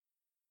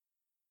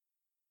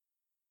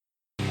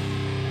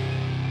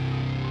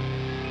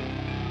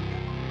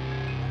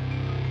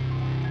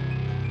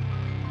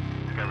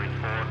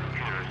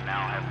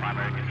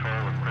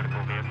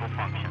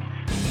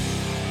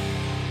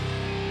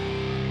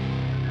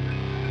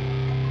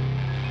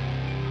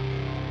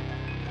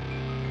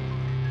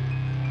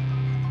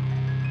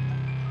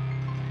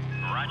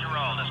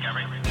roll,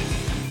 Discovery.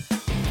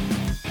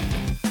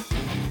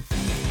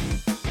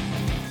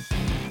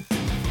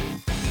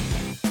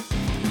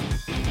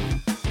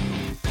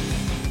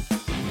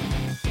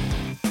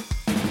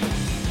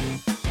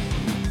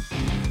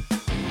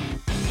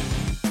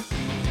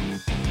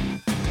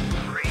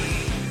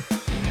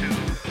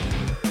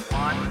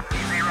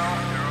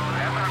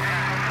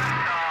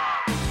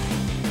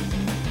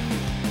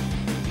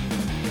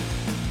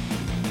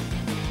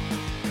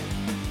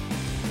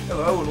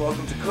 Hello and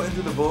welcome to Cutting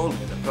Through the Bull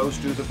in the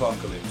Post-Truth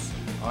Apocalypse.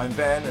 I'm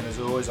Ben and as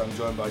always I'm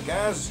joined by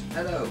Gaz.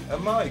 Hello.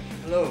 And Mike.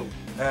 Hello.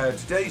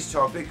 Today's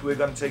topic we're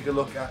going to take a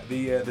look at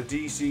the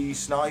DC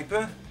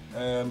Sniper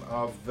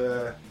of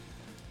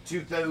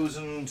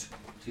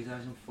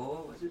 2004,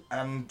 was it?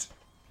 And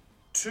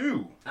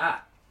 2.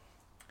 Ah,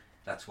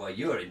 that's why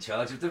you're in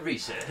charge of the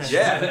research.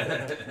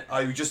 Yeah.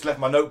 I just left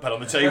my notepad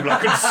on the table, I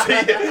couldn't see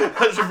it. I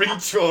had to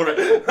reach for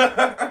it.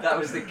 That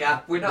was the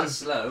gap. We're not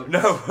slow.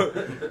 No.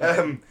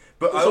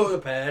 But It's all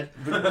prepared.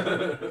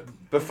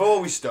 Before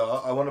we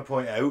start, I want to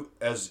point out,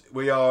 as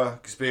we are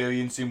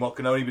experiencing what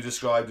can only be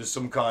described as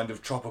some kind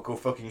of tropical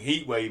fucking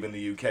heat wave in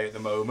the UK at the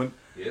moment.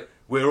 Yep.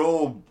 We're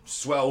all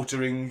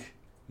sweltering.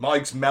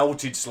 Mike's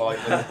melted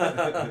slightly.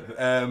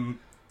 And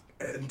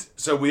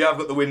so we have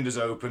got the windows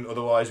open,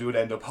 otherwise we would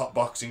end up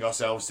hotboxing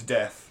ourselves to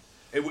death.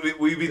 It would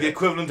be the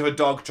equivalent of a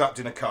dog trapped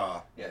in a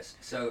car. Yes.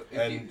 So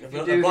And- if I've you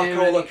got do the black hear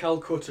hole any, of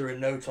Calcutta in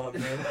no time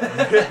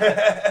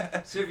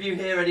now. so if you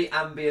hear any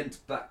ambient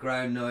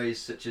background noise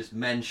such as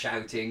men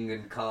shouting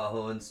and car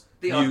horns,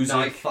 the odd Music.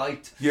 knife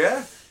fight,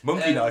 Yeah?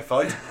 Monkey knife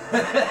fight.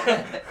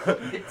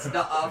 it's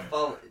not our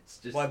fault. It's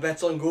just My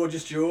bet's on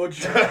Gorgeous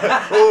George.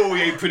 Oh,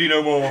 we ain't pretty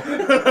no more.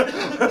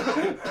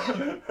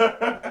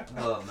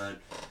 oh man.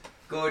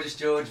 Gorgeous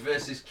George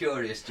versus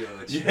Curious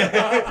George.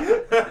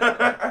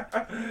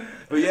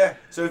 But yeah,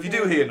 so if you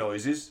do hear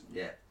noises,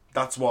 Yeah.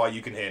 that's why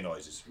you can hear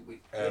noises.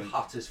 We're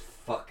hot as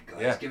fuck,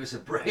 guys. yeah. Give us a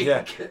break.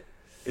 Yeah.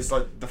 It's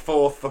like the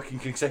 4th fucking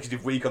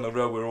consecutive week on the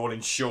road we're all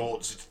in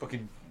shorts. It's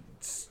fucking...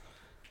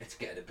 It's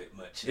getting a bit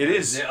much. It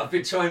is. Isn't it? I've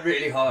been trying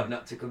really hard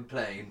not to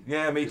complain.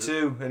 Yeah, me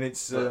too. And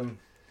it's... when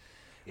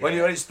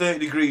Yeah. it's 30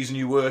 degrees and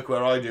you work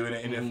where I do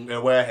in a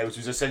warehouse, which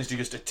is essentially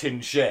just a tin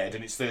shed,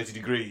 and it's 30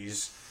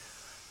 degrees,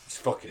 it's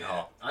fucking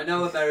hot. I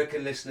know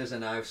American listeners are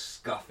now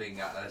scoffing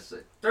at us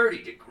at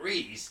 30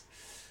 degrees.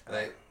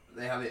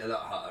 They have it a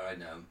lot hotter, I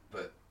know.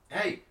 But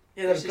hey.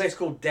 Yeah, there's this a place is-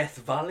 called Death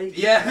Valley.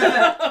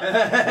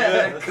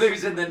 Yeah.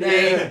 Clues in the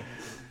name.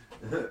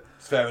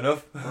 It's fair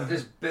enough. What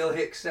does Bill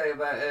Hicks say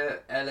about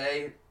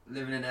LA?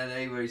 Living in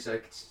LA, where he's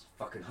like, it's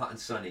fucking hot and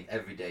sunny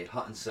every day.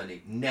 Hot and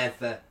sunny.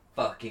 Never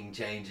fucking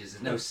changes.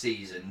 There's no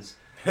seasons.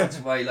 That's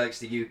why he likes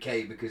the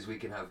UK, because we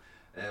can have,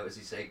 what does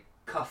he say?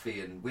 Coffee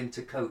and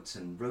winter coats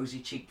and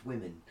rosy-cheeked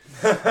women.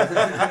 But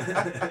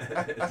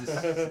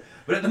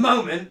at the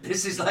moment,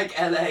 this is like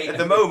LA. At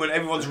the moment,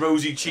 everyone's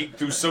rosy-cheeked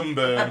through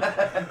sunburn.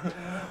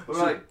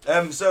 Right.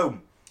 So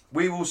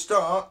we will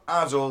start,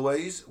 as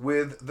always,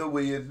 with the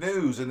weird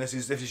news. And this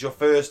is your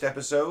first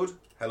episode.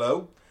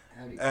 Hello.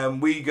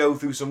 We go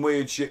through some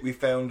weird shit we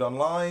found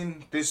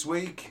online this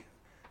week.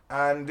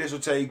 And this will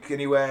take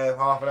anywhere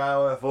half an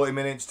hour, 40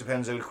 minutes,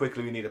 depends how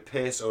quickly we need a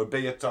piss or a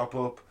beer top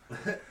up.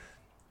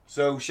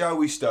 So, shall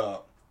we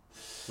start?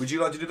 Would you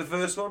like to do the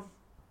first one?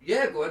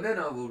 Yeah, go on then,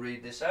 I will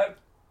read this out.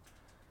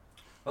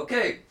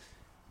 Okay.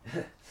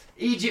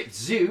 Egypt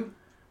Zoo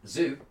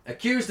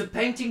accused of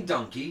painting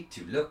donkey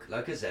to look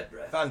like a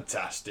zebra.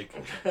 Fantastic.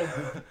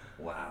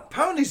 Wow.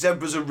 Apparently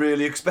zebras are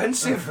really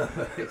expensive.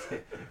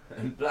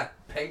 And black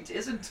paint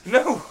isn't.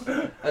 No.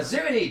 A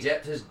zoo in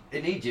Egypt has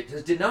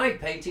denied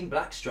painting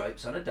black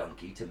stripes on a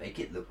donkey to make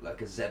it look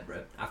like a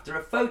zebra after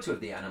a photo of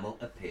the animal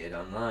appeared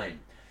online.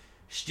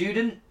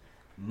 Student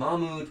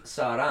Mahmoud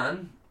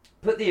Saran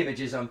put the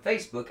images on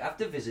Facebook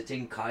after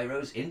visiting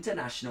Cairo's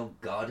International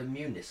Garden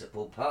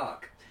Municipal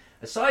Park.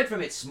 Aside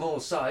from its small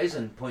size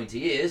and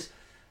pointy ears,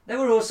 there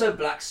were also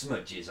black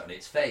smudges on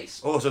its face.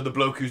 Also, the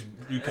bloke who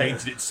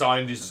painted it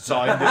signed it.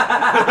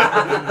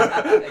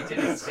 They did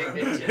his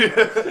signature.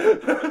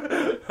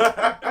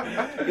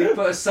 He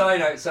put a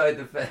sign outside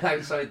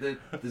the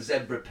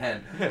zebra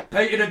pen.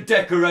 Painted and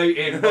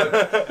decorated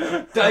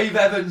by Dave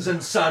Evans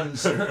and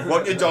Sons.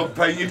 Want your dog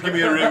painted? Give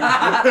me a ring.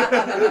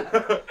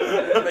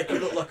 Make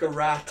it look like a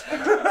rat.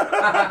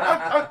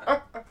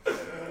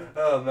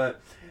 Oh man.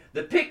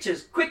 The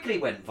pictures quickly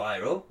went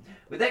viral,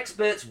 with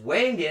experts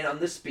weighing in on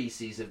the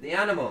species of the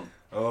animal.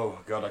 Oh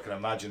God, I can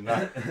imagine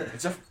that.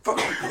 It's a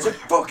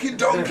fucking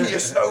donkey, you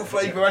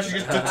snowflake. Who actually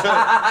just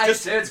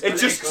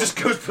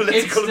goes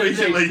political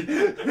Instantly.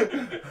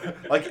 immediately,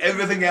 like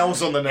everything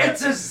else on the net.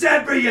 It's a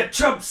zebra, you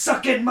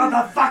chump-sucking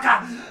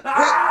motherfucker!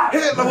 Ah!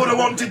 Hitler would have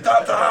wanted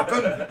that to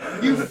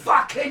happen. You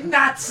fucking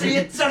Nazi!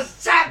 It's a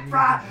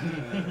zebra!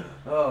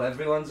 Oh,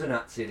 everyone's a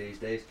Nazi these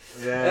days.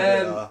 Yeah,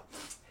 they are.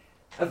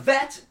 A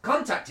vet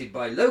contacted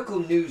by local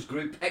news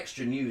group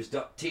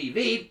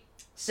extranews.tv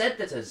said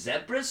that a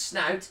zebra's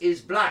snout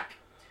is black,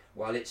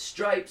 while its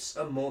stripes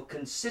are more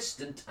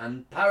consistent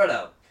and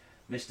parallel.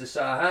 Mr.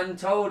 Sarhan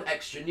told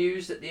Extra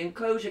News that the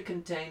enclosure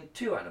contained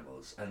 2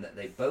 animals and that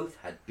they both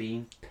had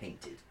been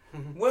painted.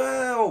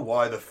 Well,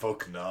 why the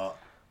fuck not?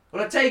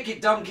 Well, I take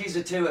it donkeys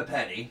are 2 a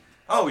penny.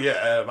 Oh yeah,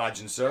 I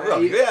imagine so.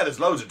 Well, yeah, there's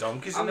loads of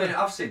donkeys. I Isn't mean, there?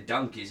 I've seen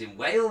donkeys in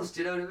Wales,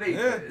 do you know what I mean?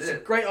 Yeah. It's a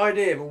great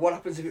idea, but what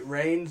happens if it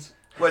rains?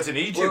 Well, it's in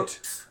Egypt.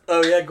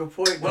 Oh yeah, good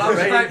point. Well, I was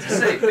about to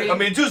say, I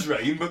mean, it does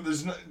rain, but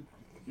there's no.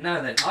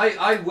 Now then,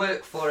 I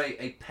work for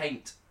a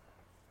paint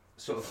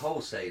sort of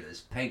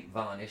wholesalers, paint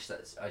varnish.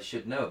 I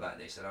should know about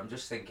this, and I'm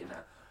just thinking now,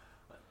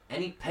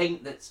 any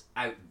paint that's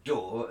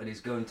outdoor and is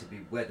going to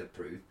be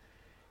weatherproof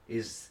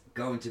is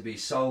going to be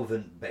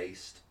solvent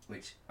based,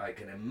 which I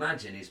can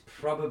imagine is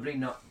probably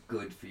not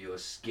good for your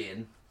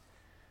skin,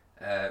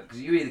 because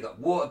you either got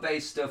water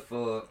based stuff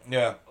or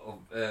Yeah.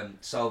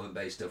 solvent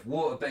based stuff.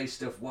 Water based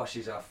stuff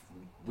washes off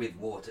with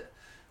water.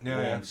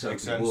 Yeah, Warm soapy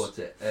makes sense.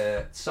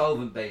 water.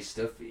 Solvent based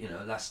stuff,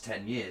 lasts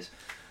 10 years.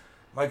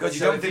 My God, you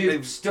So don't if think you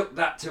they've. stuck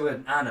that to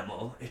an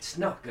animal, it's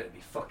not going to be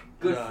fucking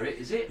good No. for it,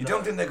 is it? You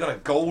don't think they're gonna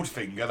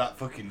Goldfinger that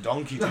fucking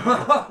donkey? Do you?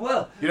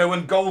 Well, You know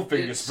when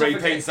Goldfinger It spray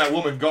paints that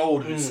woman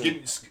gold and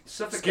skin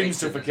suffocating,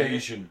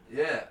 suffocation.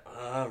 yeah.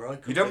 Ah,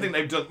 right. You don't think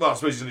they've done? Well, I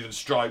suppose he's only done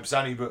stripes,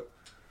 Annie, but.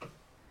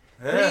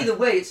 But Yeah. either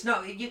way, it's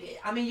not.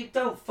 You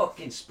don't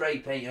fucking spray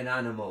paint an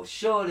animal,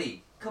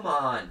 surely. Come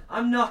on.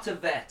 I'm not a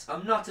vet.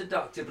 I'm not a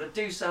doctor, but I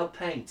do sell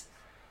paint.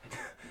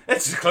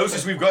 It's the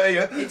closest we've got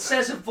here. It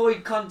says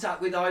avoid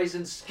contact with eyes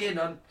and skin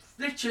on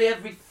literally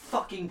every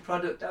fucking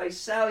product I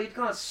sell. You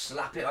can't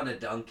slap it on a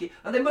donkey.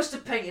 And they must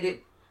have painted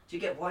it. Do you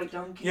get white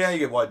donkeys? Yeah, you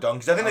get white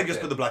donkeys. I think they just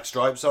Okay. put the black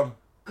stripes on.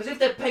 Because if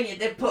they're painted,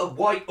 they've put a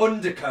white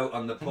undercoat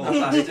on the poor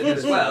bastard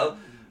as well.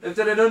 They've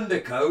done an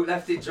undercoat,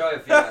 left it dry a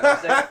few hours.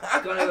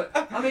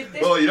 I mean,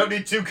 Oh, you don't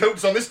need 2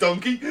 coats on this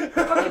donkey.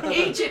 fucking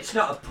Egypt's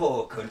not a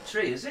poor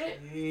country, is it?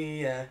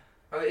 Yeah.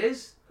 Oh, it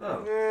is?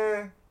 Oh,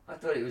 Yeah. I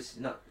thought it was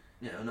not,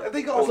 not...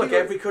 They got It's all like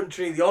every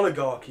country, the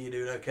oligarchy are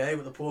doing okay,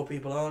 but the poor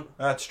people aren't.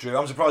 That's true.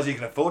 I'm surprised he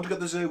can afford to go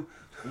to the zoo.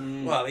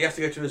 Well, he has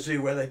to go to a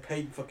zoo where they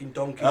paint fucking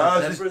donkeys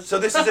Ah, and zebras. so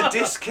this is a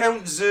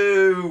discount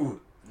zoo.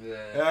 Yeah.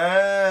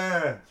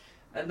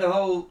 Ah. And the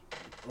whole...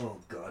 Oh,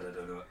 God, I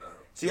don't know.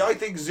 See, I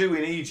think zoo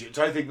in Egypt.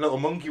 I think little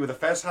monkey with a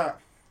fez hat.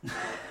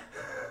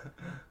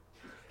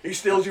 He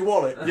steals your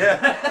wallet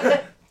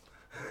Yeah.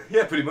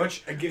 Yeah, pretty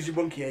much. and gives you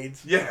monkey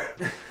aids. Yeah.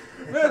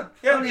 Yeah.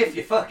 Only if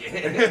you fuck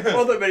it.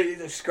 Well,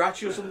 they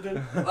scratch you or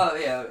something. Oh,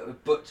 yeah,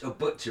 or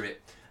butcher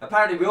it.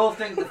 Apparently, we all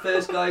think the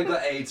first guy who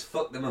got AIDS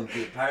fucked the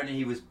monkey. Apparently,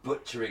 he was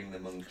butchering the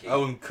monkey.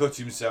 Oh, and cut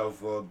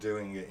himself while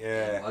doing it. He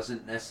Yeah.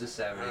 wasn't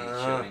necessarily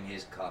shoving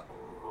his cock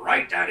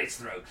right down its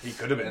throat. He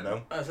could have been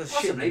though. That's a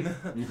Possibly.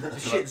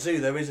 It's a shit zoo,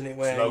 though, isn't it? It's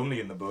Where lonely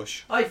in the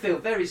bush. I feel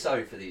very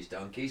sorry for these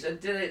donkeys,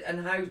 and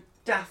how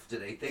daft do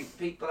they think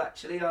people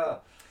actually are?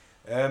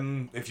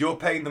 If you're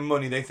paying them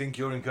money, they think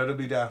you're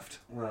incredibly daft.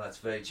 Well, that's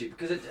very cheap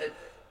because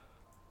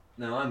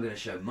now I'm going to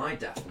show my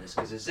daftness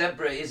because a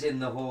zebra is in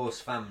the horse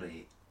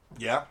family,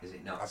 Yeah. is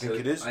it not? I think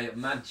it is. I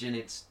imagine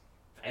it's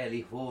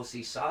fairly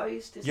horsey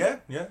sized. Is Yeah,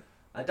 it? yeah.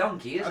 A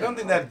donkey is. I don't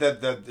think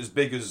they're as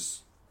big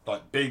as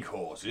like big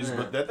horses, Yeah.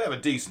 but they're a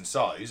decent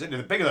size.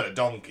 They're bigger than a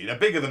donkey. They're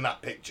bigger than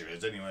that picture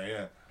is, anyway.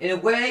 Yeah. In a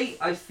way,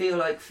 I feel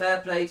like fair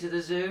play to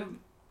the zoo.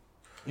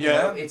 You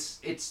Yeah. know,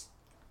 it's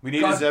We need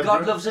a God, zebra.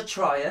 God loves a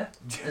trier,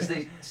 as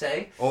they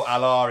say. Or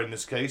Allah in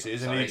this case, it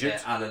is in Sorry,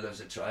 Egypt. Yeah, Allah loves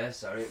a trier,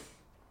 sorry.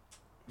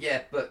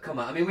 Yeah, but come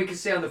on. I mean, we can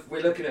see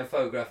we're looking at a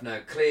photograph now.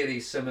 Clearly,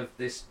 some of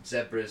this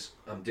zebra's,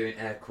 I'm doing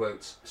air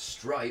quotes,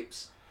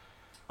 stripes,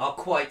 are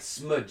quite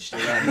smudged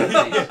around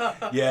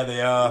the Yeah, they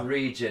face are.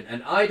 region.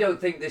 And I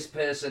don't think this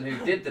person who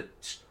did the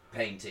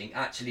painting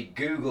actually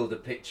Googled a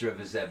picture of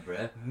a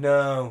zebra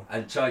No.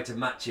 and tried to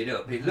match it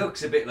up. It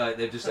looks a bit like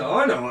they've just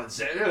I know what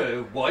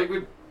zebra, white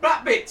with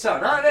black bits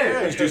on, aren't they?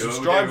 Yeah, just do some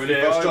stripes,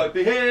 There, fine.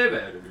 stripey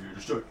here,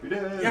 stripey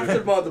there. you have to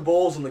admire the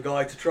balls on the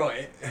guy to try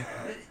it.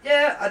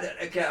 Yeah,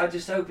 I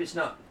just hope it's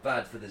not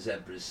bad for the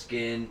zebra's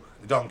skin.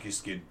 The donkey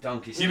skin.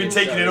 Donkey You've been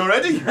skin, taking it sorry.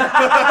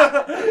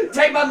 already?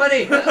 Take my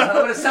money! I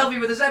want a selfie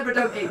with a zebra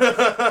donkey!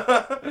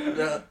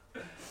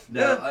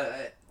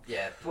 Yeah.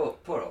 Yeah, poor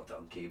old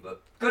donkey,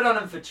 but good on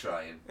him for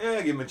trying.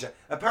 Yeah, give him a chance.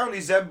 Apparently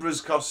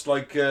zebras cost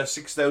like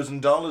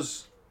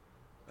 $6,000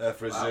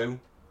 for a Wow. zoo.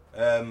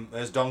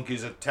 There's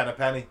donkeys at 10 a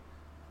penny.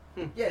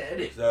 Yeah, it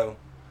is. So,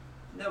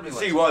 Nobody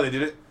see wants why they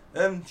did it.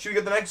 Should we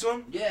get the next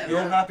one? Yeah,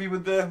 You're man. happy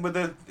with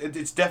the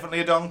it's definitely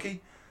a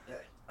donkey?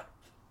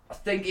 I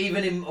think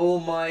even in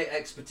all my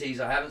expertise,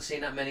 I haven't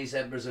seen that many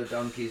zebras or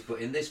donkeys, but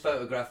in this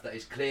photograph, that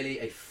is clearly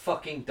a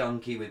fucking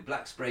donkey with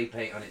black spray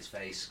paint on its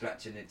face,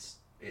 scratching its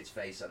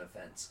face on a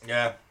fence.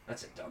 Yeah,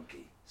 That's a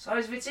donkey.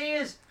 Size of its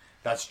ears.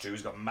 that's true.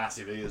 He's got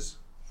massive ears.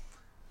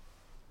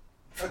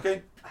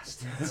 Okay.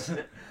 Bastards.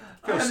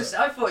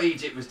 I thought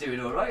Egypt was doing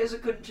all right as a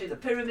country. The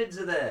pyramids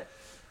are there.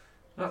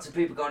 Lots of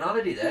people go on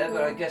holiday there,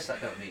 but I guess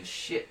that don't mean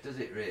shit, does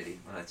it really?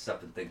 When I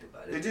stop and think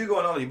about it. They do go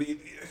on holiday, but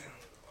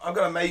I've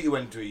got a mate who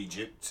went to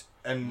Egypt,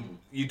 and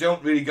you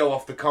don't really go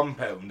off the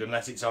compound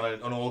unless it's on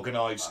an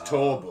unorganised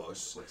tour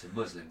bus. What's a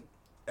Muslim?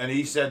 And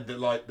he said that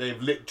like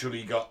they've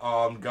literally got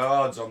armed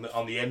guards on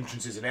the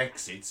entrances and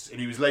exits, and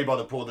he was laid by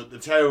the pool that the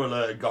terror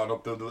alert had gone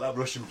up. That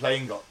Russian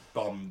plane got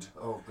bombed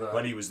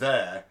when he was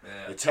there.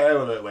 Yeah. The terror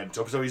alert went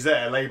up, so he's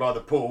there, laid by the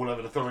pool,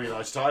 having a thoroughly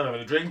nice time, having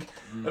a drink,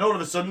 and all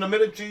of a sudden a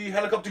military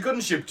helicopter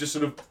gunship just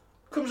sort of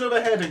comes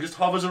overhead and just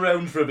hovers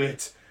around for a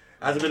bit,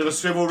 has a bit of a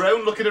swivel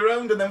round, looking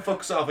around, and then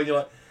fucks off. And you're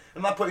like,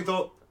 and at that point you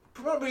thought,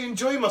 probably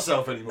enjoy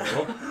myself anymore.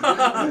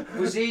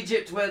 Was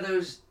Egypt where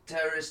those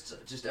terrorists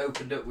just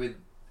opened up with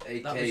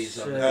AKs That was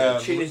on the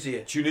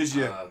Tunisia.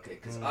 Tunisia. Oh, okay,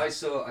 because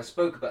I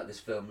spoke about this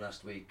film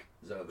last week,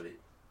 Zoe, but it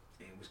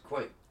was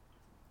quite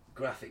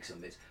graphic, some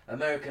bits.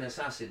 American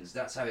Assassins,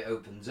 that's how it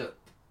opens up.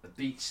 A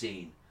beach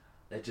scene.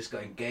 They just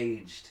got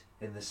engaged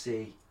in the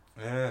sea.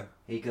 Yeah.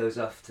 He goes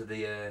off to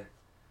the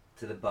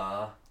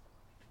bar,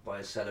 buy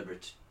a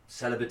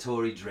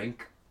celebratory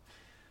drink,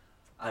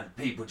 and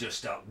people just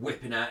start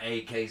whipping out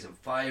AKs and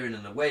firing,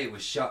 and the way it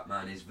was shot,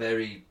 man, is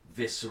very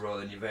visceral,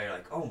 and you're very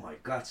like, oh my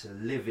god, it's a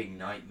living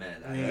nightmare.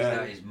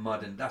 That is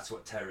modern. That's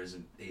what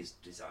terrorism is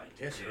designed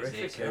to It's do. horrific.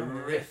 It's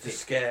horrific. To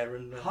scare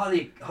and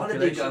Holiday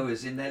population.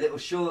 goers in their little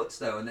shorts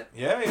though, and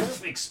Yeah.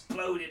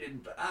 exploded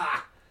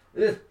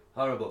and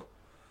horrible.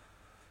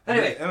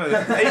 Anyway,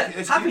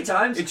 It's- happy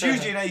times. It's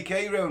usually an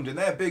AK round, and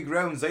they're big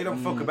rounds. They don't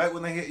fuck about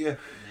when they hit you.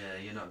 Yeah,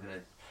 you're not gonna.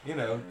 You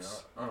know.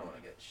 I don't want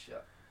to get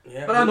shot.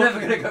 Yeah, But we're I'm never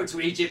lucky- going to go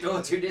to Egypt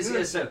or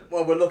Tunisia, so.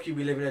 Well, we're lucky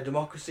we live in a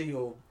democracy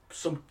or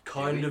some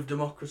kind we? of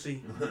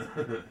democracy.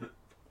 It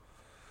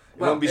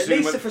Well, won't be At soon.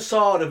 least the When,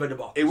 facade of a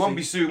democracy. it won't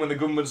be soon when the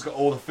government's got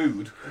all the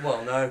food.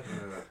 Well, no.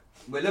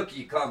 We're lucky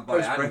you can't buy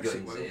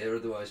Post-Brexit, handguns well. here,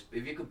 otherwise,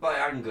 if you could buy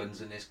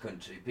handguns in this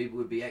country, people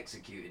would be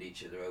executing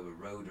each other over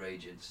road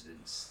rage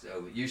incidents.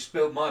 So, you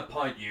spilled my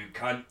pint, you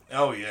cunt.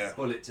 Oh yeah.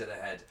 Bullet to the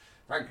head.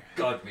 Thank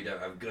God we don't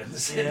have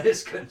guns Yeah. in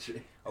this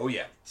country. Oh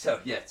yeah. So,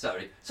 yeah,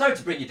 sorry. Sorry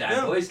to bring you down,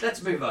 No. boys.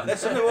 Let's move on.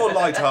 Let's something more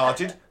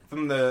light-hearted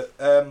from the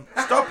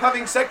stop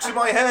having sex with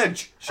my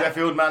hedge.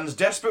 Sheffield man's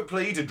desperate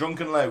plea to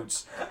drunken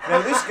louts.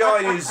 Now this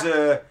guy is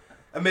a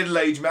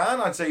middle-aged man.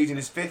 I'd say he's in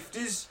his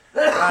 50s,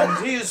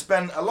 and he has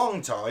spent a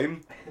long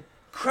time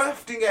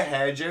crafting a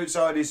hedge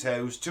outside his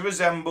house to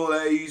resemble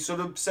a sort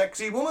of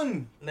sexy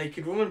woman,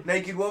 Naked woman.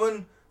 naked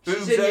woman,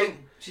 boobs she's, out.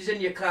 she's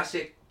in your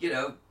classic,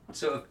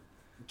 sort of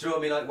draw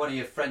me like one of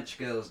your French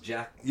girls,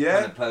 Jack. Yeah.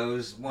 Kind of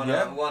pose.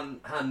 One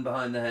hand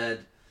behind the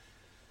head.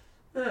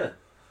 Yeah.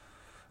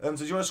 So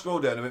do you want to scroll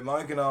down a bit,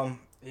 Mike? And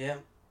Yeah.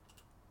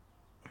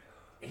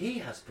 He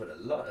has put a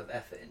lot of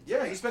effort into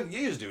yeah, he spent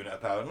years doing it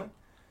apparently.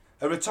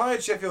 A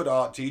retired Sheffield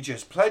art teacher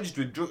has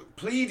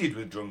pleaded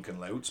with drunken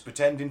louts,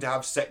 pretending to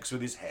have sex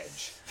with his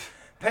hedge.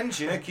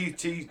 Pensioner Keith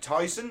T.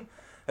 Tyson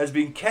has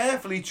been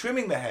carefully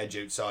trimming the hedge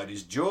outside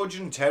his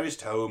Georgian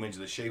terraced home into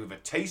the shape of a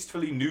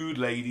tastefully nude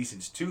lady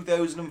since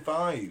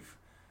 2005.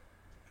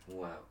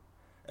 Wow.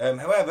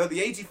 However, the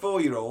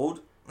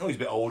 84-year-old, he's a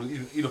bit older,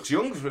 he looks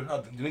young, I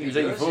didn't think he was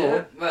 84.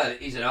 Yeah. Well,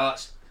 he's an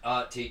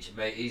art teacher,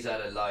 mate. He's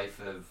had a life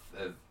of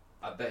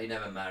I bet he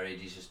never married.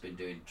 He's just been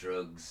doing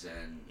drugs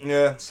and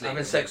Yeah. sleeping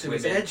Having sex with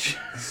his women. edge.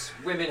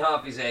 Women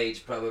half his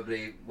age,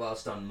 probably,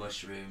 whilst on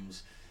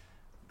mushrooms.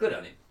 Good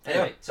on him.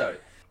 Anyway, Yeah. sorry.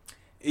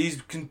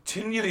 He's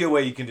continually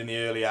awakened in the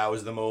early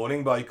hours of the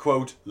morning by,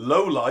 quote,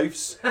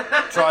 lowlifes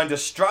trying to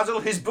straddle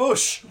his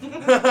bush,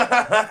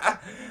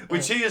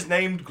 which he has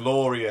named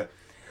Gloria.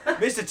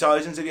 Mr.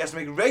 Tyson said he has to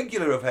make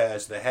regular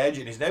repairs to the hedge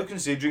and is now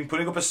considering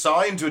putting up a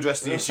sign to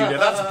address the issue. Now,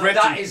 that's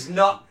British. That is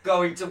not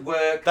going to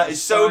work. That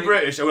is so Sorry.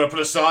 British. I'm going to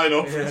put a sign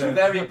up. It's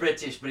very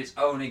British, but it's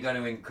only going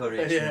to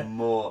encourage Yeah.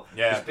 more.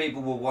 Yeah. Because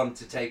people will want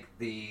to take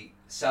the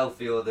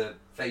selfie or the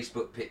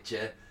Facebook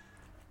picture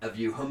of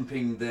you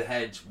humping the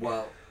hedge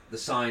while the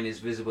sign is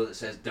visible that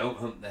says "Don't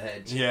hump the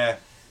hedge." Yeah.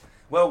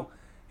 Well,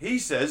 he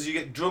says you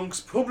get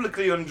drunks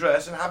publicly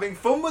undressed and having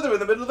fun with her in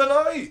the middle of the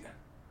night.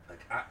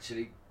 Like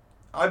actually,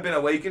 I've been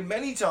awakened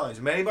many times,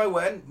 many by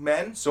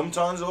men,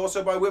 sometimes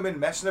also by women,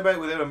 messing about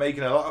with her and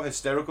making a lot of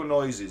hysterical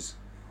noises.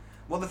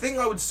 Well, the thing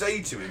I would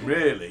say to him,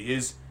 really,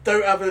 is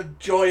Don't have a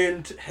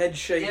giant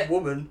head-shaped Yeah.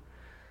 woman.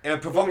 in a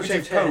provocative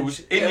Woman-shaped pose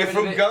hedge. in Yeah, your wait a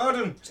front minute.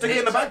 garden. Stick it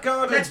in the back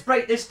garden. Let's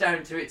break this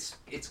down to its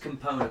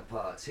component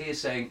parts. He is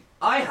saying,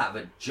 I have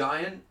a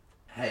giant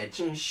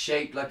hedge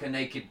shaped like a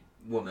naked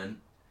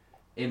woman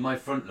in my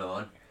front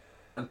lawn,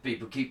 and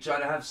people keep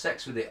trying to have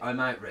sex with it. I'm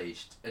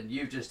outraged. And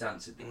you've just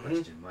answered the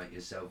question, Mike,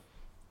 yourself.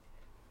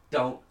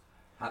 Don't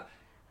have...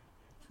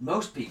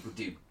 Most people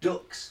do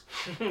ducks.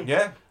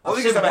 Yeah. I I've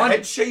think it's seen have a one-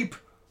 head shape.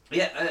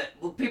 Yeah,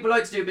 well, people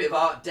like to do a bit of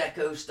Art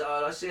Deco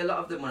style. I see a lot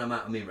of them when I'm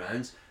out on my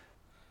rounds.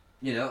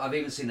 You know, I've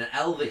even seen an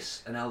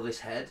Elvis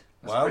head.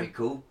 That's Wow. pretty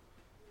cool.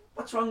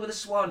 What's wrong with a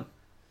swan?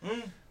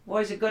 Why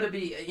has it got to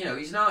be,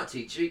 he's an art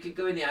teacher. He could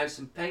go in the house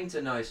and paint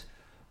a nice...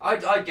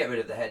 I'd get rid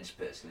of the hedge,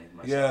 personally,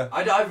 myself.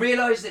 Yeah. I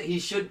realise that he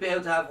should be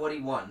able to have what he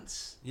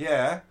wants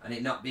Yeah. and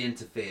it not be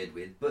interfered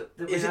with, but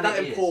the Is it that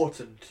reality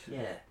important?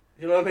 Yeah.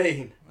 You know what I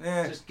mean?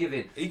 Yeah. Just give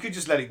in. He could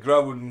just let it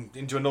grow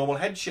into a normal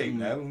head shape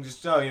now and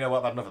just, oh, you know what,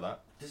 I've had enough of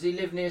that. Does he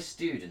live near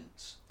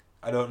students?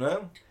 I don't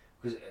know.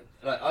 Because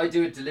I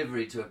do a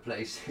delivery to a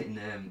place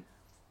in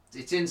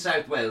it's in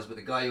South Wales, but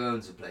the guy who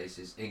owns the place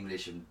is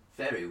English and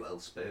very well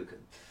spoken.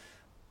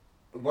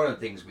 One of the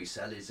things we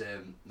sell is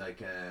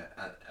like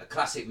a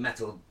classic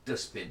metal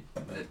dustbin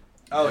with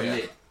a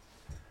lid.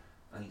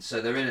 And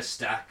so they're in a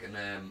stack, and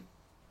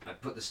I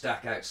put the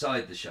stack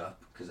outside the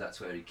shop because that's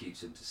where he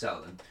keeps them to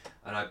sell them.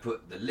 And I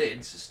put the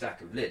lids, a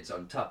stack of lids,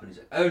 on top, and he's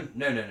like, "Oh,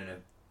 no,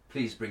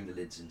 please bring the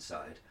lids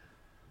inside."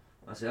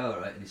 I said, "All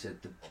right," and he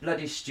said, "The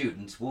bloody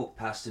students walk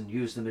past and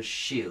use them as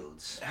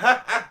shields."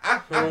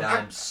 And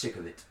I'm sick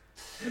of it.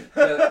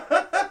 So,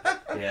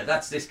 yeah,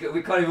 that's this.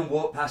 We can't even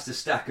walk past a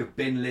stack of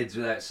bin lids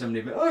without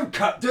somebody being, "I'm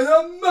Captain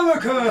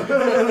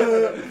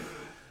America."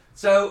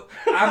 So,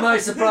 am I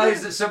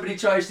surprised that somebody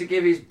tries to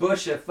give his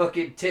bush a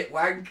fucking tit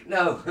wank?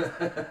 No.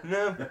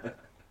 No.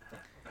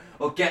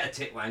 Or get a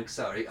tit wank,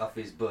 sorry, off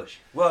his bush.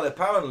 Well,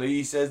 apparently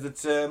he says that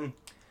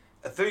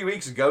 3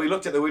 weeks ago he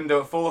looked at the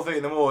window at 4:30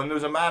 in the morning. There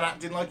was a man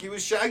acting like he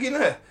was shagging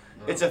her.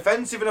 Oh. It's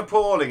offensive and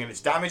appalling, and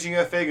it's damaging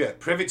her figure.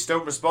 Privets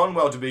don't respond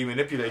well to being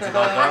manipulated like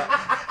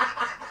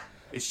that.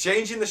 It's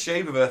changing the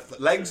shape of her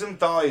legs and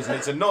thighs, and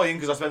it's annoying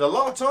because I spend a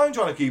lot of time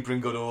trying to keep her in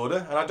good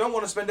order, and I don't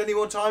want to spend any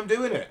more time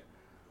doing it.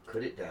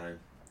 Cut it down.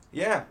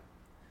 Yeah.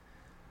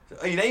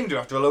 He named her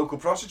after a local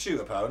prostitute,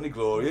 apparently,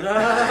 Gloria.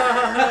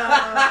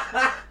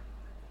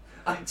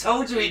 I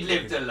told you he'd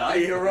lived a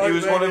life. You're right, He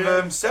was one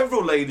of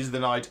several ladies of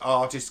the night.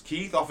 Artist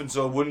Keith often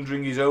saw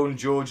wandering his own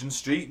Georgian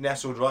street,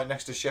 nestled right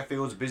next to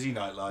Sheffield's busy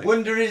nightlife.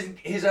 Wandering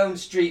his own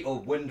street or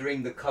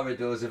wandering the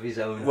corridors of his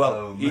own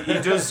home. He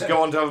does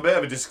go on to have a bit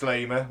of a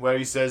disclaimer where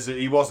he says that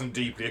he wasn't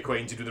deeply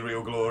acquainted with the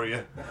real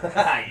Gloria.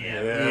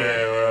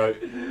 Yeah, right.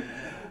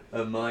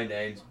 And my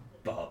name's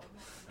Bob.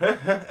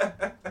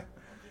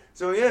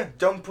 So yeah,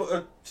 don't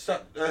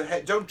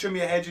don't trim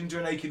your hedge into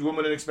a naked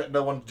woman and expect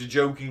no one to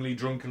jokingly,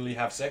 drunkenly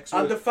have sex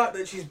with. And the fact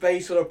that she's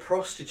based on a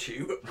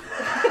prostitute.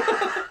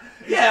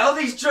 Yeah, all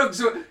these drugs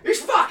are...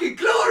 It's fucking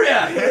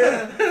Gloria!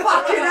 Yeah.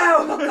 Fucking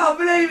hell, I can't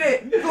believe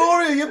it!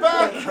 Gloria, you're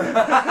back!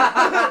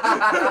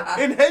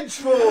 In hedge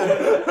form!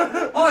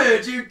 I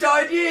heard you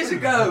died years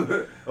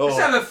ago! Oh. Let's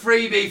have a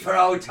freebie for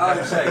old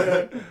time's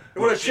sake.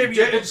 You want to trim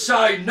Didn't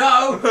say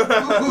no!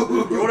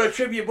 You want to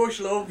trim your bush,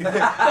 love?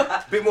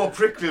 A bit more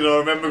prickly than I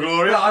remember,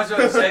 Gloria. No, I was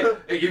going to say,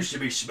 it used to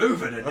be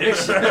smoother than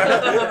this.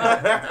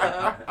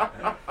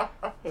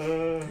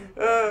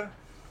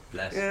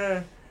 Bless.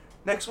 Yeah.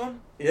 Next one?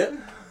 Yeah.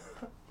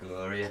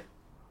 Gloria.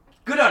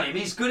 Good on him.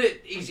 He's good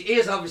at. He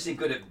is obviously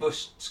good at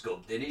bush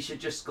sculpting. He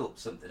should just sculpt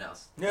something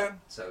else. Yeah.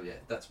 So yeah,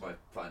 that's my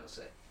final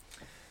say.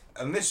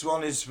 And this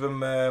one is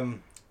from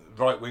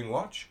Right Wing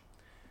Watch.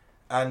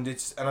 And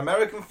it's an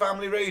American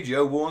family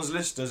radio warns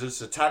listeners of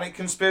satanic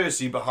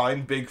conspiracy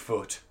behind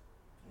Bigfoot.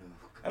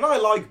 And I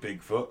like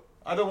Bigfoot.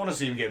 I don't want to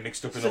see him get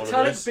mixed up in all of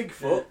Satanic this.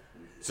 Bigfoot.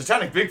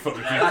 Satanic Bigfoot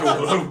would be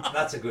cool though.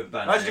 That's a good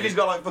band. Imagine if he's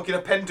got like fucking a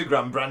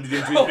pentagram branded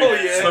into his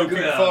big sloping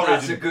Good, forehead.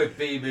 that's a good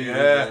B movie.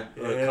 Yeah.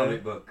 Or a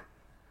comic book.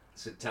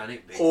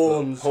 Satanic Bigfoot.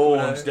 Horns.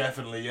 Horns,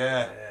 definitely,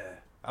 yeah.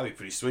 That'd be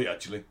pretty sweet,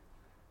 actually.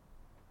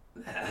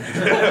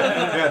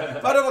 Yeah.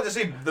 But I don't like to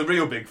see the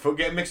real Bigfoot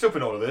getting mixed up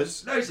in all of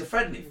this. No, he's a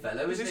friendly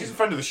fellow, isn't He's he? a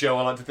friend of the show,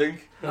 I like to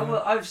think. Oh,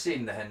 well, I've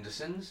seen the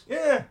Hendersons.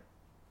 Yeah,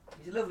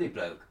 He's a lovely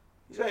bloke.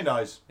 he's very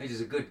nice. He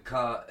does a good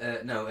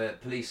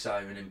police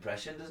siren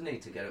impression, doesn't he,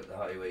 to get up the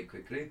highway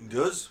quickly? He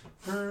does.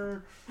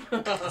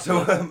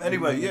 So,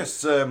 anyway,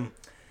 yes,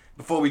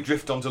 before we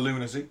drift onto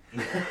lunacy,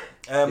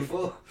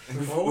 Before.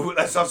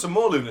 let's have some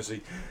more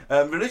lunacy.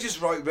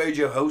 Religious right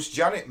radio host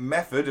Janet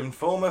Mefford and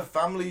former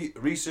Family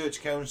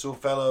Research Council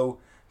fellow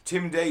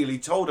Tim Daly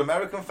told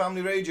American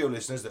Family Radio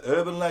listeners that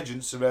urban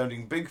legends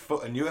surrounding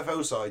Bigfoot and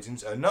UFO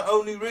sightings are not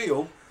only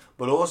real,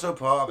 but also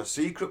part of a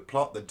secret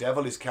plot the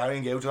devil is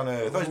carrying out on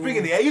Earth. Oh, he's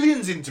bringing the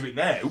aliens into it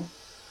now.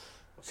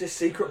 What's this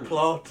secret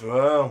plot?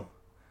 Well,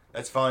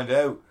 let's find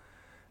out.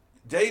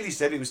 Daly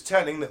said it was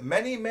telling that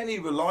many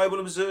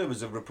reliable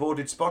observers have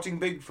reported spotting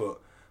Bigfoot,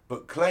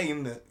 but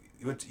claim that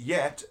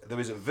yet there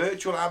is a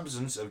virtual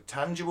absence of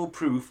tangible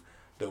proof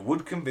that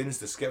would convince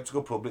the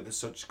skeptical public that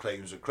such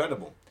claims are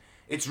credible.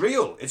 It's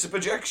real, it's a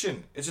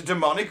projection, it's a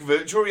demonic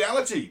virtual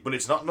reality, but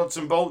it's not nuts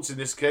and bolts in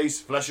this case,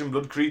 flesh and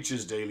blood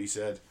creatures, Daly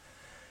said.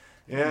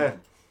 Yeah.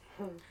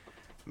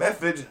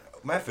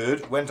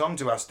 Mefford went on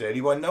to ask Daly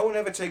why no one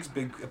ever takes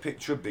a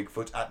picture of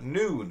Bigfoot at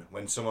noon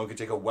when someone could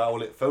take a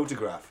well-lit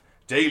photograph.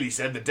 Daly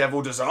said the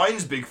devil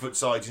designs Bigfoot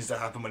sightings to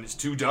happen when it's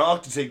too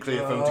dark to take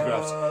clear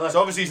photographs. So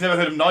obviously he's never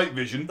heard of night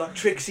vision. That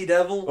tricksy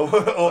devil. Or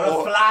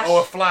a flash.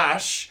 Or a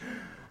flash.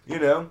 You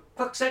know.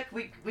 Fuck's sake,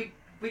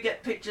 we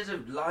get pictures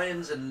of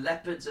lions and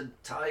leopards and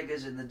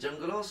tigers in the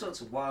jungle, all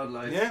sorts of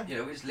wildlife. Yeah. You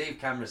know, we just leave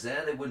cameras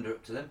there, they wander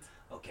up to them.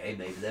 Okay,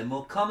 maybe they're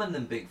more common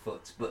than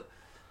Bigfoots, but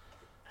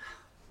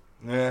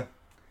Yeah.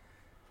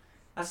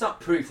 that's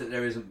not proof that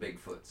there isn't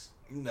Bigfoots.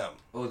 No.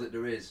 Or that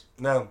there is.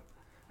 No.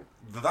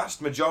 The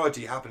vast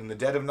majority happen in the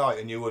dead of night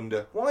and you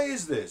wonder, why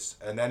is this?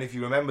 And then if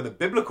you remember the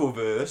biblical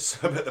verse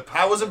about the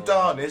powers of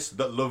darkness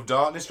that love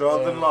darkness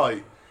rather than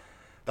light.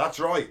 That's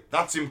right,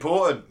 that's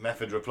important,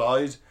 Mefford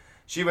replied.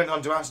 She went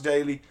on to ask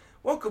Daly,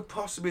 what could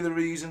possibly be the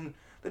reason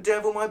the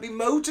devil might be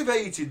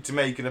motivated to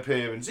make an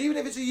appearance, even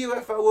if it's a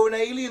UFO or an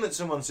alien that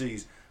someone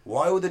sees.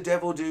 Why would the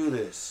devil do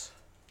this?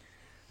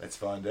 Let's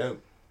find out.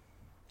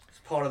 It's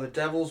part of the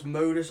devil's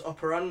modus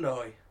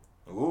operandi.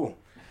 Ooh.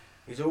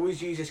 He's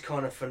always used this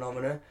kind of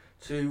phenomena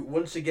to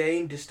once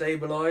again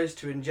destabilise,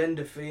 to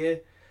engender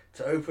fear,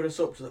 to open us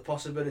up to the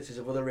possibilities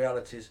of other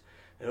realities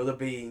and other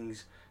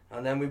beings,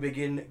 and then we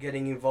begin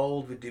getting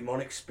involved with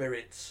demonic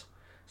spirits.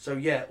 So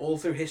yeah, all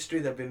through history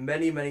there have been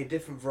many, many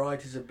different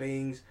varieties of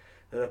beings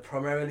that are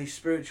primarily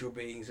spiritual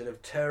beings that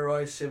have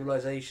terrorised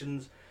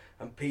civilizations,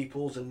 and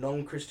peoples and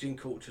non-Christian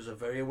cultures are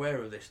very aware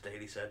of this,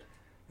 Daly said.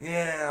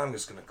 Yeah, I'm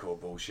just gonna call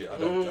bullshit.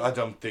 I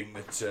don't think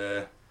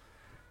that.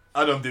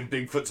 I don't think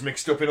Bigfoot's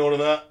mixed up in all of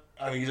that.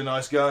 I think he's a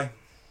nice guy.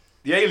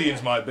 The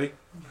aliens might be,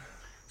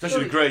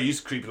 especially the Greys,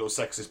 creepy little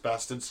sexist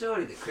bastards.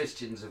 Surely the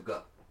Christians have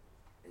got,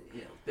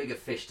 bigger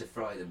fish to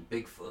fry than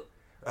Bigfoot.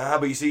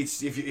 But you see,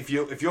 if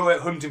you're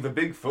out hunting for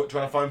Bigfoot,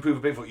 trying to find proof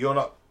of Bigfoot, you're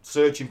not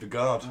searching for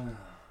God.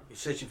 You're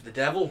searching for the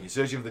devil. You're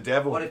searching for the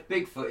devil. What if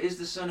Bigfoot is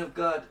the son of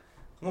God?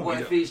 Oh,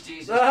 What if he's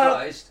Jesus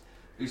Christ,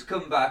 who's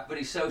come back, but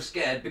he's so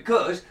scared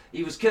because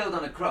he was killed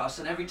on a cross,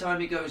 and every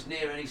time he goes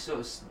near any sort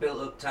of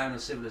built-up town or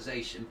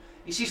civilization,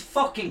 he sees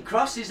fucking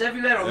crosses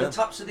everywhere on the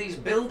tops of these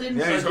buildings.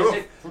 Yeah, he's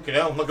like fucking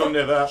hell, I'm not going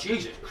near that.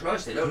 Jesus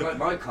Christ, they don't like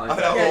my kind.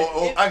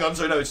 Hang on,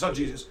 sorry, no, it's not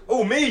Jesus.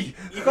 Oh, me!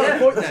 You've got a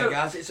point there,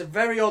 Gaz. It's a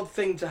very odd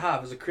thing to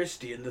have as a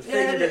Christian, the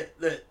thing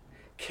that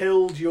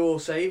killed your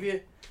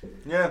saviour.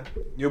 Yeah,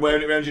 you're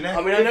wearing it around your neck.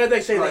 I mean, I know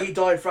they say that he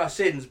died for our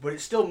sins, but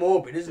it's still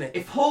morbid, isn't it?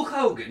 If Hulk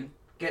Hogan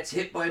gets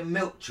hit by a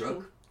milk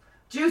truck,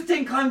 do you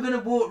think I'm going to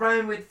walk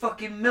around with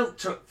fucking milk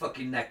truck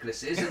fucking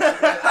necklaces? And,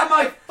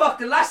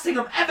 the last thing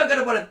I'm ever going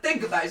to want to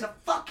think about is a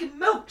fucking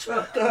milk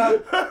truck.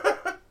 Fucking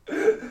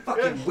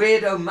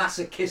weirdo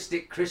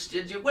masochistic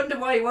Christians. You wonder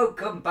why he won't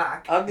come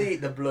back. And they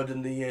eat the blood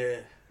and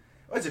the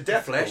well, it's a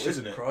death flesh, cult,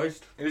 isn't it?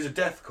 Christ. It is a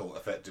death cult,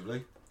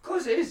 effectively. Of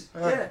course it is,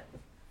 yeah.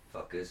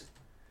 Fuckers.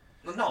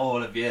 Well, not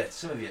all of you,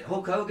 some of you.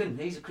 Hulk Hogan,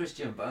 he's a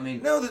Christian, but I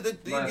mean... No, you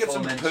get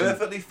some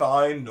perfectly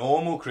fine,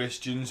 normal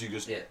Christians who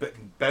just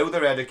bow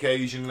their head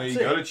occasionally,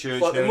 go to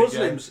church like the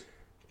Muslims.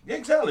 Yeah,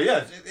 exactly,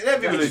 yeah.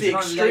 It's the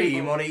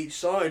extreme on each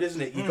side,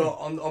 isn't it? You got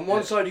on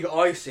one side you got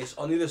ISIS,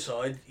 on the other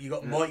side you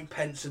got Mike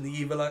Pence and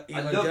the evangelicals.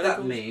 I love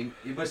that meme.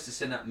 You must have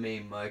seen that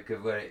meme, Mike,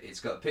 of where it's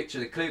got a picture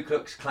of the Ku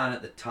Klux Klan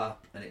at the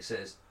top, and it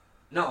says,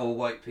 "Not all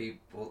white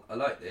people are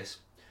like this."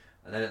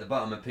 And then at the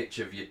bottom, a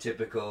picture of your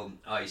typical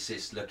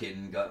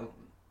ISIS-looking guy.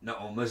 Not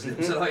all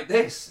Muslims are like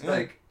this. Yeah.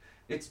 Like,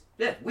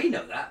 we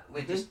know that.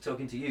 We're just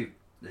talking to you,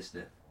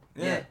 listener.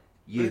 Yeah,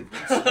 you.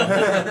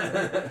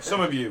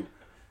 Some of you.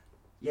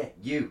 Yeah,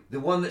 you. The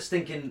one that's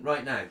thinking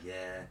right now.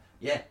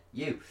 Yeah,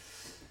 you.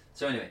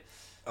 So anyway.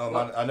 Oh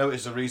man, I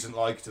noticed a recent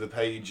like to the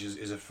page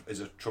is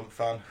a Trump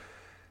fan.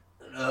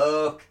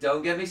 Look,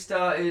 don't get me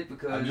started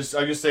because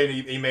I'm just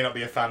saying he may not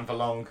be a fan for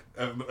long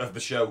of the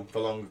show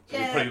for long.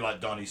 Yeah. He's pretty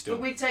like Donnie still.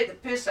 But we take the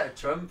piss out of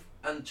Trump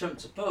and Trump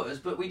supporters,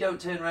 but we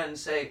don't turn around and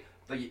say,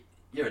 "But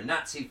you're a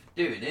Nazi for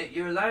doing it."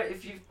 You're allowed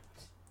if you.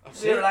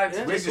 We're allowed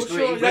to disagree.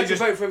 You're allowed to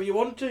vote for whoever you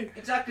want to.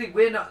 Exactly.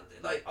 We're not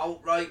like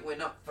alt-right. We're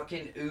not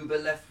fucking uber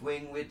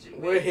left-wing.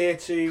 We're here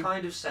to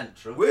kind of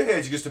central. We're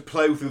here to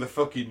plough through the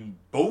fucking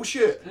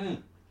bullshit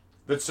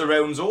that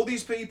surrounds all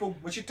these people,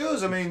 which it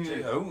does. I mean,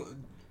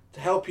 to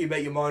help you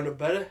make your mind up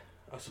better,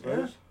 I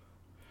suppose.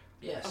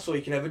 Yeah. Yes. That's all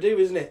you can ever do,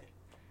 isn't it?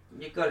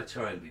 You've got to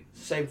try and be.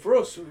 Same for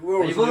us.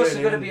 You've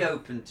also got to be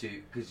open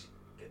to, because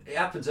it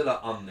happens a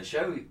lot on the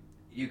show.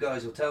 You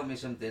guys will tell me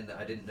something that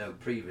I didn't know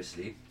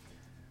previously,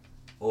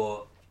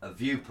 or a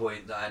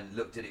viewpoint that I hadn't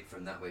looked at it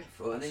from that way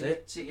before, and then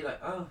you're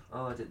like, oh,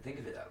 I didn't think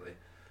of it that way.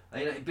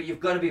 And, but you've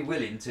got to be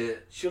willing to.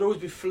 Should always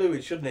be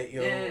fluid, shouldn't it?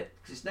 Yeah,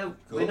 because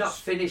we're not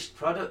finished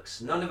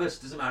products. None of us,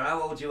 doesn't matter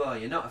how old you are,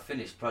 you're not a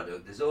finished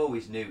product. There's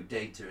always new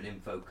data and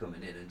info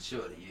coming in, and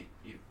surely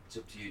it's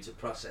up to you to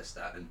process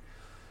that and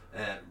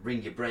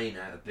wring your brain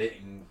out a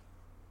bit. And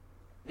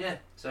yeah,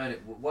 so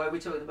why are we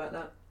talking about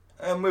that?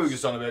 We were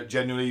just on about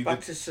generally back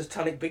to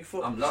satanic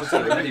Bigfoot. I'm lost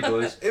already,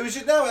 boys. It was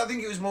I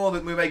think it was more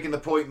that we're making the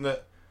point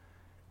that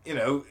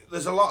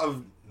there's a lot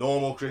of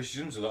normal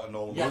Christians, a lot of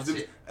normal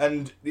Muslims,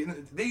 and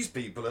these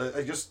people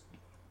are just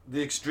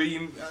the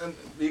extreme.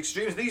 The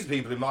extremes. These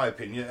people, in my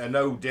opinion, are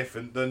no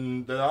different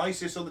than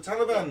ISIS or the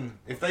Taliban.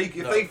 If they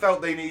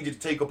felt they needed to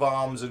take up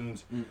arms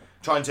and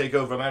try and take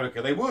over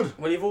America, they would.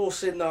 Well, you've all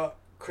seen that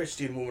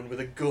Christian woman with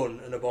a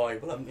gun and a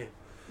Bible, haven't you?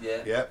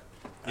 Yeah. Yeah.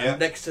 And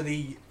next to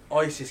the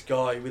ISIS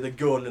guy with a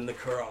gun and the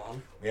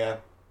Quran. Yeah.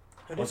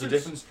 What's the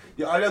difference?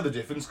 Yeah, I know the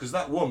difference because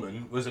that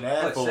woman was an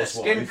Air Force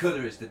wife. Skin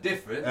colour is the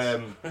difference.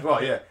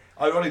 Right, yeah.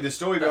 Ironically, the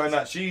story behind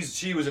that,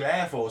 she was an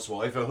Air Force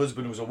wife. Her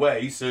husband was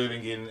away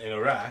serving in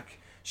Iraq.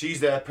 She's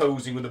there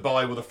posing with a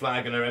Bible, the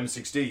flag, and her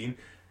M16.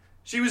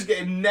 She was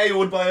getting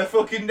nailed by her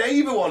fucking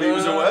neighbour while he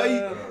was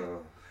away.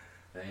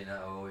 Ain't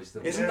that always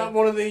the Isn't that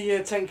one of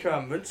the 10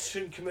 Commandments?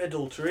 Shouldn't commit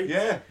adultery.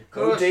 Yeah.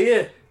 Oh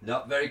dear.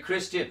 Not very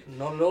Christian.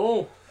 Not at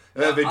all.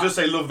 They just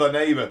say love thy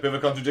neighbour. Bit of a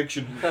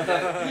contradiction.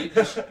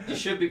 You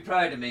should be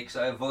proud of me because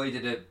I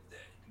avoided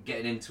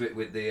getting into it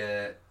with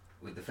the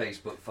with the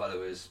Facebook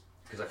followers,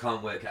 because I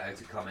can't work out how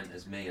to comment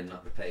as me and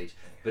not the page.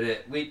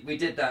 But we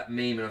did that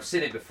meme, and I've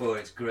seen it before.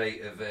 It's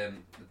great, of the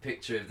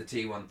picture of the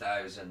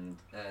T1000.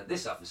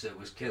 This officer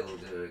was killed.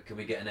 Can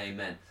we get an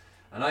amen?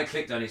 And I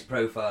clicked on his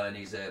profile, and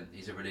he's a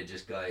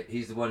religious guy.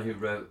 He's the one who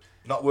wrote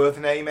Not worth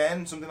an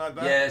amen, something like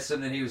that. Yeah,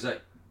 something. He was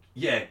like,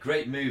 yeah,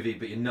 great movie,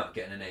 but you're not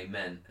getting an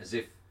amen. As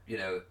if, you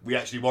know, We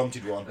actually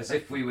wanted one. as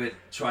if we were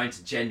trying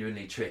to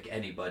genuinely trick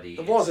anybody.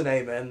 There was an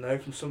amen though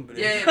from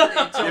somebody. Yeah, but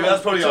it's all, Yeah,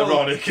 that's probably it's all-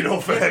 ironic in all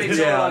fairness. It's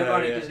Yeah, all I know,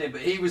 ironic, yeah. isn't it?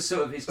 But he was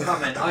sort of, his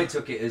comment, I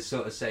took it as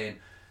sort of saying,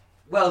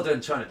 well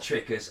done trying to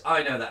trick us.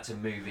 I know that's a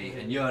movie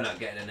and you're not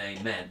getting an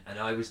amen. And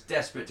I was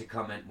desperate to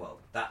comment, well,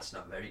 that's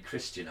not very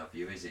Christian of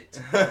you, is it?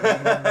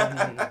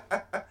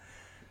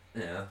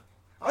 Yeah.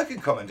 I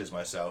can comment as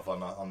myself on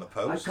the I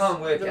post.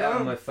 can't work it out on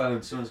know. my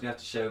phone. Someone's going to have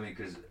to show me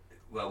because,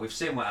 well, we've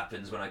seen what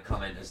happens when I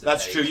comment as the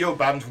That's page. true. You're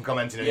banned from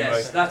commenting anyway.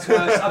 Yes, that's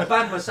worse. I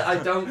banned myself. I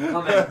don't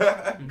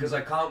comment because I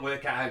can't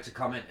work out how to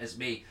comment as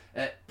me.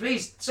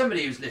 Please,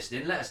 somebody who's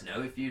listening, let us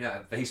know if you know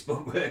how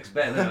Facebook works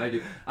better than I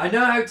do. I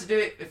know how to do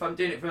it if I'm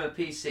doing it from a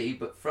PC,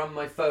 but from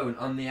my phone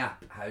on the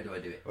app, how do I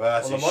do it? Well,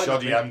 that's Well, his there might not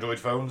shoddy be- Android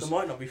phones. There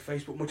might not be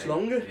Facebook much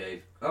longer.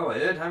 Behave. Oh, I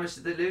heard. How much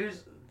did they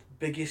lose?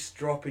 Biggest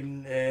drop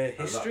in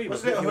history.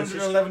 Wasn't it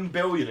 111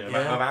 billion in a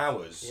matter Yeah. of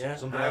hours? Yeah.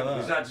 Something How, like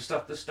was that. that just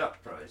off the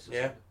stock price? or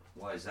Yeah. something?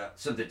 Why is that?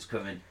 Something's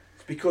coming.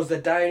 It's because they're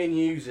down in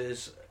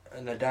users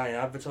and they're down in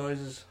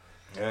advertisers.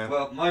 Yeah.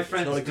 Well, my It's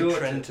friend's not a good daughter.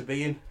 trend to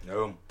be in.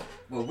 No.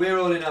 Well, we're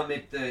all in our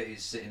mid-30s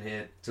sitting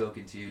here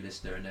talking to you,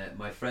 listener, and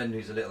my friend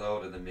who's a little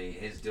older than me,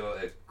 his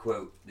daughter,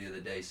 quote, the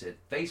other day said,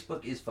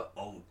 Facebook is for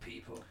old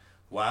people.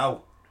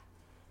 Wow.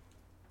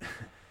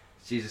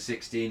 She's a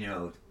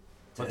 16-year-old.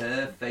 To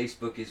her,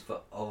 Facebook is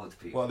for old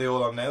people. What are they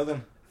all on now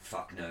then?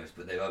 Fuck knows,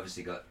 but they've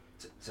obviously got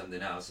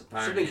something else.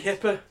 Apparently, Something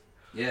hipper.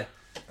 Yeah.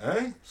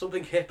 Eh?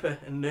 Something hipper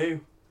and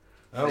new.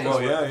 Oh,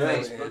 well, yeah.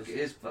 Facebook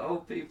is for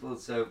old people,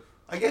 so...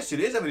 I guess it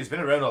is. I mean, it's been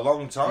around a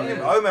long time.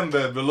 Yeah. I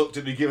remember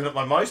reluctantly giving up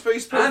my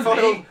MySpace And profile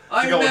me,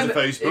 I to go onto remember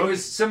Facebook. it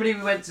was somebody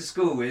we went to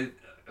school with.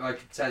 I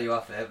could tell you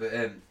off air, but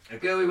a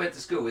girl we went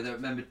to school with, I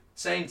remember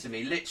saying to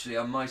me, literally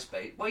on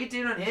MySpace, "What are you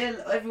doing on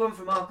here? Everyone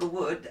from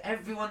Arklewood,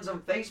 everyone's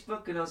on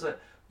Facebook." And I was like,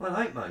 "Well,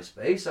 I like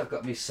MySpace. I've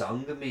got my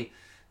song and me,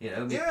 my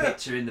Yeah.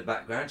 picture in the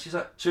background." She's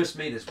like, "Trust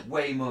me, there's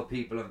way more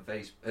people on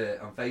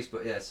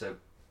Facebook." Yeah, so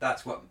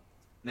that's what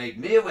made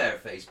me aware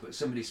of Facebook.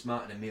 Somebody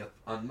smartening me up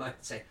on my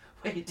saying,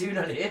 "What are you doing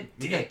on here,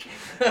 dick?"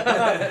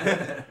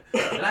 And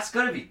that's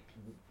got to be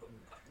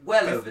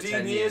well over 15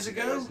 10 years years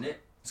ago? isn't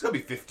it? It's got to be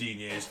 15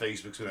 years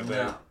Facebook's been No.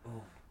 about.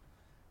 Oh,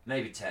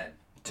 maybe 10.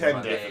 10 We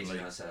might be definitely.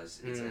 aging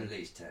ourselves. It's at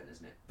least 10,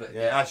 isn't it? But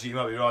Yeah, actually, you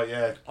might be right,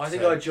 yeah. I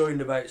think So- I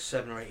joined about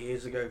 7 or 8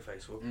 years ago,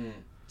 Facebook.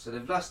 So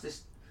they've lost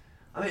this.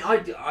 I mean,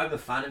 I'm a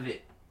fan of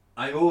it.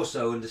 I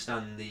also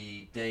understand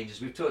the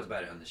dangers. We've talked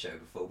about it on the show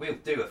before. We'll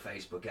do a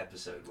Facebook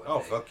episode one Oh,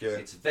 day. fuck yeah.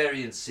 It's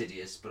very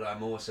insidious, but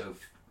I'm also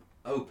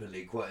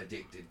openly quite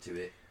addicted to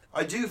it.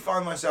 I do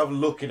find myself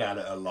looking at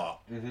it a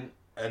lot. Mm-hmm.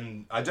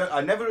 And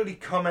I never really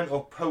comment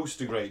or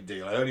post a great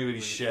deal. I only really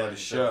share the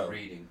show.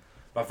 Reading.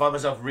 But I find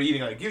myself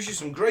reading it. It gives you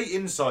some great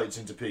insights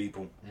into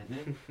people.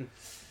 Mm-hmm.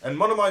 And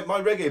one of my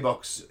reggae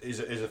box is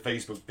a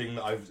Facebook thing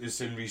that has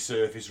seen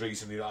resurfaced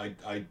recently that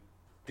I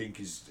think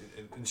is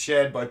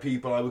shared by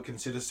people I would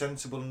consider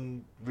sensible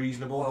and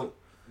reasonable. Well,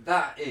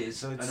 that is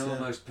So an it's,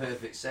 almost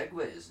perfect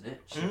segue, isn't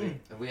it? Should we?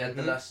 Have we had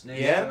the last news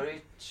Yeah.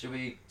 story? Should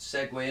we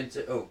segue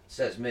into? Oh, it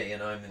says me,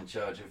 and I'm in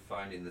charge of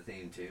finding the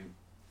theme tune.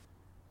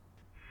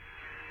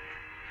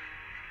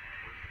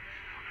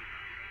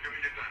 Give me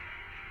your gun.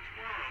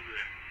 What's over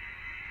there?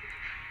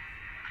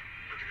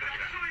 What you got?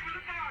 Show me with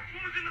the box.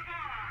 What was in the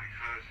box?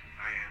 Because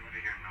I am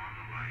being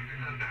normal life.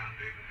 And now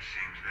it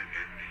seems that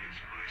envy is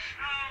bliss.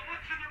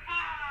 What's in the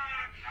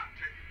box?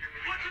 Give me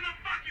what's in the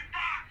fucking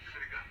box? Give me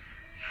the gun.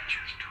 I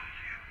just told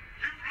you.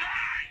 You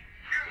lied!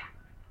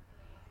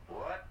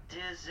 What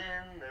is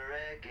in the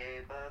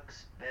reggae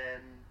box,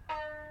 Ben?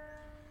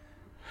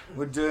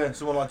 Would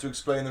someone like to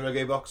explain the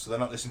reggae box so they're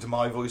not listening to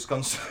my voice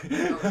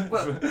constantly?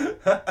 Well,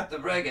 the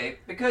reggae,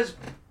 because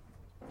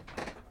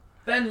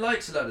Ben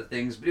likes a lot of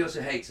things, but he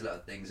also hates a lot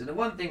of things. And the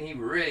one thing he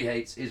really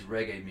hates is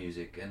reggae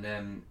music.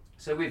 And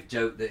so we've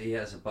joked that he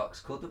has a box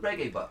called the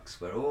Reggae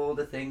Box, where all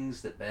the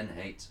things that Ben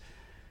hates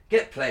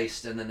get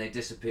placed and then they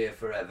disappear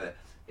forever.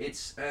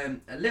 It's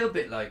a little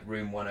bit like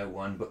Room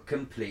 101, but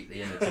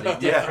completely and utterly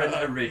different,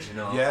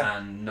 original, Yeah.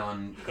 and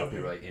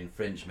non-copyright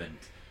infringement.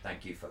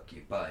 Thank you, fuck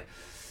you, bye.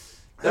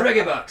 The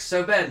Reggae Box.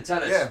 So Ben,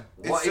 tell us, Yeah,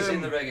 what it's, is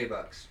in the Reggae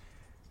Box?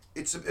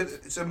 it's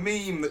a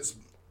meme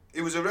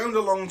it was around a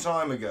long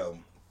time ago,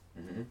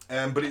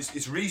 but it's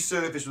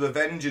resurfaced with a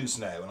vengeance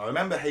now, and I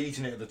remember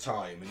hating it at the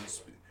time, and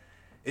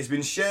it's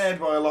been shared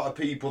by a lot of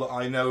people that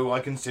I know I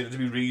consider to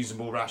be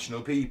reasonable,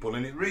 rational people,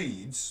 and it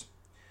reads: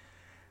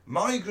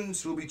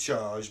 migrants will be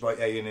charged by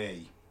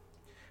A&E.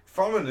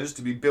 Foreigners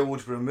to be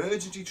billed for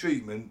emergency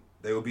treatment.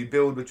 They will be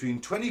billed between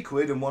 20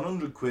 quid and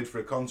 100 quid for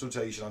a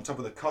consultation on top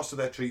of the cost of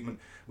their treatment,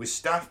 with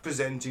staff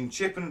presenting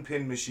chip and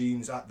pin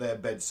machines at their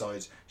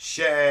bedsides.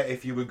 Share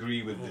if you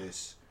agree with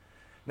this.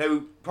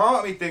 Now,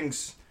 part of me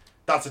thinks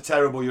that's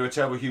you're a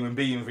terrible human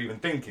being for even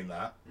thinking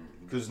that,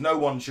 because no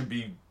one should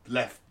be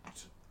left.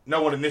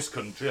 No one in this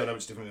country, I know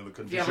it's different in other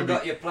countries. If you haven't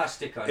got your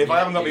plastic on, If I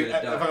haven't got you're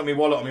gonna die. my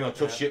wallet on me, I'll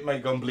touch shit,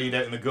 mate, go and bleed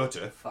out in the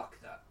gutter. Fuck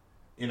that.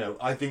 You know,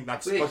 I think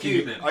that's We're fucking.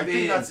 human I think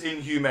beings. that's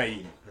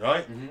inhumane,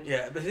 right?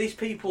 Yeah, but if these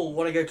people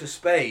want to go to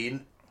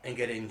Spain and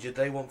get injured,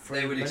 they want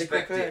free They would medical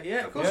expect care. it, Yeah,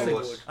 of of course they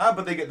course. would.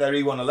 But they get their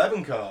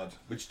E111 card,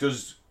 which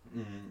does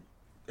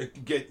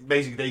get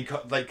basically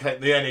the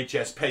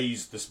NHS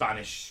pays the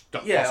Spanish.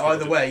 Yeah, hospital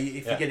either to- way,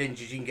 if yeah. you get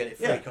injured, you can get it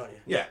free, Yeah. can't you?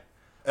 Yeah.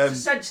 It's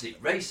essentially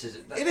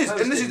racism. It is,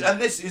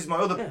 and this is my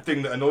other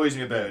thing that annoys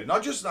me about it.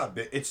 Not just that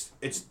bit. It's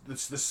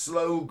the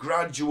slow,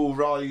 gradual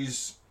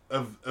rise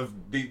of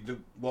the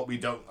what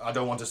I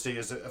don't want to see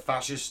as a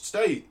fascist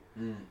state.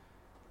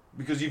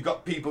 Because you've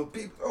got people.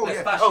 Oh A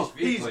yeah. fascist Oh,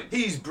 viewpoint.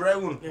 he's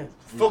brown. Yeah.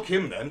 Fuck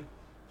him then.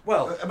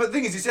 Well, But the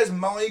thing is, it says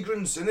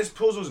migrants, and this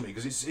puzzles me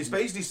because it's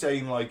basically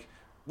saying like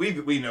we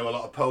know a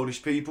lot of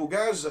Polish people,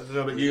 guys. I don't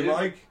know about you, do.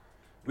 Mike.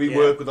 We Yeah.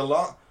 work with a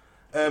lot.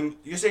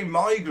 You're saying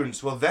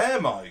migrants. Well, they're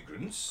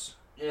migrants.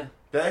 Yeah.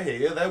 They're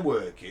here. They're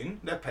working.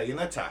 They're paying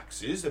their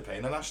taxes. They're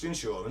paying their national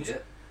insurance. Yeah.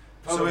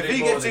 So if Probably he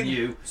more gets than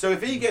you. so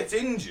if he gets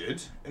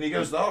injured and he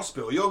goes to the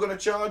hospital, you're going to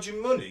charge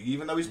him money,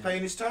 even though he's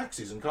paying his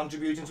taxes and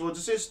contributing towards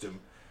the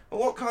system. Well,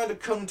 what kind of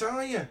cunt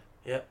are you?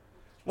 yeah.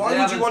 Why They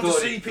would you haven't want to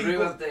thought see it through,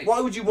 people? have they? Why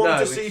would you want No,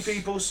 to see it's-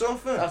 people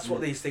suffer? That's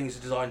what these things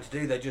are designed to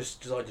do. They're just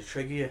designed to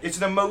trigger you. It's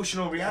an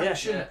emotional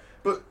reaction. Yeah.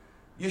 But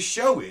you're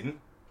showing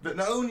that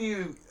not only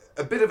you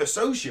a bit of a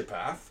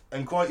sociopath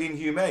and quite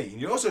inhumane,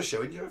 you're also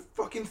showing you're a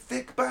fucking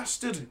thick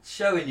bastard.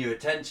 Showing your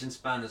attention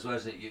span as well,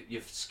 isn't it?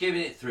 You're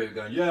skimming it through,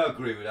 going, yeah, I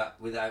agree with that,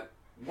 without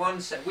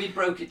one sec. We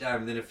broke it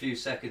down within a few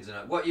seconds,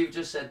 and what you've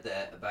just said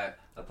there about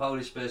a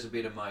Polish person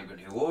being a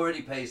migrant who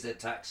already pays their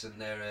tax and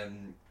their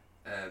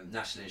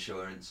national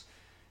insurance,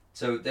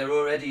 so they're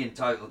already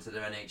entitled to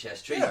their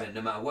NHS treatment,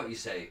 no matter what you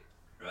say,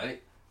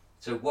 right?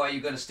 So why are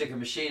you going to stick a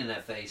machine in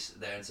their face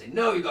there and say,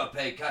 no, you've got to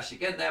pay cash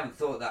again? They haven't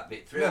thought that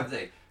bit through, Yeah. have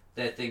they?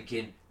 They're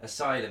thinking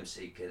asylum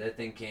seeker. They're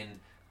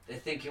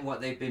thinking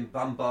what they've been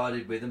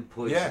bombarded with and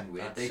poisoned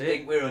with. that's They it.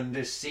 think we're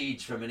under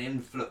siege from an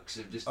influx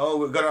of just. Oh,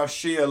 we're going to have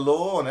sheer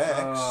law next.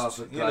 Oh,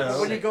 for you God's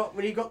know, sake.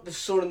 When you got the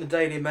Sun and the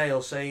Daily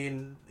Mail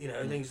saying,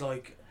 things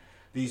like,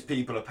 these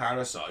people are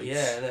parasites.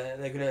 yeah,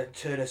 they're gonna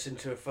turn us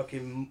into a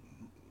fucking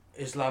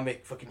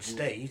Islamic fucking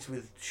state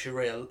with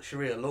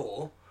Sharia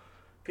law.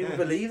 People Yeah.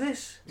 believe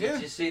this. Yeah.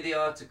 Did you see the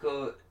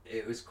article?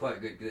 It was quite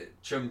good.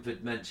 That Trump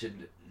had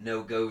mentioned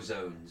no-go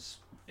zones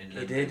in He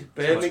London. did.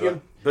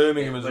 Birmingham.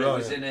 Birmingham as But well. it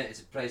was yeah. in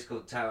it's a place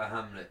called Tower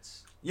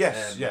Hamlets.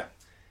 Yes, yeah.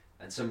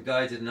 And some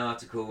guy did an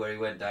article where he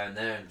went down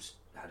there and just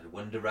had a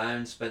wander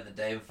around, spent the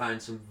day, and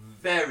found some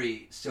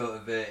very sort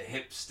of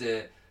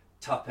hipster,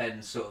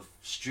 top-end sort of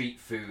street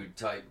food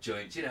type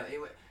joints. You know,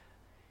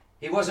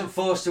 he wasn't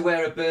forced to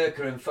wear a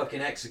burqa and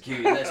fucking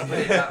executed. Let's put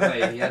it that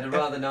way. He had a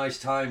rather nice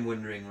time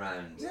wandering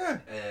around. Yeah.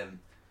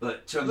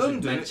 But Trump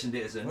London- had mentioned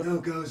it as a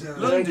no-go zone.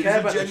 don't London's care a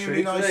about the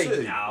genuinely truth, nice do they?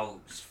 city.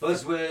 No, it's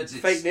buzzwords. It's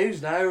Fake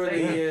news now, and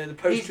Fake- the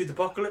post-truth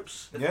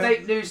apocalypse. The Yeah.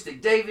 fake news thing.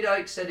 David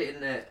Icke said it in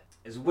the.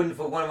 It's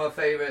wonderful. One of my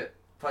favourite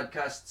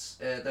podcasts.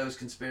 Those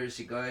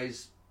conspiracy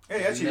guys. Yeah,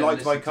 he actually Never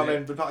liked my listened to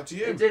comment back to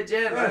He you. did, yeah,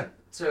 Yeah. man.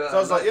 So I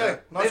was like, yeah,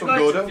 that. nice They've one,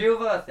 liked Gordo. a few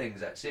of our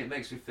things actually. It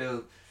makes me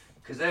feel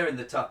because they're in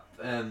the top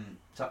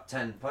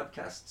 10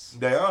 podcasts.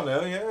 They are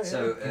now, yeah.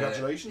 So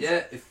Congratulations.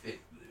 Yeah, if you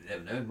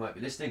never know, might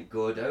be listening.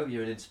 Gordo,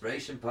 you're an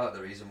inspiration. Part of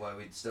the reason why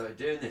we started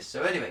doing this.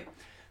 So anyway,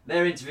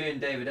 they're interviewing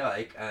David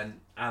Icke, and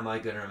am I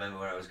going to remember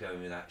where I was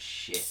going with that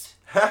shit?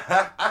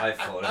 I've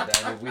fallen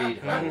down a weed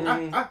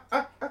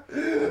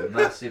hole.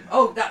 Massive.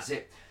 Oh, that's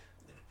it.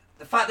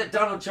 The fact that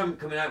Donald Trump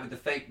coming out with the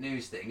fake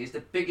news thing is the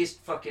biggest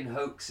fucking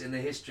hoax in the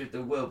history of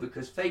the world,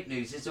 because fake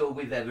news is all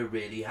we've ever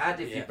really had.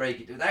 If you Yeah.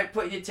 break it without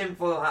putting your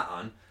tinfoil hat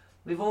on,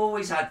 we've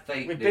always had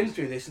fake We've news. been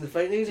through this in the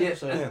fake news Yeah,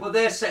 episode. and- well,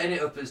 they're setting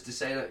it up as to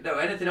say, like, no,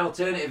 anything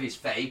alternative is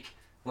fake.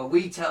 Well,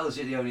 we tells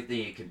you the only thing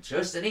you can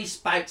trust, and he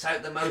spouts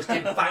out the most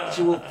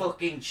infactual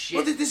fucking shit.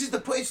 Well, this is the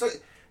point. It's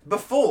like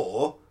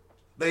before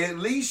they at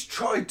least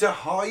tried to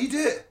hide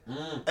it,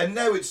 and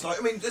now it's like,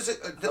 I mean, there's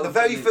the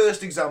very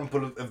first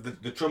example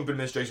of the Trump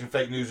administration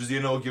fake news was the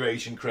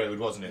inauguration crowd,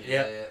 wasn't it?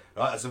 Yeah.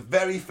 Right, that's the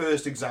very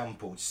first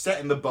example,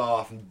 setting the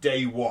bar from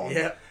day one.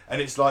 Yeah.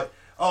 And it's like,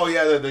 oh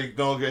yeah, the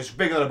inauguration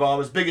bigger than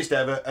Obama's, biggest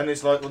ever, and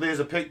it's like, well, there's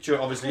a picture.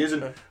 Obviously,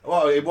 isn't.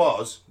 Well, it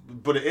was,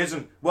 but it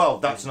isn't. Well,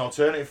 that's an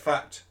alternative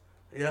fact.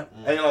 Yeah.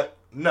 And you're like,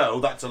 no,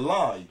 that's a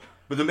lie.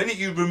 But the minute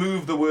you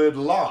remove the word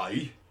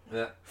lie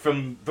Yeah,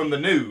 from the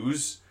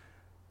news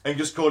and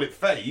just call it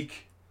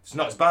fake, it's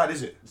not as bad,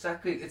 is it?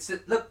 exactly.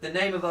 Look, the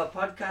name of our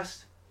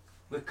podcast.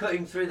 We're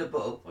cutting through the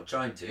bull, or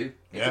trying to, into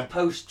Yeah.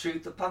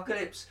 post-truth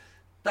apocalypse.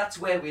 That's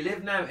where we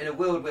live now, in a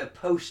world where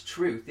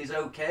post-truth is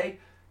okay.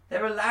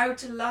 They're allowed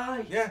to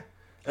lie. Yeah.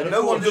 And And no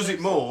one according- does it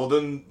more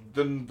than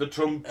the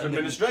Trump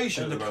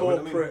administration And at the the moment.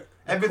 I mean, corporate,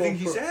 everything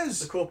he the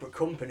says. corporate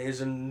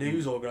companies and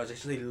news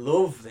organisations, they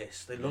love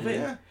this. They love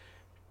Yeah. it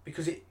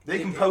because They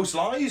can post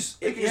lies.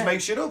 They can just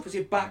make shit up. because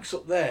it backs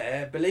up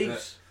their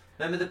beliefs.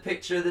 Remember the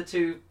picture of the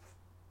two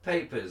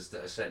papers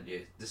that I sent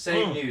you. The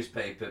same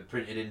newspaper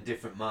printed in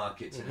different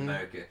markets in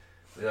America,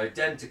 with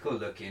identical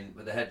looking,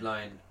 with the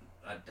headline.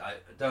 I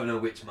don't know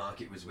which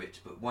market was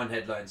which, but one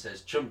headline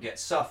says Trump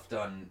gets soft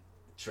on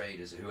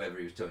traders or whoever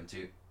he was talking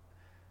to.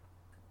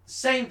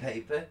 Same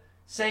paper,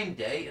 same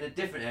day, in a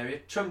different area,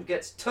 Trump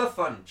gets tough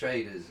on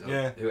traders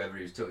or whoever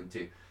he was talking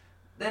to.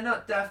 They're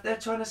not daft, they're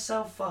trying to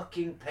sell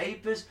fucking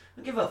papers.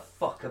 Don't give a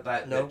fuck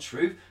about the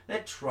truth.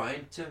 They're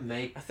trying to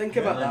make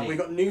about that. We've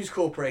got news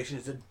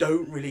corporations that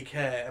don't really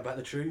care about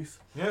the truth.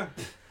 Yeah.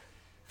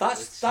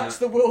 That's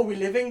the world we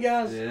live in,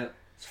 guys. Yeah.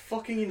 It's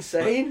fucking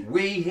insane. But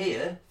we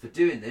here, for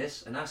doing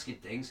this and asking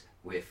things,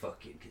 we're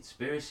fucking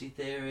conspiracy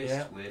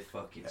theorists, we're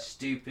fucking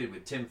stupid, we're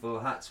tinfoil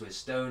hats, we're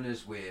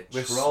stoners, we're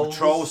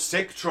trolls.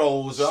 Sick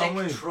trolls, aren't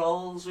we? Sick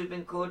trolls, we've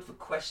been called for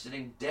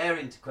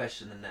daring to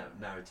question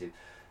the narrative.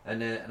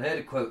 And I heard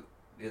a quote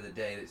the other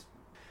day.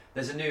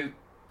 There's a new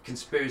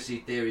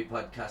conspiracy theory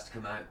podcast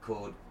come out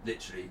called,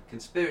 literally,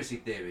 Conspiracy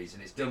Theories,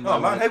 and it's done with... Oh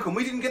man, how come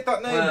we didn't get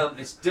that name? Well,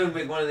 it's done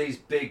with one of these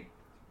big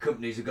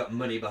companies who've got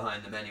money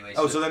behind them anyway.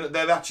 So then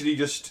they're actually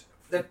just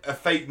a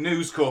fake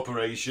news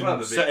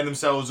corporation setting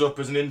themselves up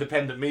as an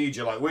independent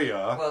media like we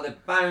are. Well, they're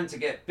bound to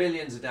get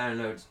billions of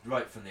downloads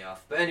right from the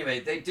off. But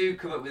anyway, they do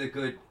come up with a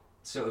good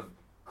sort of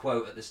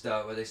quote at the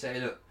start where they say,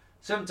 look,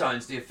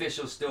 sometimes the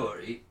official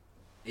story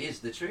is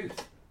the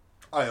truth.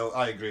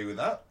 I agree with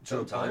that.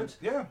 Sometimes.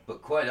 Yeah.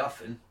 But quite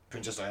often...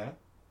 Princess Diana.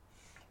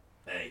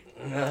 Hey.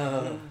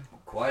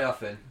 Quite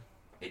often,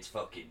 it's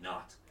fucking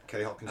not.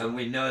 Kelly Hopkins. And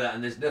we know that,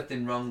 and there's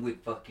nothing wrong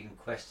with fucking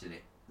questioning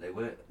it.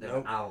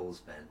 They're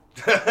owls, Ben.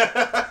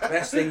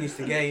 Best thing is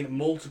to gain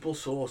multiple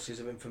sources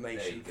of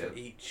information for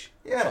each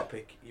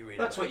topic you read.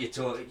 That's what you're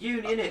taught at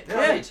uni, innit?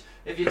 College.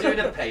 If you're doing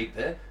a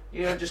paper,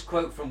 you don't just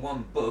quote from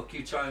one book.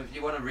 You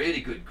want a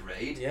really good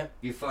grade. Yeah.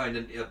 You find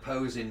an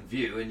opposing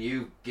view, and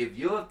you give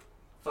your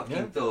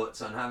fucking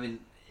thoughts on having,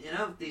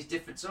 these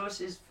different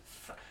sources.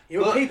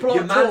 Your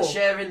man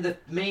sharing the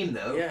meme,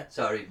 though. Yeah.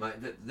 Sorry,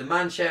 the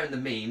man sharing the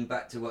meme.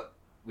 Back to what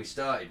we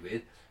started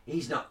with.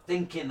 He's not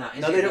thinking that.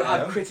 No, they don't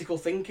have critical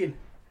thinking.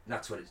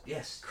 That's what it's.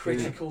 Yes.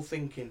 Critical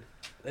thinking.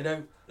 They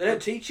don't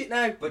teach it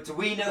now. But do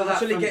we know that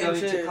from going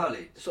to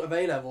college? Sort of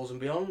A levels and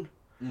beyond.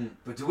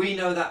 But do we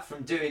know that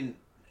from doing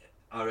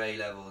our A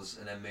levels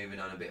and then moving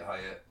on a bit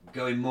higher,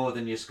 going more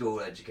than your school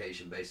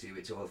education, basically,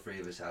 which all three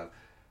of us have?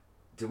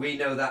 Do we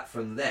know that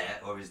from there,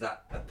 or is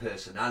that a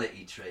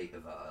personality trait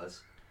of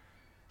ours?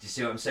 Do you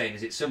see what I'm saying?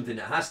 Is it something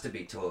that has to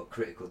be taught,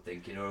 critical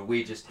thinking, or are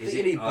we just, is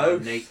it our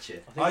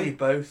nature? I think you need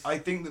both. I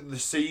think that the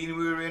scene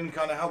we were in,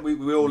 kind of how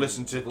we all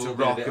listen to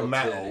rock and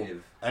metal,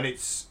 and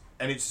it's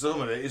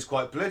some of it is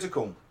quite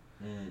political.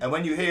 And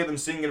when you hear them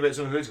singing about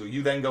something political,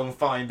 you then go and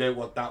find out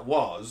what that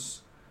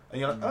was,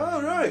 and you're like,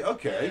 oh right,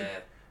 okay.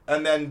 Yeah.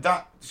 And then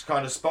that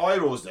kind of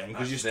spirals then,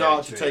 because you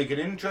start to take an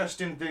interest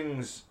in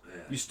things.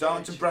 You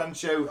start to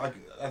branch out.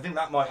 I think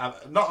that might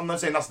have. I'm not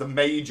saying that's the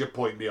major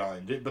point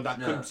behind it, but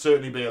that could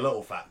certainly be a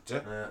little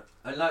factor.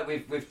 And like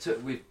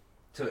we've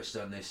touched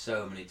on this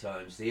so many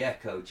times, the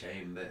echo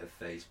chamber of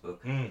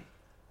Facebook.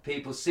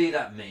 People see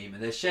that meme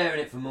and they're sharing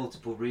it for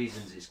multiple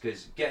reasons. It's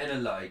because getting a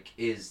like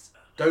is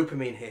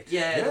dopamine hit.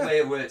 Yeah, the way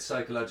it works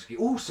psychologically.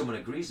 Oh, someone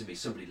agrees with me.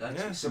 Somebody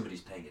likes me.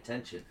 Somebody's paying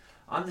attention.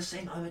 I'm the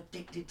same. I'm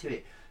addicted to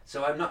it.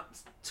 So I'm not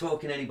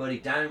talking anybody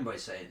down by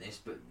saying this,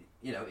 but.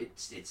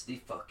 It's the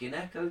fucking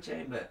echo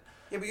chamber.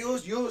 Yeah, but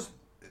yours,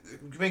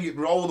 bring it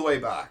all the way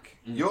back.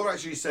 You're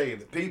actually saying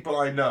that people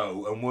I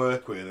know and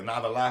work with and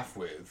have a laugh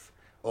with,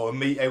 or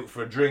meet out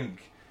for a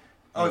drink,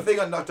 if they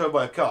got knocked over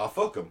by a car,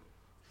 fuck them.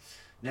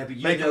 No,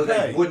 but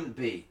they wouldn't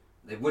be.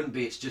 They wouldn't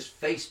be. It's just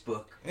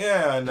Facebook.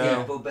 Yeah, I know.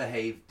 People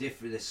behave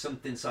different. There's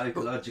something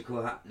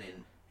psychological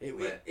happening.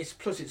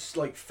 It's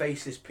like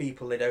faceless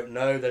people they don't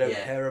know, they don't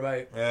care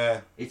about.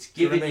 Yeah. It's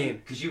giving you,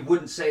 because you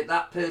wouldn't say,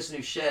 that person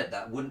who shared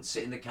that wouldn't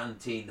sit in the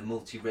canteen, the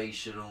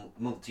multiracial,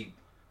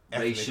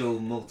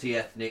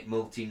 multi-ethnic,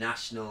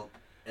 multinational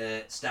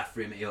staff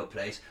room at your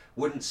place,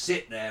 wouldn't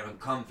sit there and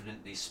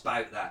confidently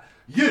spout that.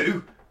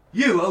 You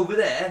over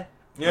there,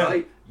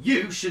 right?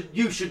 You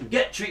shouldn't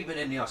get treatment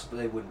in the hospital.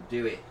 They wouldn't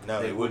do it.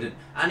 No, they wouldn't.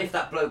 And if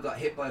that bloke got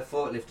hit by a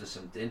forklift or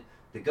something,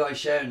 the guy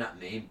sharing that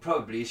meme,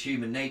 probably his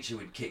human nature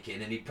would kick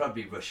in and he'd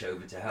probably rush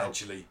over to help.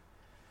 Actually,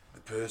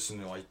 the person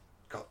who I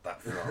got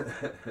that from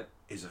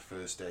is a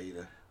first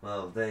aider.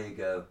 Well, there you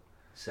go.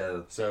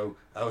 So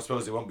I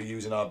suppose they won't be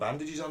using our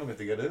bandages on them if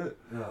they get hurt.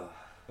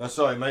 Oh,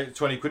 sorry, mate,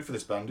 20 quid for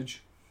this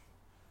bandage.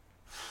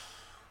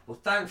 Well,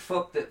 thank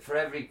fuck that for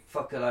every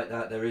fucker like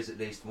that, there is at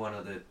least one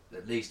that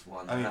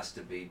has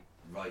to be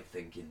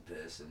right-thinking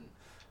person.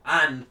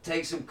 And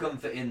take some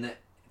comfort in that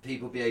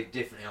people behave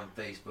differently on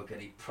Facebook,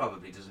 and he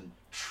probably doesn't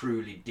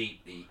truly,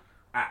 deeply,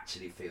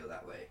 actually feel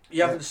that way.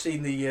 You haven't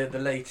seen the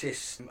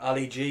latest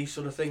Ali G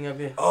sort of thing,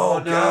 have you?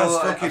 Oh no, guys,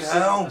 fucking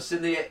hell! I've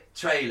seen the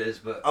trailers,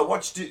 but I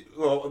watched it.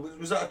 Well,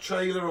 was that a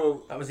trailer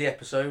or? That was the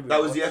episode.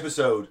 That was the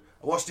episode.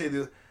 I watched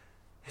it.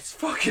 It's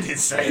fucking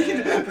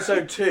insane.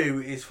 Episode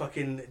 2 is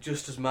fucking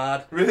just as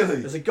mad. Really?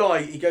 There's a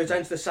guy. He goes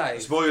down to the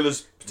south.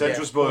 Spoilers.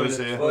 Potential spoilers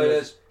here.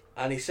 Spoilers.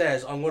 and he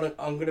says, "I'm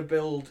gonna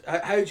build.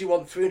 How do you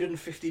want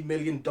 $350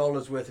 million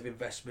worth of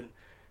investment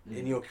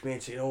in your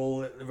community?" And all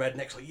the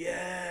rednecks like,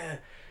 "Yeah."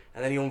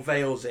 And then he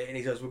unveils it and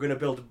he says, "We're going to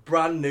build a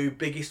brand new,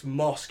 biggest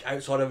mosque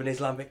outside of an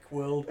Islamic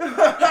world."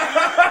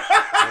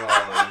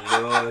 Oh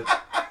Lord!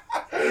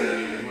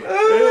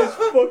 It's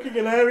fucking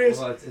hilarious.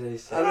 What did he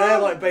say? And they're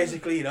like,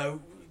 basically, you know,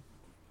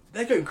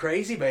 they're going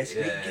crazy,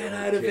 basically. Yeah, Get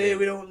out of okay. here,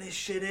 we don't want this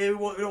shit here,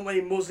 we don't want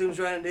any Muslims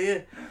around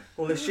here,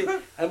 all this shit.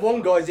 And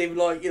one guy's even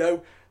like, you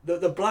know,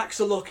 the blacks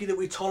are lucky that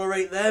we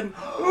tolerate them.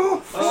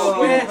 I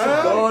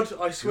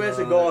swear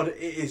to God, it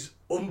is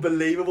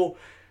unbelievable.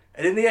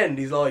 And in the end,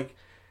 he's like,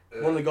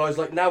 one of the guys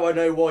like, "Now I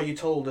know why you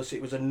told us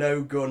it was a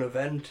no-gun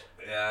event."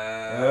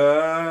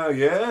 Yeah.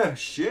 Yeah,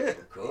 shit.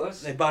 Of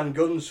course. They banned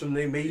guns from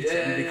the meeting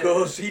Yeah.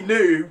 because he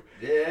knew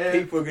Yeah.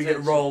 people were going to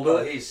get rolled Well,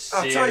 up. he's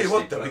I'll tell you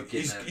what though,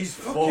 seriously he's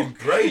broken fucking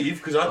brave,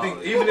 because I think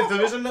Oh, even if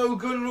there is a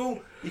no-gun rule,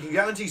 you can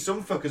guarantee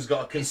some fucker's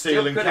got a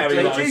conceal and still carry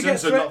gonna They do get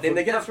license and not threatening,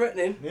 they get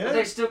threatening. But yeah,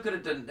 they still could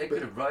have done. They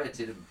could have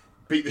rioted and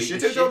beat the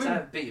shit out of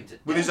him beat him to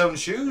with death. his own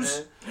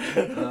shoes.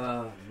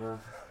 Oh no.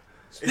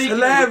 It's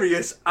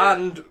hilarious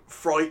and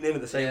frightening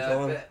at the same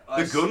time.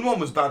 The gun one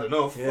was bad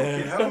enough. Yeah.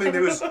 Fucking hell, I mean,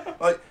 there was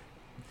like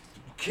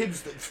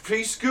kids,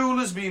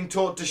 preschoolers being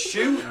taught to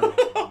shoot.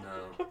 Oh,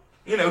 no.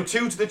 You know,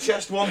 2 to the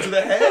chest, 1 to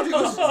the head. It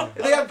was,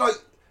 they had like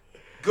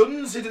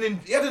guns hidden in.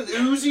 He had an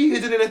Uzi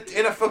hidden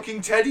in a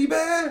fucking teddy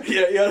bear.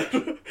 Yeah.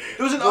 There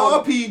was an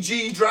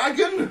RPG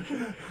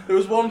dragon. There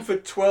was one for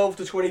 12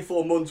 to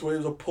 24 months where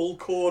there was a pull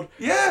cord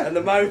Yeah. and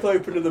the mouth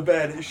opened in the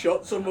bed, it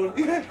shot someone.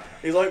 Yeah.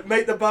 He's like,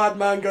 "Make the bad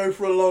man go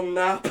for a long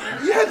nap."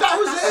 Yeah, that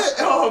was it.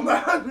 Oh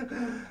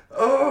man.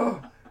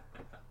 Oh,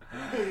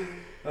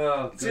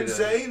 Oh, it's good.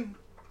 insane.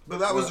 But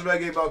that was the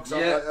reggae box.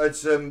 Yeah.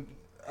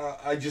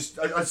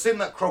 I've seen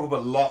that crop up a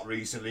lot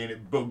recently, and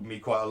it bugged me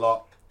quite a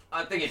lot.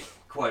 I think it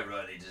quite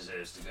rightly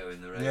deserves to go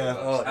in the reggae Yeah.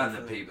 box, Oh, and the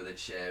definitely. people that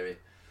share it.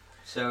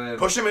 So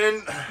Push him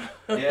in.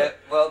 yeah,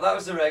 well, that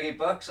was the reggae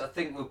box. I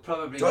think we'll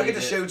probably. Do I get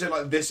need to it- shout it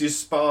like "This is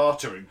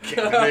Sparta" and kick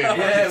them in?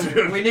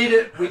 Yeah, we need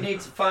it. We need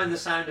to find the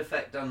sound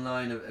effect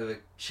online of a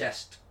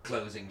chest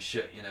closing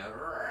shut. You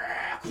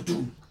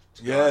know.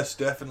 Yes,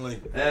 definitely.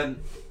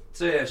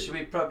 So yeah, should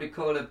we probably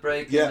call it a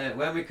break? Yeah. And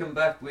when we come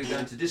back, we're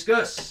going to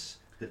discuss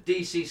the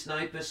DC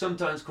sniper,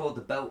 sometimes called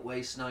the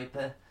Beltway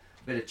sniper.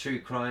 A bit of true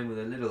crime with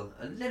a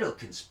little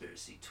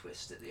conspiracy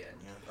twist at the end.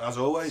 As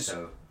always.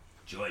 So,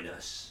 join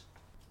us.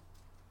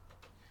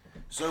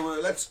 So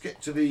let's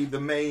get to the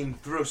main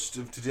thrust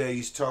of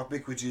today's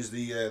topic, which is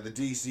the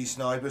DC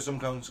sniper,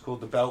 sometimes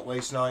called the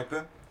Beltway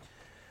sniper.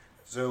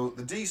 So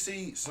the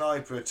DC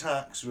sniper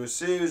attacks were a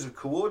series of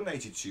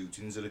coordinated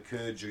shootings that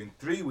occurred during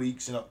 3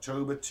 weeks in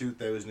October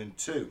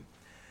 2002.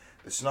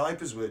 The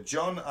snipers were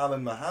John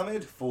Allen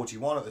Mohammed,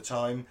 41 at the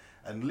time,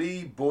 and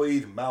Lee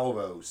Boyd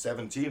Malvo,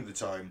 17 at the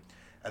time,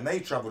 and they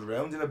travelled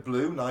around in a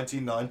blue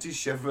 1990s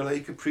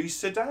Chevrolet Caprice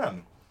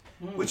sedan,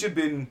 which had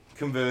been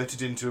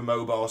converted into a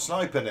mobile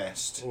sniper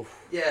nest.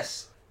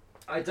 Yes,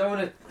 I don't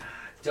want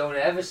to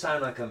ever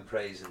sound like I'm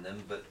praising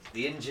them, but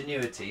the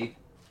ingenuity.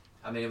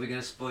 I mean, are we going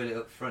to spoil it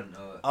up front?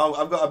 Or? Oh,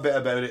 I've got a bit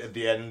about it at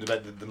the end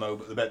about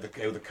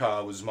how the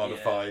car was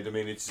modified. I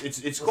mean,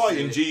 it's quite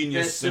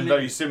ingenious and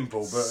very simple,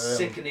 but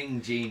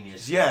sickening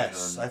genius.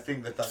 yes, going I on.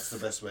 think that's the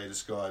best way of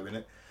describing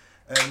it.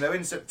 Now,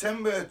 in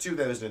September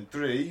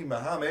 2003,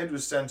 Mohammed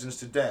was sentenced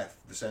to death.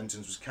 The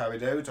sentence was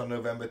carried out on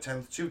November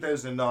 10th,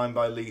 2009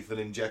 by lethal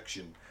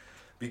injection.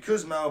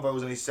 Because Malvo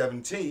was only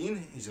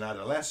 17, he's an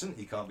adolescent,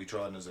 he can't be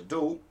tried as an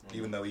adult,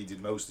 even though he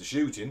did most of the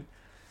shooting.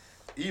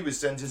 He was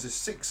sentenced to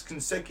 6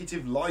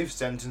 consecutive life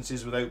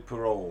sentences without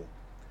parole.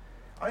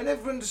 I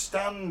never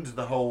understand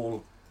the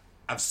whole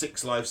have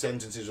 6 life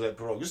sentences without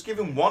parole. Just give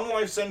him 1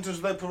 life sentence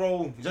without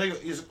parole. What are you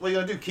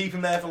going to do? Keep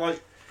him there for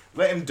like,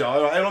 let him die.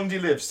 All right, how long do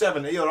you live?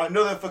 70. All right,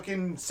 another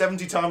fucking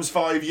 70 times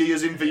 5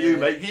 years in for you,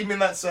 mate. Keep him in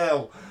that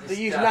cell. They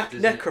It's use daft,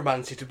 isn't it?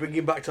 necromancy to bring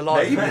him back to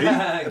life. Maybe.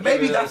 Give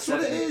Maybe him that's that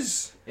what it sentence.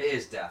 is. It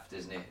is daft,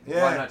 isn't it?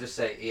 Yeah. Why not just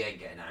say he ain't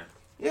getting out?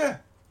 Yeah.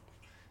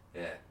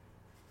 Yeah.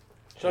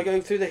 Shall I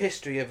go through the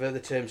history of the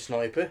term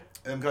sniper?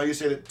 Can I just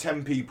say that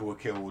 10 people were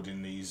killed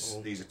in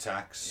these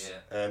attacks?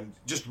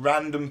 Just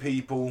random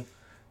people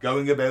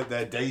going about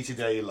their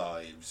day-to-day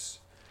lives.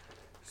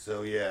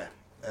 So yeah.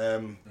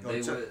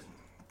 They were.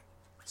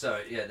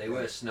 Sorry, yeah, they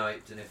were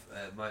sniped, and if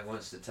Mike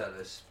wants to tell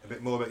us, a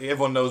bit more about.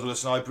 Everyone knows what a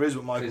sniper is,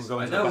 but Michael will 'cause go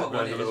I into know the what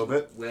one background it a little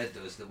is. bit. Where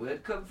does the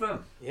word come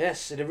from?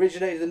 Yes, it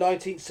originated in the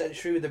 19th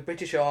century with the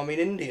British Army in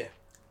India.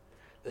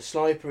 The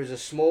sniper is a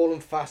small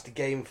and fast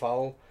game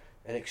fowl,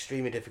 an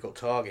extremely difficult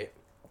target.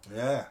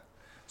 Yeah.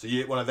 So you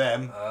hit one of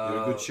them,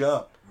 you're a good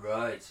shot.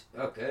 Right.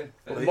 Okay.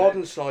 But the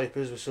modern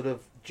snipers were sort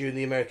of during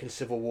the American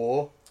Civil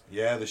War.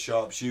 Yeah, the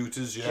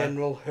sharpshooters. Yeah.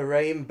 General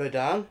Hiraim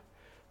Badan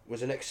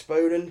was an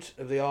exponent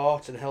of the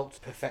art and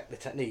helped perfect the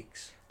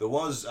techniques. There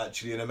was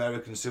actually an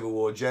American Civil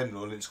War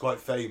general, and it's quite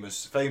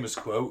famous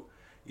quote.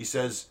 He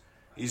says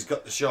he's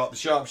got the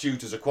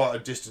sharpshooters are quite a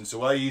distance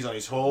away. He's on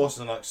his horse,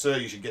 and they're like, "Sir,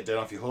 you should get down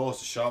off your horse.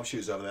 The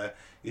sharpshooters over there."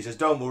 He says,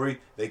 "Don't worry,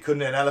 they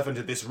couldn't hit an elephant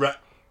at this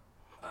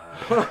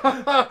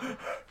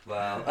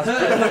Wow.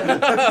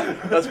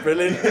 That's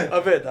brilliant.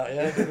 I've heard that,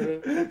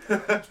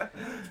 yeah.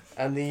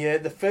 And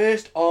the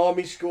first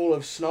Army School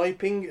of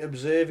Sniping,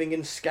 Observing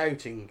and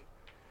Scouting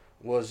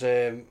was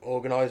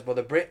organised by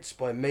the Brits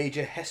by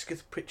Major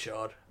Hesketh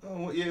Pritchard. Oh,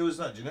 what year was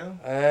that, do you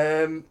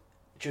know?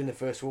 During the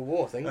First World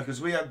War, I think. Because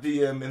we had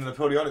the, in the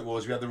Napoleonic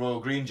Wars, we had the Royal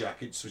Green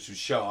Jackets, which was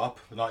Sharp,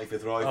 the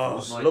 95th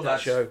Rifles. Oh, I love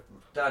that show.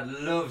 Dad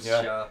loves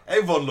Yeah. Sharp.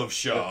 Everyone loves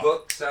The Sharp.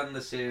 books and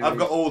the series. I've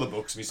got all the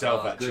books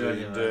myself, Oh, actually,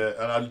 good on you,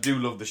 and I do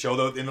love the show.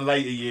 Though in the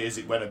later years,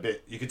 it went a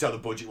bit. You could tell the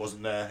budget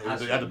wasn't there.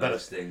 As It had a better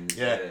most things.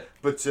 yeah.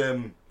 But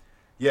the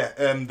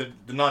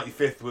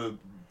 95th were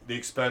the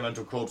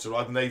Experimental Corps of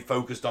Rifle, and they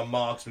focused on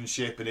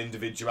marksmanship and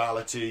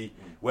individuality,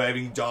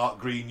 wearing dark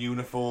green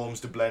uniforms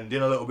to blend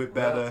in a little bit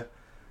better.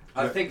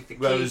 I think the key.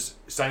 Whereas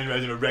standing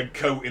around in a red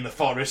coat in the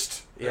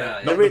forest, Yeah,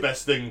 not There the is-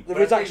 best thing. There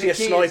But is I think actually a the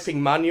key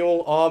sniping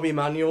manual, army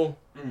manual,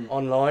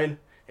 online.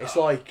 It's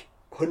like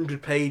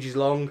 100 pages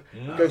long.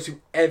 Goes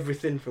through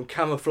everything from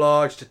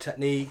camouflage to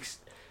techniques.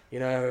 You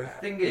know,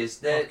 thing is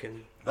that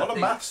fucking- A lot I of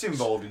think maths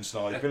involved in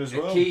sniping as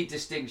well. A key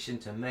distinction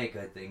to make,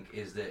 I think,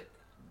 is that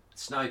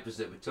snipers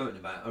that we're talking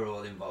about are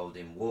all involved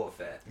in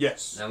warfare.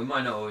 Yes. Now, we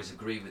might not always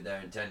agree with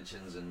their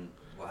intentions and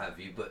what have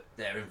you, but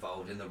they're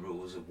involved in the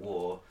rules of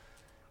war.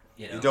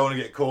 You know, You don't want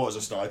to get caught as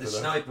a sniper, the though.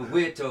 sniper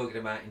we're talking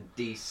about in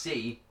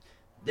DC,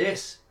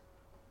 this,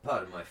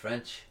 pardon my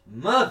French,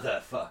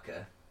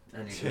 motherfucker,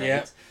 and his mate,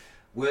 Yeah.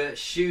 were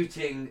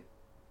shooting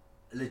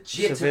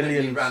legitimately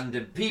Civilians.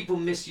 random. People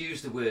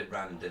misuse the word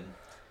random.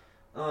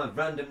 Oh, I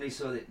randomly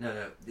saw that.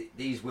 No,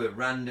 these were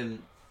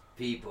random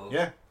people.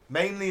 Yeah,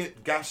 mainly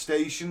at gas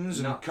stations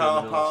and Not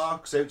car criminals.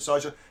 parks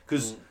outside,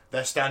 because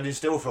they're standing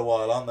still for a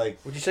while, aren't they?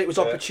 would you say it was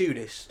Yeah.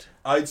 opportunist?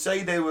 I'd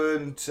say they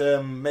weren't.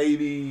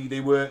 Maybe they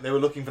weren't. They were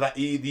looking for that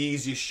the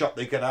easiest shot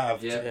they could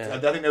have. Yeah. Yeah. I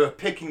think they were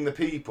picking the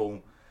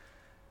people.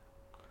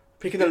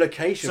 Picking the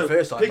location So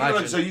first, I picking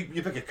imagine. so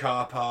you pick a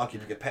car park, you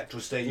pick a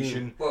petrol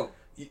station. Well,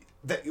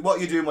 What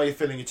you're doing while you're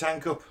filling your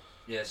tank up?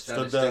 yeah, Stood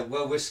standing there. still.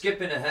 Well, we're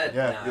skipping ahead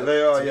Yeah, now.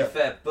 they are, To yeah. be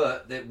fair,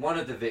 but one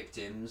of the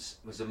victims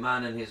was a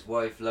man and his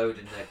wife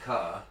loading their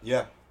car.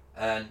 Yeah.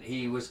 And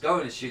he was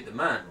going to shoot the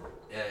man.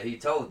 He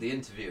told the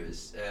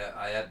interviewers,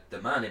 I had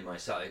the man in my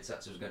sights,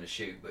 that's who I was going to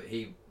shoot, but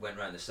he went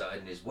round the side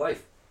and his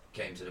wife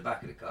came to the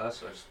back of the car,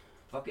 so I just,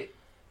 fuck it.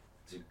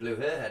 So he blew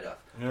her head off.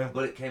 Yeah.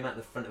 Bullet came out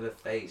the front of her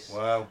face.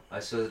 Wow. I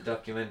saw the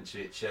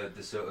documentary, it showed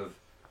the sort of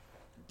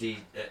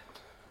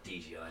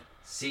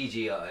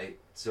CGI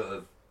sort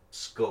of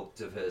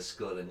sculpt of her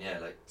skull, and yeah,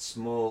 like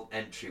small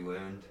entry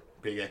wound,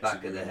 Big exit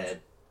back of the wound.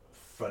 head,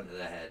 front of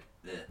the head.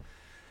 Yeah.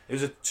 It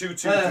was a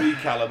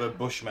 .223 caliber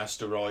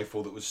Bushmaster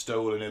rifle that was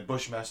stolen. A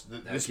Bushmaster.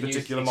 Now, This can you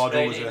particular explain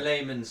model was it in a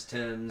layman's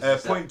terms.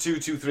 Is that-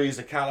 .223 is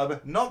the caliber,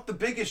 not the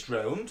biggest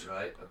round.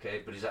 Right,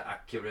 okay, but is that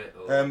accurate?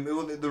 Or...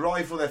 Well, the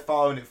rifle they're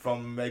firing it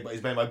from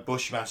is made by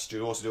Bushmaster,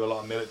 who also do a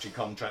lot of military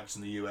contracts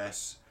in the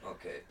US.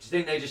 okay. Do you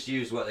think they just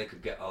used what they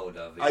could get hold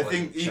of? It I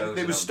wasn't think chosen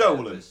it was on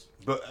stolen, purpose?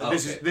 but Oh,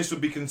 okay. this would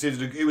be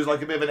considered. It was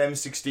like a bit of an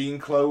M16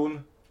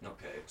 clone.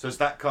 Okay, So it's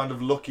that kind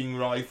of looking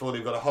rifle.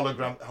 They've got a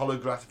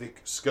holographic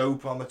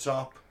scope on the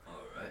top,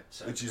 alright.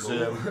 which is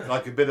cool.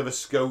 like a bit of a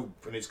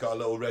scope, and it's got a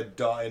little red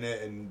dot in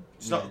it, and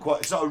it's not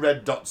quite. It's not a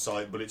red dot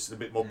sight, but it's a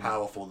bit more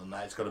powerful than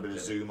that. It's got a bit of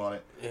zoom on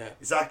it. Yeah.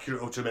 It's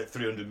accurate up to about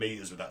 300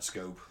 meters with that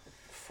scope.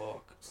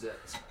 Fuck.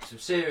 Some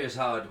serious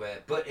hardware,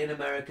 but in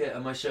America,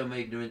 am I showing my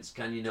ignorance?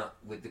 Can you not,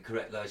 with the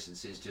correct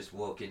licenses, just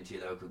walk into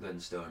your local gun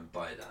store and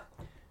buy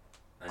that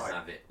and I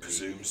have it?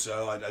 presume legally?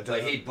 so. I don't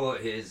But know. he'd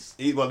bought his.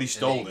 He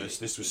stole illegally. this.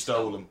 This was He stole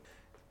stolen.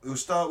 We'll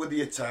start with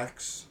the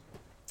attacks.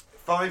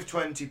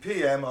 5:20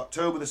 p.m.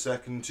 October the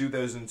 2nd,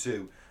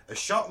 2002. A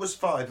shot was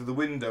fired through the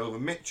window of a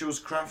Michael's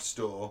craft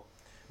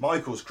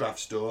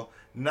store,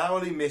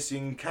 narrowly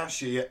missing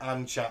cashier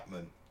Ann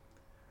Chapman.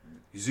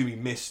 Izumi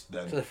missed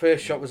then. So the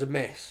first shot was a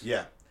miss.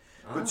 Yeah.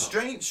 Oh. But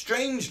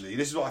strangely,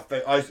 this is what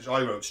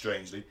I wrote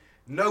strangely,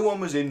 no one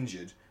was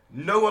injured.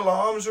 No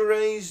alarms were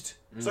raised.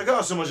 It's like,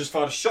 oh, someone just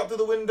fired a shot through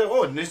the window.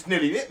 Oh, and this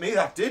nearly hit me,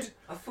 that did.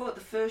 I thought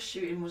the first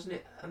shooting, wasn't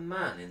it a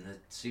man in the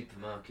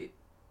supermarket?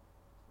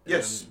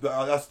 Yes,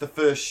 but that's the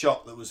first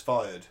shot that was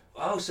fired.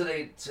 Oh, so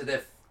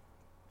their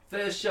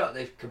first shot,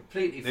 they've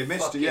completely They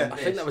missed it, fucking yeah. I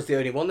think that was the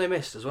only one they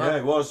missed as well. Yeah,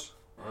 it was.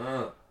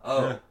 Oh,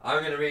 Yeah. I'm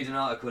going to read an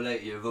article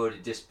later. You've already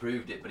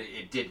disproved it, but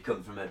it did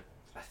come from a,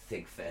 I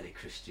think, fairly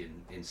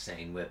Christian,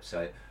 insane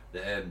website.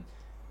 That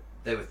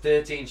there were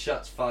 13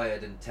 shots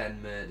fired and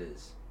 10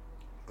 murders.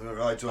 All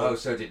right. Oh,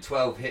 so did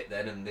 12 hit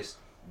then, and this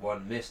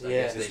one missed? I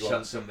Yeah. guess they This shot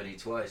one. somebody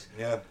twice.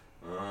 Yeah.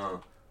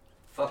 Oh,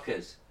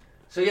 fuckers.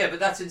 So yeah, but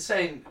that's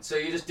insane. So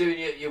you're just doing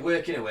you're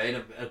working away,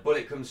 and a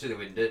bullet comes through the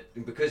window,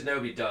 and because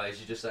nobody dies,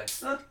 you're just like,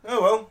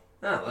 oh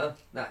Oh well,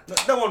 that well.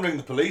 No one ring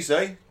the police,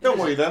 eh? Don't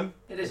worry them.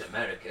 it is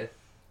America.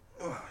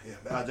 Oh, yeah,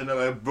 I don't know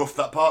how rough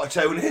that part of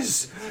town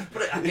is.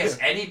 But I guess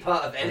any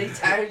part of any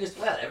town as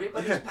well,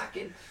 everybody's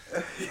packing.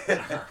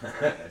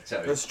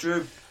 Sorry, That's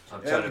true.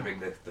 I'm trying to bring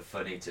the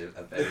funny to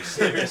a very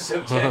serious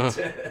subject.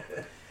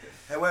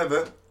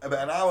 However,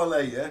 about an hour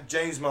later,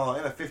 James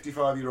Martin, a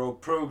 55-year-old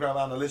program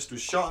analyst,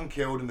 was shot and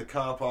killed in the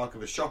car park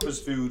of a Shoppers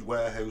Food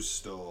warehouse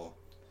store.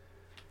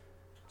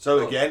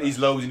 So again, he's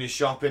loading his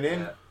shopping in.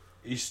 Yeah.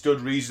 He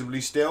stood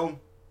reasonably still.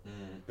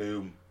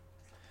 Boom.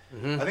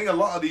 I think a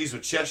lot of these were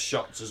chest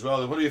shots as well.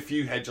 There were probably a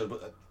few headshots,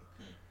 but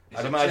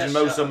I'd imagine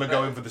most of them are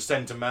going for the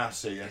centre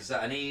mass here. Is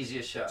that an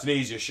easier shot? It's an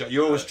easier shot.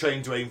 You're always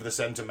trained to aim for the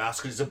centre mass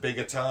because it's a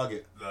bigger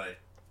target. Right.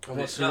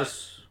 And It's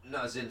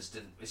not as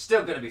instant. It's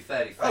still going to be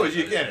fairly fatal. Oh,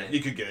 you isn't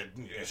it? could get a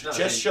not chest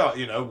an- shot,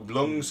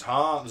 lungs,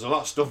 heart. There's a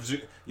lot of stuff.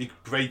 You can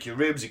break your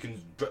ribs. You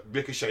can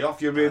ricochet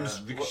off your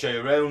ribs, ricochet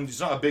around. It's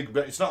not a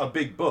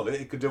big bullet.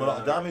 It could do a lot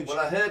of damage. Well,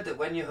 I heard that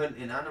when you're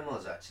hunting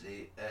animals,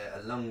 actually,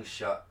 a lung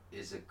shot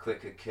is a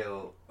quicker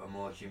kill, a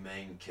more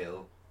humane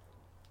kill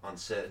on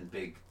certain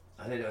big.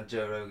 I heard it on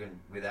Joe Rogan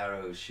with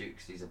arrows shoot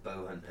because he's a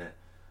bow hunter.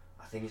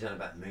 I think he's on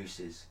about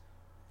mooses.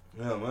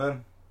 Oh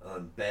man.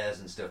 On bears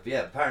and stuff. But yeah,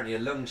 apparently a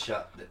lung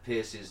shot that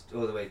pierces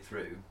all the way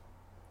through,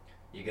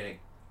 you're going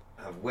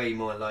to have way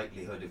more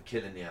likelihood of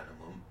killing the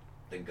animal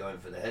than going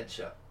for the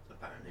headshot.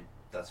 Apparently,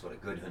 that's what a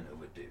good hunter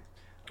would do.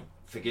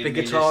 Forgive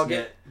Bigger me, target,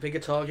 listener. bigger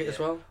target as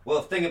well.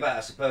 Well, thing about it,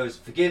 I suppose,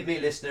 forgive me,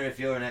 listener, if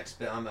you're an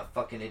expert. I'm a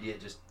fucking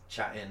idiot just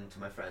chatting to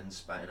my friends,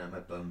 spatting out my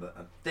bum. But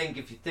I think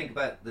if you think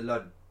about the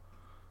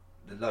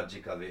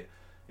logic of it,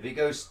 if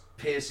it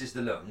pierces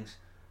the lungs,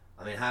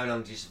 I mean, how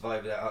long do you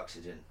survive without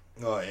oxygen?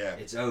 Oh yeah.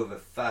 It's over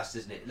fast,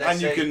 isn't it?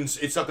 And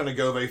it's not going to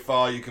go very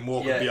far. You can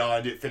walk Yeah. up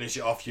behind it, finish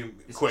it off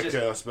It's quicker, just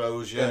I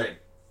suppose. Yeah. gonna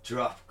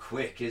drop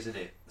quick, isn't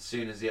it? As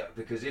soon as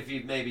because if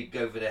you maybe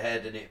go for the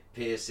head and it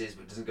pierces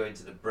but doesn't go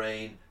into the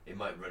brain, it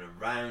might run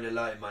around a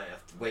lot. It might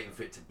have to wait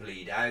for it to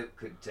bleed out.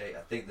 Could take.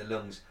 I think the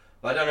lungs,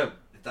 but I don't know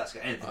if that's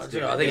got anything I to do.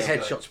 don't know. I with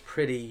think it. headshot's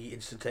pretty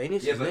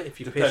instantaneous, Yeah, isn't but it? If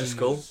you pierce the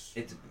skull.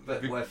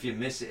 But well, if you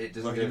miss it, it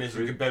doesn't Like go you miss,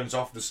 through. it could bounce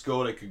off the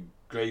skull. It could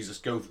graze the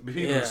skull. People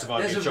Yeah. would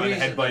survive There's a trying to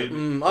reason headbutt it.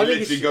 Mm, It I think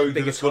literally it's go a into the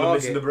bigger skull and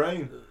miss in the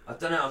target. brain. I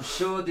don't know. I'm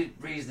sure the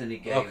reason he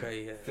gave.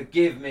 Okay, yeah.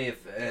 Forgive me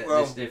if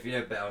Well- listener, if you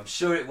know better. I'm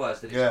sure it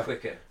was that it's Yeah.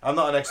 quicker. I'm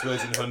not an expert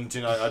in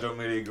hunting. I don't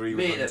really agree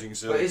with Me either. hunting.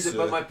 So But it's,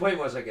 but my point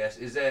was, I guess,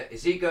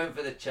 is he going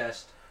for the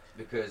chest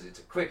because it's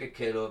a quicker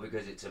kill or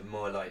because it's a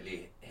more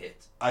likely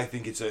hit? I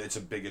think it's a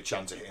bigger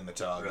chance of hitting the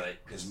target. Right.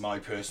 Is my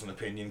personal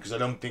opinion, because I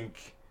don't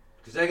think.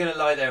 Because they're going to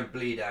lie there and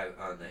bleed out,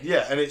 aren't they?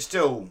 Yeah, and it's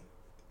still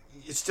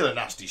a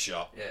nasty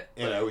shot. Yeah.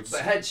 You know, it's.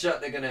 But headshot,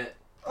 they're going to.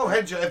 Oh,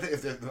 headshot.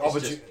 If the It's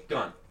opportunity. just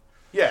gone.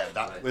 Yeah,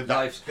 that Right. with that.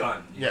 Life's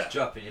gone. You Yeah. just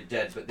drop and you're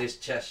dead. But this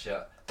chest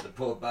shot, the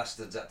poor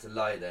bastards had to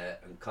lie there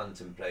and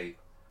contemplate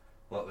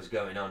what was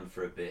going on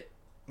for a bit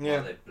Yeah.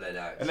 while they bled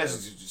out. Unless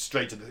So- it's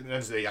straight to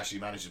unless they actually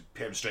managed to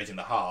hit him straight in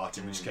the heart,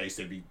 in which case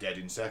they'd be dead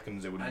in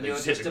seconds. They wouldn't And they'd you're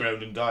just hit just the a-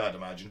 ground and die, I'd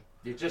imagine.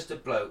 You're just a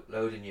bloke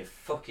loading your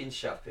fucking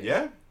shopping.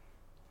 Yeah.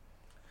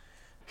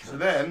 So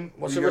then,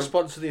 What's we the go-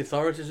 response to the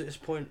authorities at this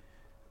point?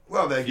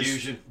 Well,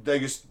 Fusion. we know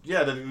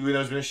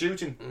there's been a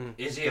shooting.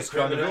 Is he a That's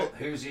kind of criminal? it.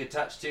 Who's he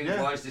attached to?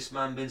 Yeah. Why has this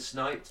man been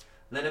sniped?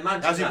 And then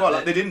imagine As he that, well,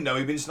 that- they didn't know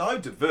he'd been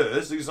sniped at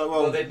first. He was like,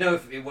 well, they'd know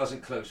if it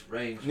wasn't close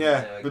range.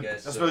 yeah, I but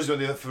guess. I suppose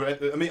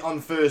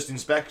on first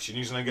inspection,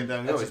 he's going to get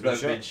down. that's Oh, a he's been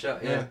bloke being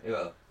shot. shot. Yeah.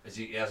 Well,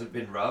 he hasn't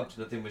been robbed.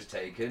 Nothing was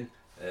taken.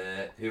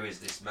 Who is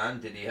this man?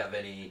 Did he have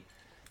any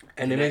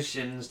Enemies?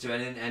 connections to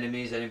any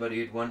enemies? Anybody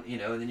who'd want? And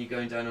then you're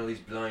going down all these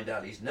blind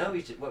alleys. No,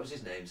 what was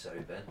his name? Sorry,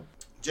 Ben.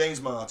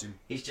 James Martin.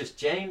 He's just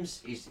James.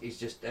 He's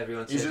just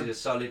everyone He's says a- he's a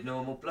solid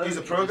normal bloke. He's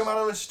a He program just-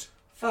 analyst.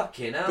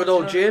 Fucking hell. Good do you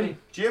old know what I Jim. mean?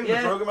 Jim,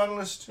 Yeah. the program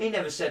analyst. He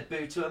never said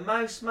boo to a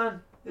mouse,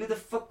 man. Who the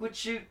fuck would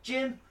shoot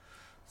Jim?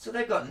 So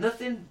they got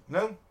nothing.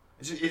 No,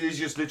 it is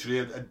just literally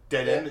a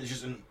dead end. Yeah.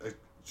 It's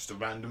just a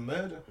random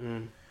murder.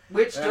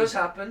 Which Um, does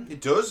happen. It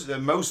does.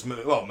 Most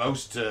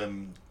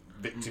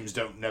victims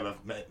don't never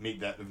meet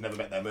that. Have never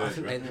met their I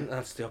think murderer.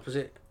 that's the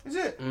opposite. Is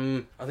it? I I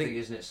think, think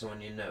isn't it someone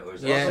you know? Or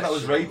is I Yeah. thought that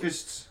was sexual?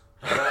 rapists.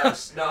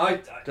 No,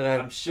 Dunno.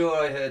 I'm sure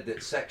I heard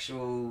that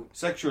sexual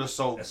Sexual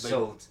assault.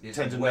 assault is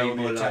tend to way know the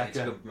more likely to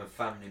attacker. come from a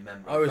family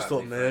member. I always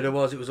family thought murder friend.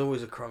 was. It was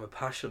always a crime of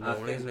passion, I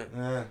normally, think- isn't it?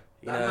 Yeah.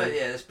 You That know? might-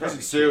 yeah, that's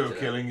probably Serial true to that.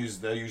 killing is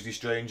they're usually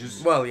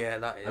strangers. Well, yeah,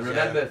 that is. And yeah.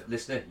 remember,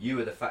 listener, you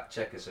were the fact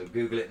checker, so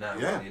Google it now.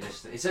 Yeah. while you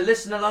listen. It's a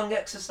listen along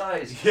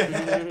exercise.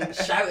 Yeah.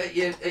 Shout at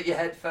your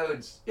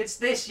headphones. It's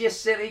this, you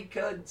silly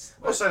cunts.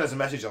 Or send us a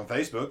message on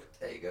Facebook.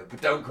 There you go.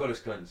 But don't call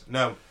us cunts.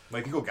 No, well,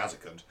 you can call Gaz a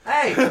cunt.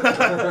 Hey!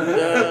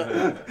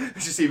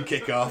 Let's just see him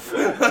kick off.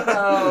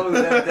 Oh,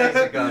 them days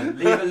are gone.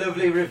 Leave a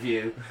lovely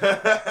review,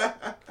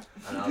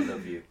 and I'll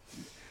love you.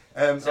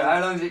 So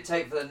how long does it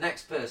take for the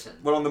next person?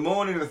 Well, on the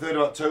morning of the 3rd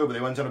of October, they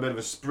went on a bit of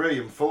a spree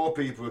and 4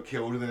 people were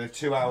killed within a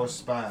 2-hour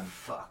span.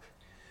 Fuck.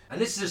 And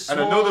this is a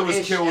And another was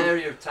small-ish killed-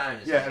 area of town,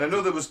 isn't Yeah, it? and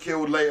another was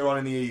killed later on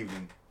in the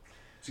evening.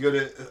 So you go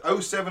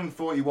to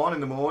 0741 in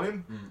the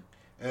morning.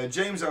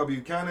 James L.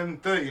 Buchanan,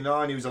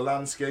 39, he was a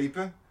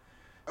landscaper.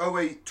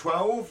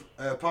 0812,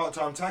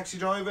 part-time taxi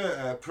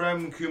driver,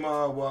 Prem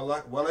Kumar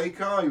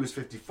Walekar, he was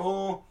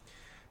 54.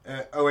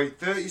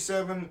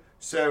 0837,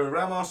 Sarah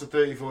Ramos, a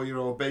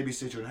 34-year-old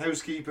babysitter and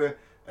housekeeper.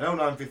 And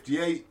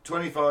 0958,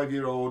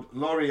 25-year-old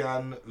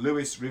Lorianne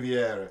Lewis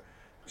Riviera.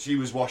 She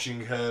was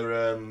washing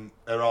her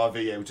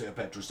RV out at a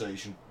petrol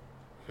station.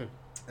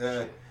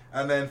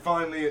 And then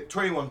finally at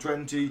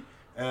 21:20,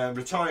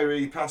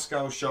 retiree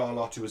Pascal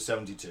Charlotte, who was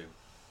 72.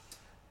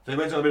 So he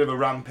went on a bit of a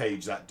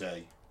rampage that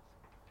day.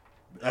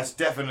 That's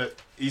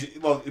definite.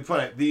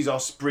 These are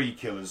spree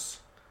killers.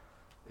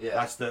 Yeah.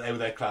 That's how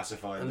they're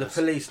classified. And the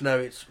police know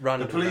it's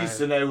random. The police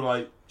now. are now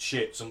like,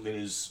 shit, something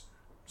is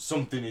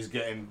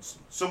getting.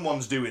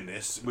 Someone's doing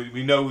this.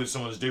 We know that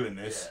someone's doing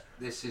this.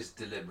 Yeah, this is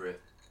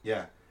deliberate.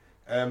 Yeah.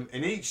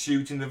 In each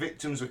shooting, the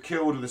victims were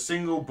killed with a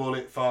single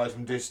bullet fired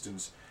from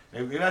distance. Now,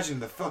 imagine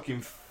the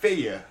fucking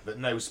fear that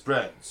now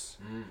spreads.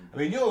 I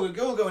mean, you're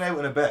going out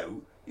and about.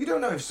 You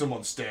don't know if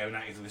someone's staring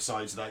at you from the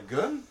sides of that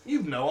gun.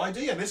 You've no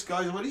idea. This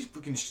guy's already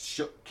fucking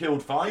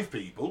killed 5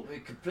 people. We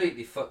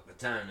completely fucked the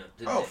town up,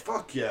 didn't Oh it?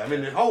 fuck yeah! I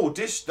mean, the whole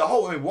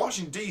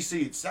Washington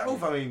DC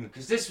itself. I mean,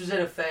 Because this was in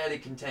a fairly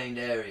contained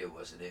area,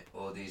 wasn't it?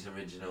 Or these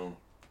original,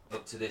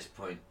 up to this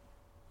point.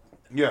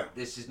 yeah,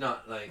 This is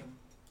not like,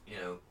 you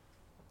know,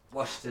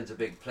 Washington's a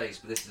big place,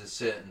 but this is a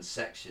certain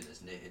section,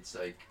 isn't it? It's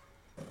like,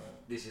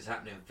 this is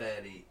happening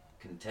fairly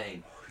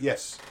contained.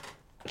 yes.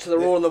 So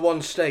they're all in the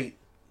one state.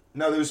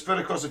 No, they were spread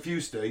across a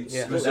few states.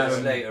 Yeah. It was, That's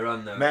later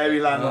on, though.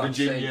 Maryland, What I'm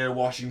Virginia, saying,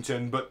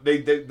 Washington, but they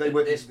at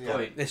were this yeah.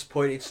 point, This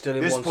point, it's still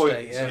in This one point,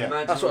 state. Yeah. yeah.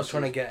 imagine That's what I was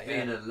trying to us get.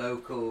 being Yeah. a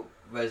local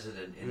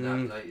resident in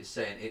that, like you're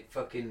saying,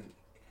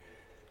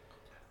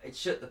 it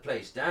shut the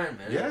place down,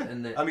 man. Yeah,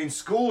 And I mean,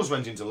 schools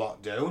went into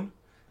lockdown.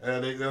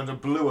 They're under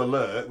blue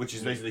alert, which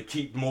is basically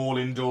keep them all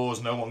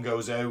indoors, no one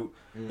goes out.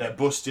 They're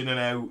busting and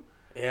out.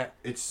 Yeah.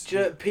 It's Do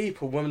you know that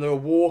people, when they were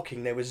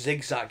walking, they were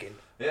zigzagging,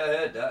 yeah, I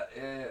heard that.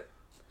 Yeah.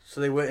 so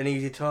they weren't an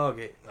easy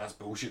target. that's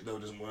bullshit though.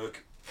 It doesn't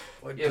work.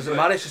 Well, it Yeah, doesn't but-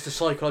 matter. It's just a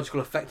psychological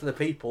effect of the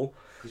people.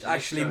 'Cause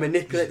Actually you just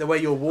manipulate the way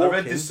you're I walking.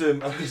 read this.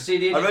 You see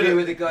the I read interview it-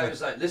 with the guy who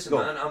was like, listen, Go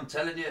on. man, I'm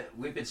telling you,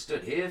 we've been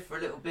stood here for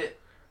a little bit.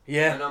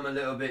 Yeah. And I'm a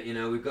little bit, you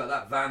know, we've got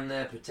that van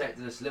there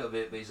protecting us a little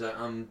bit, but he's like,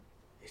 I'm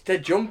It's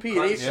dead jumpy.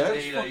 And he's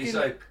constantly, like, he's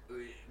fucking- like,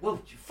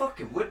 well, you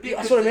fucking would be.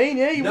 That's 'cause what I mean,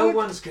 yeah, you no would.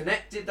 one's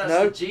connected, that's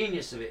No. the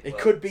genius of it. It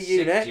Well, could be you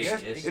sick next.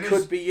 genius. It It is.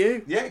 could be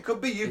you. Yeah, it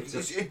could be you. It's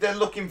a- If they're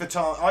looking for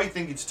I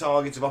think it's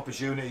targets of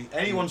opportunity.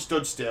 Anyone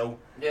stood still,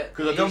 Yeah,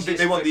 because I don't think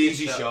they want the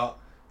easy shot.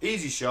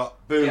 Easy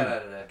shot, boom, Get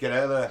out of there. get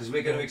out of there. Because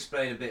we're going to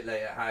explain a bit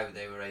later how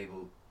they were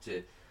able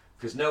to,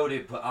 because nobody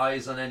put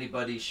eyes on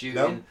anybody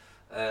shooting.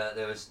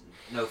 There was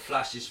no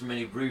flashes from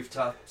any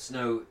rooftops.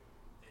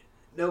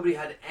 Nobody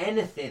had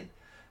anything.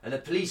 And the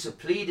police are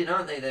pleading,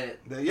 aren't they? They're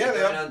They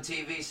going are. on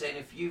TV saying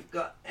if you've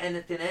got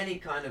anything, any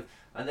kind of,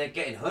 and they're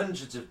getting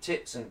hundreds of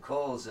tips and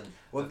calls and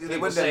Well, they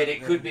people went saying down-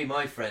 it could be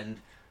my friend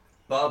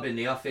Bob in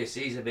the office.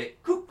 He's a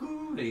bit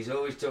cuckoo. And he's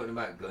always talking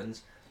about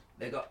guns.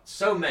 They got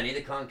so many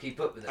they can't keep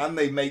up with them. And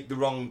they make the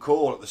wrong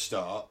call at the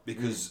start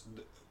because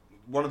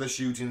one of the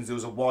shootings there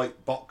was a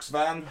white box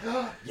van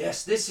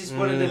Yes, this is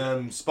one of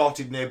the.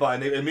 spotted nearby,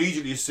 and they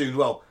immediately assumed,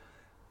 well,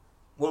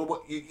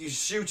 what, you're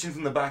shooting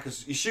from the back,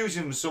 you're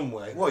shooting from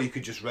somewhere. Well, you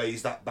could just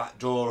raise that back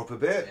door up a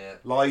bit, Yeah.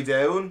 lie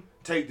down,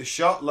 take the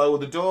shot, lower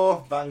the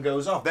door, van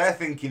goes off. They're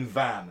thinking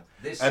van,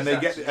 This and is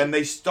they actually-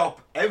 they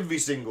stop every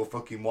single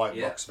fucking white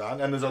Yeah. box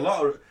van, and there's a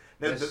lot of.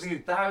 Now, the There's thing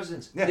is-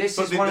 thousands. yeah, This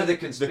but is one of the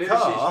conspiracies. The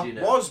car you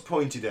know. was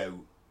pointed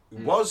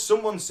out.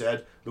 Someone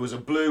said there was a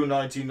blue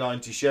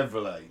 1990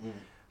 Chevrolet,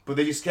 but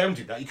they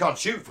discounted that. You can't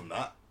shoot from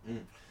that.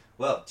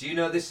 Well, do you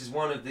know this is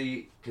one of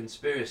the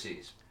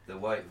conspiracies? The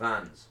white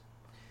vans.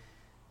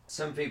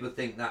 Some people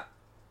think that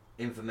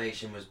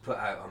information was put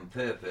out on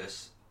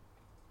purpose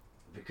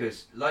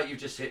because, like you've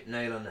just hit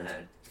nail on the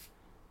head.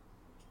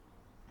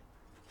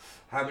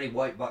 How many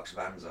white box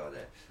vans are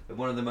there? They're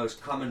one of the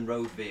most common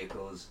road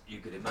vehicles you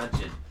could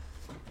imagine.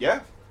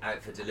 Yeah.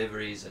 Out for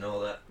deliveries and all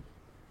that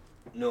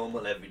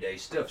normal everyday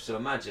stuff. So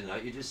imagine,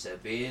 like you just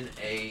said, being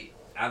a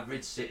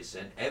average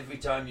citizen, every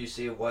time you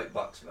see a white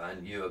box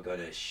van, you are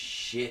gonna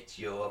shit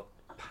your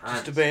pants.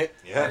 Just a bit.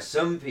 Yeah. Now,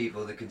 some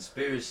people, the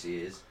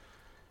conspiracy is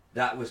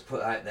that was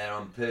put out there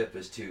on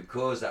purpose to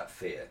cause that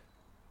fear.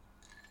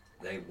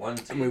 They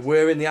wanted. And we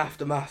were in the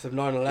aftermath of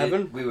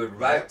 9/11. We were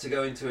about to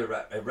go into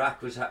Iraq.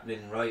 Iraq was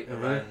happening right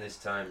around this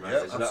time, right? Yeah,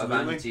 There's a lot of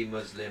absolutely.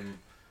 anti-Muslim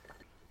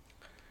Yeah,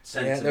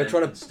 sentiment they were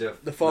trying and stuff.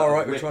 The far Lot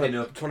right of were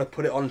whipping trying to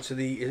put it onto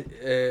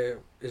the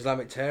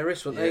Islamic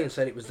terrorists, weren't they, Yeah. and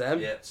said it was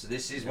them. Yeah, so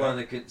this is Yeah. one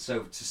of the.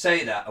 So to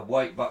say that a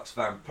white box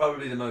van,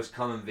 probably the most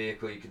common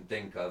vehicle you can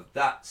think of,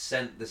 that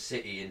sent the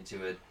city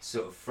into a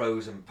sort of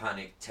frozen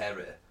panic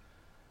terror.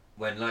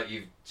 When, like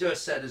you've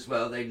just said as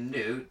well, they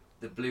knew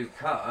the blue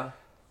car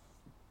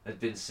had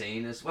been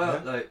seen as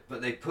well. Yeah. Like,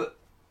 but they put.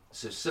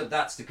 So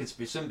that's the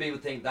conspiracy. Some people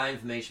think that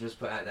information was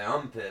put out there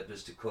on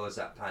purpose to cause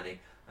that panic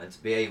and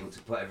to be able to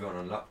put everyone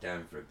on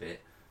lockdown for a bit,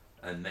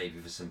 and maybe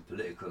for some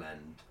political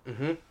end.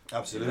 Mm-hmm.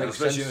 Absolutely, Makes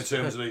especially sense. in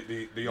terms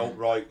of the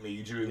alt-right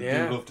media who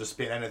Yeah. do love to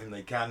spin anything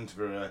they can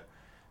for a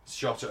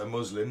shot at a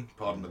Muslim,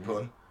 pardon the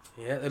pun,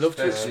 Yeah, they love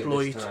to Especially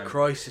exploit this time.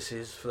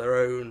 crises for their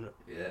own.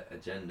 Yeah,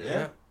 agenda.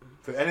 Yeah.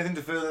 for anything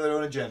to further their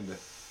own agenda.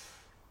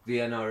 the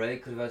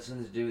NRA could have had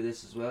something to do with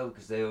this as well,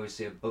 because they always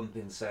see a bump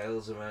in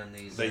sales around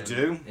these They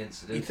do.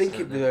 incidents. You think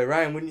it'd be the way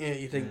around, wouldn't you?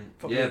 You think.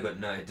 Yeah, but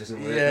no, it doesn't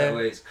work Yeah. that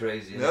way. It's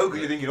crazy. No, because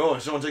you're thinking, oh,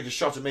 if someone takes a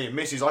shot at me and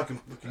misses, I can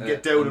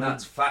get down and and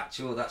that's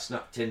factual. That's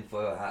not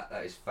tinfoil hat.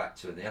 That is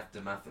factual. In the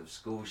aftermath of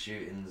school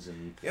shootings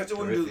and You have to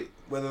wonder horrific-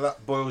 whether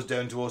that boils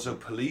down to also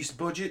police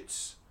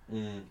budgets.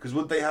 Mm. Because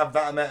would they have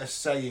that amount of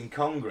say in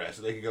Congress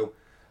that they could go,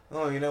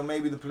 oh, you know,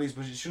 maybe the police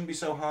budget shouldn't be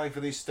so high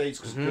for these states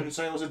because gun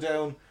sales are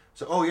down.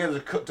 So, oh yeah, there's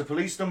a cut to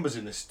police numbers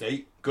in this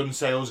state. Gun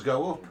sales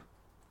go up.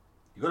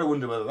 You got to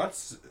wonder whether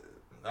that's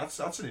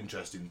an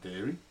interesting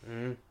theory.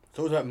 It's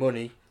always about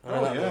money. I know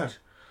Oh that yeah. much.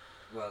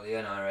 Well, the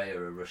NRA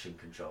are a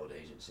Russian-controlled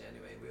agency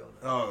anyway. We all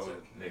know. Oh. So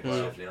maybe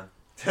safely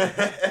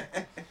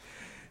on.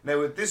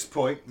 Now at this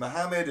point,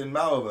 Mohammed and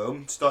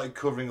Malvo started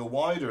covering a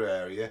wider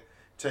area,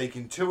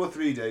 taking 2 or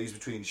 3 days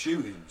between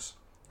shootings.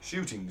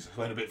 Shootings. I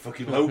went a bit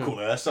fucking local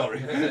there, sorry.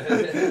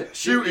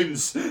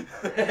 Shootings.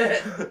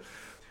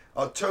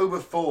 October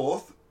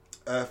 4th,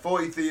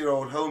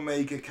 43-year-old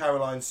homemaker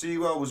Caroline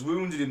Sewell was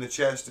wounded in the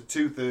chest at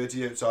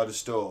 2:30 outside a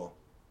store.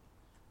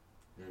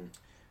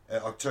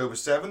 October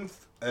 7th,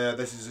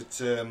 this is at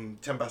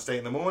 10 past 8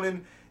 in the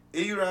morning,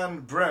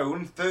 Iran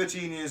Brown,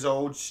 13 years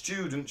old,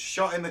 student,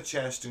 shot in the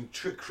chest and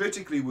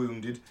critically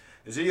wounded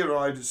as he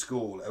arrived at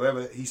school.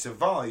 However, he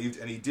survived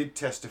and he did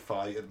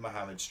testify at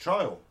Mohammed's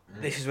trial.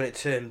 This is when it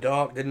turned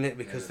dark, didn't it?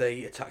 Because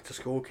they attacked a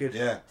school kid.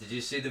 Yeah. Did you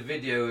see the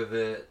video of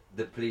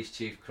the police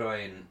chief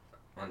crying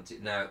on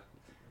now?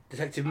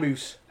 Detective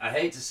Moose. I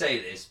hate to say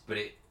this, but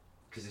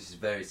because this is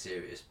very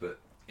serious, but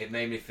it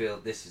made me feel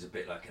this is a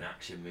bit like an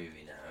action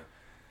movie now,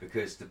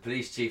 because the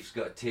police chief's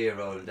got a tear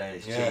rolling down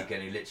his Yeah. cheek,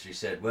 and he literally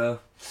said,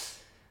 "Well,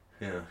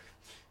 you know,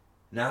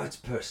 now it's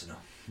personal.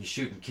 You're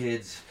shooting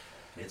kids,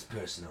 it's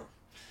personal."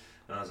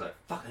 And I was like,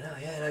 "Fucking hell,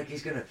 yeah! Like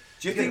he's gonna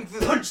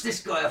punch this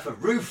guy off a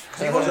roof."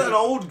 He wasn't an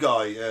old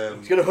guy.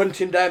 He's gonna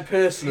hunt him down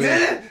personally.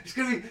 Yeah,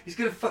 he's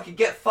gonna fucking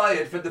get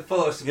fired from the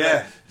force. And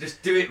Yeah.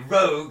 just do it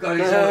rogue on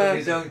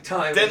his own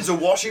time. Denzel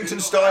Washington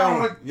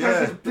style. Oh,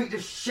 Yeah. beat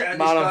the shit out of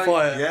Man this on guy.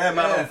 Fire. Yeah,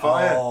 Man on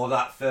Fire. Oh,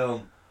 that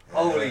film.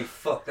 Holy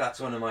fuck, that's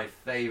one of my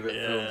favourite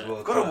films of all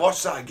I've got to time.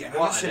 watch that again. I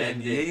What haven't seen an it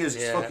in ending. years.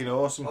 It's Yeah. fucking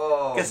awesome.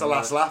 Oh, Gets the man.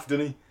 last laugh,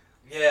 doesn't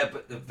he? Yeah,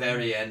 but the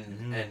very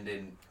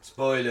ending.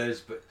 Spoilers,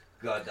 but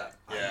God,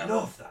 Yeah. I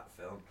love that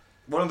film.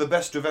 One of the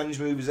best revenge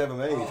movies ever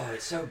made. Oh,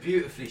 it's so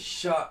beautifully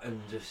shot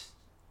and just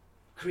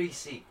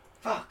creasy.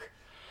 Fuck.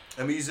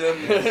 And he's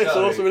It's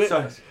awesome, isn't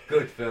it? It's a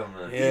good film,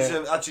 man. Yeah.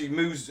 he's actually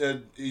Moose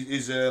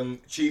is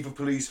chief of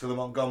police for the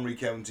Montgomery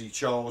County,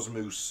 Charles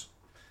Moose.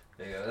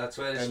 There you go. That's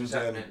where this And, was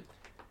happening.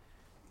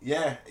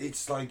 Yeah,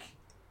 it's like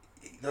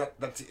that.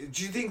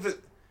 Do you think that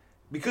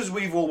because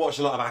we've all watched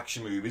a lot of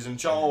action movies and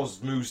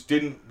Charles Moose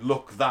didn't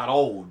look that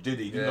old, did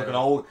he? Didn't look Yeah. an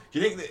old. Do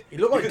you think that He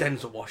looked like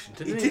because- Denzel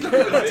Washington. He Didn't did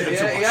look like Denzel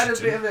Yeah, he had a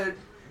Washington. bit of a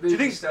movie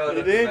think star he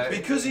look did? about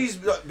him. Because he's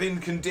been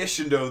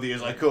conditioned over the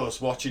years, like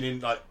us,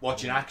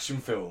 watching action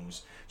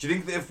films. Do you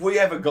think that if we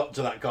ever got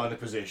to that kind of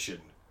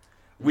position,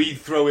 we'd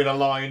throw in a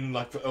line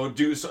or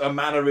do a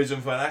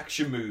mannerism for an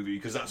action movie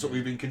because that's what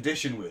we've been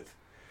conditioned with?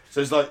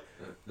 So it's like,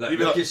 Like, you'd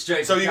be looking like,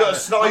 straight so to you got a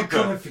camera, "I'm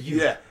sniper. coming for you."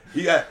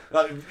 Yeah.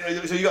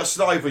 So you got a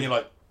sniper, and you're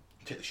like,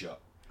 take the shot,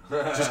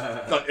 just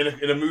like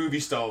in a movie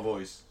style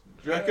voice.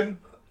 Do you reckon?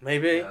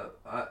 Maybe.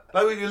 Like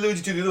we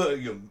alluded to the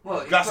other,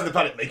 Well, grass in you the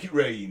paddock, make it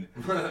rain.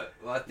 well,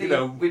 I think You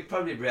know- we'd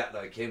probably react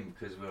like him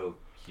because we're all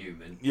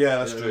human. Yeah,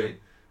 that's You know true. what I mean?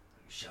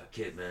 Shut a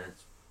kid, man.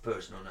 It's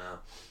personal now.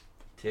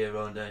 Tear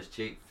rolling down his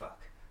cheek. Fuck.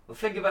 Well,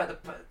 think about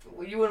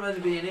well, you wouldn't want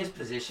to be in his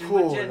position,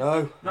 Oh, would you?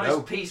 no. Nice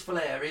No. peaceful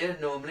area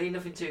normally,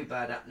 nothing too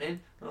bad happening.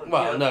 Oh,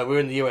 Well, you know, no, we're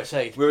in the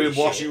USA. It's We're in pretty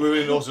shit. Washington.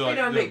 We're in also You like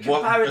know what I mean? a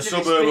Comparatively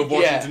suburb of speaking,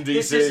 Washington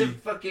This DC.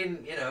 isn't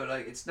fucking,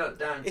 like it's not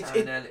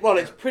downtown.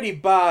 It's pretty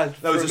bad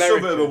No, for it's a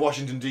America. suburb of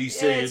Washington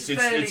DC. Yeah, it's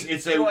it's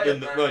it's fairly out in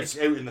the quiet, it's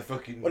out in the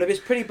fucking. Well, if it's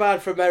pretty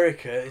bad for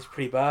America, it's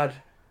pretty bad.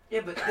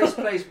 Yeah, but this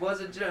place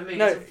wasn't. Do you know what I mean?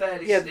 No, It's a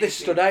fairly yeah, this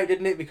sneaky- stood out,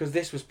 didn't it? Because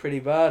this was pretty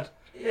bad.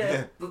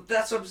 Yeah, but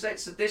that's what I'm saying.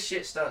 So this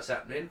shit starts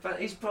happening. In fact,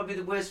 he's probably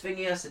the worst thing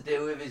he has to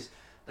deal with is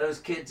those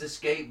kids are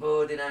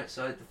skateboarding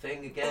outside the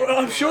thing again. Well,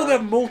 I'm sure there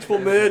are multiple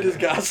murders,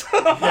 guys.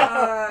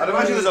 I'd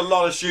imagine there's a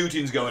lot of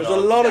shootings going There's on.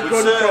 a lot of But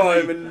gun certainly-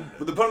 crime and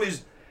But the problem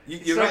is, your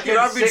Your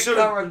average sort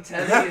of on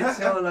telly.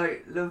 It's all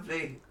like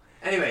lovely.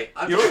 Anyway,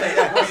 I'm your, just saying.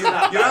 it wasn't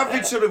that your bad.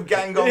 average sort of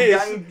gang on It is.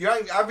 gang, your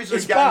average sort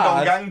It's of gang on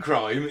bad. gang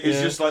crime is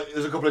Yeah. just like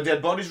there's a couple of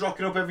dead bodies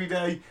rocking up every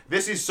day.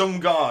 This is some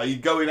guy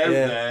going out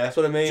Yeah, there, that's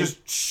what I mean.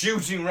 just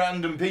shooting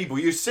random people.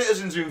 Your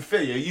citizens are in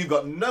fear. You've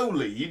got no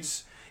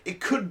leads. It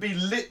could be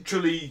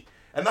literally,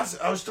 and that's.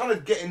 I was trying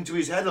to get into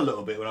his head a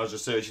little bit when I was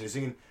researching this,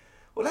 thinking,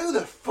 well, how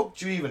the fuck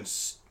do you even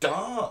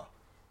start?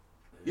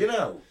 You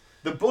know,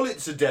 the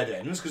bullets are dead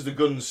ends because the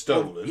gun's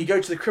stolen. you go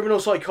to the criminal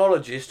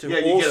psychologist who Yeah,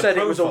 you all get a said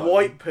it was a profile.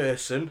 white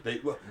person.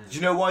 Do you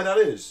know why that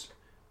is?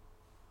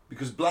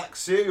 Because black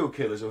serial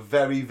killers are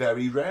very,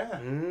 very rare.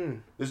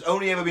 There's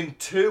only ever been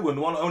 2, and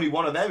only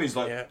one of them is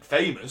like Yeah.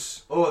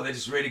 famous. Oh, they're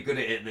just really good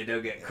at it and they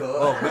don't get caught.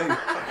 Oh,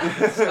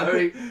 mate.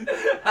 Sorry.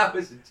 That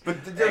was. But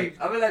Hey,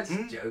 I'm allowed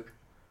to joke.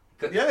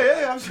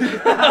 Yeah, absolutely.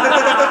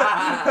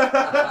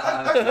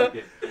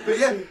 But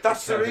yeah,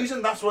 that's the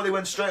reason. That's why they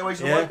went straight away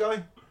to the Yeah. white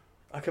guy.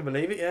 I can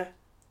believe it, yeah.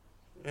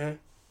 Yeah.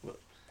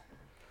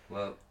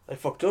 Well, They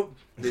fucked up.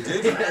 They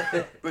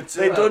did. But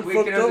They done we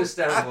fucked can up.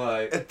 understand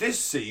why. at this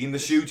scene, the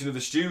shooting of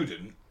the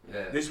student,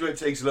 Yeah. this is where it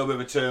takes a little bit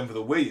of a turn for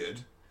the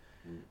weird,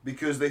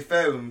 because they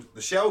found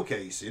the shell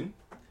casing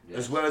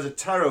as well as a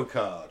tarot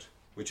card,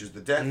 which is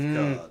the death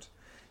card,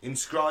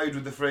 inscribed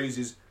with the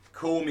phrases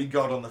 "Call me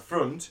God" on the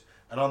front,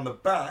 and on the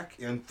back,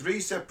 in 3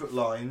 separate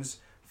lines,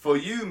 "For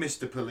you,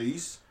 Mr.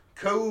 Police,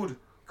 code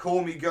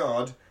 "Call me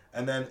God,"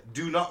 and then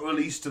 "Do not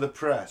release to the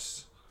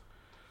press."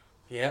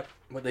 Yep,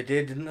 what they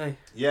did, didn't they?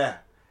 Yeah.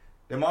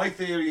 Now my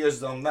theory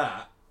is on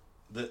that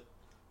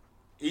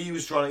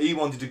he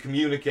wanted to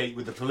communicate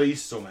with the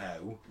police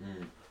somehow,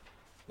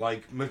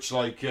 like much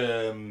like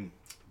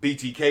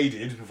BTK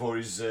did before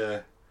his.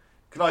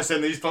 Can I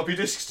send these floppy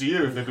disks to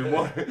you if they've been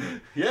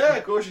one? Yeah,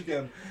 of course you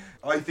can.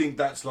 I think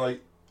that's like,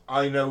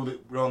 I know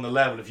that we're on the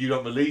level. If you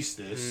don't release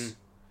this,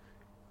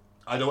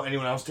 I don't want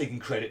anyone else taking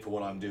credit for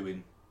what I'm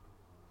doing.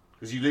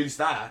 Because you release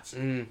that,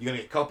 you're going to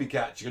get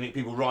copycats, you're going to get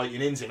people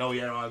writing in saying, "Oh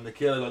yeah, I'm the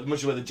killer." Like much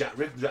of where the Jack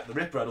the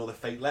Ripper had all the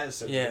fake letters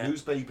sent to the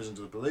newspapers and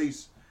to the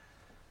police.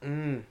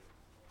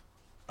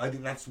 I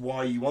think that's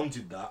why he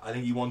wanted that. I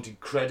think he wanted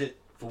credit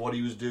for what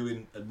he was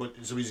doing. But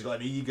so he's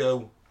got an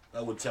ego.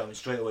 That would tell me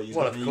straight away he's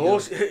got an ego. Well,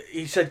 of course.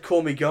 He said,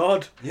 "Call me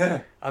God."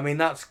 Yeah. I mean,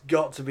 that's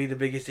got to be the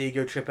biggest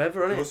ego trip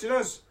ever, Of isn't course it?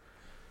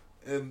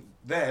 he does.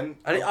 Then...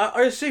 And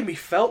I assume he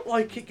felt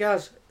like it,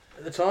 Gaz,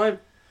 at the time.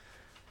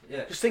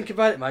 Yeah. Just think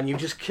about it, man. You've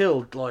just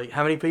killed, like,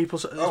 how many people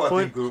at this I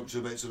point? think we're up to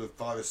about sort of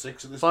 5 or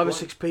 6 at this 5 point. or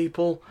 6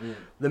 people.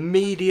 The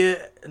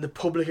media and the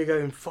public are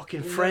going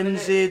fucking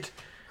frenzied.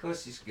 Of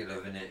course he's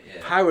loving it,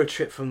 yeah. Power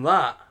trip from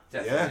that.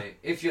 Definitely.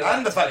 If you're,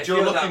 And that, the fact if you're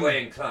you're looking- that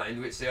way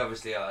inclined, which they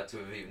obviously are to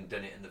have even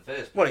done it in the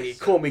first Well, place.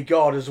 you call me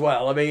God as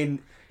well. I mean,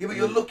 Yeah, but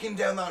you're looking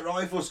down that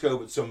rifle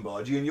scope at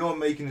somebody and you're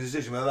making a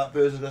decision whether that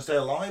person's going to stay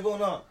alive or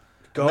not.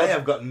 God. They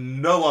have got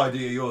no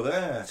idea you're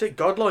there. It's it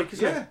godlike,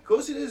 isn't Yeah, of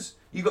course it is.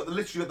 You got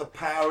literally got the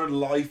power of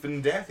life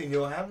and death in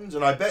your hands,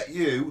 and I bet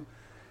you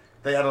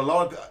they had a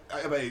lot of.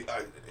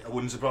 I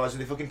wouldn't surprise if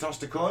they fucking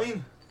tossed a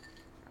coin.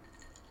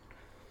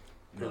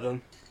 it? Well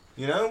done.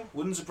 You know,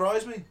 wouldn't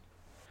surprise me.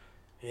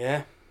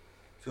 Yeah,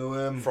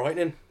 So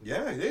frightening.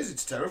 yeah, it is.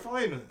 It's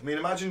terrifying. I mean,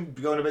 imagine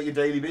going about your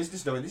daily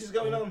business knowing this is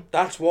going on.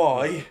 That's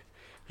why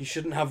you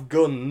shouldn't have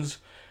guns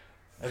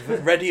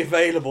ready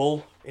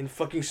available in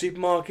fucking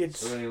supermarkets.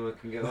 So anyone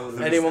can get hold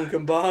of it. Anyone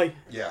can buy.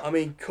 Yeah. I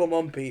mean, come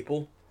on,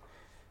 people.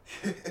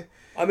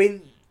 I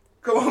mean,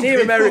 Come on, dear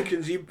people.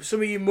 Americans,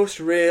 some of you must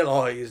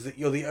realise that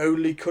you're the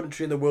only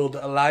country in the world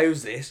that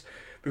allows this,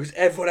 because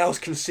everyone else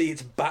can see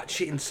it's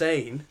batshit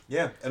insane.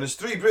 Yeah, and as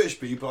 3 British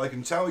people, I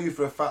can tell you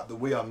for a fact that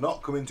we are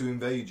not coming to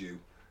invade you.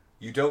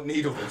 You don't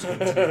need all those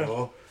guns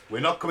anymore.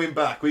 We're not coming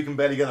back. We can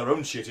barely get our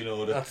own shit in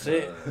order. That's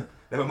it.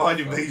 Never mind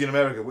invading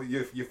America.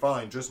 You're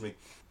fine. Trust me.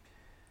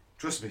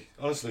 Trust me,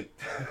 honestly.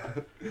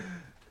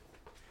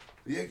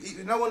 Yeah,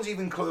 no one's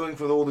even calling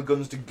for all the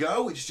guns to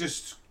go. It's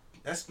just,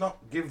 let's not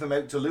give them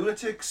out to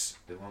lunatics.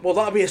 Well,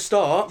 that'd be a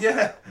start.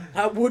 Yeah.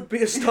 That would be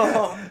a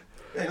start.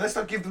 Yeah, let's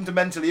not give them to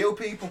mentally ill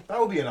people. That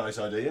would be a nice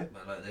idea.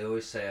 But like they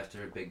always say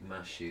after a big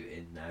mass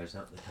shooting, now's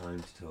not the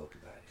time to talk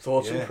about it.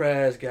 Thoughts Yeah. and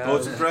prayers, guys.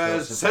 Thoughts and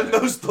prayers. Send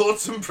those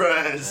thoughts and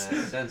prayers.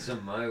 Send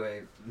some my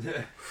way.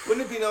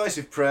 Wouldn't it be nice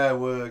if prayer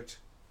worked?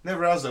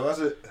 Never has though, has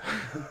it?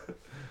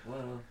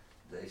 Well,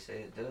 they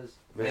say it does. It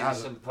Maybe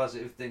hasn't. some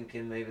positive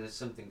thinking. Maybe there's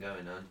something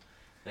going on.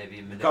 Maybe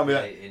Can't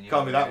manipulating. be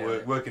your that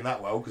area. working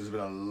that well because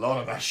there's been a lot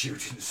of mass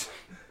shootings.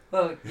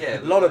 Well, yeah.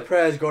 A lot of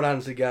prayers got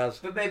answered, Gaz.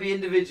 But maybe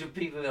individual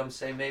people, I'm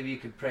saying, maybe you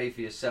could pray for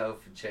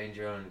yourself and change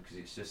your own, because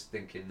it's just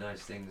thinking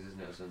nice things,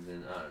 isn't it, or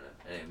something? I don't know.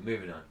 Anyway,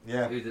 moving on.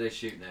 Yeah. Who do they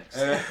shoot next?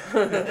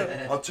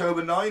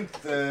 October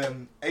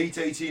 9th,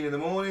 8:18 in the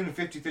morning,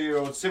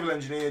 53-year-old civil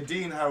engineer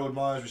Dean Harold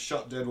Myers was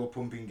shot dead while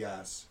pumping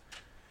gas.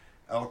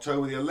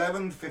 October the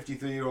 11th,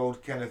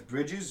 53-year-old Kenneth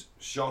Bridges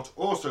shot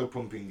also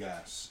pumping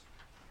gas.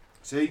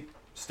 See?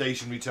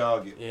 Stationary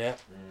target. Yeah.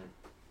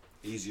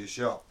 Easier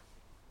shot.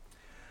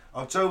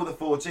 October the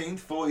 14th,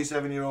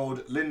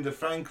 47-year-old Linda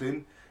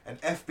Franklin, an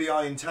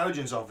FBI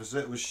intelligence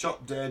officer, was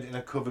shot dead in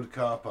a covered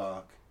car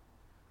park.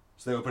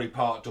 So they were pretty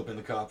parked up in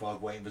the car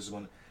park waiting for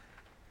someone.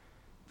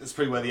 That's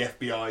pretty where the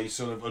FBI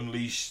sort of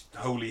unleashed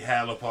holy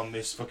hell upon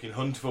this fucking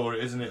hunt for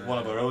it, isn't it? One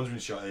of our own's been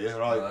shot here,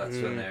 right? Well,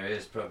 that's when there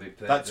is probably.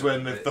 That's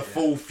when the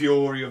full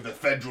fury of the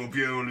Federal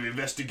Bureau of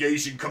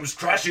Investigation comes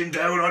crashing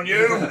down on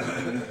you.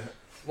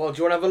 Well, do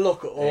you want to have a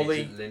look at all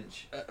Agent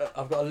Lynch.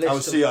 I've got a That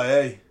was list.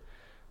 CIA.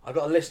 I've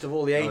got a list of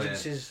all the yeah.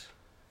 agencies.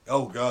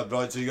 Oh God,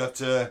 right. So you got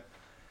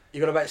You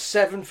got about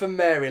 7 from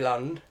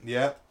Maryland,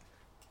 yeah,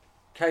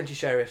 county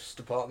sheriff's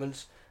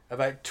departments.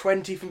 About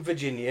 20 from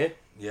Virginia,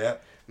 yeah,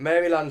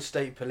 Maryland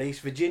State Police,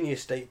 Virginia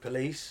State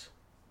Police.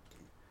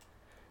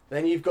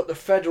 Then you've got the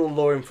federal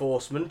law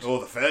enforcement, all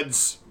the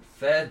feds.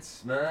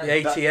 Feds, man. the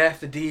ATF,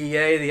 the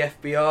DEA, the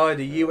FBI,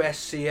 the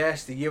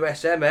USCS, the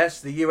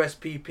USMS, the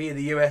USPP,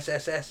 the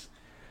USSS.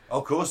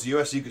 Of course, the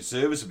US Secret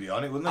Service would be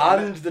on it, wouldn't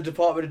they? And the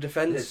Department of The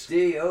Defence.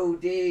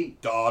 DOD.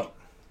 Dod.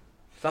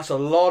 That's a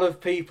lot of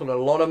people, a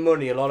lot of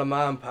money, a lot of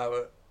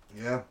manpower.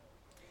 Yeah.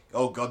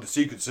 Oh God, the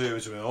Secret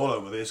Service are all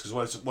over this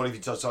because what if he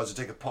decides to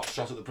take a pot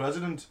shot at the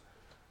president?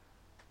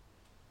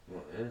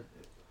 What, yeah?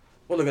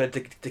 Well, they're going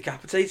to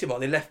decapitate him. Or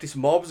the leftist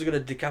mobs are going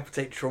to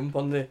decapitate Trump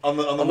on the On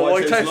the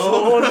White House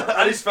lawn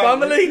and his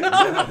family.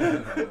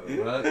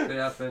 Well, it could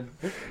happen.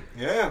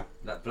 Yeah.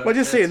 That bloke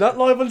Imagine said seeing that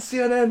live on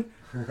CNN.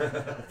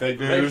 Fake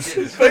news.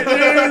 Fake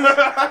news.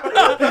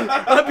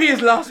 That'd be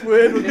his last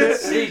word, wouldn't it?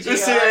 CGI. The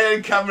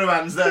CNN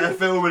cameraman's there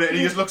filming it and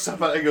he just looks up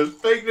at it and goes,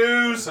 fake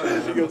news!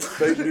 He goes,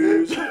 fake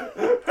news.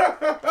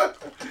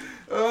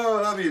 Oh,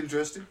 that'd be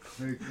interesting.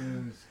 Fake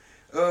news.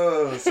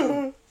 Oh,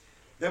 so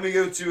then we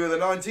go to the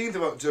 19th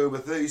of October.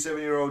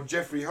 37-year-old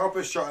Jeffrey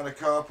Hopper shot in a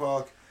car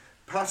park.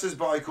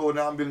 Passers-by called an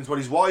ambulance. Well,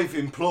 his wife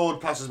implored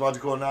passers-by to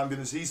call an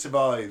ambulance. He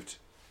survived.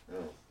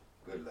 Oh,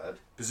 good lad.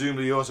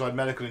 Presumably he also had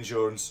medical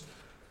insurance.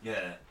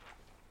 Yeah.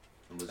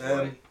 And was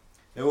right.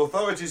 Now,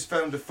 authorities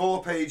found a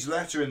 4-page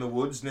letter in the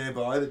woods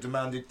nearby that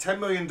demanded $10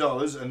 million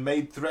and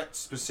made threats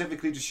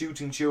specifically to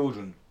shooting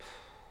children.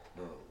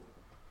 Oh.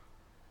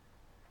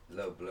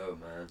 Low blow,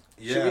 man.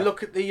 Yeah. Should we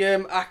look at the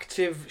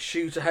active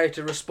shooter, how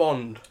to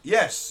respond?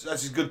 Yes,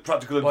 that's good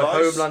practical By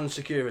advice. Homeland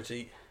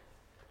Security.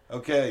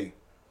 Okay.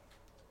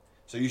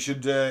 So you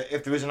should,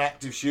 if there is an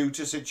active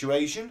shooter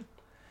situation,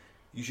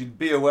 you should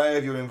be aware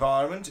of your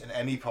environment and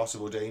any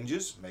possible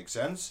dangers. Makes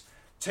sense.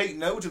 Take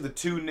note of the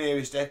 2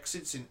 nearest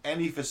exits in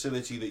any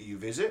facility that you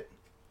visit.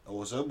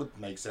 Also, but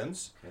makes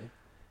sense. Okay.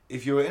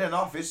 If you're in an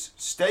office,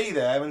 stay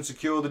there and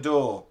secure the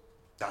door.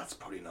 That's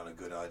probably not a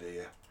good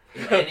idea.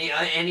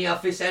 Any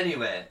office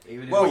anywhere.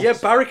 Even if Well, Oh, yeah,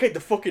 barricade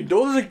the fucking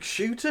door. There's a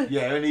shooter.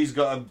 Yeah, and he's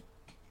got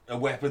a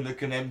weapon that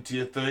can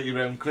empty a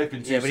 30-round clip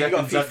in 2 Yeah, but you've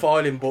got a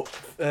seconds.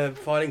 few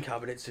filing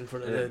cabinets in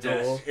front of the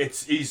door.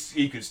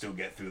 He could still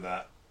get through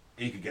that.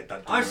 He could get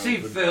that door I've seen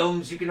open.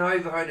 films, you can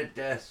hide behind a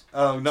desk.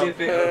 Oh, no.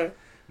 Typical.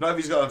 Not if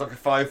he's got like a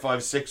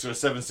 5.56 or a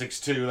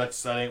 7.62.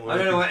 That ain't I working.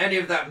 don't know what any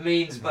of that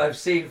means, but I've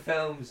seen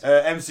films.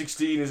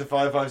 M16 is a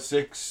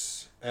 5.56.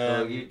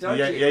 Oh, you the don't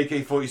the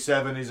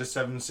AK-47 is a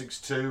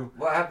 7.62.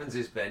 What happens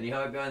is, Ben, you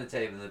hide behind the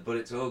table and the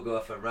bullets all go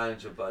off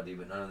around your body,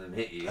 but none of them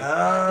hit you.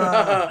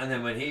 Ah. And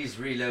then when he's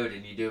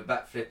reloading, you do a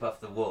backflip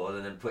off the wall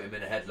and then put him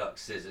in a headlock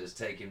scissors,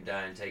 take him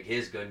down, take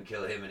his gun,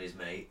 kill him and his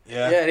mate.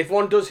 Yeah. Yeah, and if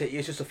one does hit you,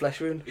 it's just a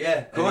flesh wound. Yeah.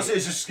 Of course, it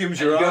just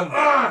skims and your you arm. go,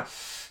 ah!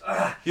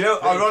 You know,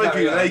 Then you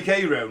ironically, carry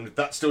an AK round,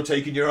 that's still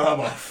taking your arm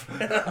off.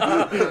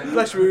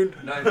 Flesh wound.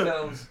 No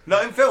films.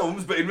 Not in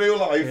films, but in real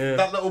life, Yeah.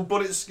 that little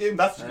bullet skim,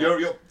 that's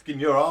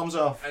your arms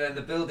off. And then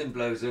the building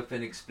blows up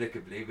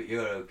inexplicably, but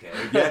you're okay.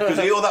 Yeah, because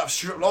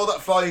all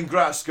that flying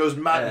grass goes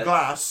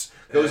glass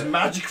goes Yeah.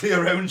 magically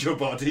around your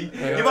body.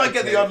 Yeah, You might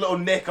get okay. the odd little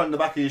nick on the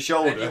back of your And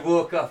shoulder. you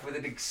walk off with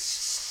an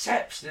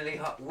exceptionally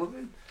hot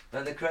woman,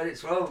 and the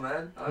credits roll,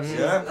 man.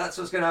 Yeah. That's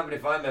what's going to happen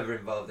if I'm ever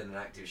involved in an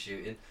active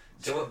shooting.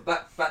 So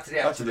back to the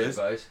That's active what it is.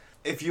 advice.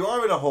 If you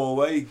are in a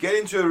hallway, get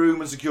into a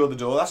room and secure the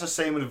door. That's the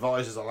same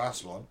advice as the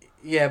last one.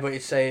 Yeah, but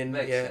it's saying,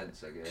 Makes yeah,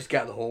 sense, I guess. just get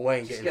out of the hallway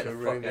and Just get get into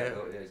the a room. fuck Yeah.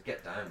 out. Yeah, just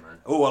get down, man.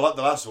 Oh, I like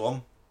the last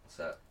one.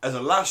 So. As a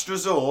last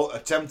resort,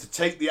 attempt to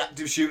take the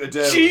active shooter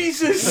down.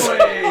 Jesus! When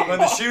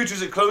the shooter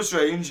is at close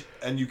range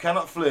and you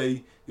cannot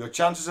flee, your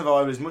chance of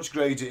survival is much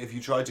greater if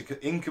you try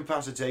to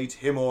incapacitate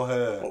him or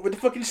her. What, with the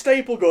fucking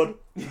staple gun?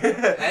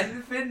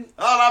 Anything,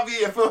 I'll have you,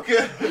 you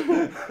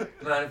fucker.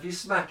 man. If you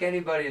smack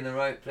anybody in the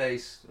right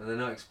place when they're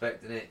not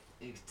expecting it,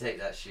 you can take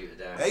that shooter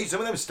down. Hey,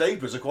 some of them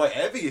staplers are quite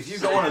heavy. If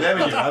you've got one of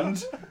them in your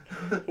hand,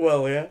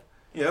 Well, yeah.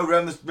 you know,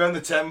 round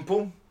the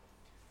temple.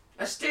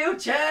 A steel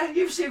chair.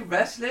 You've seen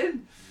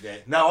wrestling. Yeah.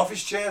 Now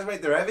office chairs,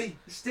 mate, they're heavy.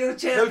 A steel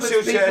chair No puts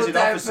steel people chairs in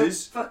down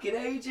offices. for fucking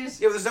ages.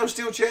 Yeah, but there's no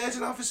steel chairs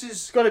in offices.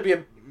 It's got to be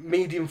a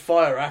medium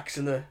fire axe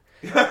in the...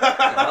 A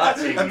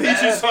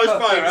medium-sized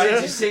fire axe.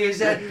 Did you see his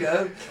head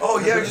go? Oh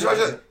yeah, just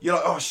imagine, you're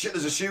like, oh shit,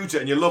 there's a shooter,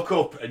 and you look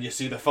up and you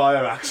see the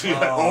fire axe. And you're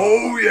like,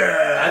 oh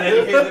yeah.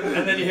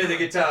 And then you hear the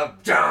guitar.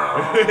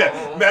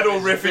 Metal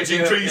riffage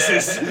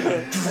increases.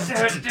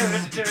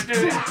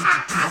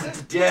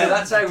 Yeah,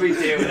 that's how we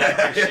deal with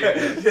active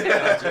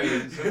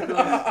shooters.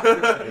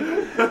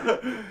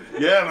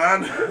 Yeah,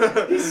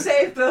 man. He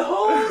saved the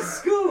whole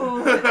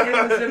school. It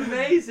was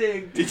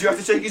amazing. Did you have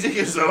to take his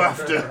ears though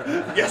after?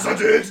 Yes, I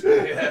did.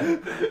 Yeah.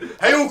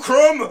 Hail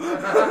Crumb!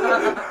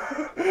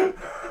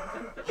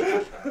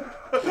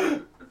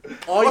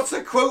 What's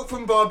the quote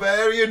from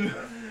Barbarian?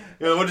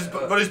 You know,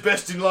 what is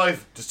best in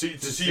life? To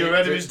see your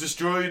enemies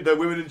destroyed, their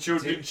women and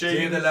children in To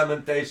hear the chains.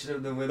 lamentation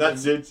of the women.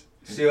 That's it.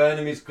 See your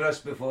enemies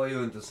crushed before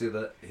you and to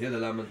hear the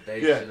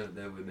lamentation of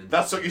their women.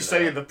 That's what you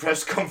say in the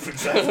press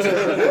conference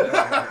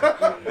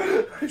after.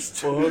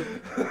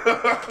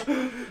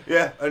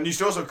 Yeah, and you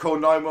should also call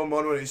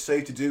 911 when it's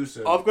safe to do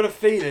so. I've got a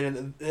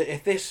feeling that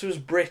if this was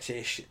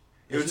British, It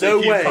would there's no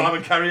take you way... calm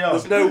and carry on.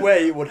 There's no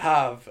way it would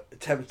have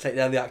attempt to take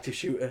down the active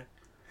shooter.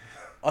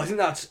 I think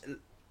that's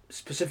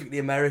specifically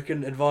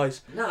American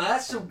advice. No,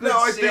 that's some good No,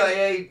 I think-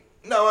 CIA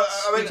No,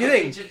 I mean, Do you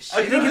think? Agent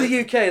I shit. think in the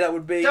UK that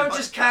would be. Don't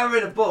just cower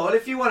in a ball.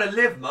 If you want to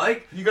live,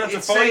 Mike, You're gonna have to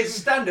you'd say fight him.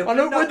 stand up. I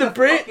know, and knock with the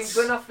fucking Brits.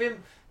 gun off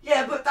him.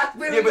 Yeah, but that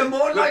we're Yeah, but- even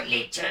more but-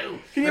 likely to.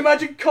 Can you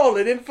imagine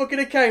Colin in fucking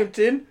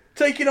accounting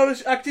taking on an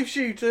active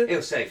shooter?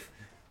 He'll safe.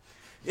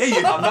 yeah, you.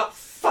 I'm not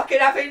fucking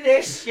having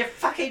this. You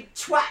fucking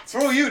twat.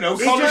 For all you know,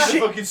 He Colin's just a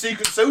shit- fucking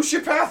secret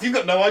sociopath. You've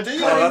got no idea.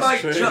 Oh, Colin that's might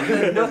true. drop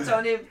the nut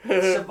on him.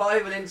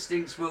 Survival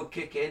instincts will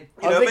kick in.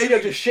 You I know, think maybe-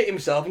 he'll just shit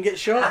himself and get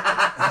shot.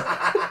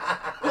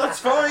 Well, that's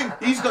fine.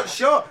 He's got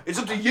shot. It's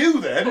up to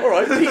you then. All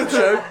right,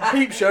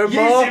 peep show, Use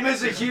Mark. him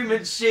as a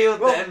human shield,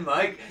 Well, then,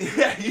 Mike.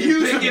 Yeah, You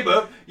use pick him him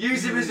up.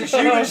 Use him as a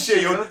human human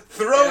shield. shield.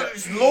 Throw,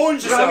 launch Throw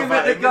yourself him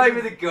at at the guy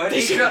with the gun,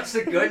 he drops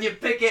the gun, you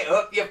pick it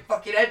up, you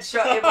fucking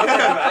headshot him with the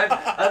round,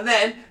 and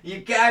then you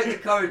get out the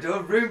corridor,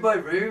 room by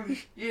room,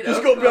 you know.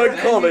 He's got behind and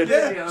then Colin. you do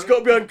your He's own-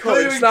 got behind Colin,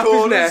 Clearing snap his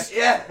corners.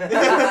 neck.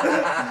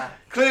 Yeah.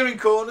 Clearing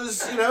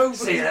corners, you know.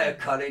 See you later,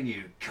 Colin,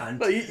 you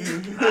cunt. Like,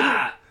 you-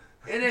 Ah,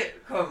 innit?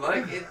 Come on,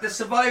 Mike. The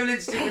survival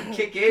instinct would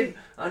kick in.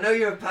 I know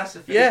you're a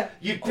pacifist. Yeah.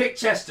 You'd pick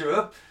Chester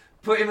up,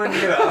 put him under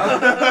your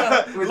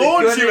arm. with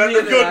Launch the him gun at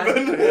in the your hand.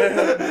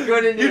 gunman.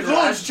 Gun in your You'd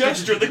launch hand.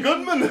 Chester at the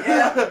gunman.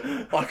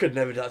 Yeah. I could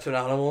never do that to an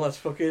animal. That's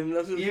fucking.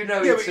 That's You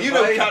know Yeah, it's but you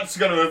know survive. Cat's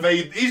going to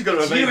evade. He's going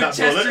to It's evade you and that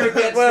Chester bullet.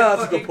 against Well,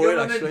 the that's a good fucking point,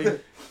 government. actually.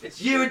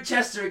 It's you and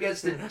Chester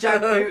against the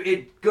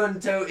jackbooted,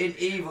 gun-toting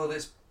evil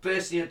that's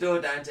bursting your door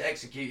down to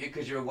execute you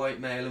because you're a white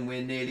male and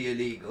we're nearly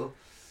illegal.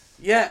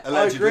 Yeah,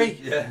 Allegedly. I agree.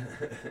 Yeah.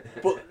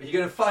 But- Are you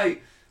going to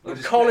fight? Or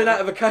just Colin out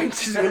of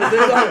accounts is going to do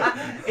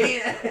that.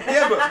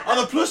 Yeah, but on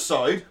the plus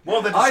side,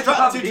 while they're I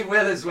probably distracted,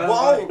 will as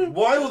well. Mike.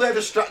 while they're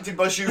distracted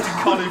by shooting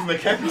Colin from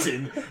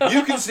accounting,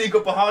 you can sneak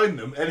up behind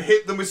them and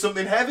hit them with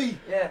something heavy.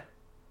 Yeah.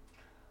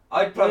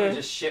 I'd probably Yeah.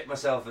 just shit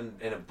myself in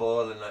a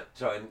ball and like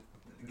try and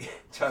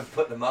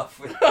put them off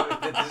with the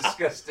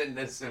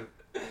disgustingness of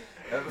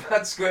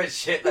that squirt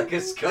shit like a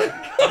skunk.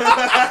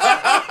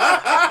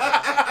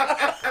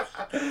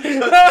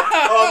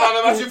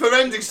 Oh man, imagine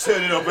forensics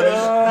turning up and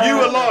there's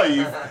you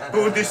alive,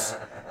 but with this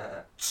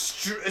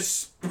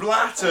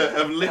splatter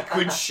of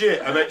liquid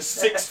shit about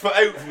 6 foot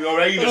out from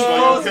your anus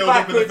while Falls you're curled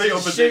up in the backwards fetal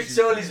and position. shoots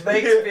all his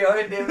mates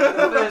behind him. The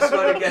first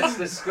one gets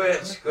the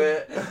shit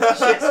squirt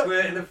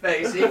in the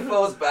face. He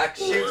falls back,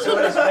 shoots all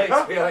his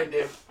mates behind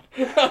him.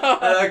 And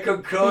I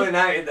come crawling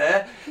out of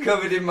there,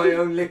 covered in my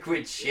own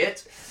liquid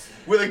shit.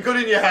 With a gun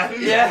in your hand,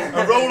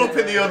 Yeah. a roll up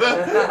in the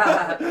other.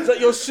 Is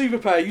that your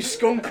superpower? You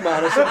skunk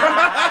man or something?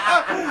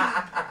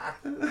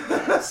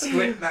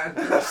 Squid man.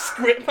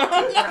 Squid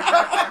man.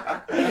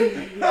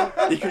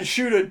 You can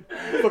shoot a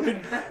fucking.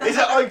 Is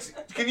that like,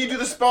 can you do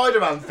the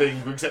Spider-Man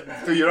thing except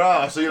through your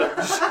arse? So you like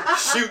just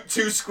shoot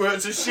 2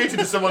 squirts of shit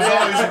into someone's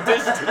eyes in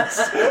distance.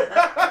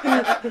 I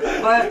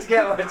have to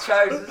get my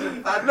trousers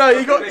and pants. No,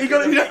 you got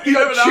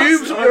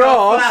tubes up your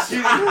arse.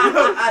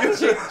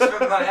 Tubes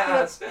from my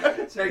ass,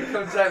 so it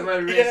comes out my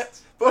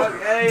wrist.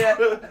 Yeah,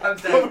 I'm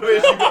down.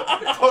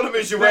 Problem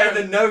is you're Wearing the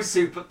wearing. no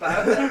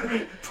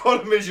superpower.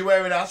 Problem is you're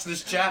wearing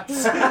assless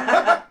chaps.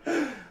 Yeah,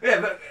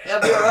 but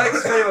I'll be alright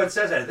if anyone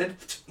says anything.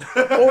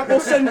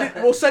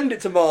 We'll send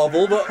it to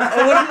Marvel, but I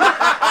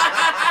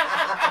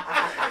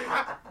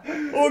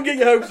wouldn't get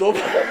your hopes up.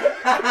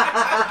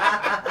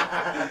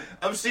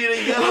 I'm seeing a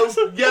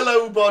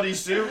yellow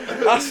bodysuit.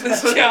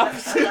 Assless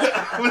chaps.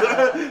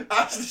 With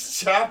assless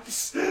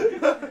chaps.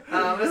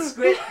 I'm a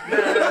squid.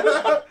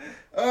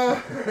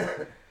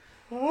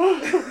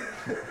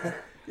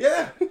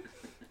 Yeah. It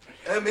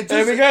There we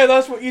does, go.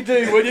 That's what you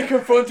do when you're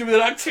confronted with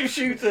an active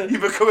shooter. you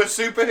become a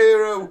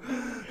superhero.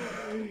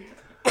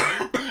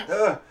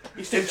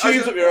 You stick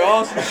tubes up your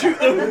arse and shoot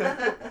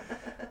them.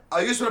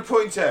 I just want to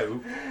point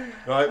out,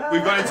 right,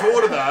 we've gone into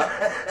all of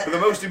that, but the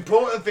most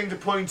important thing to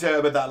point out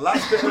about that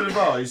last bit of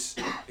advice,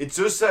 it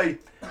does say,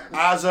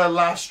 as a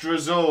last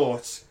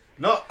resort.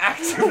 Not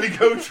actively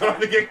go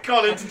trying to get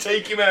Colin to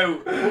take him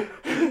out.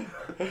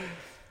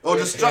 Or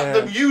distract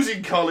them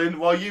using Colin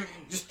while you...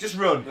 Just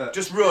run.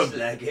 Just run. Just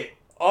leg it.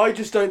 I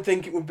just don't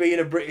think it would be in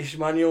a British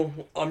manual.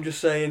 I'm just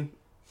saying.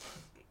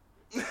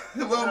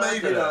 Well,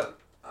 maybe I don't not. know.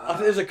 I think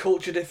there's a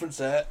culture difference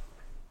there.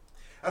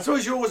 I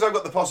suppose you always have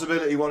got the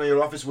possibility one of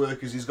your office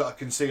workers has got a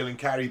conceal and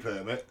carry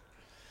permit.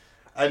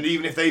 And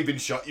even if they've been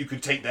shot, you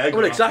could take their gun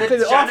Well, off. exactly.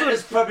 The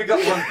janitor's probably got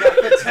one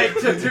gaffer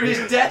taped under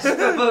his desk for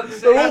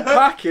fuck's They're all sake.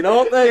 packing,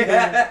 aren't they?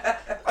 Yeah.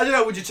 I don't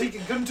know, would you take a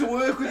gun to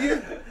work with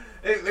you?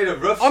 In a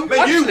rough I'm- squid.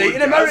 Mate, you Actually, would, in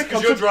Gaz, America,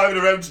 'cause you're I'm- driving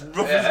around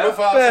rough Yeah. rough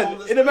arse Ben, all the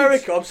in streets.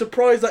 America, I'm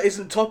surprised that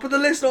isn't top of the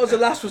list. Not as a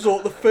last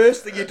resort, the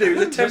first thing you do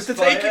is attempt Just to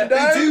take fire. him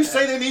down. They do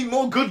say they need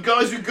more good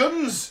guys with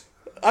guns.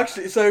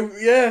 Actually, so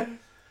yeah.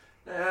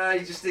 You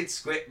just need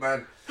squid,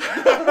 man.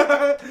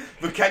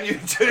 But can you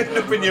turn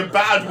up in your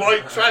bad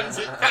white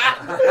transit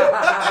van?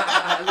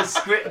 The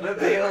squid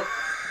mobile.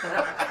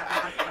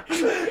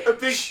 A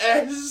big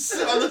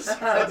S on the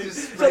side. Just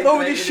Is that the one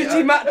with your spray painted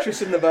shitty it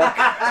mattress in the back?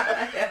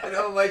 on. And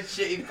all my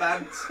shitty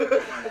pants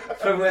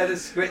from where the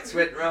squits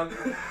went wrong.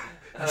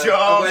 I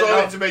Jars went of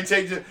it off. to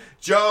maintain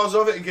jars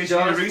of it in case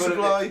Jars you need a full of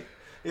resupply.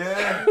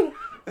 Yeah.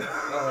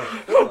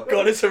 Oh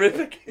God, it's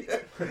horrific.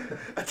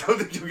 I don't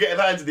think you'll get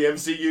that into the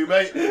MCU,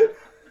 mate.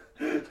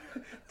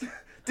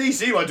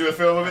 DC might do a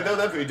film of it, though.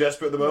 They're pretty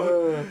desperate at the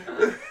moment.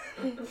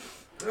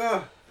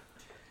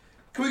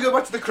 Can we go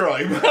back to the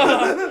crime?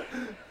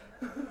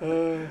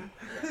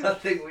 I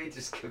think we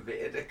just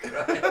committed a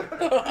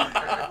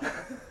crime.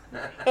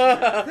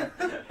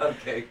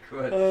 Okay,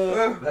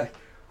 go on. Back.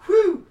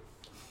 Whew.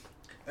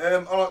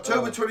 On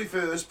October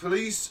 21st,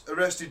 police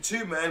arrested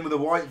 2 men with a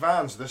white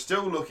van, so they're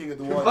still looking at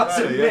the white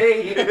Wasn't van.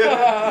 me.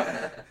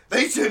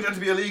 They turned out to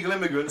be illegal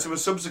immigrants who were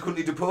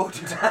subsequently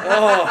deported.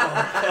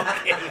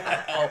 Fucking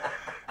hell.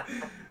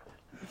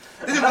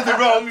 They did nothing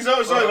wrong,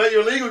 so sorry mate,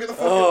 you're illegal, get the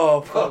fuck out.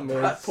 Oh, fuck me.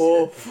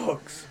 Poor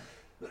fucks.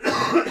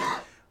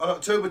 On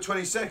October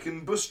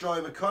 22nd, bus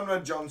driver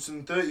Conrad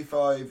Johnson,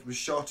 35, was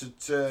shot at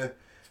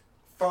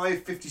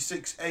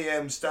 5:56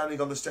 a.m.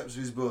 standing on the steps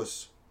of his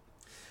bus.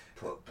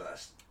 Poor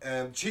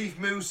bastard. Chief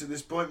Moose at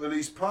this point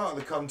released part of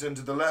the content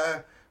of the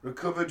letter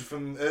recovered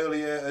from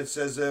earlier. It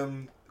says,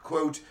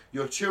 quote,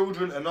 "Your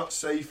children are not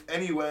safe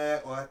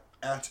anywhere or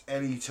at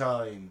any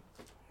time."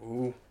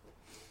 Ooh.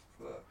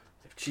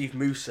 If Chief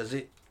Moose says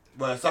it.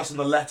 Well, that's in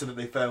the letter that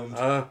they found.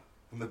 Ah.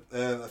 From a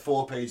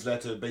 4-page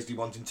letter basically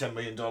wanting $10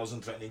 million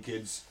and threatening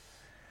kids.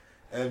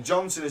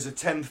 Johnson is a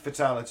 10th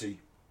fatality.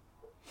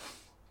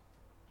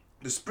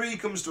 The spree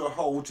comes to a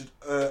halt at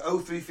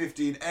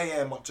 03:15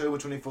 a.m. October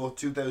 24th,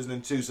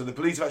 2002. So the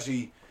police have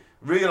actually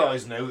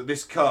realised now that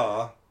this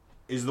car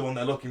is the one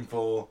they're looking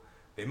for.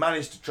 They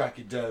managed to track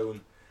it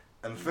down.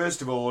 And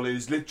first of all, it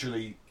is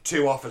literally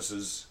 2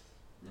 officers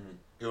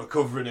who are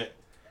covering it.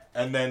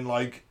 And then,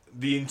 like,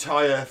 the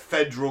entire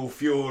federal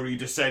fury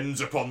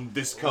descends upon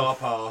this car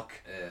park.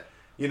 Yeah.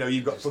 You know,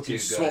 you've got Just fucking 2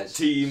 SWAT guys.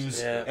 teams,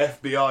 Yeah.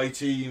 FBI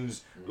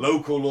teams,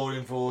 local law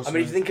enforcement. I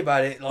mean, if you think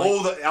about it, like.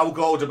 all the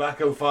alcohol,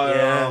 tobacco,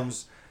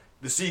 firearms,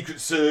 the Secret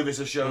Service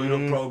are showing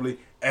up probably.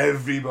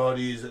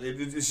 Everybody is.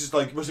 It's just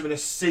like, it must have been a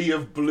sea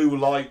of blue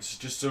lights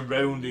just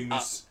surrounding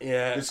this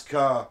Yeah. this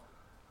car.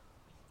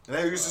 And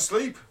they were just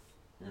asleep.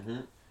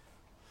 Mm-hmm.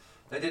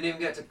 They didn't even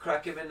get to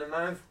crack him in the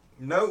mouth.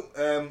 No,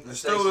 the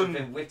Say stolen.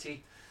 something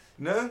witty.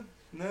 No,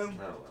 Oh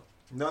well.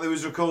 no, it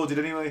was recorded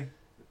anyway.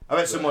 I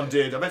bet someone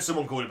did. I bet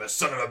someone called him a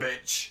son of a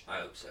bitch.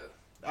 I hope so.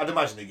 I'd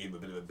imagine they gave him a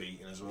bit of a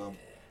beating as well.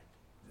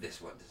 Yeah.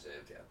 This one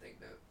deserved it, I think,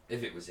 though.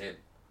 If it was him.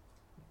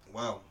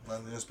 Well,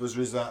 I suppose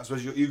there is that. I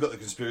suppose you've got the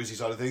conspiracy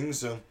side of things,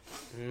 so.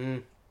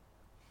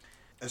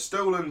 A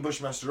stolen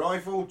Bushmaster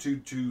rifle,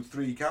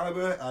 .223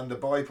 caliber, and a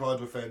bipod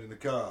were found in the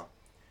car.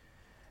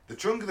 The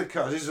trunk of the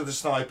car, this is the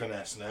sniper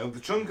nest now, the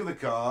trunk of the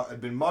car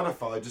had been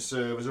modified to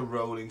serve as a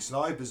rolling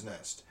sniper's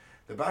nest.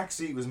 The back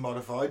seat was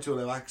modified to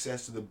allow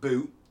access to the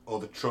boot, or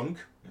the trunk,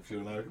 if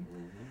you're American,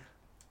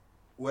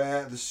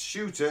 where the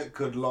shooter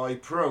could lie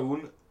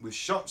prone with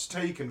shots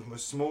taken from a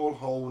small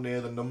hole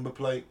near the number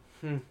plate.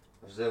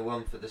 Was there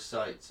one for the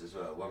sights as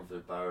well? One for the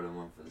barrel and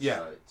one for the Yeah.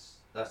 sights?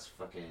 That's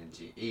fucking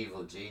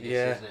evil genius,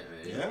 Yeah. isn't it,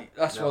 really? Yeah.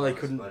 That's No why they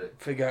one couldn't spotted it.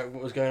 figure out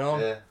what was going on.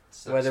 Yeah.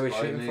 It's Where they that were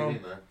spy shooting movie,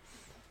 from. man.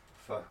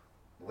 Fuck.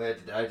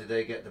 How did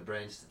they get the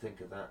brains to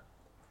think of that?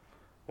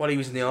 While he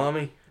was in the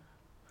army.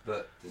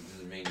 But that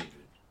doesn't mean he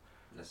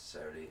would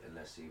necessarily,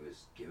 unless he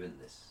was given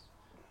this,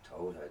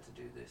 told how to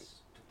do this.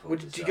 To pull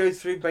Did this you off. go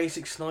through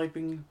basic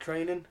sniping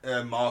training?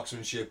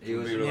 Marksmanship He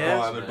would was be a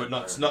requirement, marksman,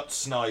 but not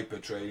sniper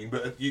training.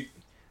 But you,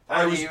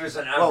 He was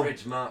an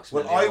average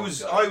marksman. Well, the I old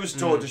was guy.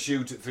 taught to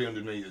shoot at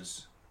 300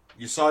 meters.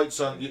 Your sights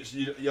on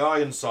your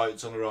iron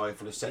sights on a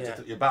rifle are set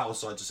to your battle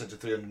sights are set to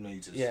 300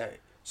 meters. Yeah.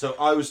 So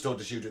I was taught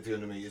to shoot at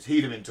 300 meters.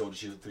 He'd have been taught to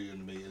shoot at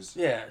 300 meters.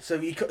 Yeah, so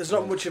there's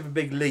not much of a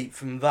big leap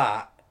from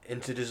that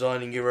into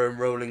designing your own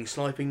rolling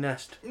sniping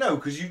nest. No,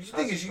 because the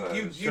thing is,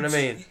 suppose. You know what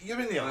I mean? You're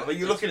in the army.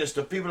 You're looking at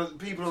stuff. People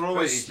are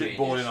always pretty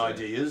spitballing genius, yeah.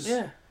 ideas.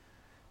 Yeah.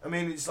 I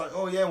mean, it's like,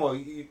 oh yeah, well,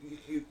 you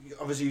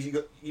obviously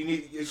you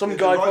need Some the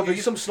guy right- probably,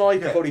 you- some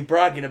sniper yeah. probably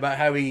bragging about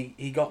how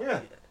he got.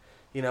 Yeah.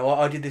 You know,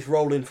 I did this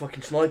rolling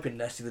fucking sniping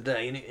nest the other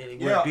day and it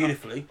worked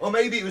beautifully. Or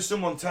maybe it was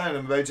someone telling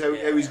him about how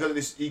he's got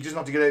this. He doesn't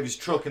have to get out of his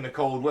truck in the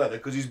cold weather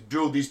because he's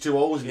drilled these 2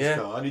 holes in his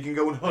car and he can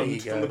go and There you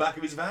hunt go. from the back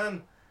of his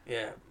van.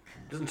 Yeah.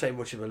 Doesn't take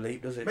much of a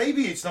leap, does it?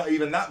 Maybe it's not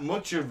even that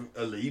much of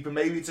a leap, and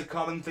maybe it's a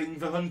common thing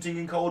for hunting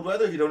in cold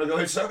weather if you don't want to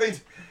go outside.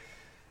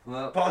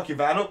 Well, Park your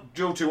van up,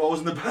 drill 2 holes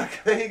in the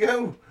back. There you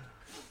go.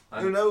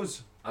 Who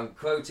knows? I'm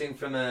quoting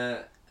from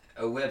a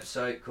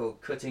website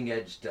called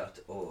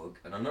cuttingedge.org,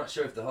 and I'm not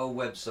sure if the whole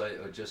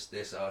website or just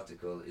this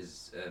article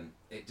is.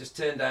 It just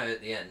turned out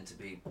at the end to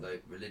be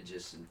like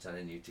religious and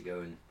telling you to go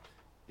and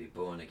be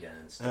born again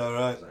and stuff. All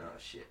right. I was like, oh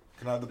shit.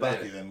 Can I have the But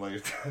backy anyway. then? While you,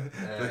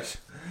 They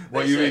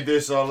while you say- read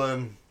this,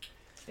 I'll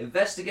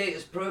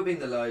Investigators probing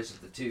the lives of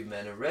the 2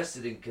 men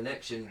arrested in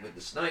connection with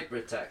the sniper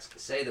attacks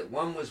say that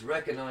one was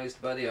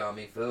recognised by the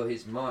army for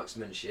his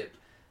marksmanship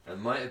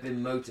and might have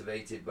been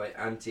motivated by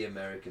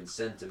anti-American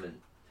sentiment.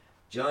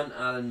 John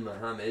Allen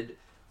Muhammad,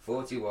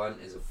 41,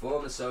 is a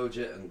former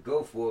soldier and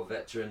Gulf War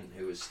veteran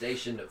who was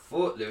stationed at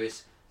Fort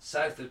Lewis,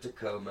 south of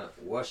Tacoma,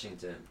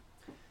 Washington.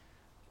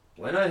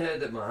 When I heard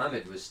that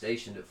Muhammad was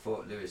stationed at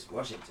Fort Lewis,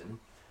 Washington,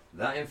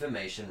 that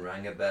information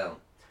rang a bell.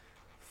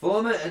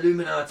 Former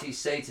Illuminati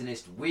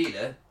Satanist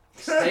Wheeler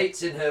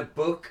states in her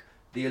book,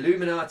 The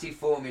Illuminati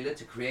Formula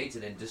to Create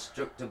an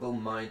Indestructible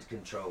Mind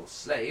Control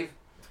Slave,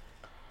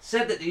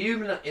 said that the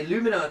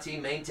Illuminati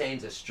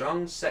maintains a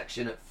strong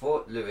section at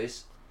Fort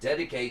Lewis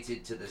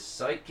dedicated to the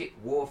psychic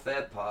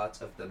warfare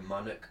part of the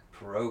Monarch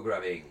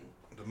programming.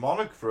 The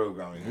Monarch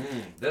programming.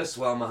 Thus,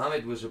 while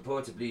Muhammad was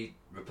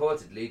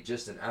reportedly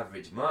just an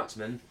average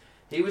marksman,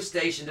 he was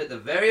stationed at the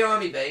very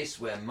army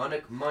base where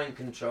Monarch mind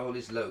control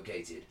is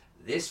located.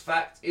 This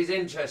fact is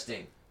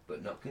interesting,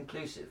 but not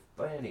conclusive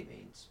by any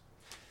means.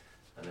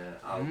 And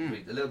I'll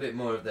read a little bit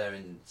more of their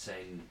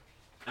insane...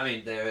 I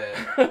mean, their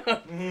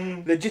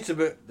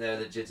legitimate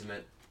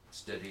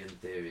study and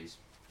theories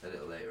a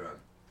little later on.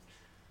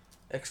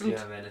 Excellent.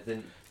 Do you have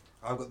anything?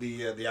 I've got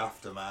the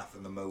aftermath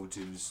and the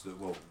motives that,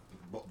 well,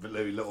 what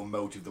very little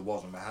motive there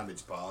was on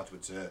Mohammed's part,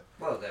 but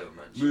Well, they were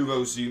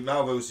Manchurian.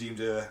 Malvo seemed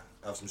to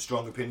have some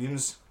strong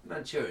opinions.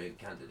 Manchurian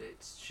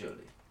candidates,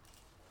 surely.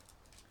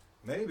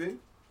 Maybe.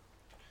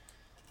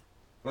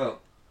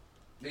 Well,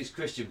 these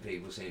Christian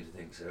people seem to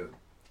think so.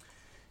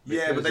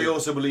 Yeah, but they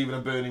also believe in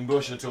a burning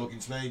bush and a talking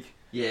snake.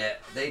 Yeah,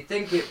 they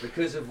think it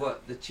because of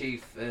what the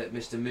chief,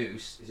 Mr.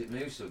 Moose, is it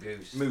Moose or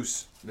Goose?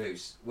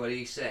 Moose. What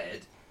he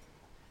said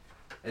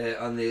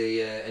on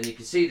the, and you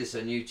can see this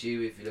on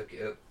YouTube if you look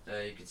it up.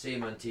 You can see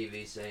him on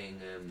TV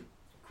saying,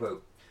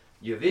 quote,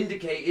 "You've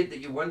indicated that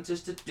you want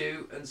us to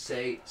do and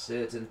say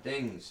certain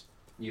things.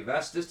 You've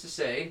asked us to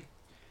say,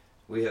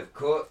 we have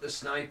caught the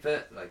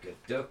sniper like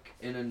a duck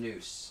in a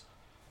noose,"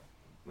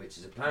 which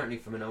is apparently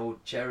from an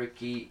old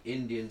Cherokee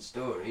Indian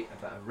story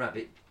about a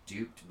rabbit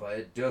duped by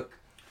a duck.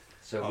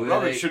 So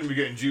rabbits shouldn't be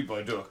getting duped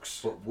by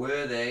ducks. But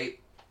were they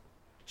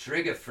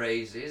trigger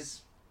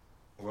phrases?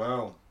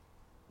 Wow.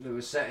 That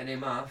were setting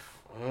him off.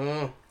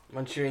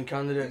 Manchurian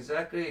candidate.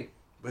 Exactly.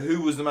 But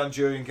who was the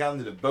Manchurian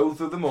candidate? Both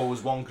of them, or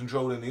was one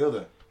controlling the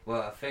other?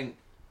 Well, I think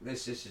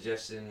this is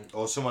suggesting...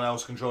 Or someone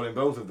else controlling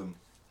both of them?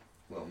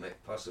 Well,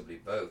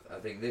 possibly both. I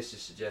think this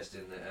is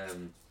suggesting that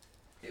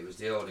it was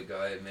the older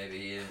guy and maybe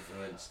he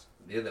influenced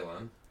the other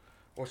one.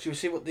 Well, should we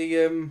see what the...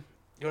 you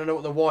want to know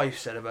what the wife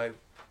said about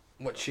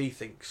what she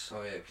thinks?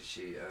 Oh, yeah, because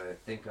I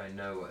think I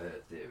know what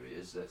her theory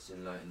is. Let's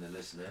enlighten the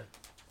listener.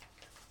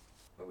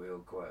 Are we all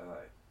quite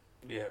high?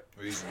 Yeah.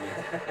 Reasonably.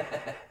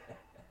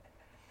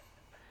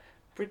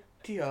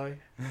 Pretty high.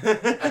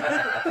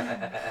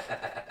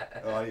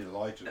 Oh, I need a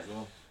lighter as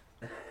well.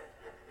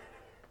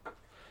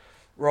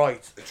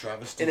 Right. A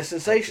travesty. In a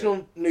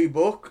sensational new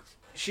book,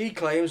 she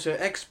claims her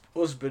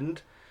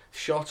ex-husband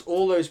shot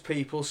all those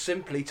people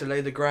simply to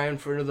lay the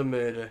ground for another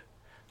murder,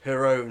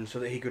 her own, so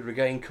that he could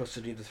regain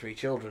custody of the 3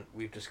 children.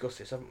 We've discussed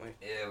this, haven't we?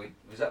 Yeah,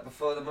 was that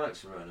before the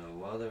mics were on or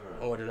while they were on?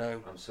 Oh, I don't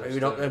know. I'm so Maybe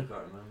stoned, not then. I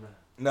can't remember.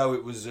 No,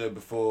 it was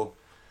before.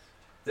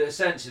 That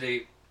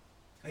essentially,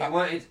 he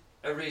wanted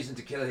a reason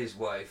to kill his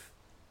wife,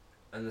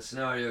 and the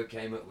scenario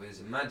came up was,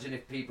 imagine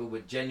if people were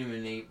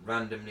genuinely,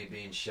 randomly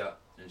being shot,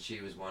 and she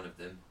was one of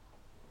them.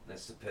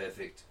 That's the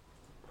perfect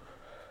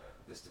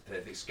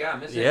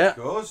scam, isn't it? Yeah. Of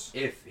course.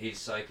 If he's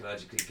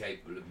psychologically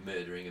capable of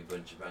murdering a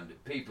bunch of random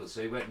people.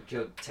 So he went and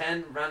killed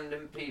 10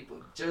 random people,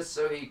 just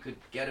so he could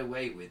get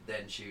away with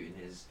then shooting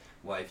his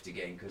wife to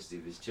gain custody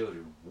of his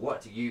children.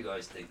 What do you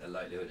guys think the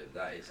likelihood of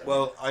that is?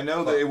 Well, I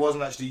know that it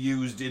wasn't actually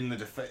used in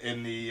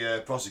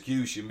the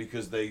prosecution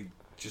because they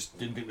just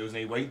didn't think there was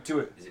any weight to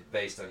it. Is it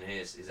based on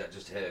his? Is that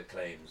just her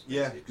claims?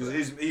 Yeah, because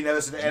he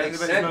never said Which anything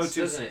makes about sense, his motives.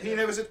 doesn't it? He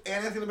never said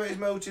anything about his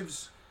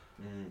motives.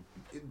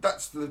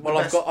 That's the Well,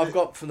 best I've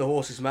got from the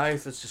horse's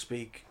mouth, as to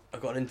speak.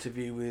 I've got an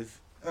interview with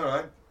All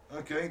right,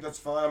 okay, that's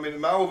fine. I mean,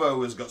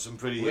 Malvo has got some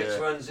pretty. Which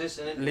one's this?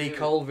 An interview Lee with?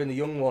 Colvin, the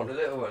young The one.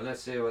 little one.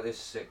 Let's see what this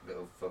sick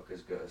little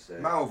fucker's got to say.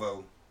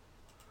 Malvo.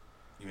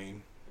 You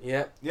mean?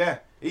 Yeah. Yeah,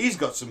 he's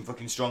got some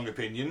fucking strong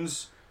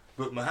opinions,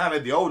 but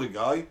Mohammed, the older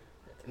guy,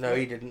 No,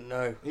 he didn't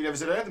know. he never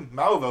said anything.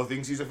 Malvo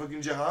thinks he's a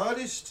fucking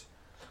jihadist.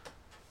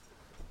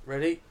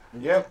 Ready?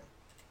 Yep.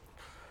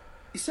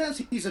 He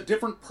says he's a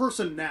different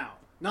person now,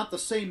 not the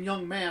same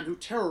young man who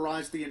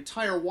terrorized the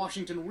entire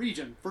Washington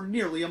region for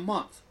nearly a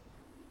month.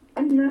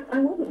 I mean, I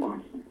was a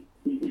monster.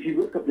 If you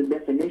look up the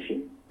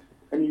definition,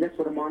 I mean, that's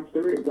what a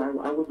monster is. I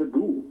was a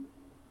ghoul.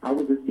 I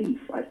was a thief.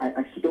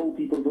 I stole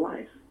people's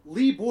lives.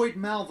 Lee Boyd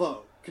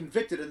Malvo,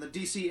 convicted in the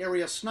D.C.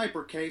 area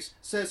sniper case,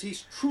 says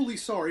he's truly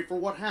sorry for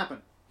what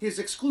happened. His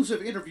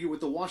exclusive interview with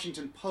the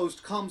Washington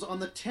Post comes on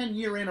the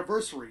 10-year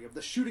anniversary of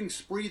the shooting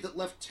spree that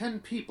left 10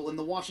 people in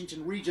the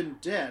Washington region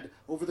dead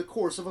over the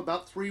course of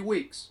about 3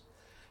 weeks.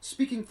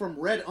 Speaking from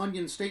Red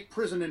Onion State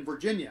Prison in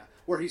Virginia,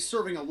 where he's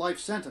serving a life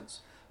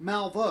sentence,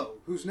 Malvo,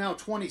 who's now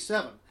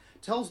 27,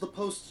 tells the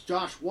Post's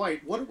Josh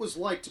White what it was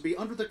like to be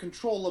under the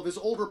control of his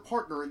older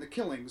partner in the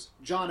killings,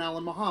 John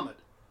Allen Muhammad.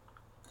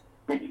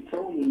 And he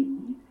told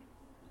me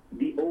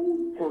the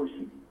old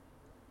person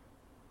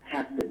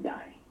has to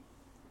die.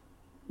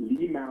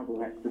 Lee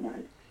Malvo has to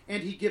die.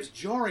 And he gives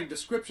jarring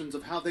descriptions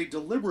of how they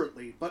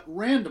deliberately, but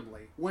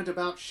randomly, went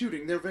about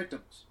shooting their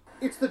victims.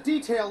 It's the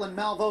detail in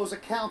Malvo's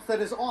accounts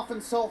that is often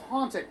so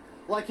haunting,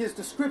 like his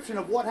description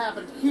of what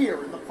happened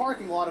here in the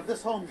parking lot of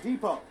this Home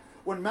Depot.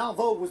 when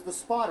Malveaux was the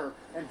spotter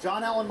and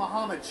John Allen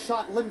Muhammad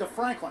shot Linda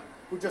Franklin,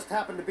 who just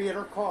happened to be at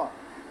her car.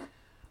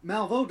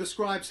 Malveaux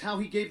describes how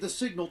he gave the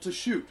signal to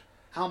shoot,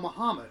 how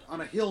Muhammad, on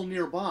a hill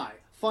nearby,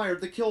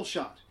 fired the kill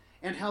shot,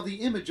 and how the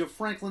image of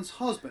Franklin's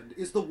husband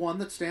is the one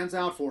that stands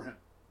out for him.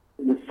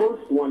 The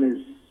first one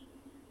is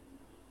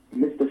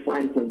Mr.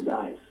 Franklin's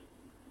eyes.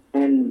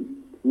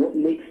 And what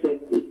makes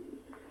it,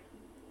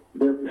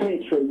 they're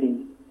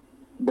penetrating,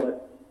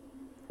 but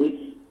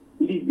it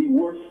is the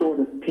worst sort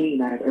of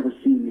pain I've ever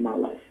seen in my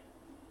life.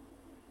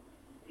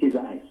 His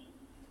eyes.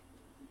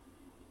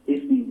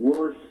 It's the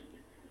worst.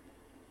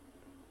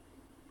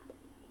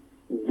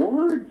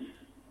 Words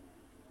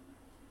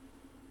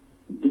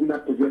do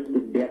not possess the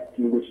depth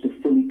in which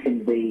to fully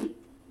convey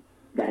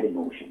that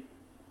emotion.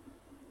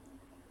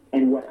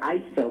 And what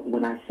I felt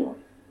when I saw it.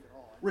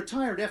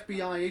 Retired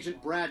FBI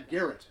agent Brad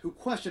Garrett, who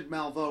questioned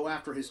Malveaux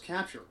after his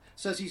capture,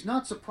 says he's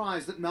not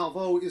surprised that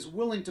Malveaux is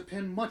willing to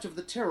pin much of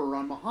the terror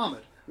on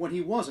Muhammad when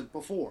he wasn't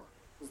before.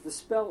 The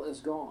spell is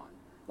gone.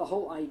 The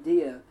whole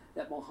idea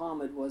that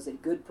Muhammad was a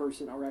good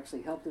person or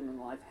actually helped him in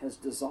life has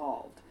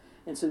dissolved.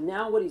 And so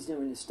now what he's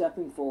doing is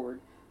stepping forward.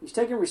 He's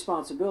taking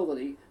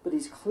responsibility, but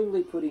he's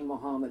clearly putting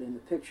Muhammad in the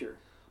picture.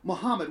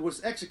 Muhammad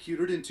was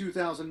executed in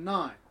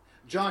 2009.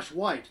 Josh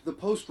White, the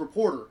Post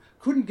reporter,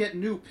 couldn't get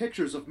new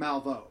pictures of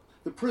Malveaux.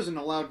 The prison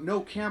allowed no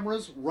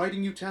cameras,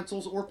 writing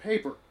utensils, or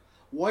paper.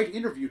 White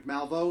interviewed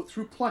Malveaux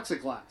through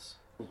plexiglass.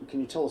 Can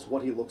you tell us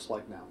what he looks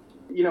like now?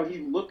 You know, he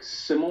looks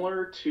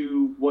similar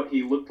to what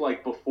he looked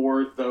like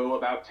before, though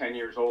about 10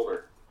 years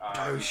older.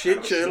 Oh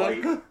shit,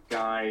 Sherlock. Slight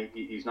guy.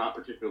 He's not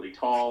particularly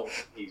tall.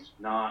 He's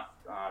not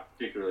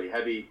particularly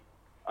heavy.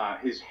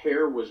 His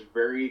hair was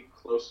very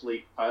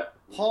closely cut.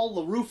 Paul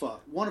LaRufa,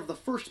 one of the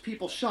first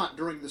people shot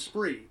during the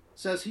spree,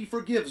 says he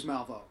forgives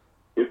Malveaux.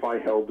 If I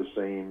held the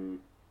same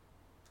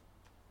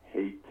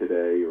hate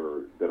today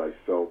or that I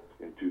felt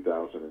in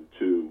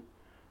 2002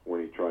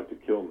 when he tried to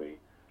kill me,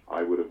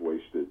 I would have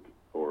wasted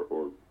or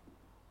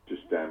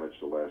just damaged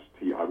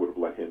I would have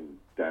let him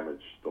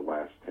damage the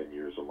last 10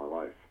 years of my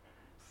life.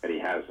 And he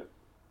hasn't.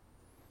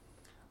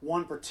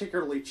 One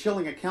particularly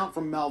chilling account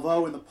from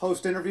Malveaux in the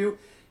Post interview,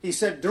 he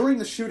said during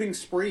the shooting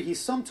spree he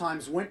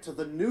sometimes went to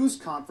the news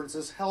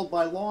conferences held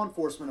by law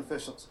enforcement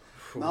officials.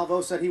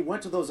 Malveaux said he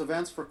went to those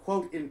events for,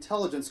 quote,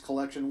 intelligence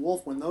collection.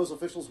 Wolf, when those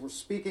officials were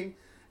speaking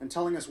and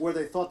telling us where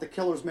they thought the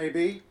killers may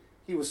be,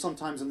 he was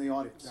sometimes in the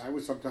audience. I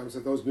was sometimes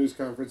at those news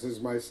conferences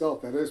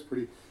myself. That is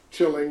pretty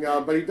chilling.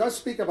 But he does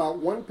speak about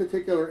one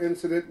particular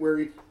incident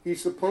where he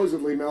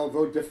supposedly,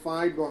 Malveaux,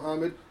 defied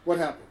Muhammad. What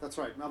happened? That's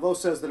right. Malveaux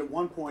says that at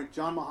one point,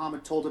 John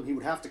Muhammad told him he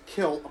would have to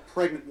kill a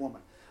pregnant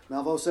woman.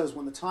 Malveaux says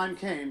when the time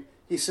came,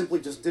 he simply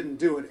just didn't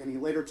do it, and he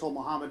later told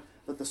Muhammad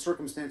that the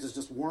circumstances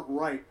just weren't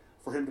right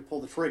for him to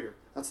pull the trigger.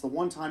 That's the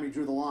one time he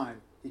drew the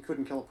line. He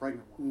couldn't kill a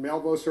pregnant woman.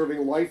 Malveaux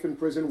serving life in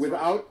prison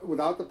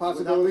without the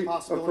possibility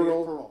of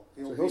parole.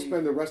 So he'll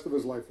spend the rest of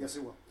his life there. Yes,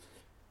 he will.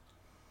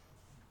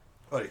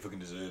 Well, he fucking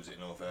deserves it,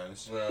 in all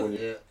fairness. Well,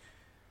 yeah.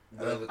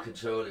 Whatever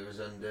control he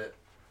was under,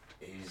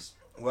 he's...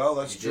 Well,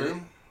 that's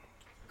true.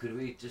 Could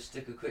we just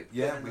stick a quick...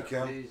 Yeah, we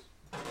can. Please?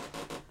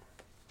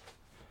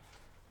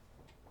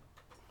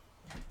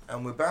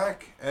 And we're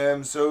back.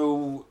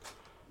 So,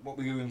 what are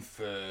we doing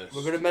first?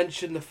 We're going to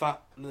mention the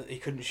fact that he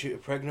couldn't shoot a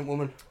pregnant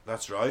woman.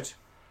 That's right.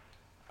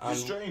 And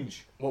it's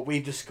strange. What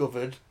we've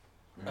discovered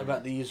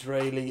about the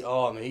Israeli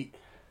army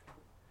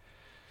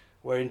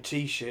wearing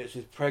T-shirts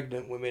with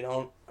pregnant women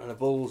on and a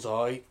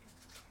bullseye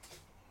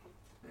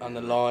and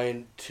the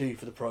line 2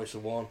 for the price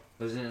of 1.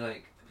 Wasn't it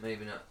like,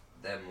 maybe not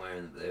them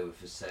wearing them, but they were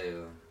for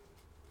sale?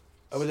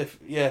 Oh, were they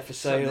for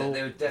sale.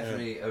 They were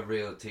definitely a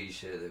real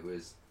T-shirt that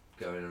was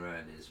going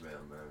around Israel,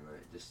 man.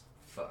 Like, just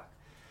fuck.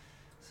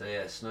 So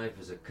yeah,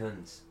 snipers are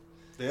cunts.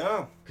 They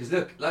are. Because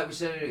look, like we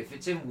said, if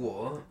it's in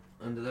war,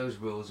 under those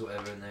rules or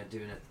whatever, and they're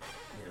doing a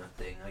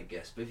thing, I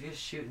guess. But if you're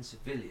shooting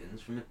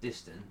civilians from a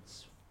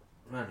distance,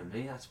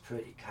 randomly, that's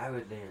pretty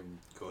cowardly and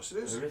of course it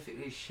is.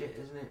 Horrifically shit,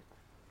 isn't it?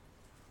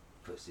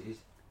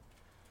 Pussies.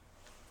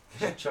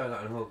 You should try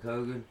that on Hulk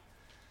Hogan.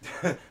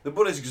 The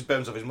bullet just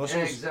bounce off his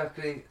muscles. Yeah,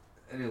 exactly.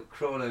 And he'll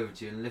crawl over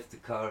to you and lift the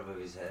car above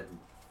his head and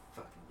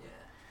fucking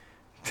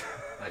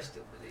yeah. I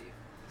still believe.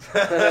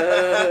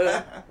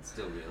 It's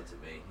still real to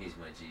me. He's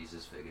my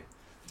Jesus figure.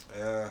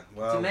 Yeah,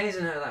 well... It's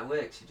amazing how that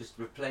works. You just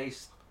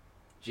replace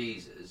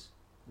Jesus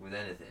with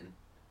anything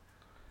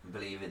and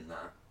believe in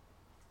that.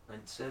 And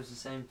it serves the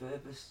same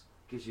purpose.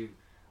 Gives you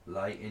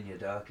light in your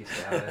darkest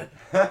hour.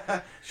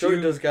 Sure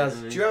it does,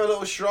 Gaz. Do you have a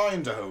little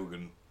shrine to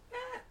Hogan?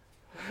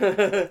 Yeah.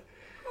 Of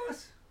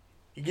course.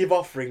 You give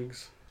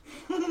offerings.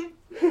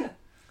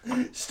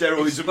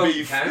 Steroids and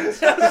beef.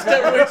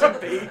 Steroids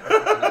and beef.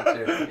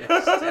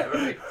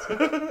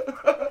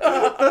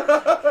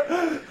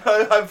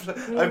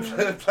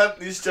 I plant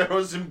these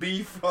steroids and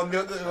beef on the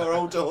other or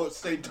old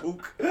state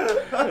talk.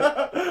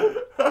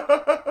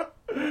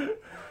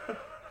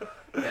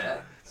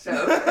 Yeah.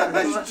 So,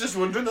 just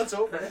wondering, that's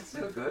all. that's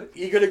so good.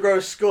 You're going to grow a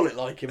skullet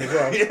like him as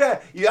well.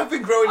 Yeah, you have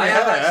been growing I your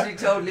have hair. actually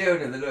told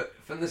Leona that, look,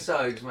 from the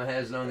sides, my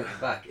hair's long at the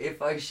back.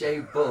 If I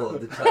shave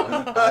bald the top,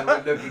 I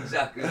would look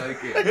exactly like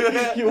him.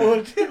 You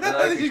would. And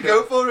I You could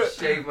go for it.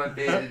 Shave my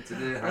beard into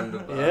the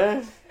handlebar.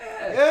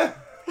 Yeah.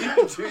 Yeah,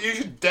 you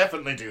should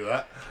definitely do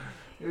that.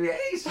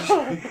 Yes. It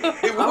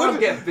I won't would.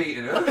 get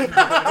beaten up.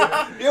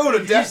 You would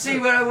have Did you see definitely.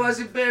 where I was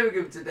in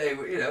Birmingham today?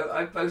 You know,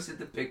 I posted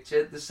the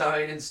picture, the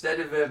sign,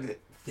 instead of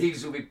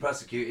thieves will be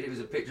prosecuted, it was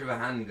a picture of a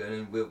handgun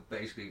and we'll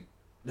basically,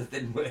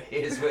 nothing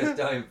is worth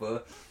dying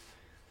for.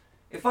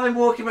 If I'm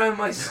walking around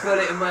my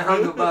skullet and my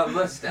handlebar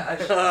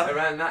moustache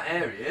around that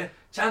area,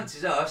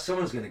 chances are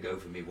someone's going to go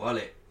for me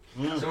wallet.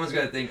 Someone's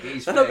going to think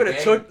he's They're not fair going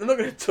to game. touch. They're not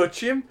going to touch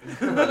him.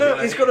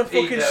 He's got a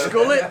fucking Pedo.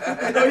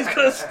 skullet. No, he's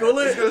got a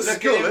skullet. He's got a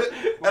skullet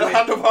and a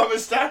handlebar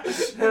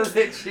moustache. They'll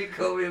literally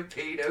call me a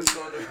pedo,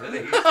 call the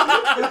police.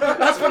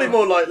 That's probably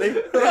more likely.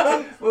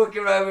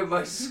 Walking around with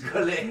my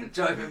skullet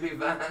driving me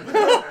van.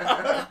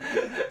 A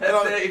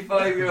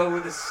 35-year-old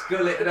with a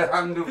skullet and a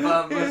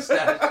handlebar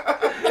moustache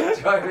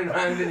driving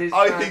around in his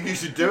I van. think you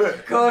should do it.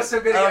 Of course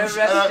I'm going to get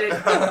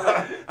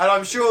arrested. And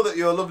I'm sure that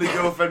your lovely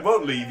girlfriend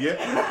won't leave you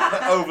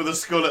over the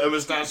skullet and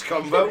moustache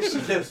combo. She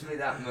loves me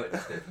that much.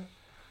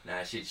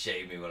 Nah, she'd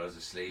shave me while I was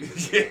asleep.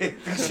 Yeah,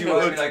 she She'd buy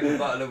me would. like a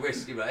bottle of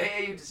whiskey, like,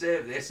 hey, you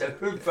deserve this. So,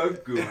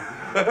 thank you.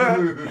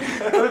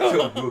 That's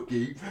a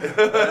rookie.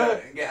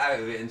 Get out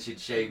of it, and she'd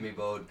shave me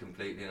bald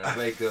completely, and I'd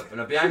wake up,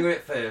 and I'd be angry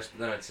at first, but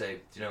then I'd say,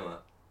 do you know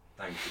what?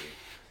 Thank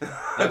you.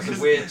 That was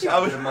a weird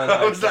chapter in my life.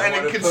 I was letting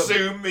wanna it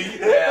consume me.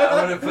 Yeah, I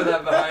want to put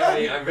that behind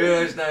me. I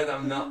realise now that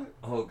I'm not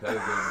Hulk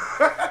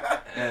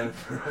Hogan.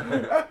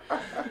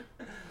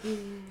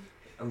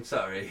 I'm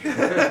sorry.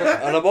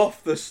 And I'm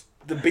off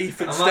the beef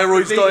and I'm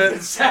steroids off the diet.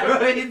 beef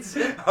and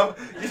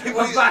steroids.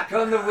 I'm back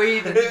on the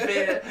weed and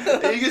beer.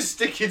 Are you just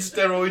sticking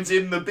steroids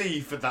in the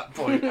beef at that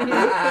point?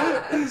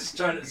 Just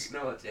trying to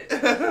snort it.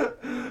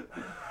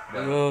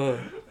 No.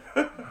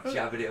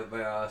 Jabbing it up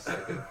my arse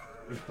like a...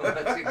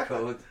 What's it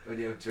called when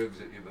you have drugs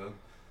up your bum?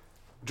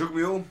 Drug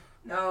mule?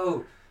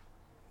 No.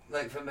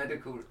 Like for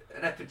medical...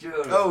 An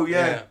epidural. Oh,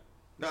 yeah.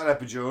 Not an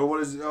epidural.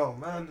 What is it? Oh,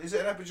 man. Is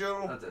it an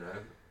epidural? I don't know.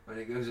 When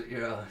it goes up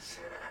your arse.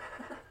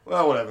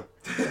 Well, whatever.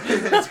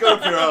 It's got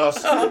up your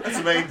arse. That's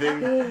the main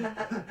thing.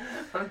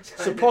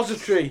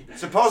 Suppository.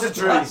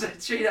 Suppository.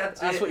 Suppository,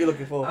 that's what you're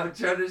looking for. I'm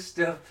trying to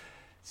stuff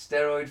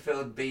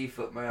steroid-filled beef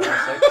up my arse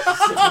like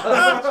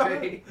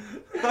suppository.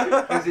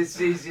 Because it's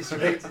the easiest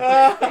way to do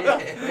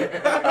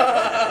it.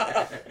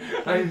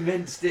 I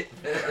minced it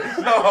first.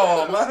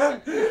 Oh,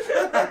 man.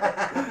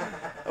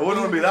 I wouldn't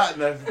want to be that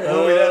then.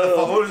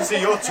 I wouldn't see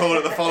your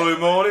toilet the following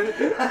morning.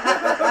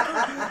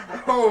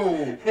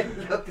 Oh.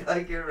 It looked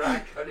like a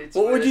rack on its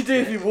What would you worst do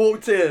if day. you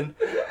walked in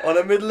on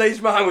a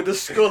middle-aged man with a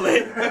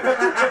skullet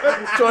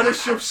trying to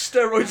shove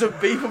steroids and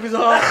beef up his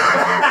arse?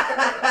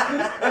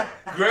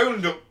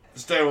 Ground up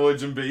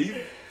steroids and beef.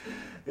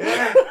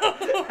 Yeah.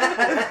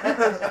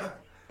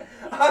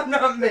 I'm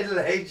not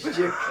middle-aged,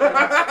 you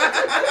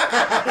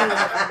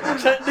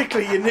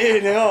Technically, you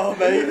nearly are,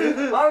 mate.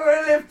 I'm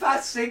going to live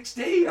past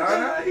 60,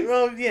 aren't I?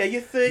 Well, yeah,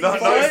 you're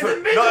 35.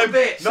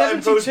 Not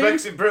in 72.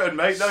 post-Brexit Britain,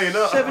 mate. No, you're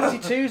not.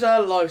 72's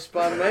our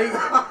lifespan, mate.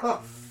 Oh,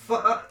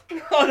 fuck.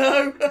 I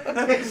know.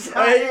 Is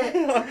that it?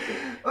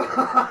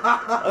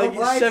 I think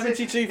Why it's is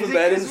it- 72 for is it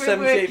men and 'cause we're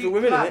 78 for working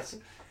women, class? isn't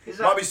it? Is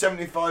Might be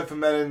 75 for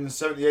men and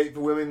 78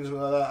 for women,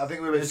 something like that. I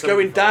think women. It's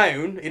going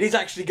down. It is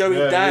actually going,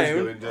 Yeah, it is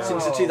down, going down.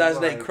 since the Oh,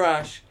 2008 right.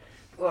 crash.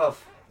 Well,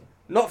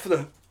 Not for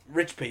the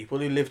rich people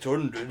who live to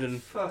 100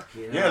 and...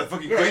 fucking Yeah, hell. the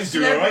fucking Queen's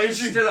doing alright, celebrity's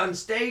isn't she? still on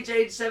stage,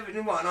 age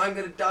 71. I'm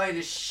going to die in a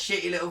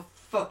shitty little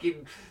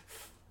fucking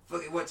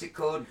what's it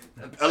called?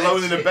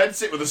 Alone in a bed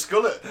sit with a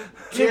skullet.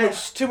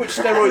 Too much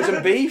steroids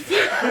and beef.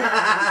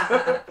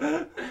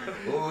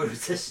 Oh,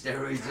 it's the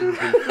steroids and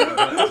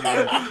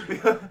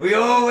beef. We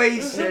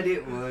always said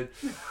it would.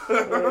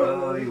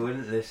 Oh, he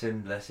wouldn't listen,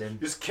 bless him.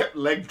 Just kept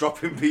leg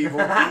dropping people.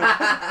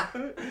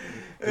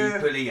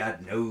 People he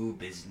had no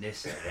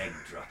business leg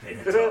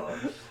dropping at all.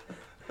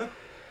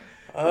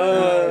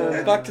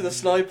 Back to the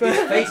sniper.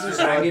 His face was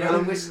hanging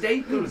on with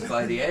staples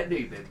by the end.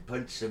 He'd been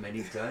punched so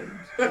many times.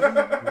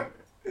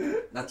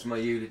 That's my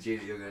eulogy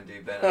that you're going to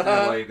do, Ben. I don't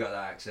know why you've got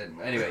that accent.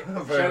 Anyway,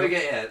 shall we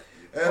get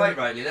quite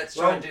rightly, let's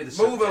try and do the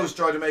subject. Mulvo's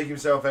tried to make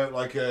himself out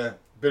like a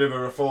bit of a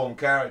reformed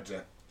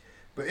character.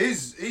 But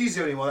he's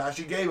the only one that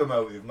actually gave a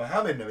motive.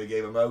 Mohammed never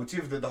gave a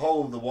motive. The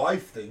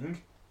wife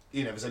thing,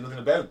 he never said nothing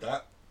about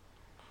that.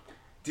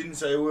 Didn't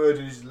say a word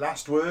in his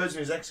last words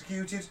when he was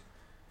executed.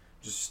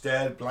 Just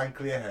stared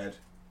blankly ahead.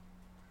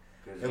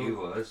 Because he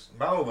was.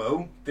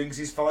 Malvo thinks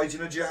he's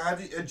fighting a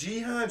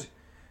jihad.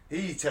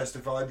 He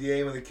testified the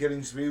aim of the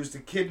killing spree was to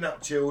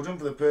kidnap children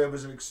for the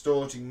purpose of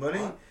extorting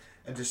money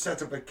and to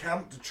set up a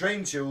camp to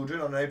train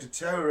children on how to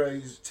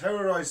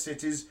terrorise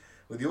cities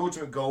with the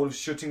ultimate goal of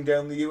shutting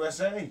down the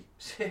USA.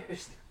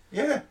 Seriously?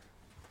 Yeah.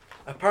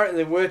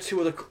 Apparently there were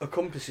two other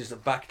accomplices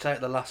that backed out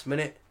at the last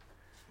minute.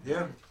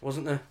 Yeah.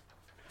 Wasn't there?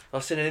 I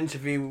seen an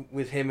interview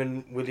with him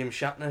and William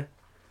Shatner.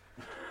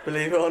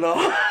 Believe it or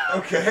not.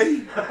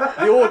 Okay.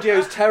 The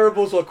audio's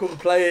terrible, so I couldn't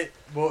play it.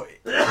 But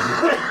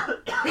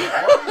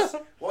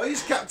why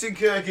is Captain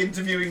Kirk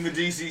interviewing the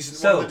DC?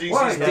 So one of the DC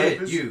why snipers?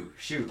 did you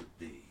shoot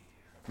the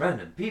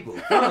random people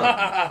from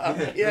yeah,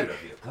 the hood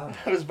of your car?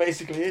 that was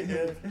basically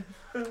it.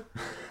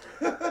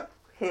 Yeah.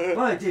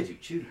 Why did you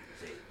choose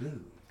a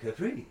blue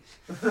Caprice?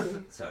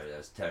 Sorry, that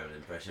was a terrible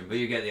impression, but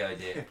you get the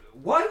idea.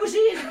 Why was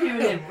he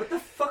interviewing him? What the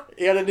fuck?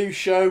 He had a new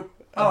show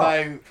about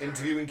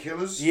interviewing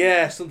killers.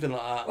 Yeah, something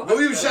like that.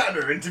 William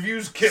Shatner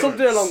interviews killers.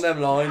 Something along them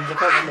lines. I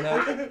can't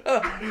remember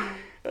now.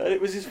 And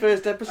it was his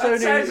first episode.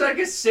 That sounds like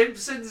a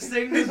Simpsons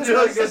thing. It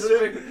does, doesn't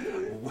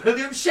it?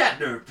 William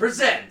Shatner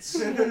presents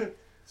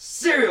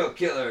serial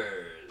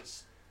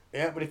killers.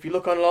 Yeah, but if you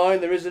look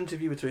online, there is an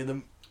interview between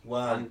them.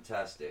 Wow.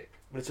 Fantastic.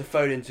 But it's a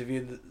phone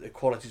interview. The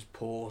quality's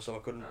poor, so I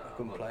couldn't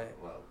play it.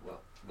 Well,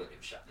 William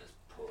Shatner's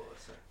poor.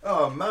 So.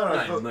 Oh man,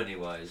 I thought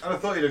money-wise. I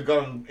thought he'd have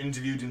gone and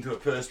interviewed him to a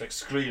perspex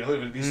screen. I thought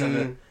he'd at least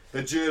had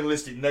the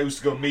journalistic nose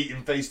to go meet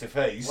him face to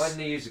face. Why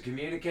didn't he use a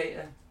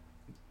communicator?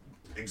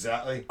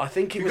 Exactly. I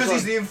think it was because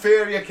he's the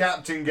inferior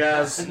captain,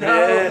 Gaz. No,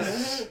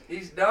 Yes.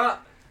 he's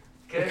not.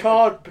 Okay.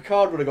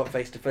 Picard would have got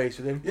face to face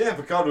with him. Yeah,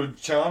 Picard would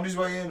have charmed his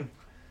way in.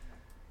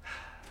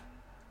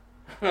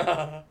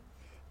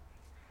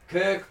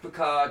 Kirk,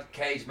 Picard,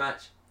 cage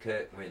match.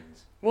 Kirk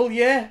wins. Well,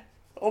 yeah.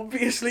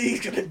 Obviously,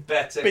 he's going to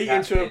Better beat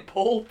captain. into a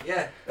pulp.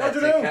 Yeah, I better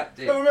don't know.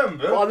 captain. I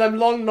remember. On them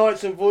long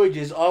nights and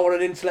voyages, I want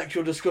an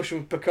intellectual discussion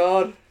with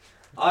Picard.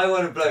 I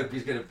want a bloke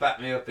who's going to back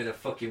me up in a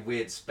fucking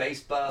weird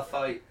space bar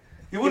fight.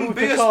 You wouldn't with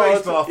be Picard, a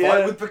spacebar fight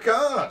yeah. with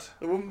Picard.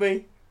 There wouldn't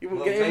be. You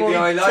wouldn't Well, get him maybe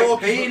on. I like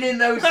talking- being in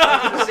those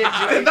fucking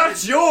situations.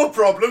 That's your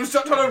problem.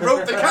 Stop trying to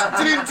rope the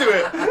captain into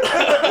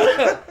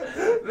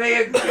it.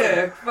 Me and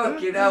Kirk,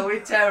 fucking hell, we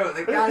tear up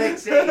the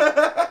galaxy.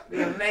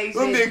 Be amazing.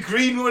 Wouldn't be a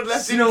green woman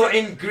left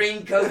Snorting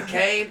green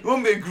cocaine.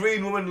 Wouldn't be a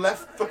green woman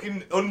left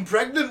fucking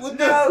unpregnant, would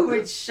there? No,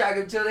 we'd shag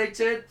them till they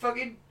turn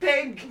fucking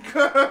pink.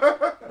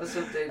 Or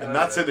something. And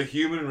that's how the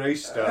human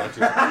race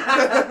started.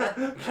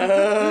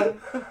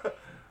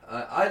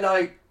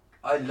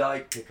 I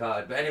like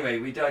Picard, but anyway,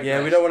 we digress.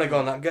 Yeah, we don't want to go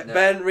on that. No.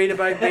 Ben, read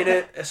about being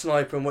a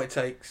sniper and what it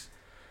takes.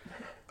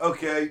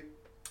 Okay,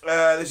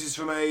 this is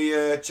from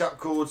a chap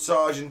called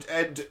Sergeant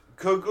Ed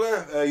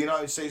Kugler,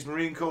 United States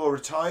Marine Corps,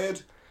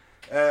 retired.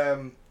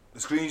 The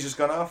screen's just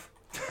gone off.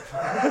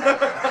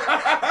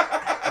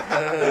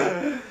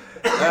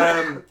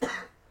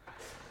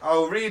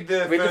 I'll read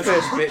the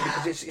first bit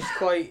because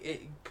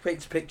it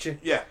paints a picture.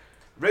 Yeah.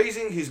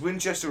 Raising his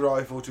Winchester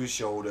rifle to his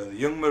shoulder, the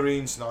young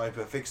Marine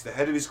sniper fixed the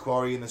head of his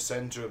quarry in the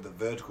centre of the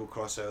vertical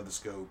crosshair of the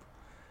scope.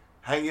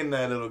 Hang in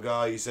there, little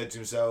guy, he said to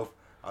himself.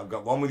 I've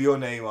got one with your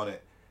name on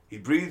it. He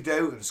breathed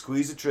out and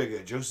squeezed the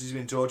trigger, just as he'd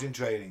been taught in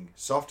training.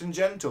 Soft and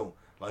gentle,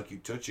 like you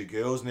touch a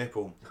girl's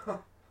nipple.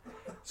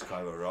 It's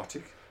kind of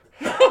erotic.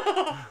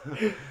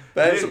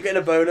 Ben, stop getting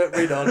a boner,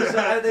 read on. Is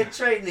that how they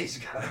train these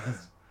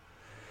guys?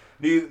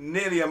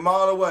 Nearly a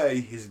mile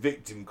away, his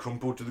victim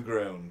crumpled to the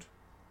ground.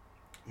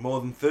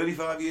 More than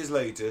 35 years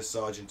later,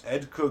 Sergeant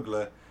Ed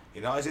Kugler,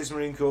 United States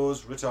Marine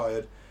Corps,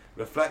 retired,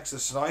 reflects a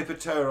sniper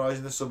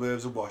terrorising the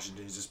suburbs of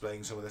Washington is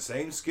displaying some of the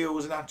same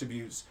skills and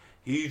attributes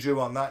he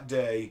drew on that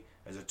day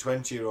as a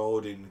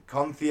 20-year-old in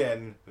Con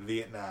Thien,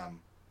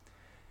 Vietnam.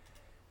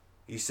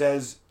 He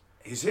says,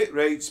 his hit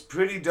rate's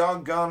pretty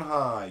doggone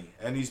high,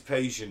 and he's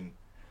patient.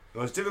 The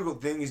most difficult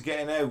thing is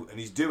getting out, and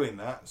he's doing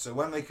that, so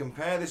when they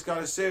compare this guy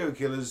to serial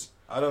killers,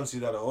 I don't see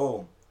that at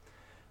all.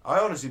 I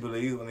honestly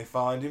believe that when they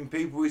find him,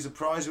 people will be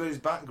surprised about his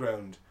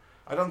background.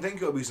 I don't think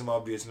it'll be some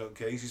obvious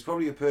nutcase. He's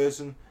probably a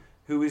person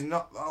who is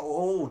not at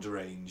all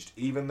deranged,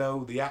 even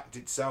though the act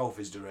itself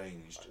is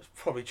deranged. It's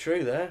probably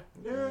true there.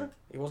 Yeah.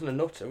 He wasn't a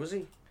nutter, was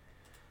he?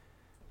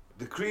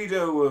 The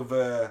credo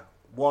of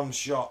one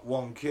shot,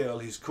 one kill,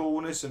 his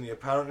coolness and the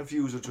apparent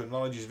refusal to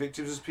acknowledge his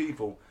victims as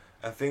people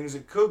are things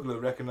that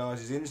Kugler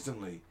recognises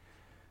instantly.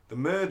 The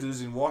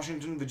murders in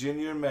Washington,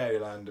 Virginia and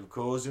Maryland have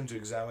caused him to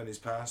examine his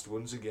past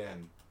once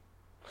again.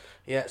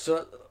 Yeah,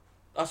 so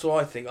that's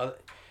what I think.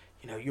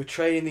 You're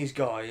training these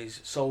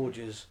guys,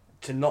 soldiers,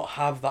 to not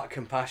have that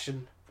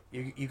compassion.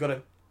 You got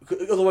to,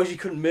 otherwise you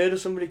couldn't murder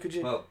somebody, could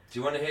you? Well, do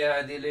you want to hear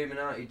how the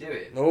Illuminati do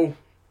it? No,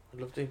 I'd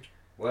love to.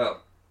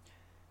 Well,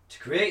 to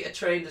create a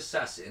trained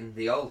assassin,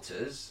 the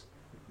Alters,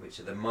 which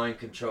are the mind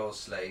control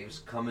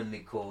slaves commonly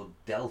called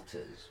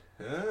Deltas,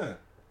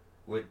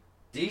 were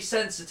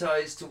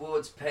desensitized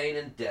towards pain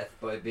and death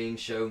by being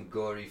shown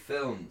gory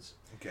films.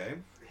 Okay.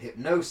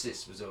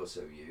 Hypnosis was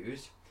also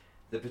used.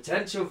 The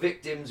potential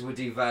victims were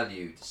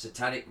devalued.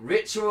 Satanic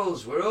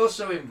rituals were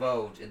also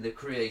involved in the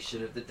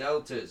creation of the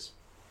Deltas.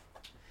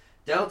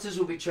 Deltas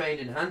will be trained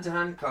in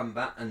hand-to-hand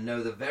combat and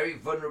know the very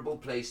vulnerable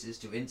places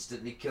to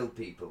instantly kill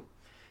people.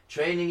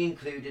 Training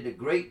included a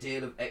great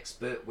deal of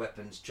expert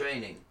weapons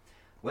training.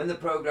 When the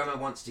programmer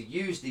wants to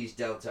use these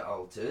Delta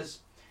Alters,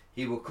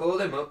 he will call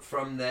them up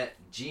from their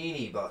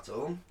genie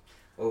bottle,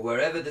 or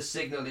wherever the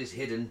signal is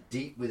hidden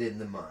deep within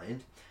the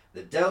mind.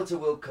 The Delta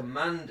will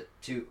command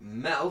to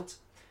melt.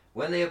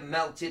 When they have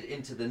melted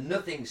into the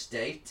nothing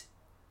state,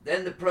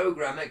 Then the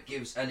programmer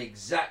gives an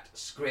exact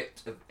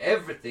script of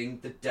everything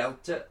the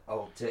Delta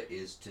Alter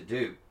is to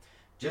do,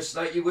 just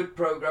like you would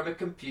program a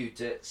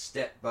computer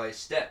step by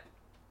step.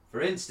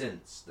 For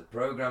instance, the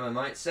programmer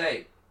might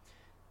say,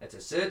 at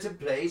a certain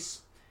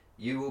place,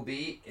 you will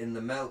be in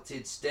the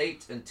melted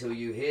state until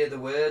you hear the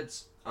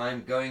words,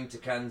 I'm going to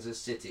Kansas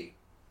City.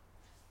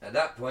 At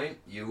that point,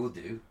 you will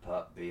do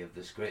part B of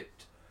the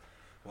script.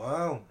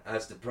 Wow.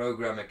 As the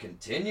programmer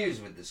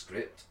continues with the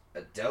script,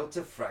 a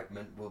Delta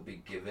fragment will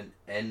be given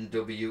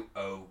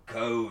NWO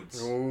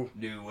codes. Oh.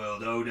 New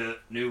World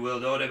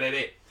Order,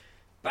 baby.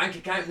 Bank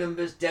account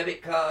numbers,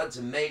 debit cards,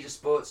 and major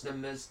sports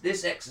numbers.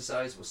 This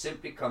exercise will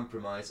simply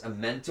compromise a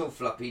mental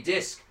floppy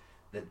disk.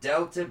 The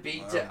Delta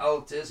Beta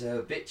Alters are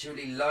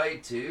habitually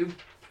lied to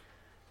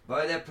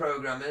by their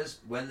programmers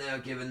when they are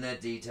given their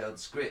detailed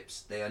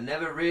scripts. They are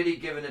never really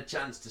given a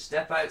chance to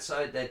step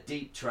outside their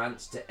deep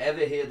trance to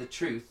ever hear the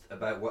truth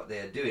about what they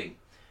are doing.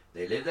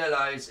 They live their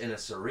lives in a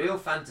surreal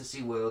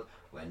fantasy world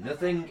where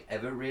nothing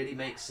ever really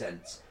makes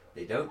sense.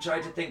 They don't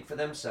try to think for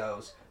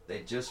themselves,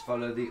 they just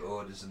follow the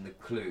orders and the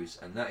clues.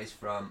 And that is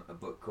from a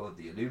book called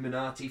The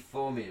Illuminati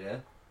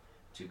Formula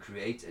to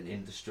Create an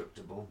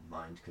Indestructible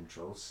Mind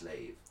Control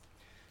Slave.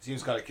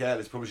 Seems kind of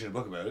careless publishing a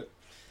book about it.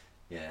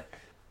 Yeah.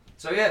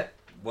 So yeah,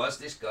 was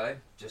this guy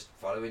just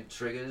following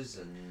triggers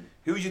and...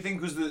 Who do you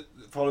think was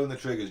following the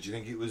triggers? Do you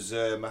think it was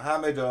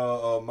Mohammed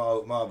or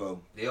Marvo?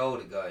 The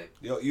older guy.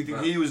 You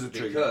think he was the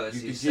trigger? Because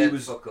you he think said he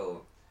was... fuck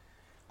all.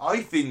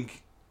 I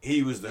think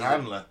he was the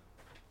handler.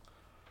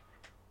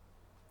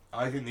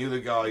 I think the other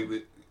guy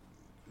with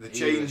the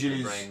change in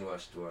his...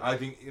 brainwashed one. I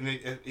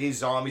think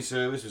his army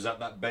service was at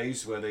that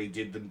base where they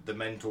did the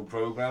mental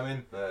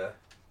programming.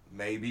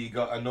 Maybe he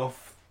got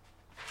enough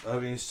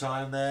of his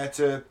time there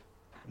to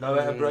know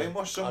how to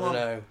brainwash someone.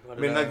 I I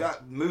mean, know. like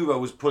that Movo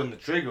was pulling the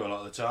trigger a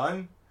lot of the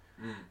time.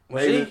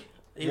 Was he?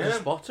 He was a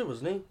spotter,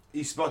 wasn't he?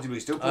 He spotted, but he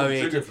still pulled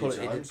the trigger a few times.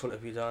 He did pull it a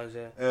few times,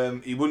 yeah.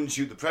 He wouldn't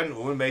shoot the pregnant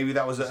woman. Maybe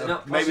that was Is it a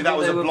not maybe that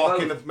was a possible they block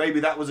were in the maybe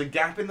that was a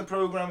gap in the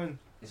programming.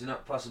 Is it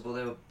not possible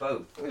they were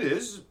both? It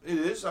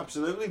is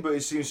absolutely. But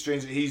it seems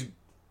strange that he's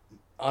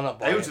I'm not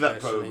buying out it, of that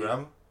personally.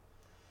 program.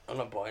 I'm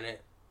not buying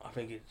it. I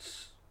think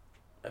it's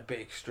a bit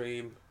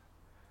extreme.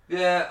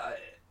 Yeah.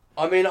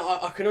 I mean,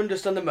 I can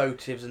understand the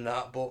motives and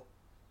that, but...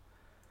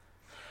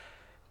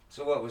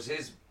 So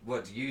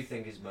what do you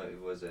think his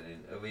motive was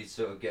then? Are we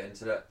sort of getting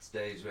to that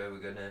stage where we're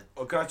going to...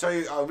 Well, can I tell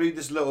you, I'll read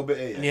this little bit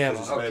here. Yeah, 'cause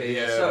it's okay,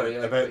 about yeah, sorry,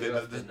 I about cut you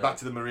off, the didn't I? back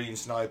to the Marine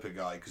sniper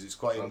guy, because it's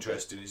quite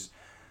interesting.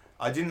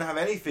 I didn't have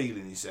any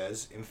feeling, he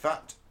says. In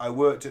fact, I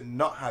worked at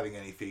not having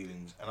any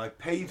feelings, and I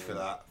paid for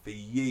that for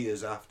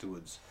years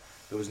afterwards.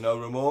 There was no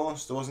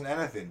remorse, there wasn't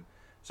anything.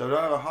 So I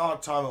don't have a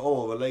hard time at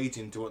all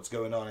relating to what's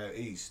going on out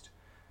east.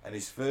 And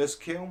his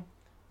first kill,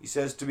 he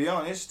says, to be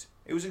honest,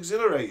 it was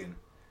exhilarating.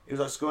 It was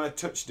like scoring a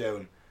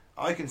touchdown.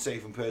 I can say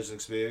from personal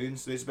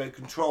experience that it's about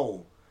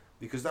control,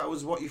 because that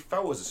was what you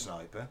felt as a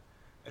sniper.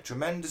 A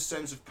tremendous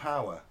sense of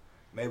power.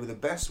 Maybe the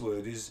best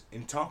word is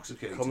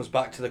intoxicating. Comes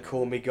back to the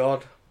call me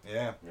God.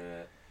 Yeah.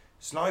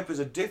 Snipers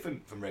are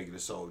different from regular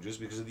soldiers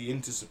because of the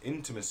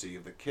intimacy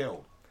of the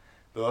kill.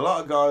 There are a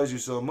lot of guys who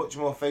saw much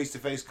more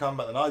face-to-face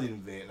combat than I did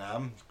in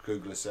Vietnam,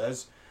 Krugler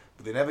says,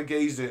 but they never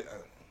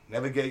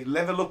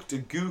looked a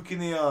gook in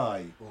the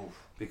eye.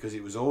 Oof. Because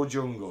it was all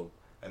jungle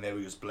and they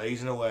were just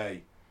blazing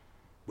away.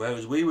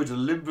 Whereas we were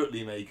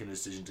deliberately making a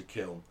decision to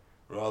kill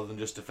rather than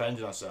just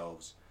defending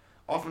ourselves.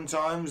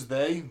 Oftentimes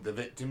they, the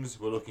victims,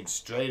 were looking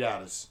straight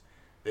at us.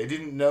 They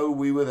didn't know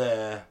we were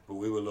there, but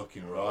we were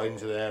looking right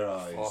into their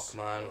eyes. Fuck,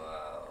 man.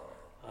 Wow.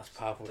 That's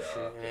powerful Dark,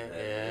 shit, isn't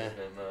it,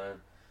 yeah.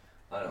 man?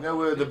 I don't You know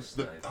where want to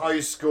the be a sniper.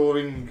 highest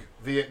scoring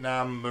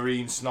Vietnam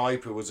Marine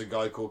sniper was a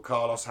guy called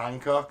Carlos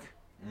Hancock?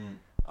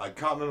 I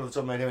can't remember off the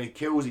top of my head how many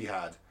kills he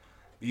had.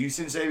 But you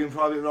seen Saving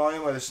Private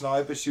Ryan where the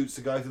sniper shoots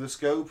the guy through the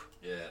scope?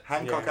 Yeah.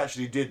 Hancock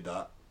actually did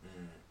that.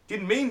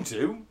 Didn't mean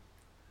to,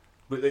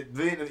 but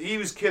he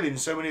was killing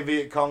so many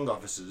Viet Cong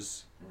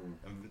officers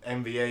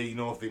and MVA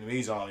North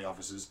Vietnamese Army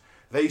officers.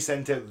 They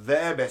sent out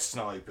their best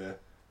sniper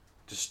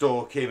to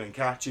stalk him and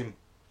catch him.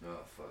 Oh,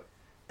 fuck.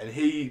 And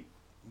he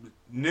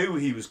knew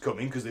he was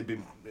coming because it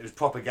was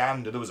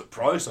propaganda. There was a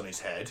price on his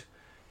head.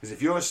 Because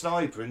if you're a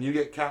sniper and you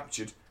get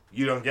captured,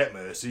 you don't get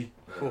mercy.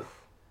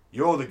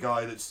 You're the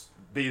guy that's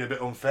being a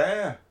bit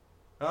unfair,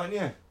 aren't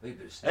you?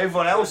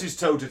 Everyone else is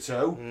toe to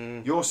toe.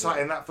 You're sat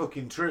in that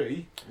fucking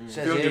tree,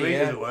 200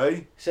 metres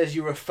away. Says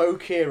you were a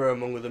folk hero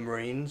among the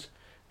Marines,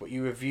 but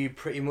you were viewed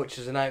pretty much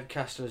as an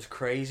outcast and as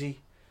crazy.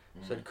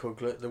 Said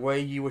Kugler. The way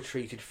you were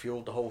treated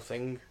fueled the whole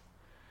thing.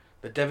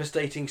 The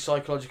devastating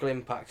psychological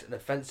impact and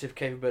offensive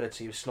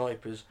capability of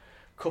snipers,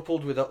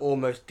 coupled with their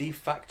almost de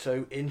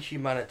facto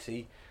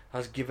inhumanity,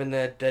 has given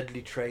their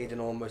deadly trade an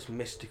almost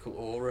mystical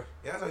aura.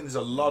 Yeah, I think there's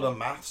a lot of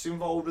maths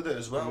involved with it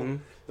as well.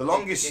 The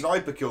longest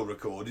sniper kill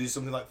recorded is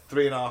something like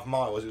 3.5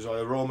 miles. It was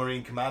like a Royal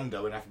Marine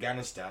Commando in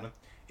Afghanistan.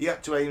 He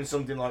had to aim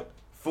something like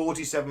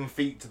 47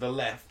 feet to the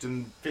left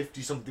and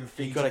 50 something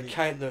feet. You got to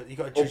count you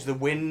got to judge the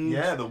wind.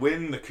 Yeah, the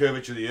wind, the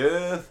curvature of the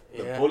earth,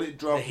 the bullet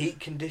drop, the heat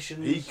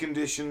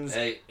conditions.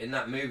 Hey, in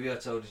that movie I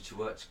told you to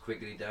watch,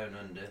 Quigley Down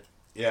Under.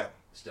 Yeah.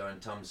 Starring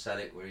Tom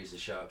Selleck, where he's a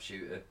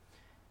sharpshooter.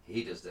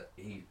 He does that.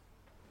 He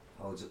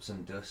holds up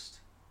some dust,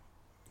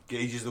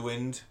 gauges the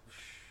wind.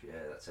 Yeah,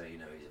 that's how you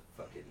know he's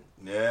a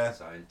fucking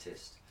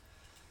scientist.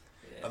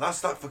 Yeah. And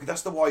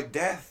that's the White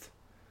Death.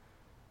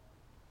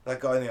 That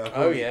guy in the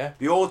Oh yeah.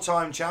 The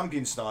all-time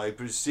champion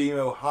sniper is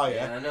Simo Haya,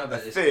 Yeah, I know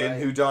about a this Finn guy.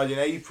 who died in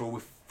April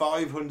with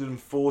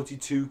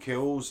 542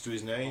 kills to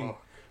his name. Oh.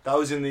 That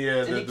was in the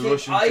Did he keep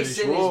Russian ice Finnish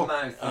in War. his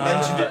mouth? I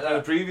mentioned it in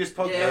a previous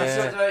podcast.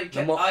 Yeah, he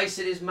kept ice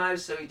in his mouth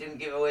so he didn't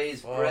give away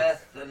his Oh.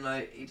 breath, and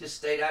like he just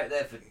stayed out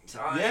there for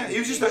time. Yeah, he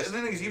was just the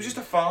thing is, he was just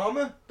a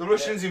farmer. The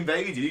Russians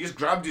invaded. He just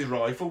grabbed his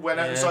rifle, went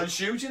out and started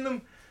shooting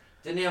them.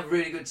 Didn't he have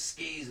really good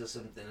skis or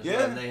something as well?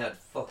 Yeah. And they had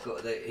fuck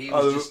up. He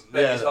was just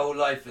spent his whole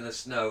life in the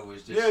snow.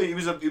 Was just he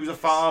was a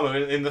farmer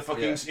in the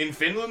fucking Yeah. in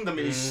Finland. I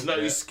mean,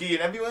 he's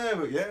skiing everywhere.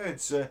 But yeah,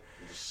 it's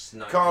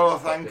sniping Karl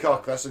his fucking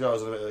Hancock. That's the guy.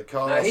 Was a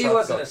Karl. No, he Hancock.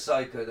 wasn't a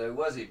psycho though,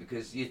 was he?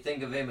 Because you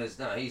think of him as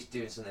he's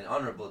doing something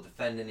honourable,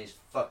 defending his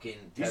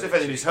fucking. He's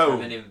defending his home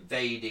from an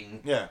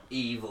invading,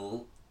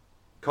 evil,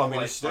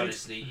 communist quite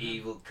honestly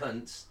evil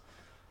cunts.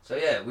 So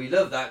yeah, we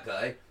love that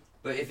guy.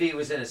 But if he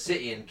was in a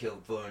city and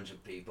killed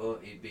 400 people,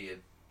 he'd be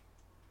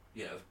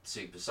a,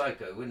 super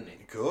psycho, wouldn't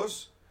he? Of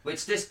course.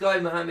 Which this guy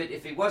Mohammed,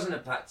 if he wasn't a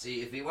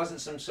patsy, if he wasn't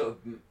some sort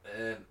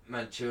of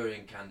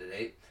Manchurian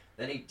candidate,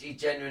 then he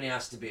genuinely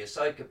has to be a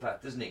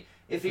psychopath, doesn't he?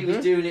 If he was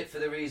doing it for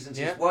the reasons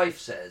his wife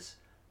says,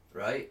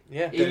 right?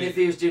 Yeah. Even if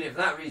he was doing it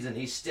for that reason,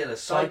 he's still a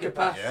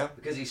psychopath. Yeah.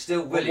 Because he's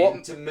still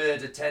willing to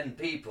murder 10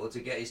 people to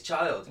get his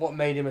child. What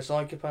made him a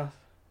psychopath?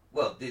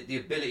 Well, the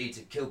ability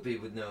to kill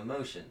people with no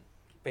emotion.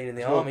 Being in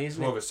the army,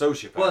 isn't it? More of a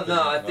sociopath. Well, no,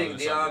 I isn't it, think rather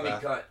the than army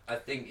psychopath. I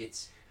think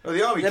it's... Well,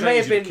 the army There may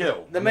have trains you been to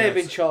kill. there may have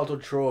been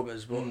childhood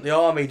traumas, but the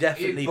army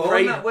definitely You're born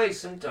preyed. that way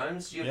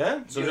sometimes. So you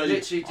now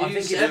literally. I Do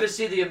think you it- ever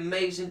see the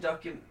amazing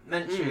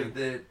documentary of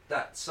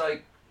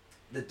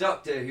the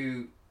doctor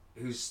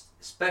who's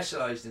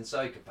specialised in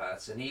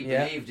psychopaths, and he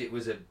believed it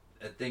was a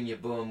thing you're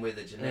born with,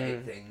 a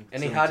genetic thing.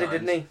 And he had it,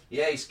 sometimes. didn't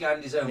Yeah, he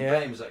scanned his own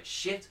brain. Was like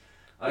shit.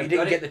 He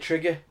didn't get the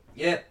trigger.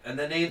 Yeah, and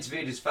then they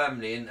interviewed his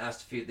family and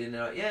asked a few. Then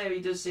they're like, "Yeah,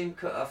 he does seem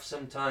cut off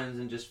sometimes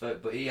and just,"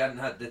 but he hadn't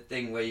had the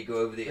thing where you go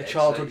over the edge,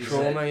 childhood like you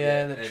trauma,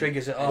 said, that and-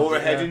 triggers it off. Or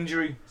a head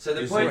injury. So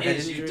the Is point there-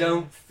 is, you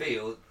don't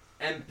feel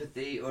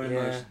empathy or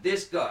emotion. Yeah.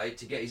 This guy,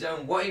 to get his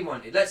own what he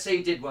wanted. Let's say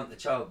he did want the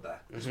child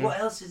back. Because Mhm. what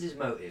else is his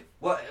motive?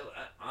 What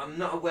I'm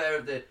not aware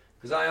of the.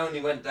 Because I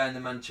only went down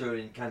the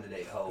Manchurian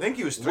Candidate hole. I think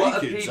he was three What are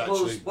kids,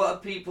 people's actually. What are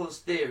people's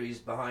theories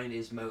behind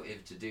his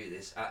motive to do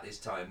this at this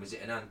time? Was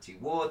it an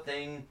anti-war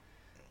thing?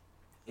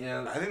 You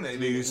know, I think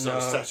they sort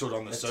of settled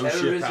on the a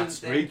terrorism sociopath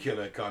thing?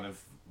 killer kind of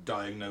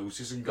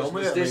diagnosis and Was gone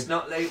with it. I this mean,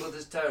 not labelled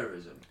as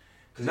terrorism?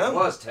 Because No. it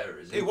was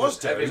terrorism. it was because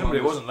terrorism, everyone but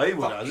it wasn't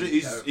labelled as it. fucking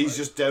He's terrified.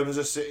 just down as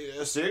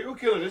a serial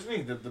killer, isn't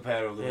he? The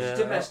pair of them. Yeah.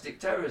 domestic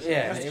terrorism.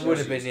 Yeah, Domestic it would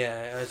have been,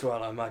 terrorism. as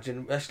well, I imagine.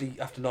 Especially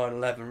after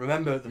 9/11.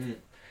 Remember, Mm.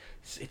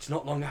 it's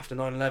not long after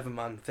 9/11,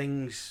 man.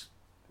 Things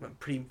went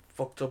pretty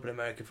fucked up in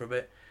America for a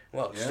bit.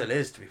 Well, it Yeah. still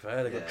is, to be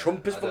fair. They got Yeah,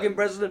 Trump as I fucking don't-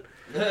 president.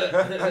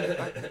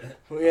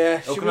 But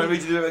yeah, Oh, should can I we-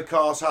 read you about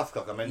Carl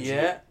Hathcock? I mentioned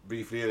Yeah. it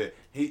briefly earlier.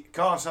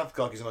 Carl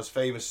Hathcock is the most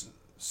famous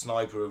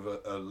sniper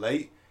of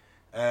late.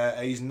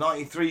 He's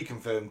 93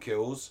 confirmed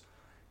kills.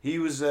 He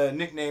was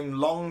nicknamed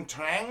Long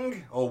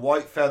Trang or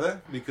White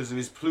Feather because of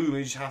his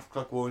plumage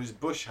Hathcock wore in his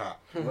bush hat.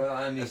 What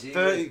army is he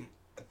 30,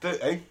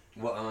 eh?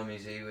 What army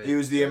is he with? He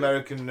was the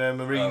American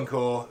Marine Oh.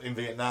 Corps in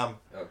Vietnam.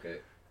 Okay.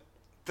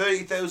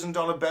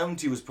 $30,000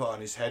 bounty was put on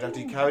his head after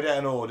he carried out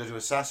an order to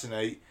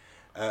assassinate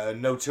a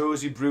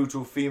notoriously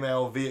brutal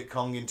female Viet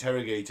Cong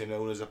interrogator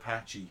known as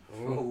Apache.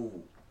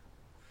 Ooh.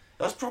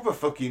 That's proper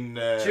fucking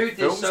Truth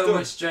film is so stuff.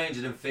 much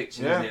stranger than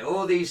fiction, Yeah. isn't it?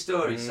 All these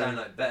stories sound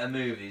like better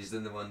movies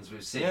than the ones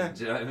we've seen. Yeah.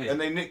 Do you know what I mean? And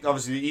they nicked,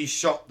 obviously, he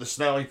shot the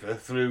sniper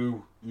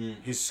through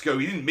his skull.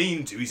 He didn't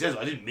mean to. He says,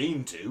 I didn't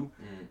mean to.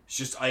 It's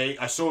just,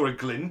 I saw a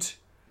glint.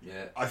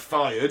 Yeah. I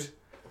fired.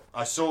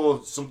 I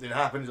saw something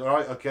happen. All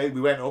right, okay. We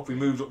went up. We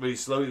moved up really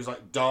slowly. It was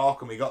like dark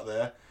when we got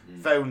there.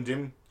 Found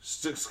him.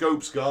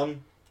 Scope's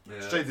gone. Yeah,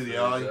 Straight to the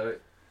so- eye. so-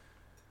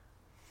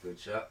 Good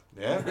shot.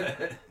 Yeah.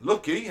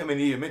 Lucky. I mean,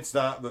 he admits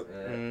that, but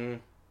Yeah.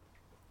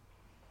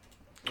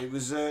 it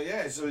was,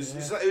 yeah. So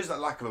it was that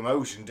lack of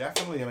emotion,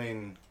 definitely. I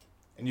mean,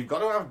 and you've got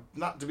to have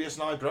that to be a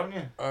sniper, haven't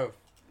you? Oh.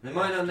 They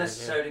might not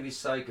necessarily be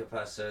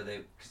psychopaths, so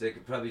because they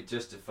could probably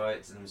justify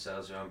it to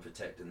themselves around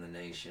protecting the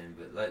nation,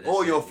 but like.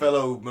 Or your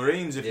fellow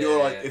Marines. If Yeah, you're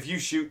like, yeah. if you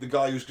shoot the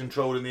guy who's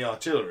controlling the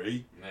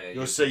artillery, Yeah,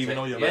 you're saving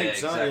all your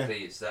mates, aren't you?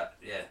 exactly. It's that.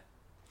 Yeah.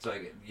 It's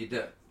like you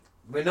don't.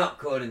 We're not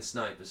calling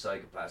snipers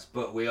psychopaths,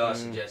 but we are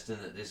suggesting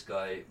that this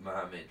guy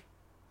Mohammed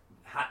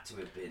had to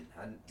have been,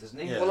 doesn't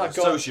he? Yeah, Well, that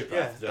guy- sociopath,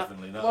 yeah,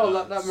 definitely.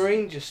 that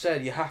Marine just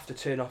said you have to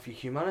turn off your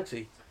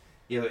humanity.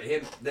 Yeah, but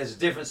there's a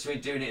difference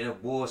between doing it in a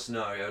war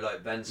scenario,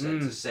 like Ben said,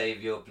 to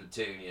save your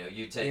platoon. You know,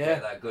 you take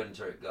out that gun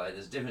turret guy.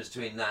 There's a difference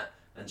between that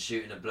and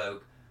shooting a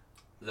bloke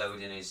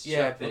loading his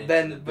Yeah, shopping but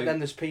into the then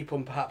there's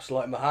people perhaps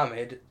like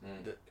Mohammed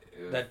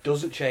that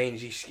doesn't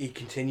change. He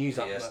continues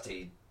that. What's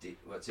it?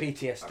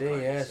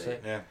 PTSD, yeah. So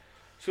Yeah.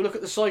 we look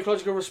at the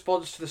psychological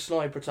response to the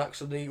sniper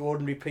attacks of the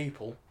ordinary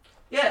people.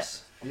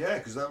 Yes. Yeah,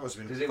 because that must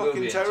have been It will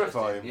fucking be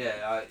terrifying.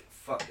 Yeah,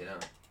 fucking hell.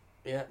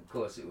 Yeah. Of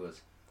course it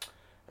was.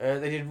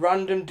 They did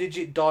random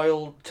digit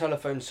dial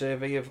telephone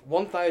survey of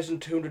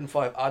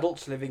 1,205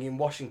 adults living in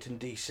Washington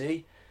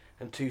D.C.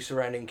 and 2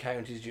 surrounding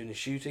counties during the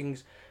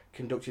shootings,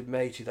 conducted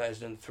May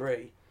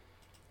 2003.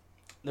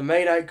 The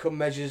main outcome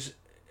measures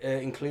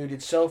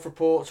included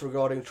self-reports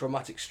regarding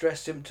traumatic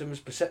stress symptoms,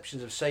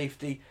 perceptions of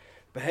safety,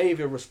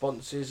 behavioural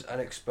responses, and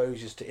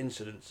exposures to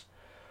incidents.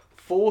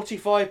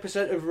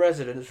 45% of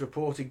residents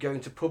reported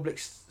going to public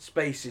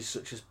spaces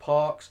such as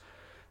parks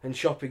and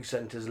shopping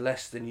centres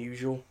less than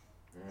usual.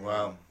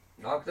 Wow.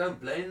 I don't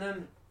blame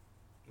them.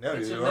 No,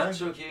 it's a you're right.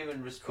 natural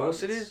human response. Of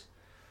course it is.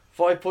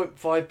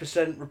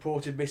 5.5%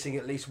 reported missing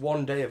at least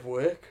one day of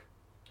work.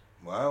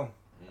 Wow.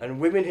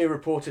 And women who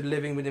reported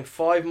living within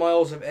 5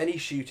 miles of any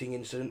shooting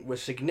incident were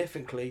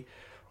significantly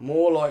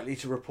more likely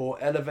to report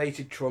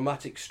elevated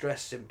traumatic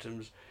stress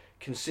symptoms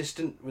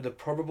consistent with a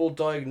probable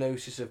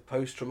diagnosis of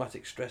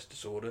post-traumatic stress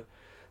disorder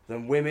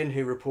than women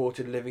who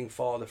reported living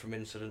farther from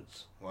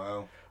incidents.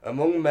 Wow.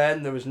 Among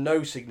men, there was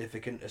no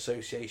significant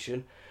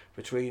association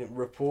between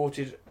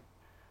reported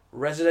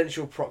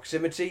residential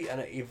proximity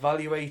and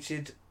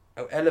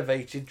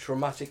elevated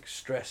traumatic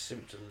stress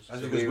symptoms.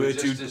 That's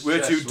because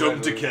we're too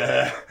dumb to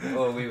care.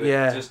 Or we were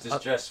just as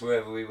stressed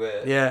wherever we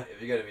were. Yeah.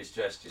 If you're going to be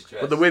stressed, you're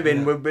stressed. But the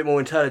women were a bit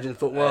more intelligent,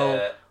 thought,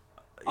 well...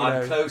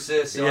 I'm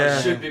closer, so I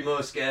should be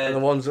more scared. And the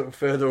ones that were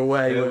further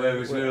away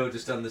we're all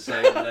just on the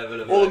same level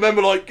of all the men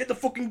were like, get the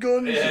fucking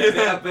guns! Yeah, if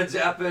it happens,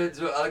 it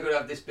happens. Well, I'm going to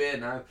have this beer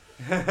now.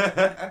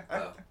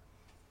 Well,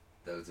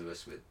 those of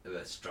us with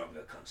a stronger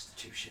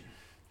constitution.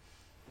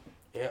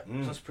 Yeah,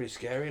 that's pretty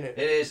scary, isn't it?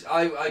 It is.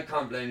 I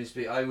can't blame these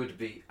people. I would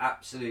be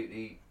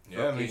absolutely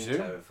me too.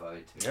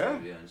 terrified, to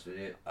be honest with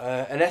you.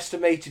 An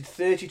estimated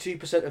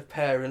 32% of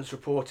parents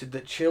reported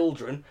that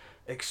children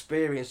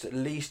experienced at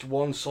least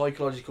one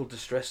psychological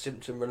distress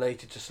symptom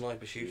related to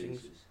sniper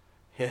shootings. Jesus.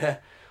 Yeah.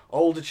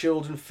 Older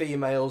children,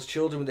 females,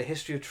 children with a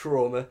history of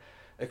trauma,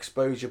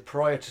 exposure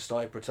prior to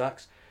sniper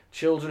attacks,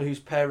 children whose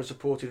parents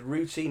reported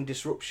routine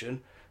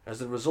disruption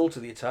as a result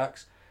of the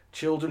attacks,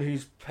 children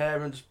whose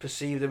parents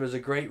perceived them as a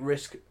great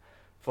risk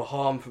for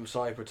harm from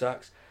sniper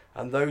attacks,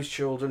 and those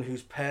children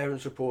whose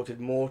parents reported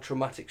more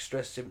traumatic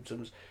stress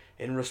symptoms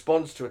in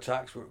response to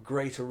attacks were at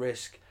greater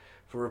risk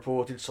for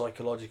reported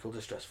psychological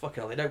distress.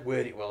 Fucking hell, they don't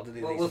word it well, do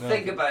they? Well,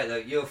 think about it though.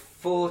 You're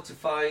 4 to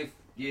 5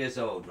 years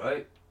old,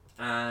 right?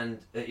 And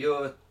at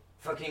your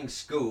fucking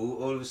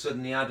school, all of a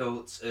sudden the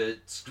adults are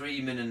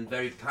screaming and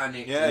very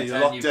panicked. Yeah, and you're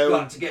locked you've down.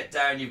 got to get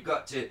down, you've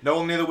got to... No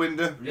one near the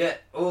window. Yeah,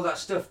 all that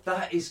stuff.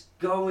 That is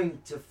going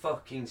to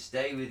fucking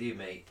stay with you,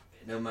 mate.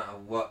 No matter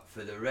what,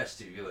 for the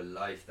rest of your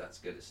life, that's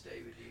going to stay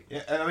with you.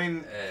 Yeah, and I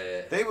mean,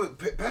 they were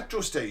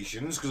petrol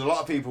stations, because a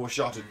lot of people were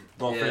shot at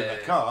while in their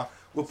car,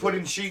 were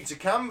putting sheets of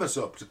canvas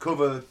up to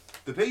cover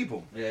the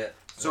people. Yeah.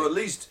 So at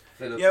least,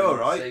 yeah, all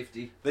right,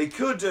 safety. they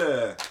could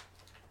still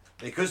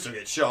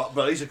get shot,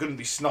 but at least they couldn't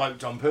be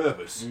sniped on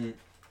purpose.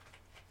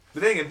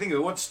 But then again, think of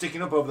it, what's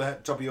sticking up over the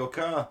top of your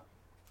car?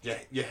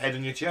 Your head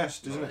and your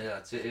chest, isn't it? Yeah,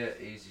 that's it,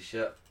 yeah, easy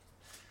shot.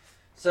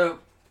 So,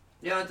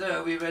 yeah, I don't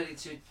know, are we ready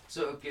to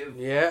sort of give...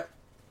 Yeah.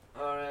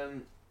 Our,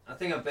 I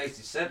think I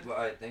basically said what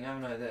I think,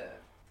 haven't I, there?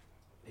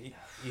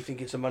 You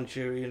think it's a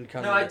Manchurian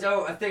candidate? No, I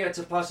don't. I think it's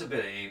a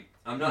possibility.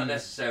 I'm not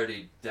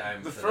necessarily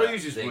down The for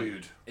phrase that is thing.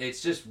 weird.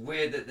 It's just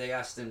weird that they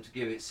asked them to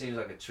give it. Seems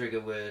like a trigger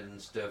word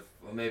and stuff,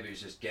 or maybe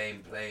it's just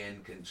gameplay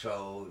and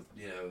control.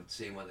 You know,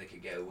 seeing what they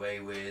could get away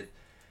with.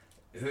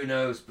 Who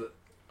knows? But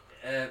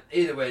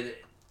either way,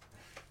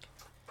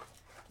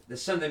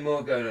 there's something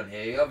more going on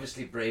here. He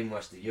obviously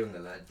brainwashed the younger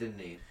lad, didn't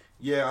he?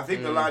 Yeah, I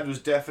think the lad was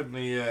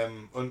definitely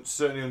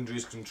certainly under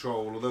his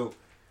control. Although,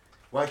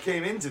 when I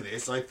came into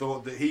this, I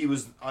thought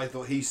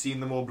he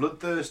seemed the more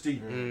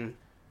bloodthirsty.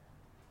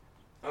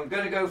 I'm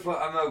going to go for...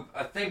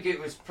 I think it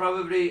was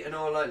probably, in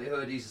all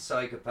likelihood, he's a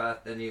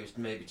psychopath, and he was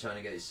maybe trying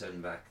to get his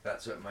son back.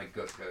 That's what my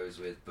gut goes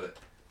with. But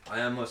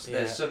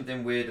there's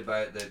something weird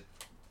about the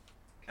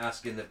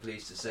asking the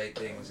police to say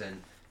things,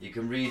 and you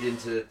can read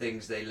into the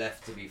things they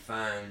left to be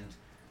found.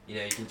 You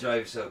know, you can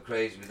drive yourself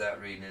crazy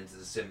without reading into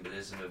the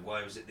symbolism of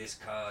why was it this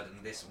card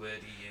and this word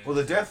he used. Well,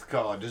 the death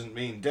card doesn't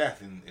mean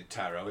death in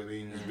tarot. It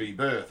means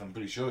rebirth. I'm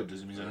pretty sure it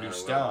does. It means a new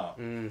start.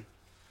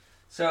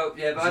 So,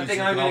 yeah, but I think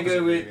I'm going to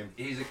go with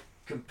he's a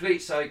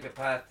complete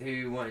psychopath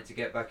who wanted to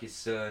get back his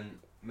son.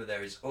 But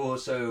there is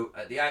also,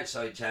 at the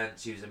outside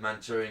chance, he was a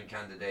Manchurian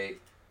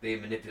candidate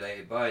being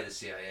manipulated by the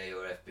CIA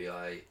or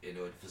FBI in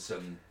order for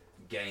some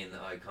gain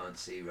that I can't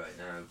see right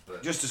now.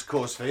 But just to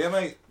cause fear,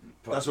 mate.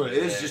 That's what it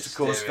is. Just to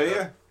cause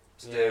fear.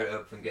 Stir it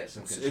up and get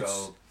some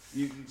control.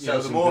 You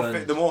know,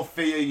 the more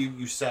fear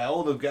you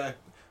sell,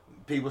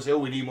 people say, "Oh,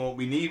 we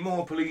need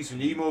more police. We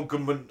need more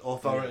government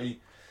authority."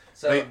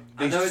 So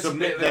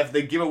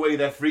they give away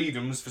their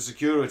freedoms for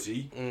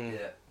security.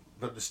 Yeah.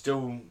 But they're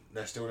still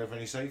never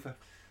any safer.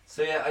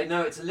 So yeah, I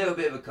know it's a little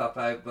bit of a cop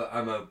out, but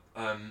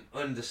I'm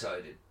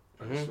undecided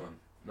on this one.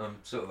 I'm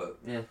sort of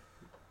yeah.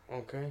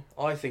 Okay.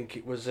 I think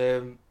it was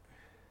a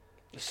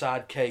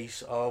sad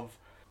case of,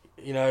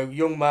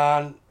 young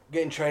man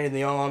getting trained in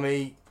the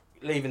army,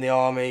 leaving the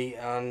army,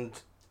 and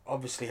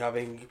obviously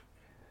having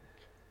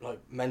like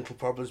mental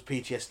problems,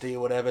 PTSD or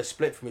whatever,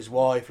 split from his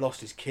wife,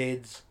 lost his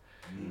kids.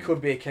 It could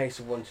be a case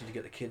of wanting to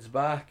get the kids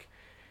back.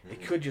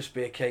 It could just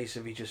be a case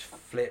of he just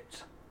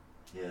flipped.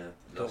 Yeah.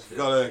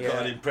 Got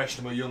an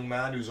impression of a young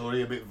man who's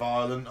already a bit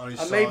violent on his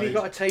side. And maybe he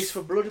got a taste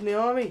for blood in the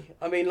army.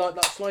 I mean, like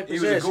that sniper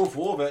says. He was a Gulf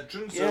War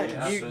veteran, so...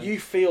 Yeah, you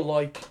feel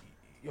like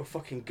you're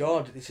fucking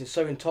God. This is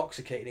so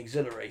intoxicating,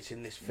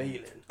 exhilarating, this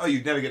feeling. Oh,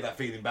 you'd never get that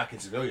feeling back in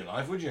civilian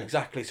life, would you?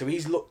 Exactly. So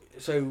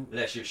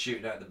unless you're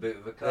shooting out the boot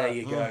of a car. There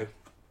you go.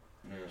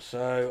 Yeah.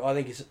 So I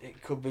think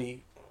it could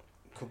be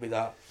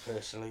that,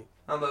 personally.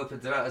 I'm open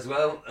to that as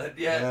well.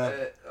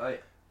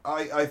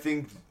 I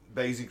think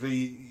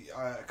basically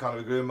I kind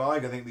of agree with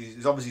Mike. I think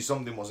there's obviously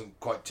something wasn't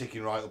quite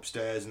ticking right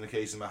upstairs in the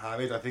case of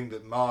Mohammed. I think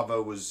that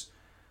Marvo was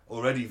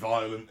already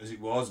violent as it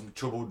was, and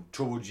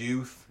troubled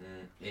youth.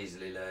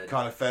 Easily led.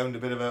 Kind of found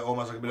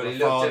almost like a bit of a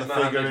father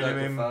figure in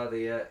him. Father,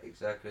 yeah,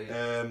 exactly.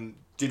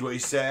 Did what he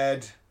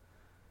said.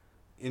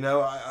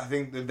 I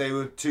think that they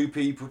were two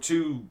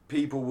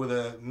people with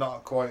a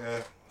not quite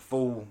a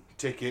full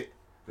ticket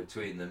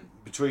between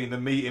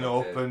them meeting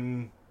up,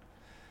 and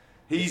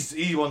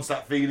he wants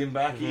that feeling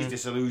back. He's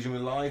disillusioned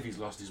with life. He's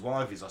lost his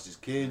wife. He's lost his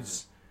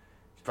kids.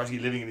 He's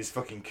practically living in his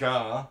fucking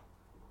car.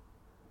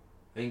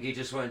 I think he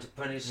just wanted to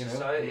punish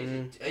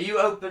society. Are you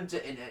open to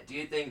it? Do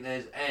you think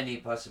there's any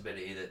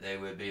possibility that they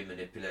were being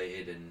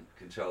manipulated and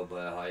controlled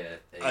by a higher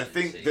agency? I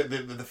think that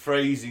the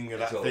phrasing of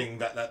that thing,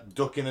 that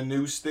duck in a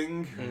noose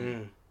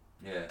thing,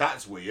 yeah,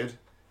 that's weird.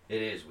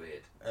 It is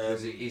weird.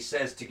 He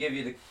says, to give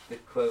you the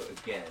quote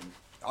again.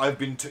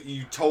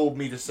 You told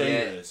me to say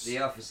this. The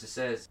officer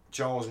says,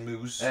 Charles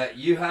Moose.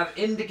 You have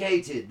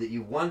indicated that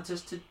you want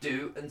us to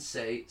do and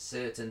say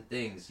certain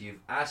things. You've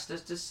asked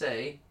us to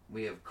say,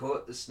 we have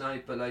caught the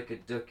sniper like a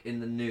duck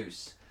in the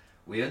noose.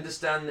 We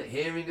understand that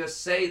hearing us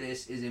say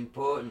this is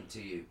important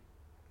to you.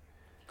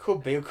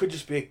 Could be. It could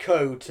just be a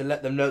code to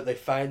let them know that they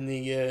found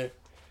the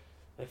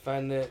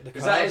car.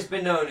 Because that has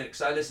been known,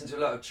 because I listen to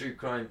a lot of true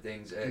crime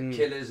things.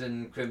 Killers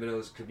and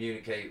criminals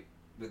communicate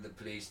with the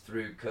police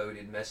through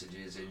coded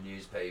messages in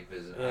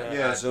newspapers.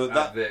 So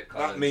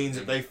that means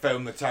that they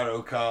found the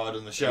tarot card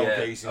and the shell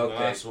casing in the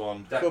last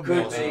one. That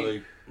could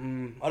be.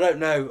 I don't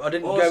know. I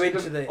didn't go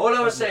into the. All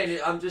I was saying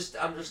is, I'm just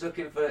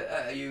looking for.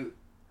 Are you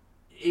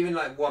even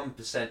like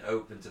 1%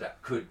 open to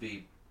that? Could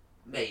be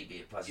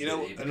maybe a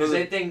possibility because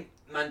they think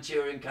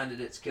Manchurian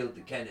candidates killed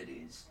the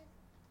Kennedys.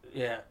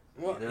 Yeah.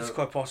 Well, it's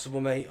quite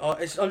possible, mate. I'm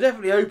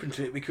definitely open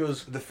to it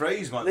because the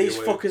phrase might these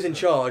fuckers in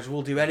charge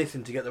will do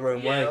anything to get their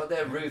own way. Yeah,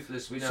 they're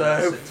ruthless. We know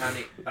they're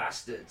satanic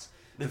bastards.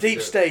 The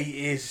deep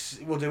state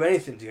will do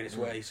anything to get its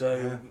way.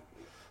 So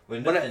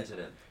we're nothing to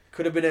them.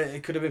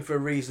 It could have been for a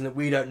reason that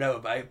we don't know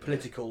about,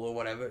 political or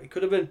whatever. It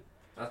could have been.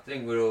 I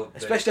think we're all...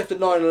 Especially after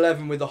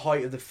 9/11 with the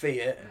height of the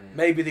fear,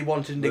 maybe they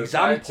wanted an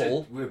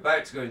example. We're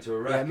about to go into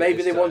Iraq. Yeah,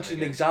 maybe they wanted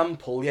an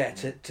example,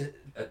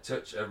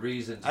 a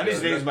reason to and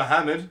his name's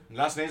Mohammed.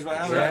 Last name's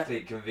Mohammed.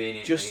 Exactly,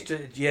 convenient.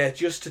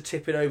 Just to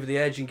tip it over the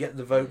edge and get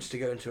the votes to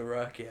go into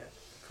Iraq,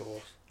 of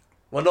course.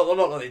 Well,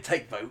 not that they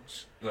take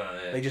votes. Well,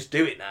 yeah. They just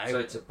do it now. So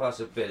it's a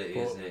possibility,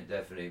 isn't it?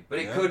 Definitely. But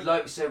it could,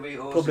 like we said,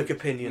 public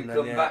opinion. We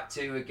come back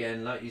to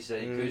again, like you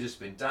said, it could have just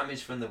been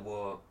damage from the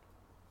war,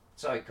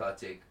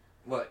 psychotic.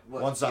 What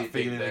wants that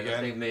feeling think, again?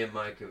 I think me and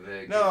Mike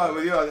have. No, I'm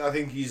with you. I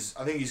think he's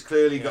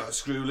clearly got a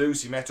screw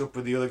loose. He met up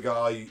with the other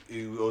guy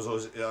who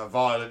was a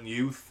violent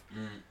youth.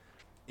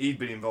 He'd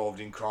been involved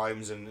in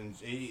crimes, and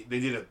they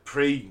did a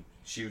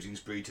pre-shooting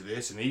spree to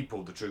this, and he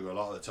pulled the trigger a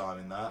lot of the time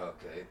in that.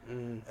 Okay.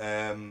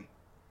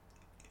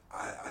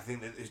 I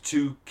think that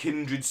two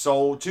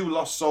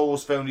lost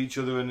souls found each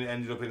other and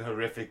ended up in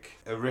horrific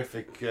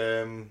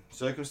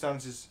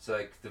circumstances. It's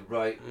like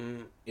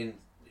in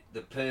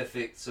the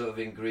perfect sort of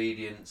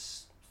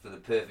ingredients for the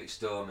perfect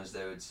storm, as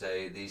they would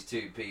say. These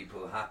two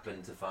people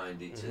happened to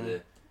find each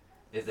other.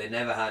 If they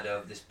never had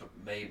this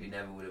maybe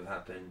never would have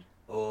happened,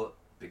 or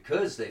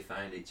because they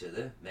found each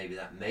other, maybe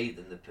that made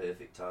them the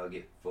perfect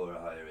target for a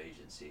higher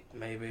agency.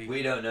 Maybe.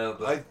 We don't know,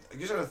 but I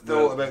just had a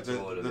thought about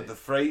the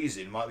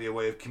phrasing might be a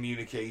way of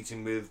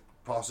communicating with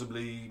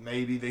possibly,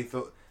 maybe they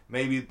thought,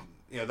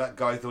 that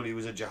guy thought he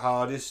was a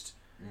jihadist.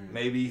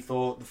 Maybe he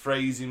thought the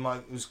phrasing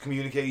was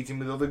communicating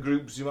with other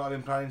groups who might have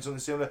been planning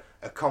something similar.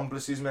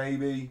 Accomplices,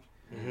 maybe.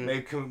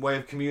 Maybe a way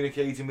of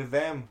communicating with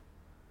them.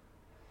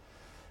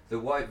 The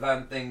white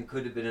van thing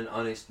could have been an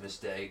honest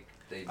mistake.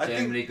 They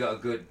generally got a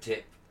good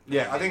tip.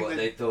 Yeah, I think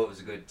they thought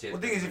was a good tip.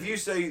 Well, the thing is, if you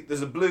say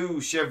there's a blue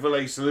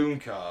Chevrolet saloon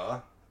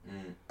car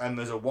and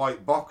there's a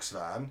white box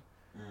van,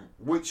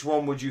 which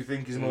one would you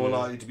think is more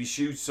likely to be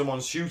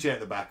someone's shooting at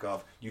the back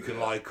of? You can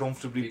lie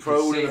comfortably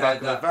prone in the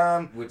back of the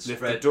van, lift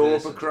the door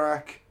up a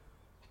crack,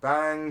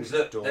 bang,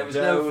 Look, door there was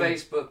down. no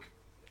Facebook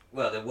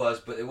Well, there was,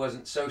 but it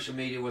wasn't. Social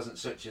media wasn't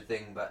such a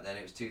thing back then.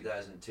 It was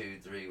 2002,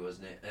 3,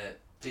 wasn't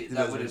it?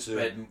 That would have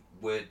spread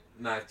word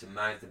mouth to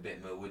mouth a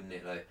bit more, wouldn't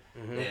it? Like,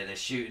 yeah, they're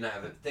shooting out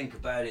of it. Think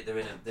about it.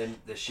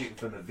 They're shooting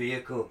from a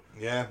vehicle.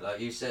 Yeah. Like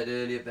you said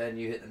earlier, Ben,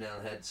 you hit the nail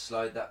on the head.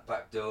 Slide that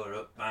back door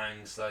up,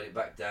 bang. Slide it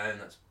back down.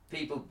 That's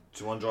people.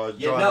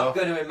 You're not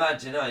going to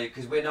imagine, are you?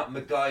 Because we're not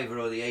MacGyver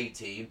or the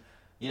A-Team.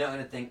 You're not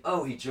going to think,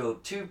 oh, he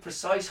drilled 2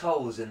 precise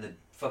holes in the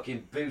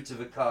fucking boot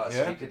of a car,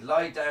 so he could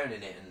lie down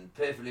in it and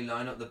perfectly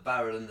line up the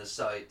barrel and the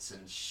sights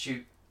and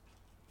shoot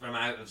from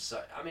out of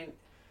sight. I mean,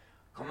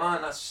 come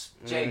on, that's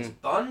James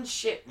Bond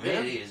shit,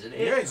 really, isn't it?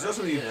 Yeah, it's not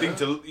something you think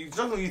it's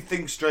not something you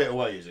think straight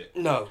away, is it?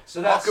 No.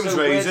 So that's Occam's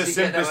razor,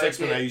 simplest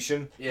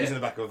explanation. Yeah. He's in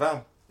the back of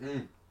a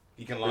van.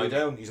 He can lie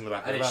down. He's in the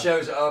back of a van. And it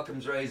shows that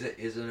Occam's razor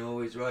isn't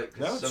always right,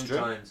 because No, it's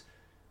sometimes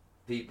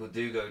people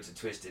do go to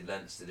twisted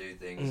lengths to do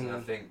things, and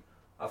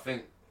I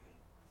think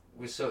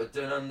we're sort of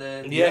done on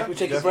there. Yeah, we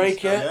take a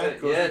break, yeah,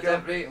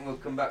 definitely, and we'll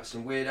come back with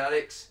some Weird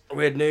Alex.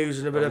 Weird news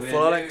and a bit of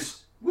full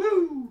Alex.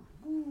 Woo!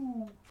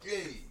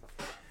 Yay!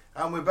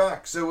 And we're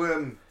back.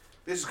 So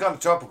this is kind of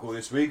topical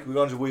this week. We're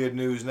on to weird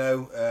news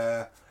now.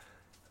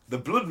 The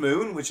blood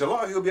moon, which a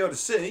lot of you will be able to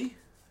see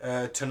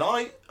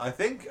tonight, I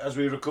think, as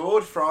we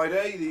record,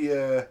 Friday,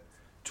 the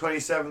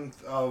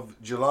 27th of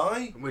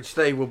July. Which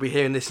they will be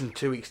hearing this in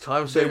 2 weeks'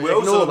 time, so they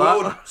will.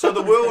 So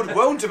the world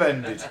won't have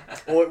ended.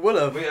 Or it will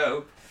have. We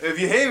hope. If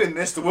you're hearing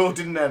this, the world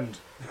didn't end.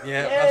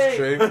 Yeah, that's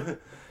true.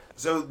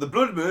 So the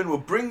blood moon will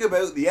bring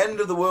about the end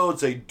of the world,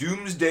 say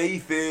doomsday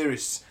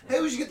theorists.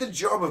 How would you get the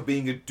job of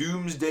being a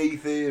doomsday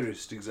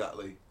theorist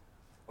exactly?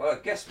 Well, I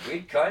guess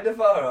we kind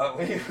of are, aren't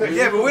we?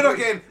 Yeah, but we're not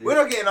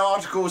getting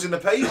articles in the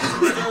papers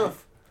and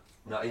stuff.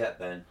 Not yet,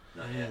 Ben.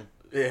 Not yet.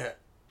 Yeah.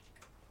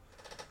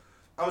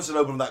 I'm still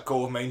hoping that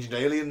call from Ancient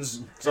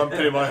Aliens, so I'm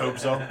pinning my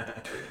hopes on.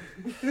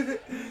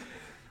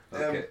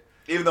 Okay.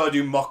 Even though I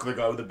do mock the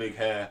guy with the big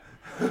hair.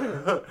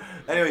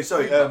 Anyway,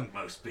 sorry.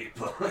 Most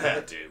people.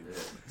 I do.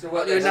 So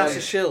what You're a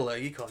NASA shill, though.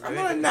 You can't do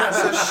I'm it. not a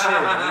NASA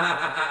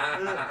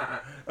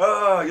shit.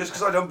 Oh, just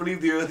because I don't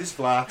believe the Earth is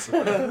flat.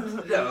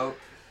 No.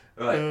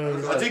 Right.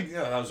 I think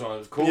that was what I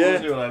was called, Yeah.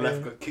 when I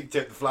left, got kicked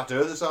out the Flat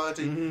Earth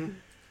Society.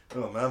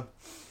 Oh man.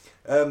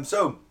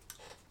 So,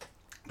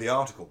 the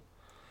article.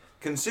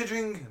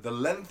 Considering the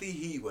lengthy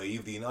heat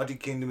wave the United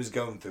Kingdom is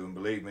going through, and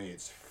believe me,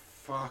 it's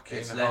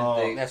fucking hard.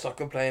 lengthy. Let's not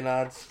complain,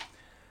 lads.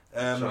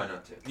 Try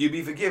not to. You'd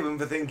be forgiven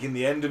for thinking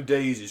the end of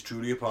days is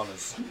truly upon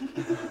us.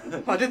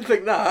 I didn't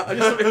think that. I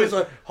just thought it was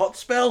a hot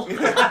spell.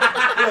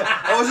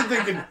 I wasn't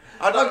thinking.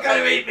 I'm not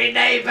going to eat me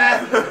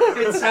neighbour.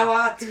 It's so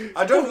hot.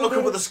 I don't look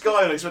up at the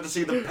sky and expect to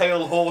see the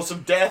pale horse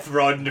of death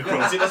riding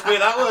across it. Let's put it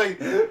that way.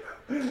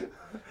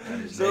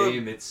 And his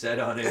name, it said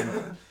on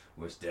him,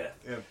 was death.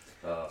 Yeah.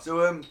 Oh.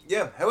 So,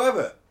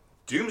 however,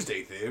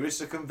 doomsday theorists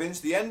are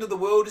convinced the end of the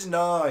world is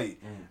nigh,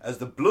 as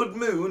the blood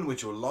moon,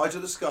 which will light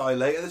up the sky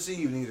later this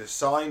evening, is a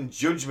sign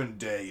Judgment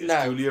Day has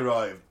No. truly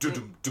arrived.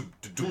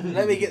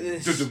 Let me get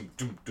this.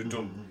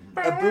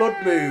 A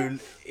blood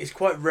moon is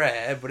quite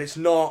rare, but it's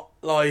not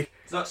like...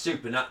 It's not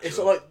supernatural. It's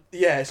not like...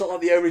 Yeah, it's not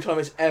like the only time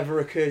it's ever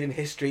occurred in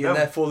history, and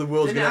therefore the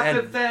world's Didn't it going to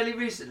happen end. fairly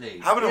recently?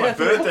 Happened on my Yeah,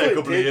 birthday a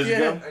couple of years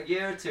ago. A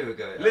year or two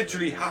ago. it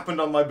Literally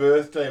happened on my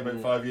birthday about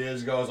 5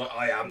 years ago. I was like,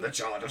 I am the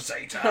child of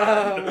Satan.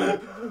 I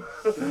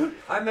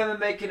remember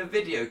making a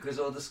video because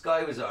all the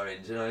sky was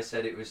orange, and I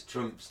said it was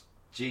Trump's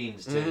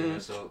genes turning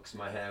us all, because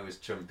my hair was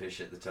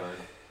Trumpish at the time.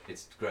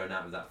 It's grown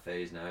out of that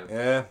phase now.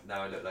 Yeah.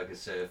 Now I look like a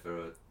surfer,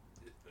 or a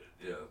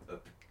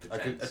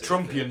Like a surfer.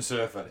 Trumpian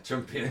surfer. A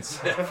Trumpian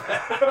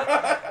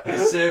surfer. A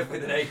surf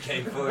with an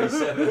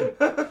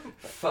AK-47,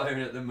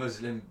 firing at the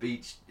Muslim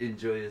beach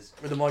enjoyers.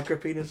 With a micro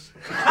penis.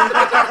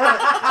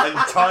 And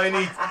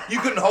tiny. You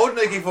couldn't hold an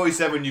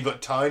AK-47. You've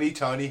got tiny,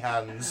 tiny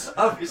hands.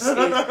 Obviously,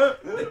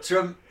 the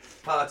Trump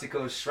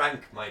particles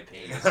shrank my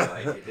penis,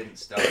 right? It didn't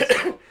start.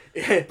 So.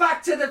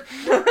 Back to the.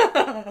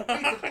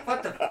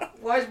 What the?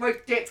 Why is my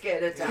dick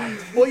getting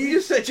attacked? Well, you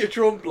just said you're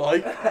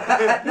Trump-like,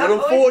 and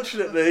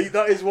unfortunately,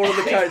 that is one of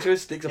the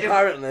characteristics.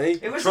 Apparently,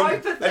 It was A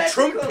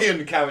hypothetical.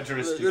 Trumpian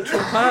characteristic. the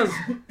Trump has.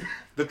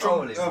 The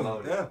Trump. Holy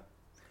moly. Yeah.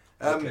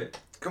 Okay.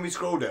 Can we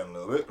scroll down a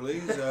little bit,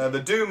 please?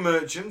 The Doom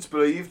Merchants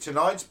believe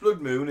tonight's blood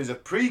moon is a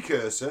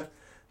precursor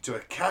to a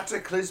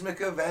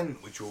cataclysmic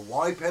event which will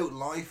wipe out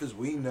life as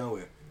we know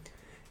it.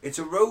 It's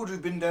a road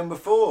we've been down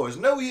before, as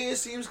no year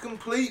seems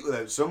complete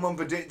without someone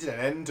predicting an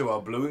end to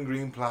our blue and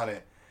green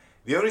planet.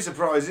 The only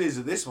surprise is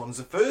that this one's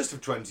the first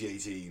of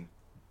 2018.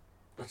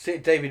 That's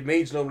it. David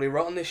Mead's normally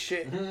right on this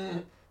shit.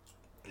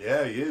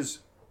 Yeah, he is.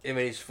 I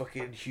mean, he's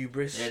fucking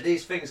hubris. Yeah,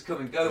 these things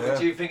come and go, Yeah. but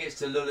do you think it's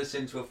to lull us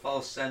into a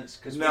false sense?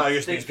 Because No, we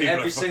just think these people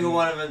every are single fucking-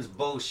 one of them's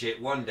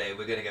bullshit. One day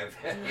we're going to go,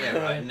 yeah,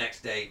 right,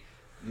 next day,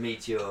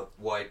 meteor,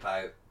 wipe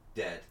out,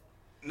 dead.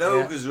 No,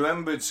 Yeah. because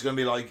remember, it's going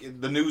to be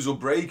like, the news will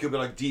break, it'll be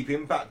like Deep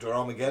Impact or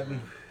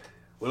Armageddon.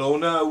 We'll all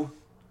know.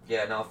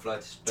 Yeah, and I'll fly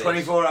to space.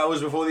 24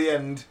 hours before the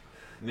end.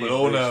 Me we'll and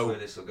all Bruce know.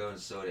 Willis will go and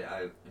sort it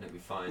out, and it'll be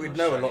fine. We'd I'll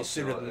know a shag lot his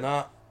sooner daughter. than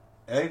that.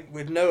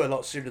 We'd know a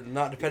lot sooner than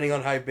that, depending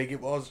on how big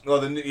it was. Well,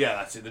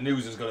 that's it. The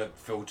news has got to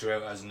filter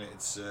out, hasn't it?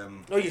 It's.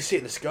 Oh, you see it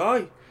in the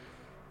sky.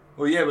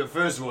 Well, yeah, but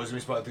first of all, it's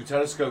going to be spotted through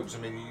telescopes. I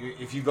mean,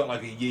 if you've got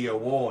like a year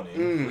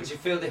warning, would you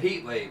feel the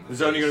heat wave?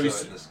 There's only going to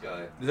be in the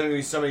sky. There's only going to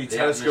be so many The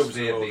telescopes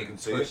in the atmosphere world that being can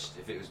see pushed.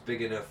 it. If it was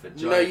big enough, a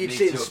giant No, you'd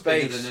see it in meteor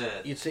bigger space. than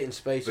Earth. You'd see it in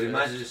space. But first.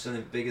 imagine if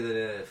something bigger than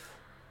Earth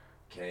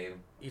came.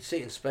 You'd see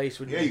it in space,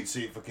 wouldn't Yeah, you? you'd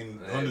see it fucking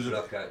And hundreds it'd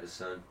of. block out the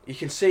sun. You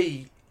can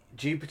see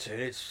Jupiter.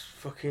 It's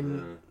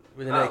fucking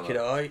with a naked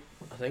eye,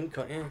 I think,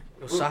 can't you?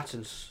 Or Saturn,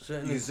 You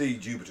certainly. can see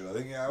Jupiter, I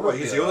think. Yeah, well, you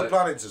can see other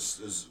planets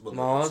as well,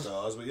 Mars.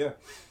 stars, but yeah.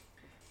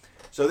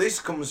 So this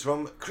comes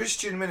from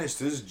Christian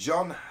ministers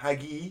John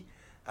Hagee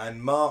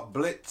and Mark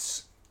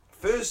Blitz.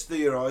 First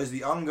theorised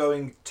the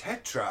ongoing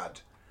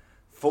tetrad,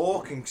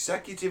 4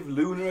 consecutive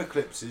lunar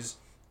eclipses,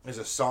 as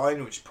a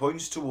sign which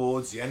points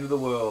towards the end of the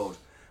world,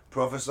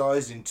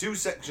 prophesied in 2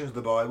 sections of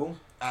the Bible,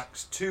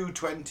 Acts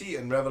 2:20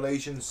 and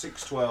Revelation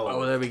 6:12. Oh,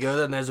 well, there we go.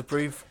 Then there's a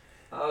proof.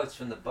 Oh, it's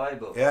from the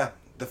Bible. Yeah,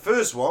 the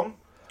first one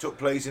took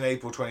place in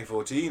April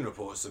 2014,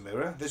 reports the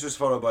Mirror. This was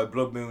followed by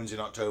blood moons in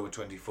October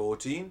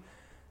 2014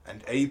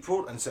 and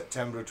April and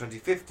September of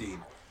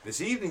 2015.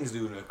 This evening's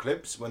lunar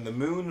eclipse, when the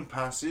moon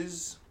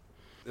passes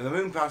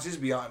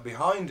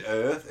behind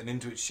Earth and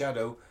into its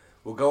shadow,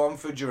 will go on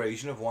for a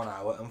duration of 1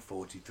 hour and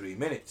 43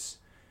 minutes.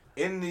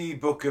 In the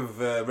book of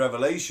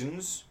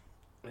Revelations,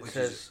 It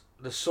says,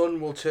 the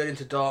sun will turn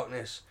into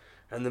darkness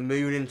and the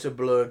moon into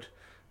blood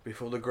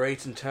before the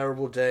great and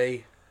terrible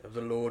day of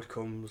the Lord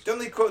comes. Don't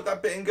they quote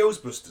that bit in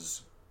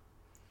Ghostbusters?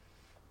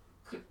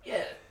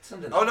 Yeah,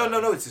 something Oh, like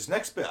that. no, it's this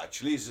next bit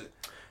actually.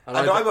 And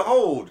And I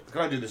behold,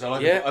 can I do this? I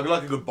Yeah.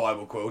 like a good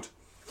Bible quote.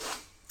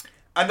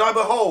 And I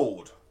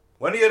behold,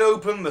 when he had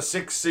opened the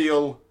 6th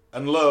seal,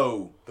 and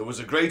lo, there was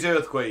a great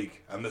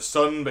earthquake, and the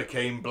sun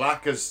became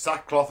black as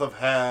sackcloth of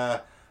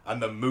hair,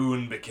 and the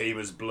moon became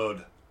as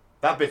blood.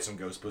 That bit's from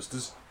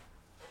Ghostbusters.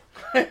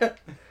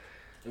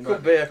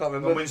 Could be, I can't When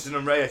remember. Winston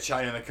and Ray are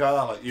chatting in the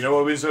car, like, you know,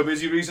 I've been so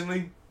busy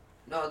recently.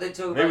 No, they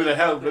talk Maybe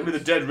about maybe the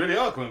dead really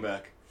are coming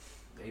back.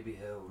 Maybe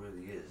hell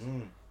really is.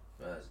 Mm.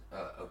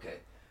 Okay.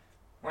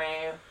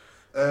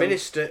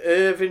 Minister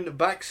Irvin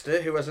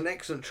Baxter, who has an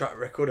excellent track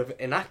record of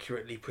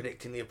inaccurately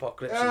predicting the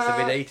apocalypse since the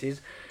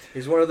mid-80s,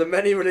 is one of the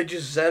many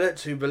religious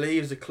zealots who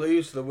believes the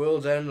clues to the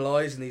world's end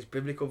lies in these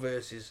biblical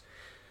verses.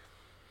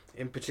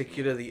 In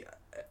particular, the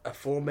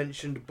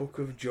aforementioned Book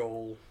of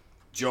Joel.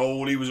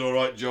 Joel, he was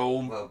alright,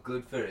 Joel. Well,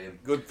 good for him.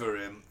 Good for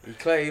him. He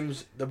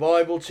claims the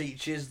Bible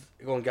teaches...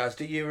 Go on, Gaz,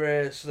 do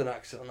your southern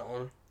accent on that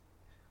one.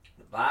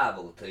 The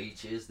Bible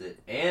teaches that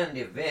an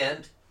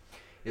event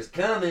is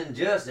coming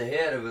just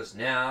ahead of us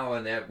now,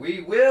 and that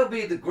we will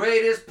be the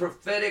greatest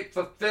prophetic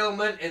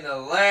fulfillment in the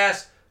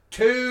last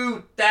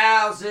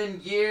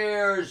 2,000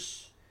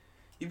 years.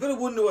 You've got to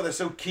wonder why they're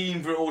so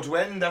keen for it all to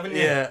end, haven't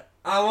you? Yeah.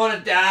 I want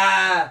to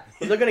die.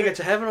 Well, they're going to get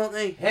to heaven, aren't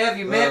they? Have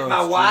you met Oh, my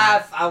it's true.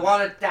 wife? I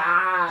want to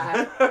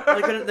die.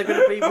 They're going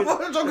to be I'm with...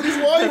 not talking to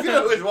his wife, you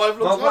know what his wife My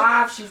looks like.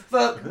 wife, she's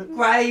fucking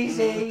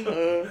crazy.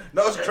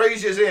 Not as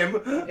crazy as him.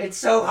 It's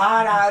so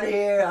hot out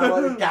here. I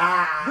want to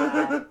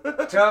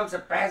die. Trump's the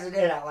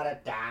president. I want to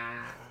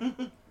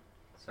die.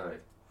 Sorry.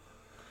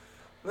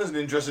 That's an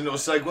interesting little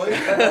segue.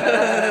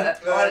 I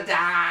want to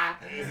die.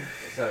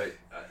 Sorry.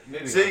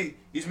 moving See,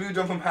 he's moved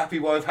on from happy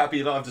wife,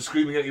 happy life to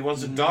screaming out he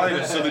wants to die in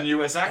a southern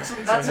US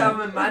accent. That's how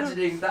I'm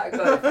imagining that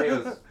guy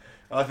feels.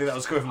 I think that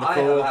was coming from the I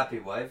have a core. happy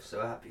wife,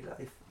 so a happy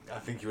life. I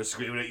think you were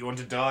screaming that you want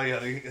to die. I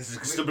think it's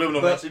a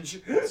subliminal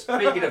message.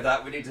 Speaking of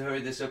that, we need to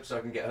hurry this up so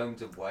I can get home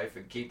to wife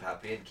and keep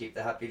happy and keep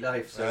the happy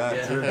life. So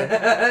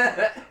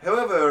yeah.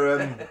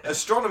 However,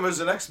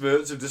 astronomers and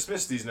experts have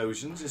dismissed these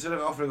notions. Instead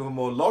of offering a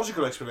more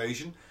logical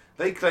explanation,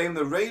 they claim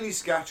the Rayleigh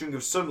scattering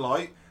of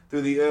sunlight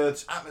through the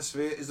Earth's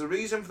atmosphere is the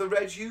reason for the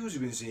red hues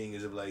we've been seeing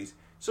as of late.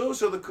 It's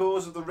also the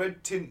cause of the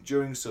red tint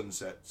during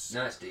sunsets.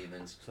 Nice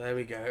demons. So there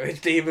we go. It's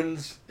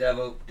demons.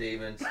 Devil,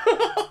 demons.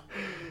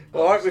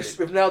 Alright,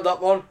 we've nailed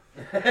that one.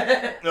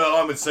 No,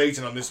 I'm with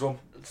Satan on this one.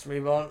 Let's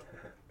move on.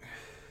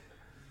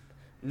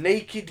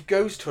 Naked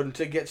ghost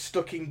hunter gets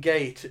stuck in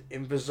gate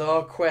in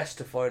bizarre quest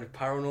to find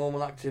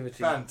paranormal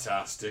activity.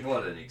 Fantastic.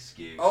 What an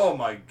excuse. Oh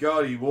my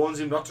god, he warns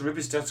him not to rip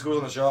his testicles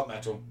on the sharp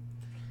metal.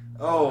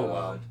 Oh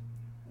wow.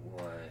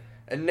 Why?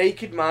 A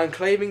naked man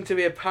claiming to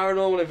be a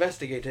paranormal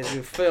investigator has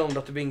been filmed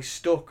after being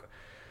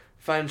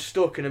found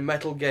stuck in a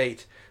metal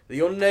gate.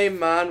 The unnamed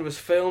man was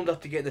filmed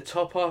after getting the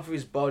top half of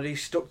his body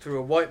stuck through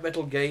a white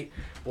metal gate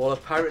while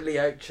apparently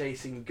out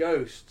chasing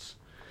ghosts.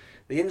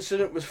 The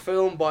incident was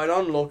filmed by an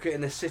onlooker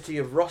in the city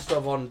of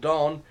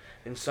Rostov-on-Don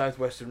in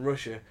southwestern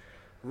Russia.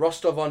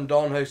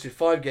 Rostov-on-Don hosted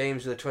 5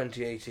 games of the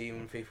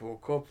 2018 FIFA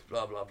World Cup.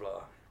 Blah blah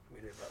blah.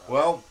 We knew about that.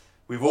 Well,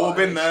 we've What all an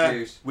been there.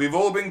 excuse. We've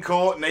all been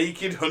caught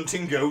naked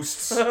hunting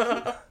ghosts.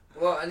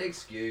 What an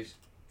excuse.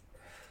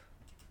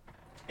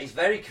 He's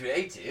very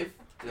creative.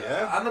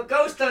 Yeah. I'm a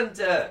ghost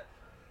hunter.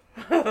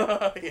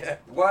 Yeah.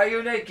 Why are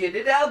you naked?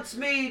 It helps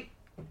me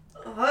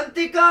hunt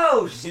the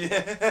ghosts.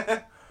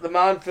 Yeah. The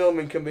man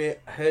filming can be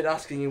heard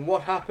asking him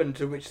what happened,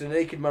 to which the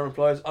naked man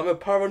replies, "I'm a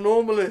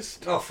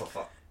paranormalist." Oh, for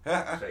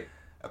fuck's sake.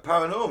 A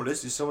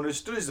paranormalist is someone who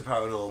studies the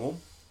paranormal,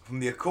 from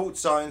the occult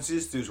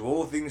sciences through to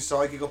all things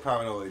psychic or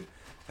paranoid,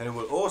 and who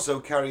will also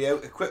carry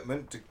out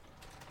equipment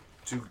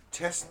to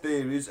test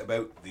theories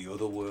about the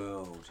other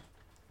world.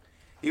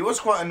 He was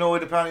quite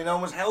annoyed, apparently no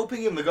one was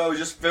helping him. The guy was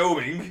just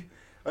filming.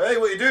 Hey,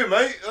 what you doing,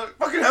 mate?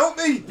 Fucking help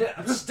me! Yeah,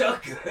 I'm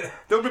stuck.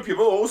 Don't rip your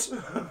balls.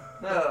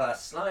 No,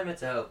 slime it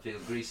to help you,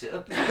 grease it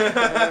up.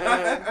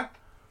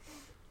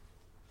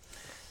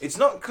 It's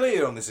not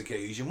clear on this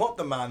occasion what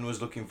the man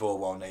was looking for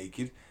while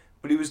naked,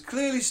 but he was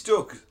clearly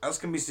stuck, as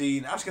can be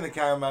seen, asking the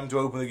cameraman to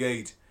open the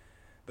gate.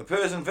 The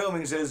person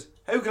filming says,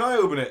 "How can I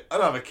open it? I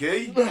don't have a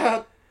key."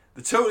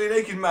 The totally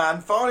naked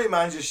man finally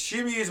managed to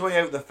shimmy his way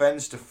out the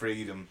fence to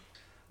freedom.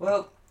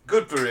 Well,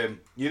 good for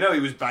him. You know he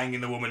was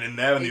banging the woman in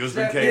there and the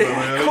husband exactly. came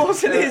home early. Of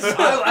course it is.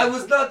 I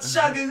was not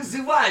shagging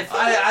the wife.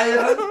 I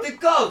hunt the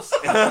ghost.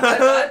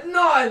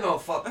 No, I'm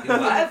not fucking the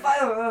wife.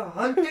 I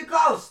hunt the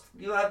ghost.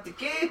 You have the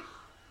key?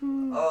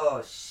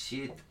 Oh,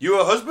 shit. You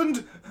a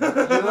husband? You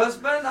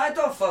husband? I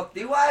don't fuck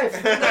the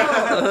wife.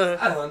 No,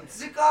 I hunt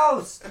the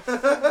ghost.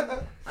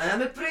 I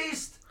am a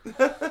priest.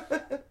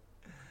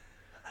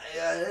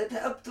 It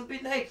helped to be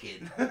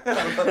naked.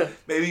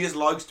 Maybe he just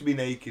likes to be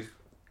naked.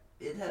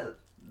 It helped.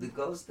 The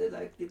ghosts, they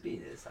like the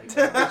penis. It's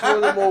one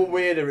of the more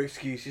weirder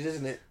excuses,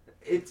 isn't it?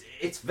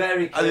 It's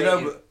very I creative.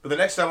 don't know, but the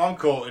next time I'm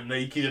caught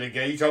naked in a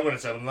gate, I'm going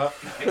to tell them that.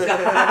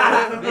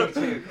 Me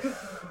too.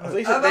 At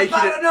least I'm a naked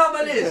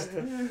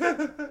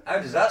paranormalist. How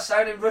does that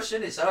sound in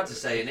Russian? It's hard to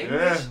say in English.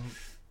 Yeah.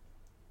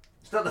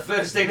 It's not the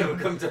first thing that would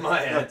come to my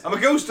head. I'm a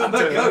ghost hunter.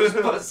 I'm a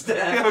ghostbuster.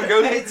 I'm a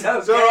ghost. It's okay,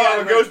 It's alright,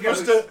 I'm a ghost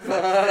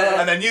ghostbuster.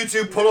 And then you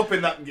two pull up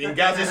in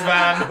Gaz's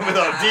van with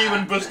our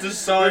Demon Busters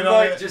sign We on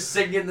might it. just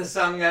singing the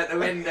song out the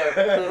window.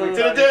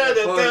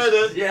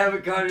 Da-da-da-da-da-da. Yeah, we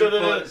can't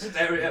report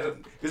stereo.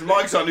 Because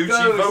Mike's our new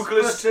chief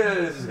vocalist.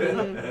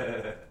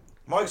 Ghostbusters.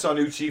 Mike's our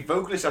new chief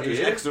vocalist after his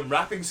Yeah. excellent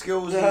rapping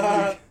skills.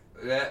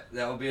 Yeah,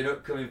 that'll be an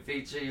upcoming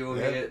feature. You'll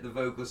hear the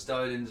vocal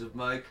stylings of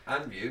Mike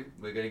and you.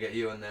 We're going to get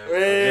you on there.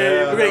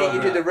 We're going to get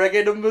you to do the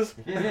reggae numbers.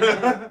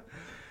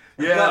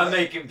 Yeah, gotta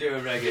make him do a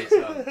reggae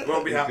song.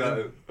 Won't be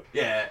happening.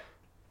 Yeah.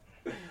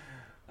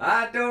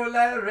 I don't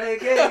like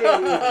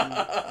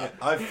reggae.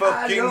 I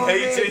fucking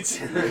hate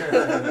it.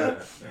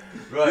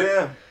 Right.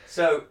 Yeah.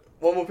 So,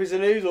 one more piece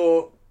of news,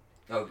 or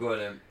oh, go on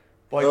then.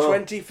 by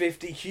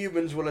 2050,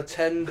 humans will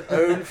attend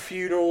own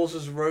funerals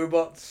as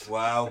robots.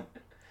 Wow.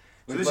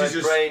 So With this my is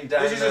just brain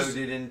this is just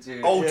downloaded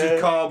into altered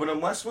carbon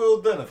and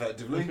Westworld then,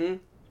 effectively. Mm-hmm.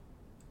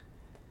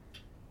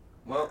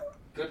 Well,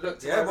 good luck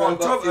to Yeah, my but on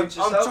robot future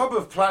self. top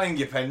of planning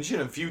your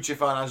pension and future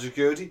financial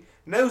security,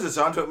 now's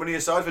the time to put money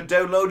aside for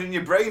downloading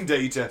your brain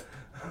data.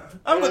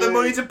 I've got the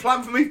money to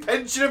plan for my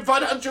pension and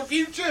financial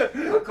future.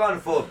 I can't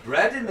afford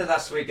bread in the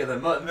last week of the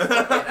month.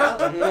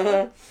 Fucking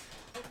hell.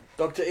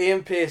 Dr.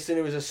 Ian Pearson,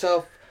 who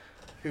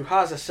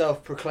has a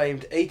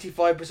self-proclaimed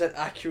 85%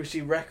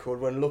 accuracy record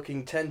when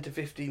looking 10 to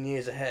 15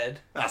 years ahead.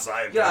 That's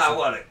like Yeah,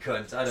 what a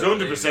cunt. I don't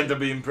believe 100% it. to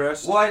be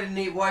impressed. Why isn't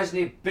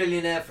he a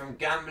billionaire from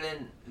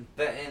gambling and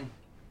betting?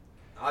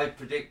 I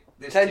predict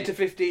this 10 to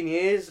 15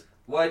 years.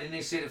 Why didn't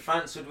he see that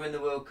France would win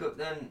the World Cup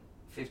then?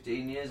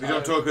 15 years We ago?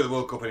 don't talk about the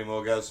World Cup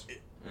anymore, guys.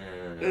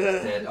 No,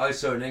 it's dead. I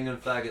saw an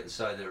England flag at the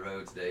side of the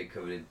road today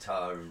covered in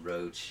tar and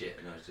road shit,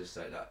 and I was just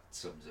like, that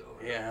sums it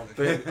all. Yeah,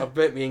 I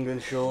bet me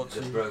England shorts.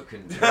 The and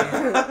broken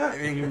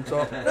dream. England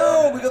top.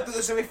 No, we got to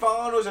the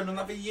semi-finals. I've done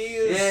that for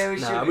years. Yeah, we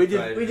should Nah, be we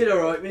proud did of it.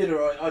 alright. We did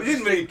alright. We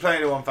didn't really play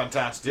anyone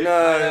fantastic. I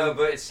No, know,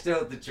 but it's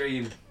still the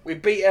dream. we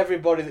beat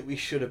everybody that we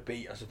should have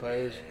beat, I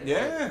suppose.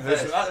 Yeah,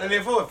 and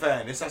in full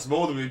fairness, that's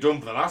more than we've done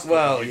for the last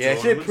Well, couple of yeah,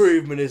 it's an tournaments.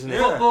 improvement, isn't it?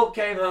 Yeah. Football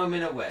came home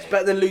in a way. It's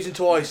better than losing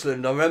to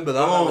Iceland. I remember that.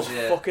 That Oh, was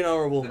yeah. fucking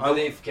horrible. The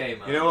belief came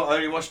home. You know what? I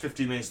only watched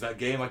 15 minutes of that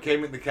game. I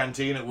came in the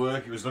canteen at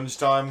work. It was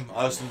lunchtime.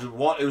 Iceland had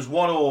won. It was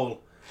 1-1,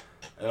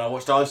 and I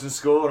watched Iceland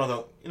score. And I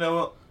thought, you know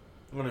what?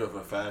 I'm gonna go for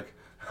a fag.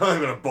 I'm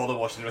not gonna bother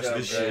watching the rest of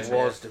this Yeah, It shit.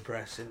 was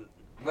depressing.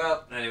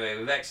 Well, anyway,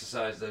 we've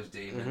exercised those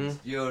demons.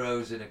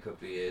 Euros in a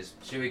couple of years.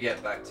 Should we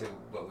get back to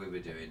what we were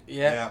doing?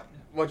 Yeah.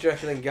 What do you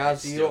reckon then,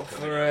 Gaz? Are you Still up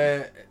coming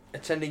for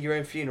attending your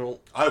own funeral?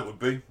 I would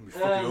be. It'd be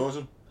fucking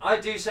awesome. I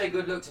do say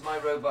good luck to my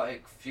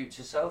robotic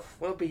future self.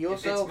 Well, be If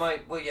yourself. it's my,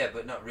 well, yeah,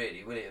 but not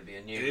really, will it? It'd be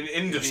a new... An it'd be a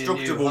new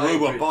indestructible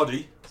hybrid. robot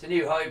body. It's a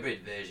new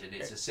hybrid version.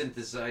 It's a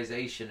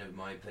synthesization of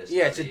my personality.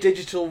 Yeah, it's a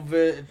digital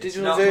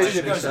digital not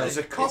version my of It's a yourself. It's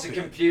a copy.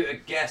 computer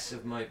guess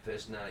of my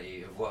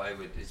personality, of what I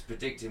would... It's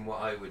predicting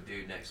what I would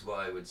do next, what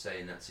I would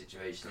say in that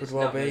situation. Could It's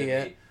well not be, gonna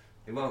yeah.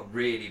 It won't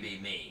really be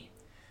me.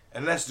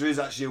 Unless there is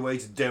actually a way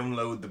to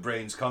download the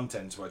brain's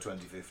contents by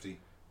 2050.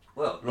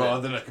 Well,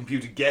 Rather than a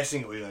computer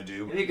guessing what we're going to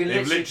do. if you can they've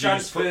literally just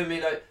transfer put-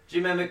 me, like, do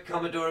you remember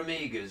Commodore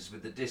Amigas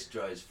with the disk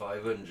drives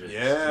 500?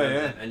 Yeah, Remember yeah.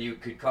 them? And you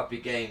could copy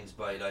games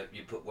by, like,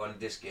 you put one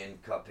disk in,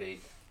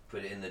 copy,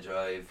 put it in the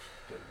drive.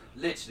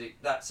 Literally,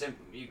 that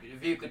simple.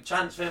 If you could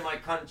transfer my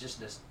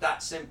consciousness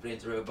that simply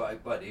into a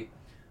robotic body,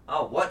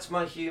 oh, what's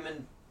my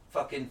human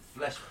fucking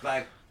flesh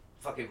bag,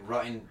 fucking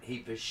rotten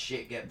heap of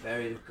shit get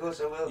buried? Of course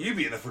I will. You'd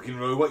be in a fucking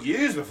robot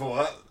years before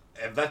that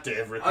that day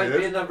ever I'd be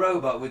occurred. in the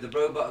robot with the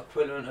robot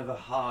equivalent of a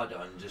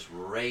hard-on, just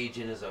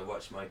raging as I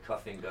watch my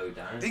coffin go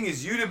down. The thing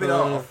is, you'd have been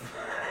off.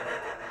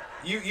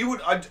 You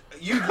would. I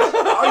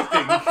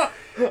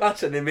think.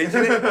 That's an image,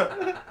 isn't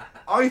it?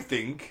 I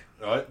think,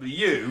 right, that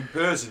you,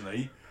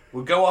 personally,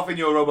 will go off in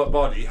your robot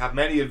body, have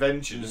many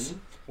adventures,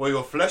 while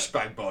your flesh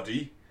bag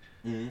body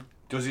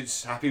does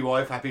its happy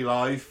wife, happy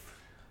life.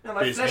 No,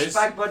 my business. flesh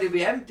bag body would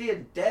be empty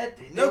and dead.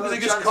 No, because they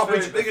just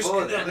copied. They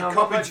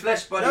copied my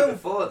flesh body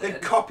before they then.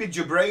 copied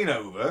your brain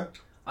over.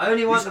 I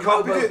only want the He's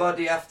copied robo it.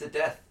 body after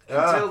death.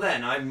 Ah. Until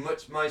then,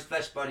 my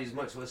flesh body is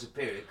much more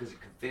superior because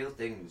it can feel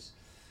things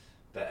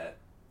better.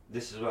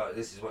 This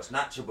is what's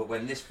natural. But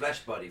when this flesh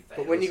body fails,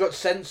 But when you got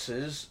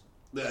sensors,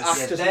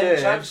 actors' then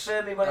nerves,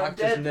 transfer me when I'm actors'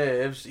 dead.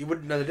 nerves, you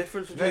wouldn't know the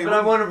difference between. But I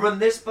want to run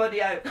this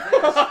body out first.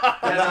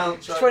 Then I'll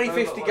It's try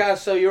 2050, robot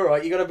guys. So you're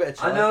right. You got a bit of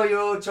time. I know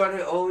you're all trying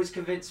to always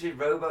convince me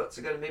robots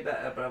are going to be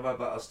better, but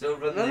I'll still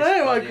run No, this no,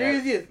 I body agree out.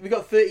 with you. We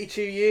got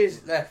 32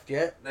 years left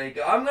yet. There you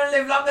go. I'm going to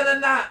live longer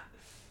than that.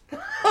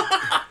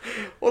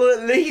 Well,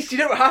 at least you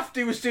don't have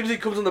to as soon as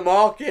it comes on the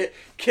market.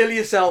 Kill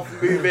yourself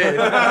and move in.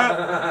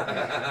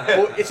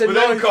 Well, it's a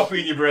Without nice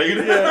copying your brain.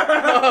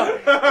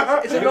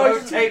 It's a It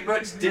won't nice. take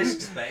much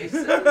disk space.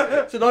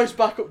 It's a nice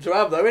backup to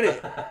have, though, isn't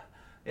it?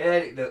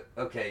 Yeah, look,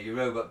 okay, you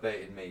robot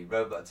baited me.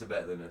 Robots are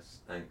better than us.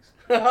 Thanks.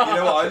 You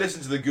know what? I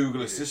listened to the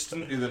Google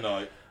Assistant the other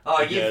night. Oh,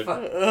 Again. you fuck.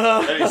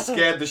 And it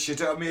scared the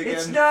shit out of me again.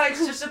 It's not,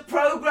 it's just a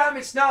program.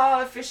 It's not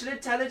artificial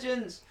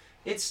intelligence.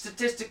 It's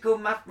statistical,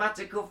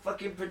 mathematical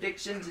fucking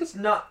predictions. It's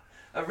not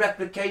a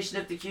replication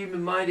of the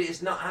human mind. It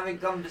is not having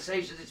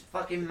conversations. It's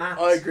fucking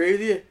maths. I agree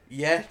with you.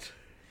 Yet.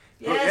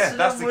 But Yes, yeah, so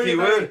that's don't the worry key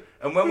about word. it.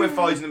 And when we're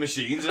fighting the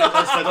machines, as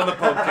I said on the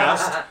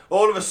podcast,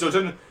 all of a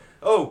sudden,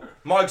 oh,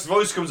 Mike's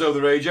voice comes over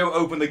the radio,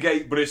 open the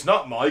gate, but it's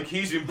not Mike.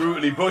 He's been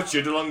brutally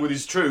butchered along with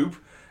his troop.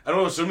 And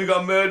all of a sudden, we've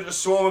got a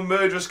swarm of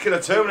murderous killer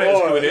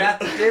Terminators coming you in. have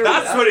to deal with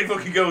That's that. when it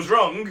fucking goes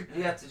wrong.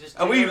 You have to just.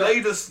 And deal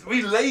with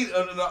we laid.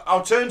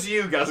 I'll turn to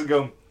you guys and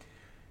go.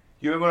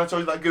 You remember when I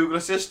told you that Google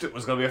Assistant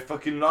was going to be a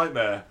fucking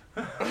nightmare?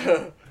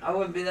 that. I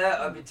wouldn't be there.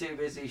 I'd be too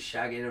busy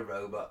shagging a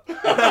robot.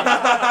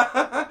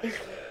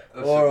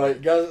 All right,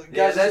 guys.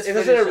 Yeah, let's if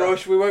there's in a finish up.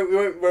 rush, we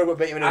won't robot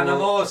bait you in a And I'm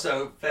rush.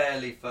 also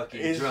fairly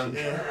fucking Is- drunk.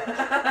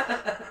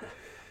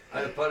 I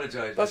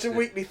apologise. That's a listeners.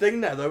 weekly thing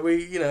now, though.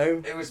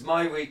 It was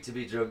my week to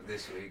be drunk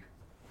this week.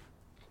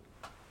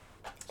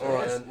 All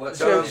right, yes, then. what-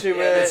 So, so, to,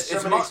 yeah, it's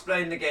someone my-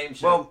 explain the game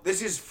show. Well,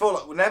 this is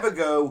full. Never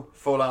go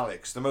full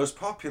Alex, the most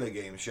popular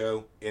game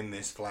show in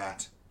this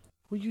flat.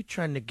 Were you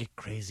trying to get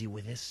crazy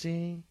with this,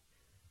 eh?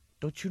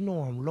 Don't you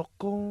know I'm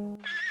loco?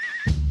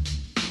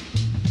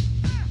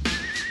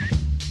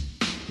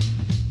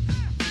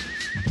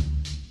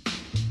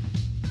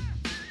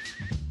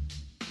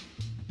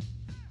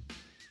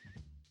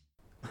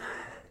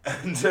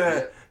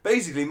 And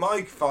basically,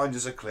 Mike finds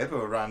us a clip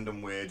of a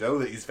random weirdo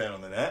that he's found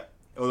on the net.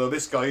 Although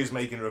this guy is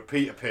making a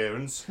repeat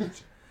appearance.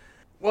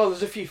 well,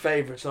 there's a few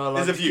favourites. I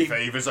like There's a to few keep-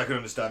 favourites, I can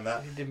understand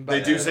that. He didn't They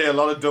back do it. say a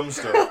lot of dumb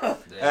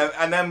stuff. Yeah.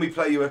 And then we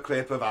play you a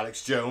clip of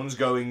Alex Jones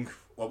going,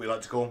 what we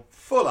like to call,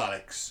 full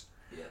Alex.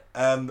 Yeah.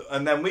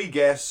 And then we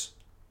guess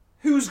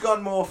who's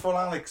gone more full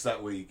Alex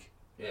that week.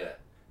 Yeah.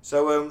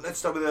 So let's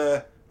start with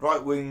the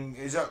right wing.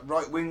 Is that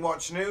right wing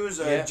watch news?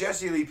 Yeah.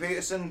 Jesse Lee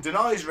Peterson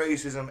denies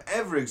racism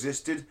ever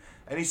existed,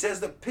 and he says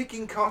that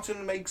picking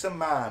cotton makes a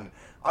man.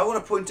 I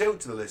want to point out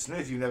to the listener,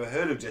 if you've never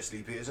heard of Jesse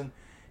Lee Peterson,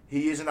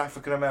 he is an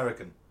African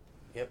American.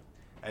 Yep.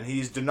 And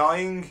he's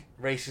denying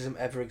Racism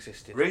ever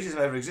existed. racism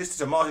ever existed.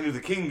 So Martin Luther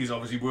King is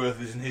obviously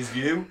worthless in his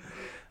view.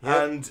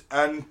 Yep.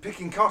 And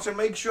picking cotton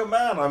makes you a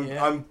man.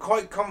 Yeah. I'm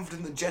quite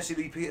confident that Jesse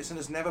Lee Peterson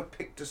has never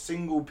picked a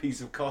single piece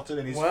of cotton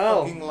in his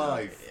Well, fucking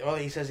life. Well,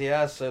 he says he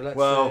has, so let's.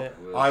 Well,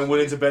 I'm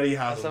willing to bet he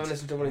hasn't. let's have a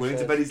listen to what he willing to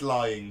says. bet he's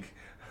lying.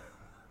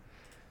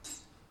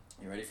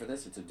 You ready for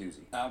this? It's a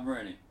doozy. I'm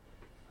ready.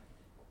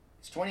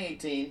 It's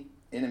 2018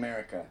 in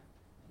America.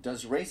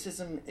 Does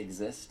racism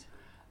exist?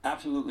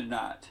 Absolutely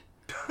not.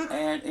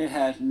 And it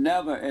has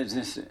never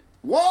existed.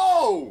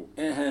 Whoa!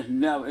 It has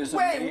never. It's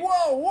Wait,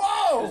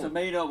 whoa! It's a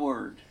made-up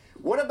word.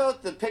 What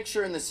about the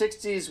picture in the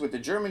 60s with the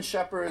German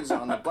shepherds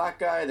on the black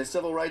guy, the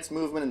civil rights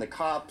movement, and the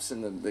cops,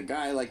 and the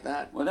guy like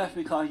that? Well, that's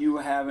because you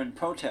were having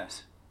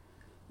protests.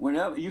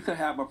 Whenever you could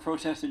have a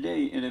protest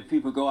today, and if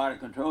people go out of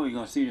control, you're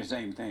gonna see the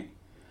same thing.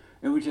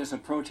 It was just a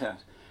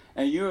protest,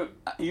 and you're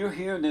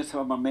hearing this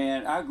from a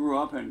man. I grew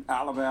up in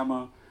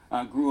Alabama.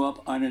 I grew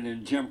up under the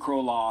Jim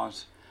Crow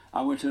laws.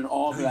 I went to an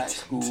all-black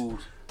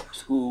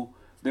school.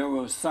 There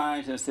were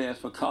signs that says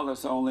for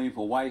colors only,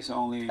 for whites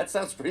only. That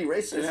sounds pretty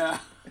racist.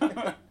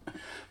 Yeah.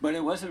 But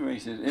it wasn't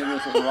racist. It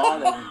was a law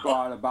that was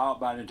brought about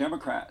by the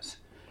Democrats.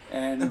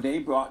 And they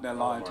brought that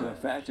law into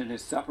effect, and it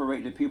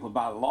separated people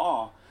by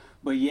law.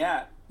 But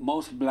yet,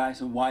 most blacks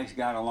and whites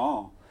got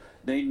along.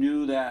 They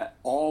knew that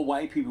all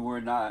white people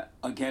were not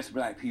against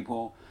black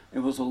people. It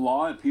was a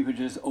law, and people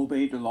just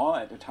obeyed the law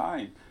at the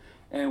time.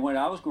 And when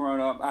I was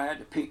growing up, I had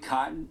to pick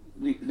cotton.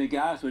 The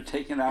guys were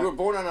taking out... You were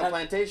born on a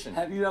plantation.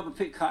 Have you ever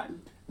picked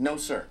cotton? No,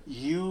 sir.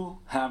 You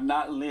have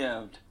not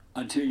lived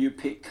until you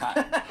pick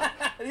cotton.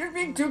 You're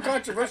being too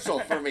controversial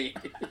for me.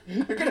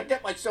 You're going to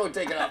get my show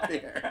taken off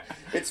the air.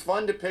 It's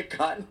fun to pick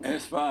cotton.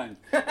 It's fun.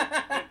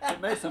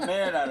 It makes a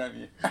man out of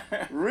you.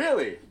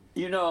 Really?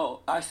 You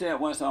know, I said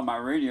once on my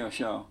radio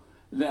show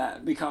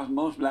that because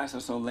most blacks are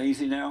so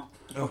lazy now,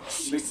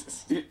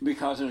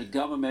 because of the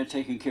government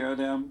taking care of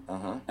them,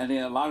 and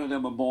then a lot of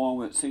them are born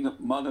with single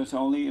mothers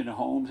only in the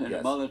homes, and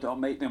the mothers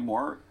don't make them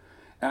work.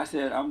 And I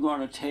said, I'm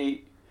going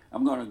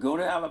to go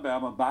to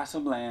Alabama, buy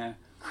some land,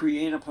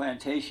 create a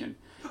plantation,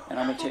 and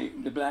I'm going to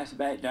take the blacks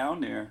back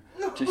down there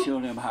to show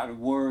them how to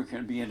work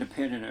and be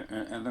independent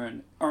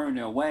and earn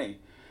their way.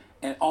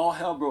 And all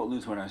hell broke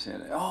loose when I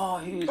said it. Oh,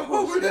 he's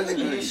for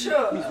he's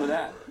for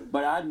that.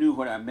 But I knew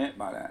what I meant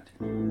by that.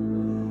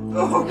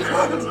 Oh,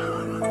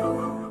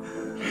 God.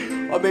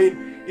 I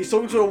mean, he's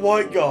talking to a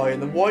white guy,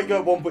 and the white guy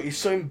won't, but he's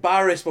so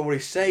embarrassed by what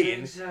he's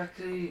saying.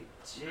 Exactly.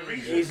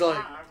 He's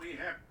like...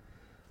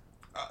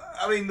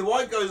 I mean, the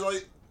white guy's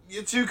like,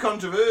 you're too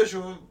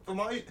controversial for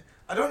my...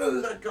 I don't know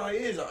who that guy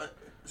is. I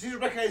seem to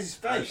recognise his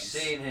face. I've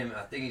seen him.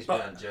 I think he's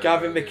been on Joe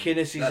Gavin Rogan.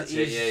 McInnes,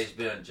 He's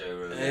been on Joe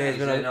Rogan. Yeah, he's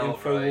been on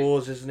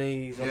InfoWars, isn't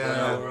he? He's an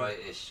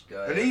alt-right-ish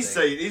guy. And he's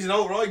saying, he's an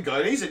alt-right guy,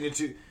 and he's saying you're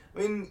too... I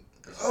mean,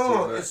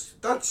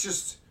 that's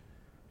just...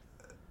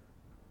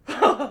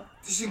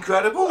 It's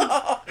incredible.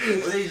 Well,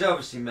 he's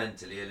obviously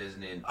mentally ill,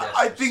 isn't he? And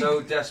I think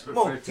so desperate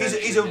for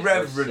attention. He's a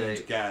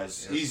reverend,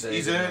 Gaz. He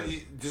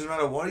doesn't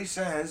matter what he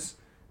says.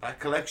 That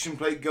collection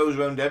plate goes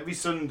around every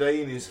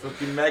Sunday in his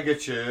fucking mega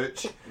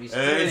church.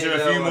 Earns him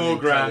a few more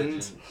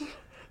grand.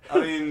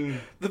 I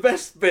mean, the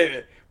best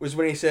bit was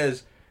when he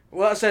says,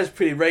 "Well, that sounds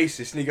pretty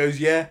racist," and he goes,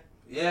 "Yeah."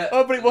 Yeah.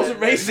 Oh, but it wasn't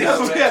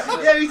racist.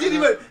 Yeah, he did. He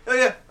went, oh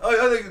yeah,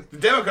 I think the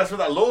Democrats put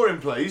that law in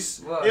place.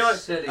 What you know,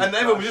 silly and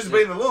everyone was just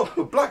bastard. obeying the law.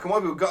 But black and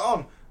white people got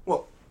on.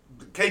 What?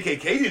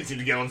 KKK didn't seem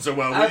to get on so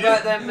well. How did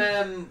about you?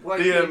 them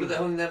white people that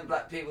hung them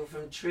black people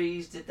from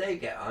trees? Did they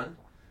get on?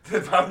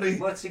 Apparently.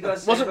 What's he got to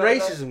say Wasn't about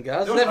racism,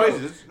 guys. It wasn't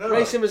racist. No.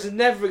 Racism has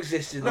never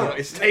existed in the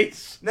United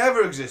States.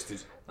 Never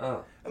existed.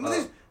 Oh. I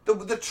mean,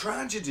 the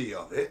tragedy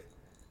of it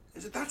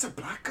is that that's a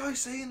black guy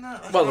saying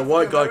that. That's Well, the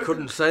white guy American.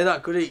 couldn't say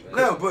that, could he?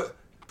 No, but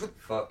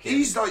Fuck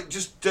he's like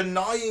just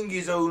denying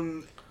his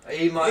own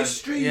He might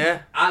history.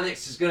 Yeah.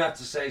 Alex is going to have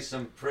to say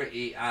some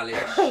pretty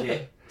Alex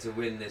shit to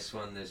win this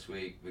one this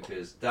week,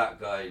 because that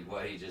guy,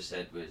 what he just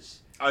said was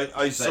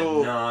I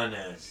saw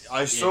bananas.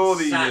 I saw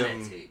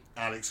Insanity.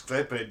 the Alex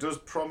clip, and it does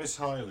promise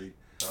highly.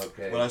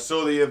 Okay. When I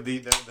saw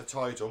the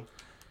title,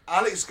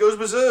 Alex goes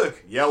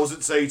berserk, yells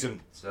at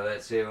Satan. So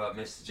let's hear what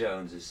Mr.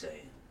 Jones is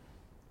saying.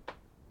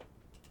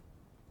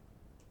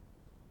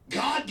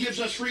 God gives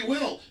us free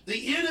will.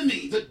 The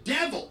enemy, the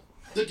devil,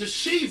 the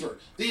deceiver,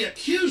 the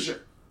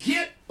accuser.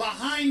 Get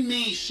behind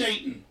me,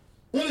 Satan.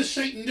 What does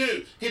Satan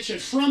do? Gets in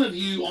front of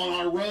you on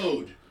our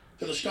road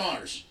to the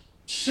stars.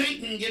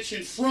 Satan gets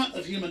in front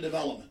of human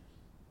development.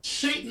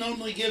 Satan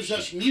only gives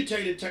us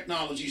mutated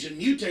technologies and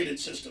mutated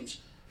systems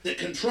that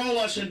control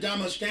us and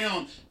dumb us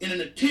down in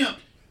an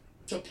attempt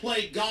to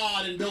play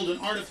God and build an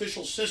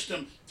artificial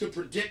system to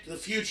predict the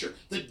future.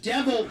 The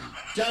devil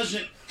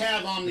doesn't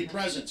have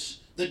omnipresence.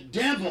 The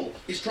devil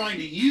is trying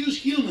to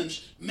use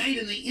humans made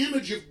in the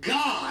image of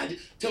God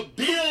to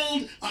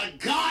build a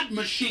God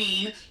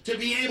machine to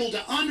be able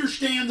to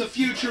understand the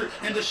future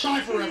and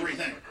decipher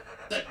everything.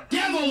 The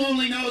devil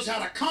only knows how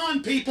to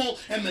con people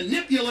and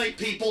manipulate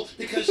people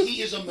because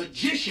he is a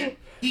magician.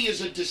 He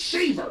is a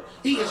deceiver.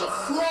 He is a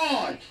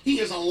fraud. He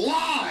is a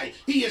lie.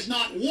 He is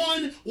not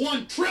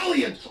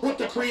 1/1 what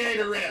the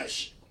Creator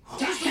is.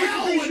 To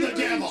hell with the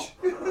devil.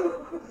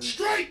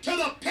 Straight to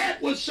the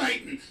pit with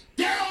Satan.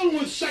 Down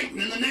with Satan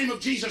in the name of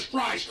Jesus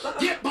Christ.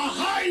 Get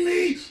behind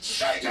me,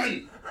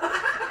 Satan.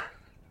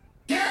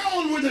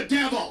 Down with the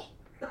devil.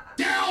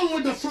 Down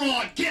with the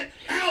fraud. Get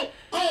out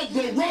of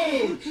the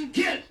road.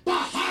 Get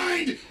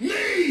behind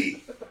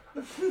me.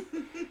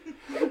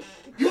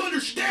 You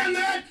understand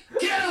that?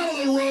 Get out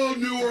of the road,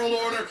 New World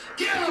Order.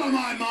 Get out of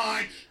my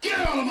mind. Get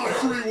out of my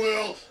free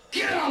will.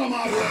 Get out of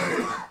my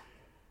way.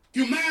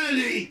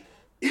 Humanity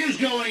is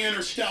going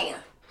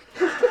interstellar.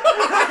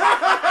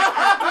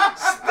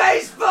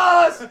 Space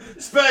Force!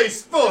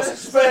 Space Force!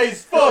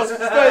 Space Force!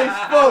 Space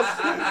Force!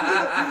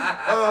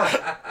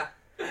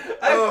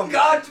 A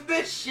God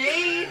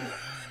machine!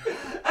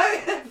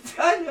 I'm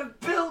trying to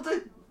build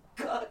a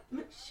God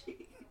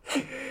machine.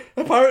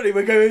 Apparently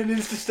we're going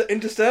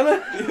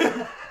interstellar.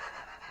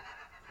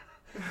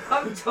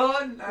 I'm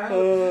done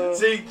now.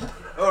 See,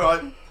 all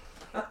right.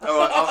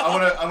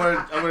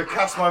 I'm gonna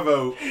cast my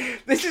vote.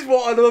 This is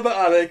what I love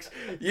about Alex.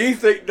 You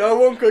think no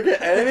one could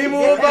get any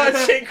more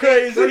batshit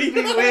crazy? It'd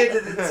be weirder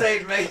than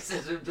saying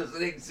racism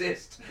doesn't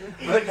exist.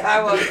 But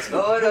now I'm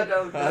torn, I don't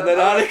know. And then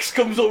Alex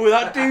comes up with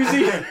that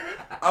doozy.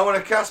 I want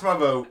to cast my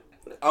vote.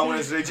 I want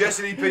to say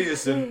Jesse Lee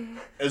Peterson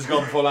has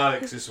gone full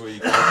Alex this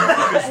week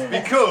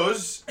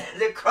because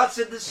they're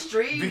crossing the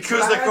streams.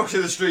 Because they're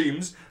crossing the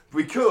streams.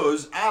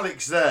 Because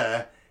Alex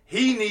there.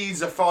 He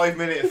needs a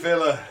 5-minute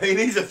filler. He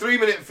needs a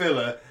 3-minute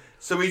filler.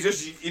 So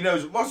he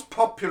knows what's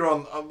popular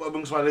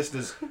amongst my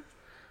listeners.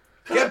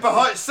 Get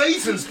behind.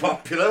 Satan's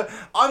popular.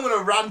 I'm going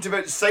to rant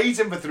about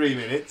Satan for 3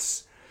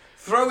 minutes,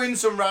 throw in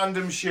some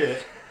random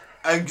shit,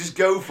 and just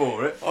go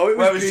for it. Oh, it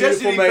was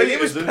beautiful, mate. It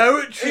was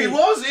poetry.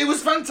 It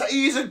was fantastic.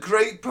 He's a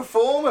great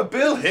performer.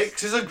 Bill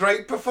Hicks is a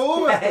great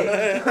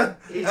performer.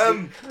 He's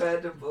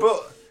incredible.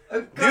 But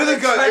the other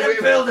guy.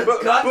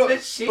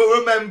 But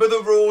remember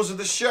the rules of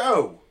the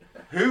show.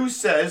 Who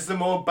says the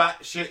more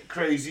batshit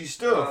crazy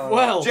stuff?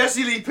 Well,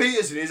 Jesse Lee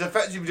Peterson is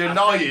effectively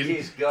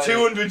denying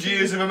 200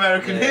 years of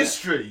American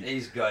history.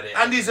 He's got it.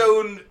 And his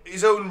own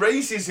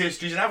racist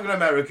history. He's an African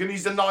American.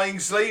 He's denying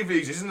slavery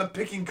exists, and the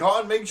picking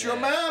cotton makes you a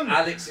man.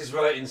 Alex is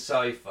writing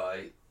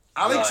sci-fi.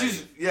 Alex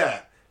is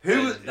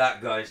Who?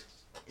 That guy's.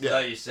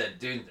 Like you said,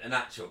 doing an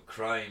actual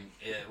crime.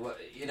 Yeah,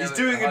 he's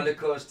doing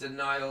Holocaust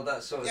denial,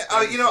 that sort of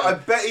stuff. I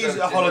bet he's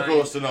a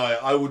Holocaust denier.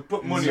 I would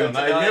put money on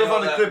that. Have you ever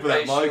found a clip of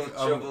that, Mike?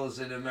 Troubles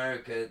in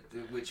America,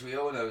 which we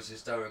all know is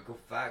historical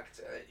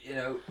fact.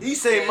 He's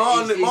saying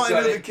Martin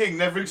Luther King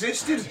never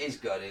existed. He's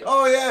got it.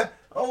 Oh yeah.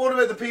 Oh, what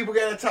about the people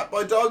getting attacked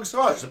by dogs?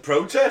 Oh, it's a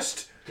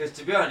protest. Because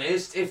to be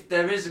honest, if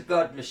there is a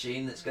god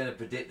machine that's going to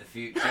predict the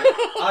future,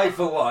 I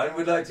for one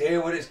would like to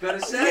hear what it's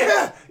going to say.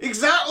 Yeah,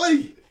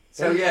 exactly.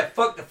 So yeah,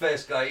 fuck the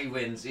first guy. He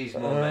wins. He's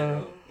more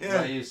mental. Yeah.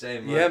 What are you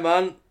saying, Mike? Yeah,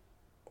 man.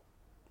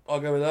 I'll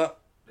go with that.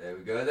 There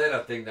we go. Then I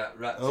think that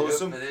wraps it up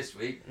for this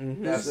week.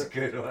 Mm-hmm. That's a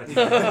good one.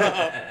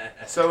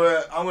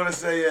 So I'm going to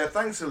say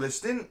thanks for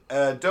listening.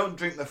 Don't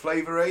drink the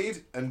Flavour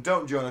Aid and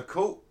don't join a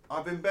cult.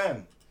 I've been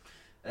Ben.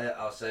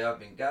 I'll say I've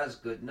been Gaz.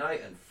 Good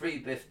night and free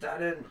Biff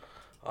Tannen.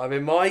 I've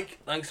been Mike.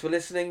 Thanks for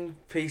listening.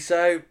 Peace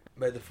out.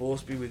 May the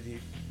force be with you.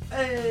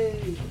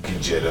 Hey.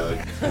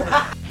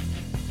 Jedi.